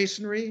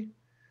Freemasonry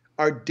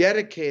are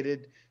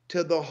dedicated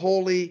to the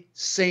holy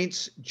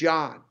Saints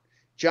John,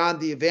 John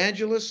the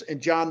Evangelist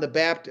and John the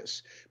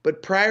Baptist.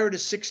 But prior to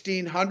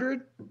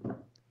 1600,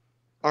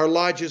 our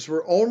lodges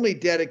were only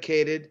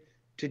dedicated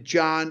to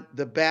John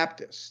the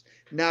Baptist.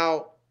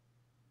 Now,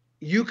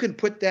 you can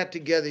put that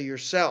together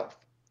yourself.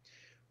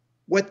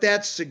 What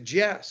that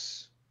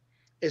suggests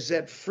is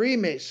that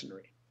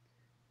Freemasonry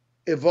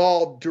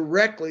evolved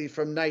directly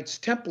from Knights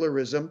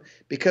Templarism,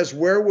 because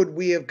where would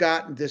we have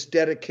gotten this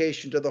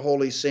dedication to the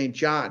Holy St.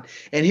 John?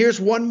 And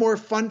here's one more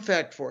fun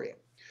fact for you.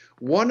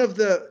 One of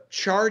the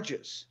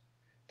charges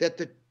that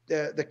the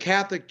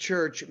Catholic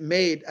Church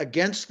made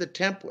against the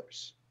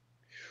Templars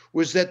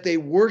was that they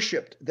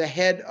worshiped the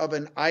head of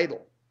an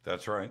idol.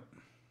 That's right.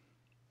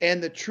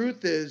 And the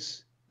truth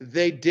is,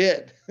 they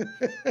did.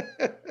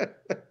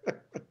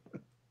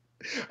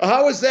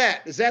 How was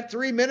that? Is that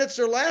 3 minutes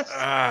or less?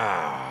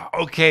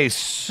 Okay,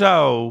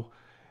 so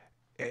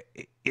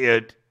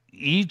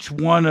each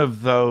one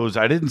of those,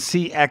 I didn't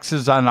see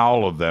X's on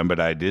all of them, but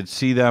I did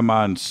see them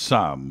on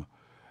some.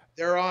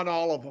 They're on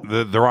all of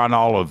them. They're on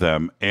all of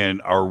them.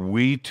 And are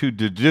we to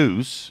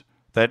deduce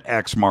that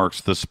X marks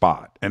the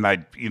spot? And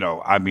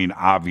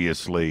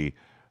obviously,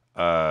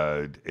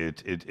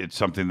 it's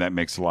something that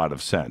makes a lot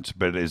of sense.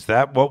 But is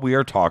that what we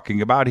are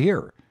talking about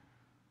here?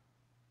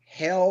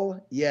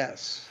 Hell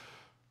yes.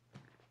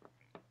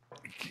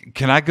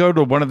 Can I go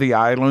to one of the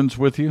islands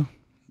with you?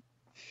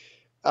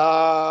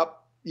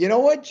 You know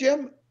what,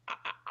 Jim?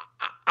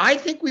 I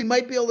think we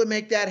might be able to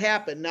make that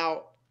happen.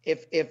 Now,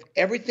 if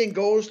everything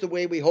goes the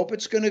way we hope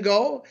it's going to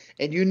go,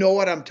 and you know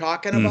what I'm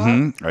talking about,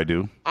 Mm-hmm, I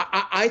do.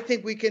 I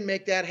think we can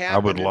make that happen. I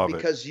would love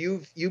because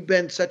you've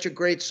been such a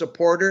great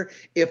supporter.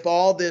 If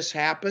all this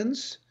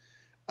happens,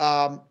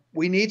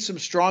 we need some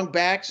strong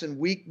backs and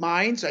weak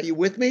minds. Are you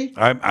with me?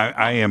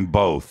 I am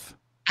both.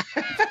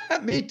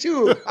 Me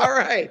too. All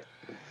right.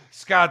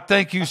 Scott,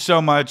 thank you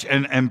so much,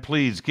 and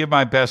please give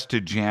my best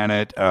to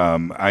Janet.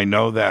 I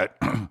know that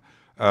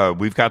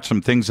we've got some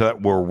things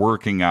that we're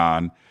working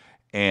on,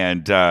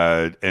 and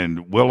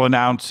we'll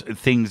announce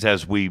things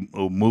as we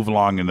move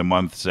along in the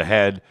months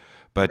ahead.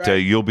 But Right.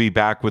 You'll be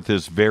back with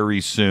us very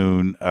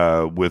soon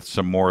with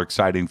some more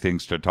exciting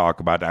things to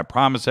talk about. I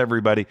promise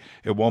everybody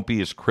it won't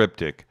be as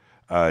cryptic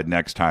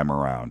next time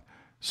around.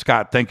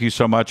 Scott, thank you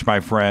so much,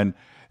 my friend.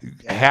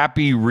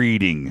 Happy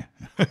reading.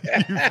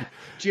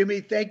 Jimmy,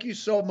 thank you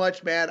so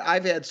much, man.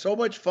 I've had so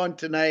much fun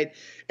tonight,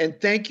 and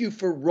thank you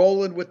for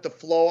rolling with the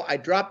flow. I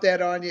dropped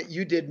that on you.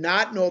 You did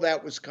not know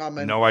that was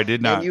coming. No, I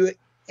did not.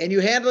 And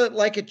you handle it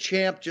like a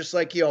champ, just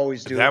like you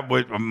always do. That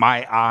was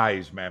my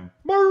eyes, man.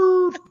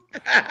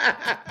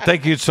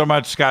 Thank you so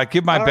much, Scott.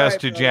 Give my All best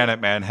right, to brother.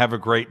 Janet, man. Have a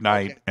great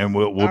night, and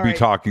we'll All be right.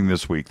 talking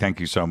this week. Thank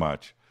you so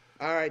much.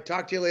 All right.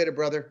 Talk to you later,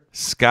 brother.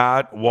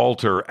 Scott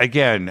Wolter.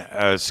 Again,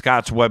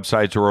 Scott's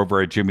websites are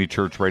over at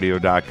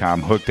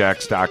jimmychurchradio.com,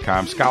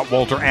 hookedx.com,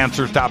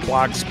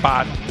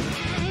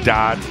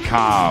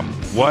 scottwolteranswers.blogspot.com.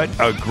 What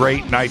a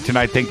great night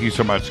tonight. Thank you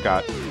so much,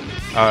 Scott.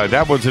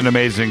 That was an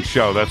amazing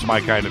show. That's my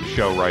kind of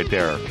show right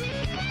there.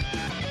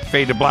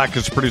 Fade to Black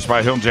is produced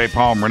by Hill J.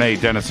 Palm, Renee,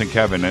 Dennis, and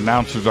Kevin.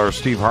 Announcers are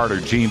Steve Harder,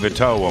 Gene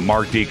Vitoa, and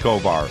Mark D.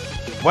 Kovar.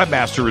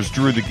 Webmaster is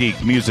Drew the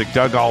Geek. Music,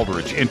 Doug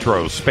Aldrich.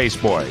 Intro,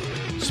 Spaceboy.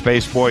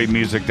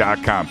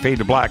 SpaceboyMusic.com. Fade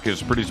to Black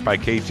is produced by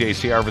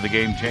KJCR for the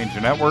Game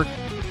Changer Network.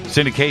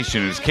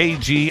 Syndication is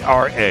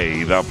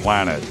KGRA, The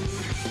Planet.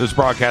 This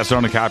broadcast is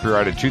only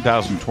copyrighted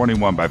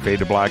 2021 by Fade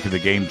to Black and the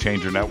Game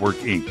Changer Network,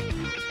 Inc.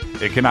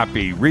 It cannot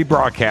be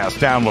rebroadcast,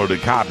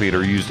 downloaded, copied,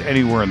 or used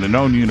anywhere in the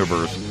known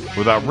universe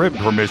without written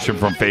permission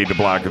from Fade to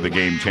Black of the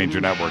Game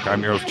Changer Network.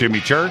 I'm your host, Jimmy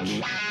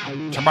Church.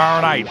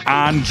 Tomorrow night,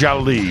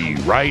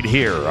 Anjali, right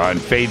here on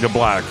Fade to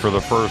Black for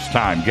the first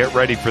time. Get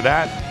ready for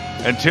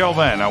that. Until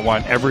then, I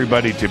want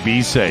everybody to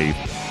be safe.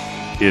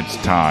 It's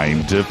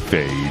time to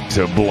fade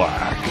to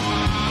black.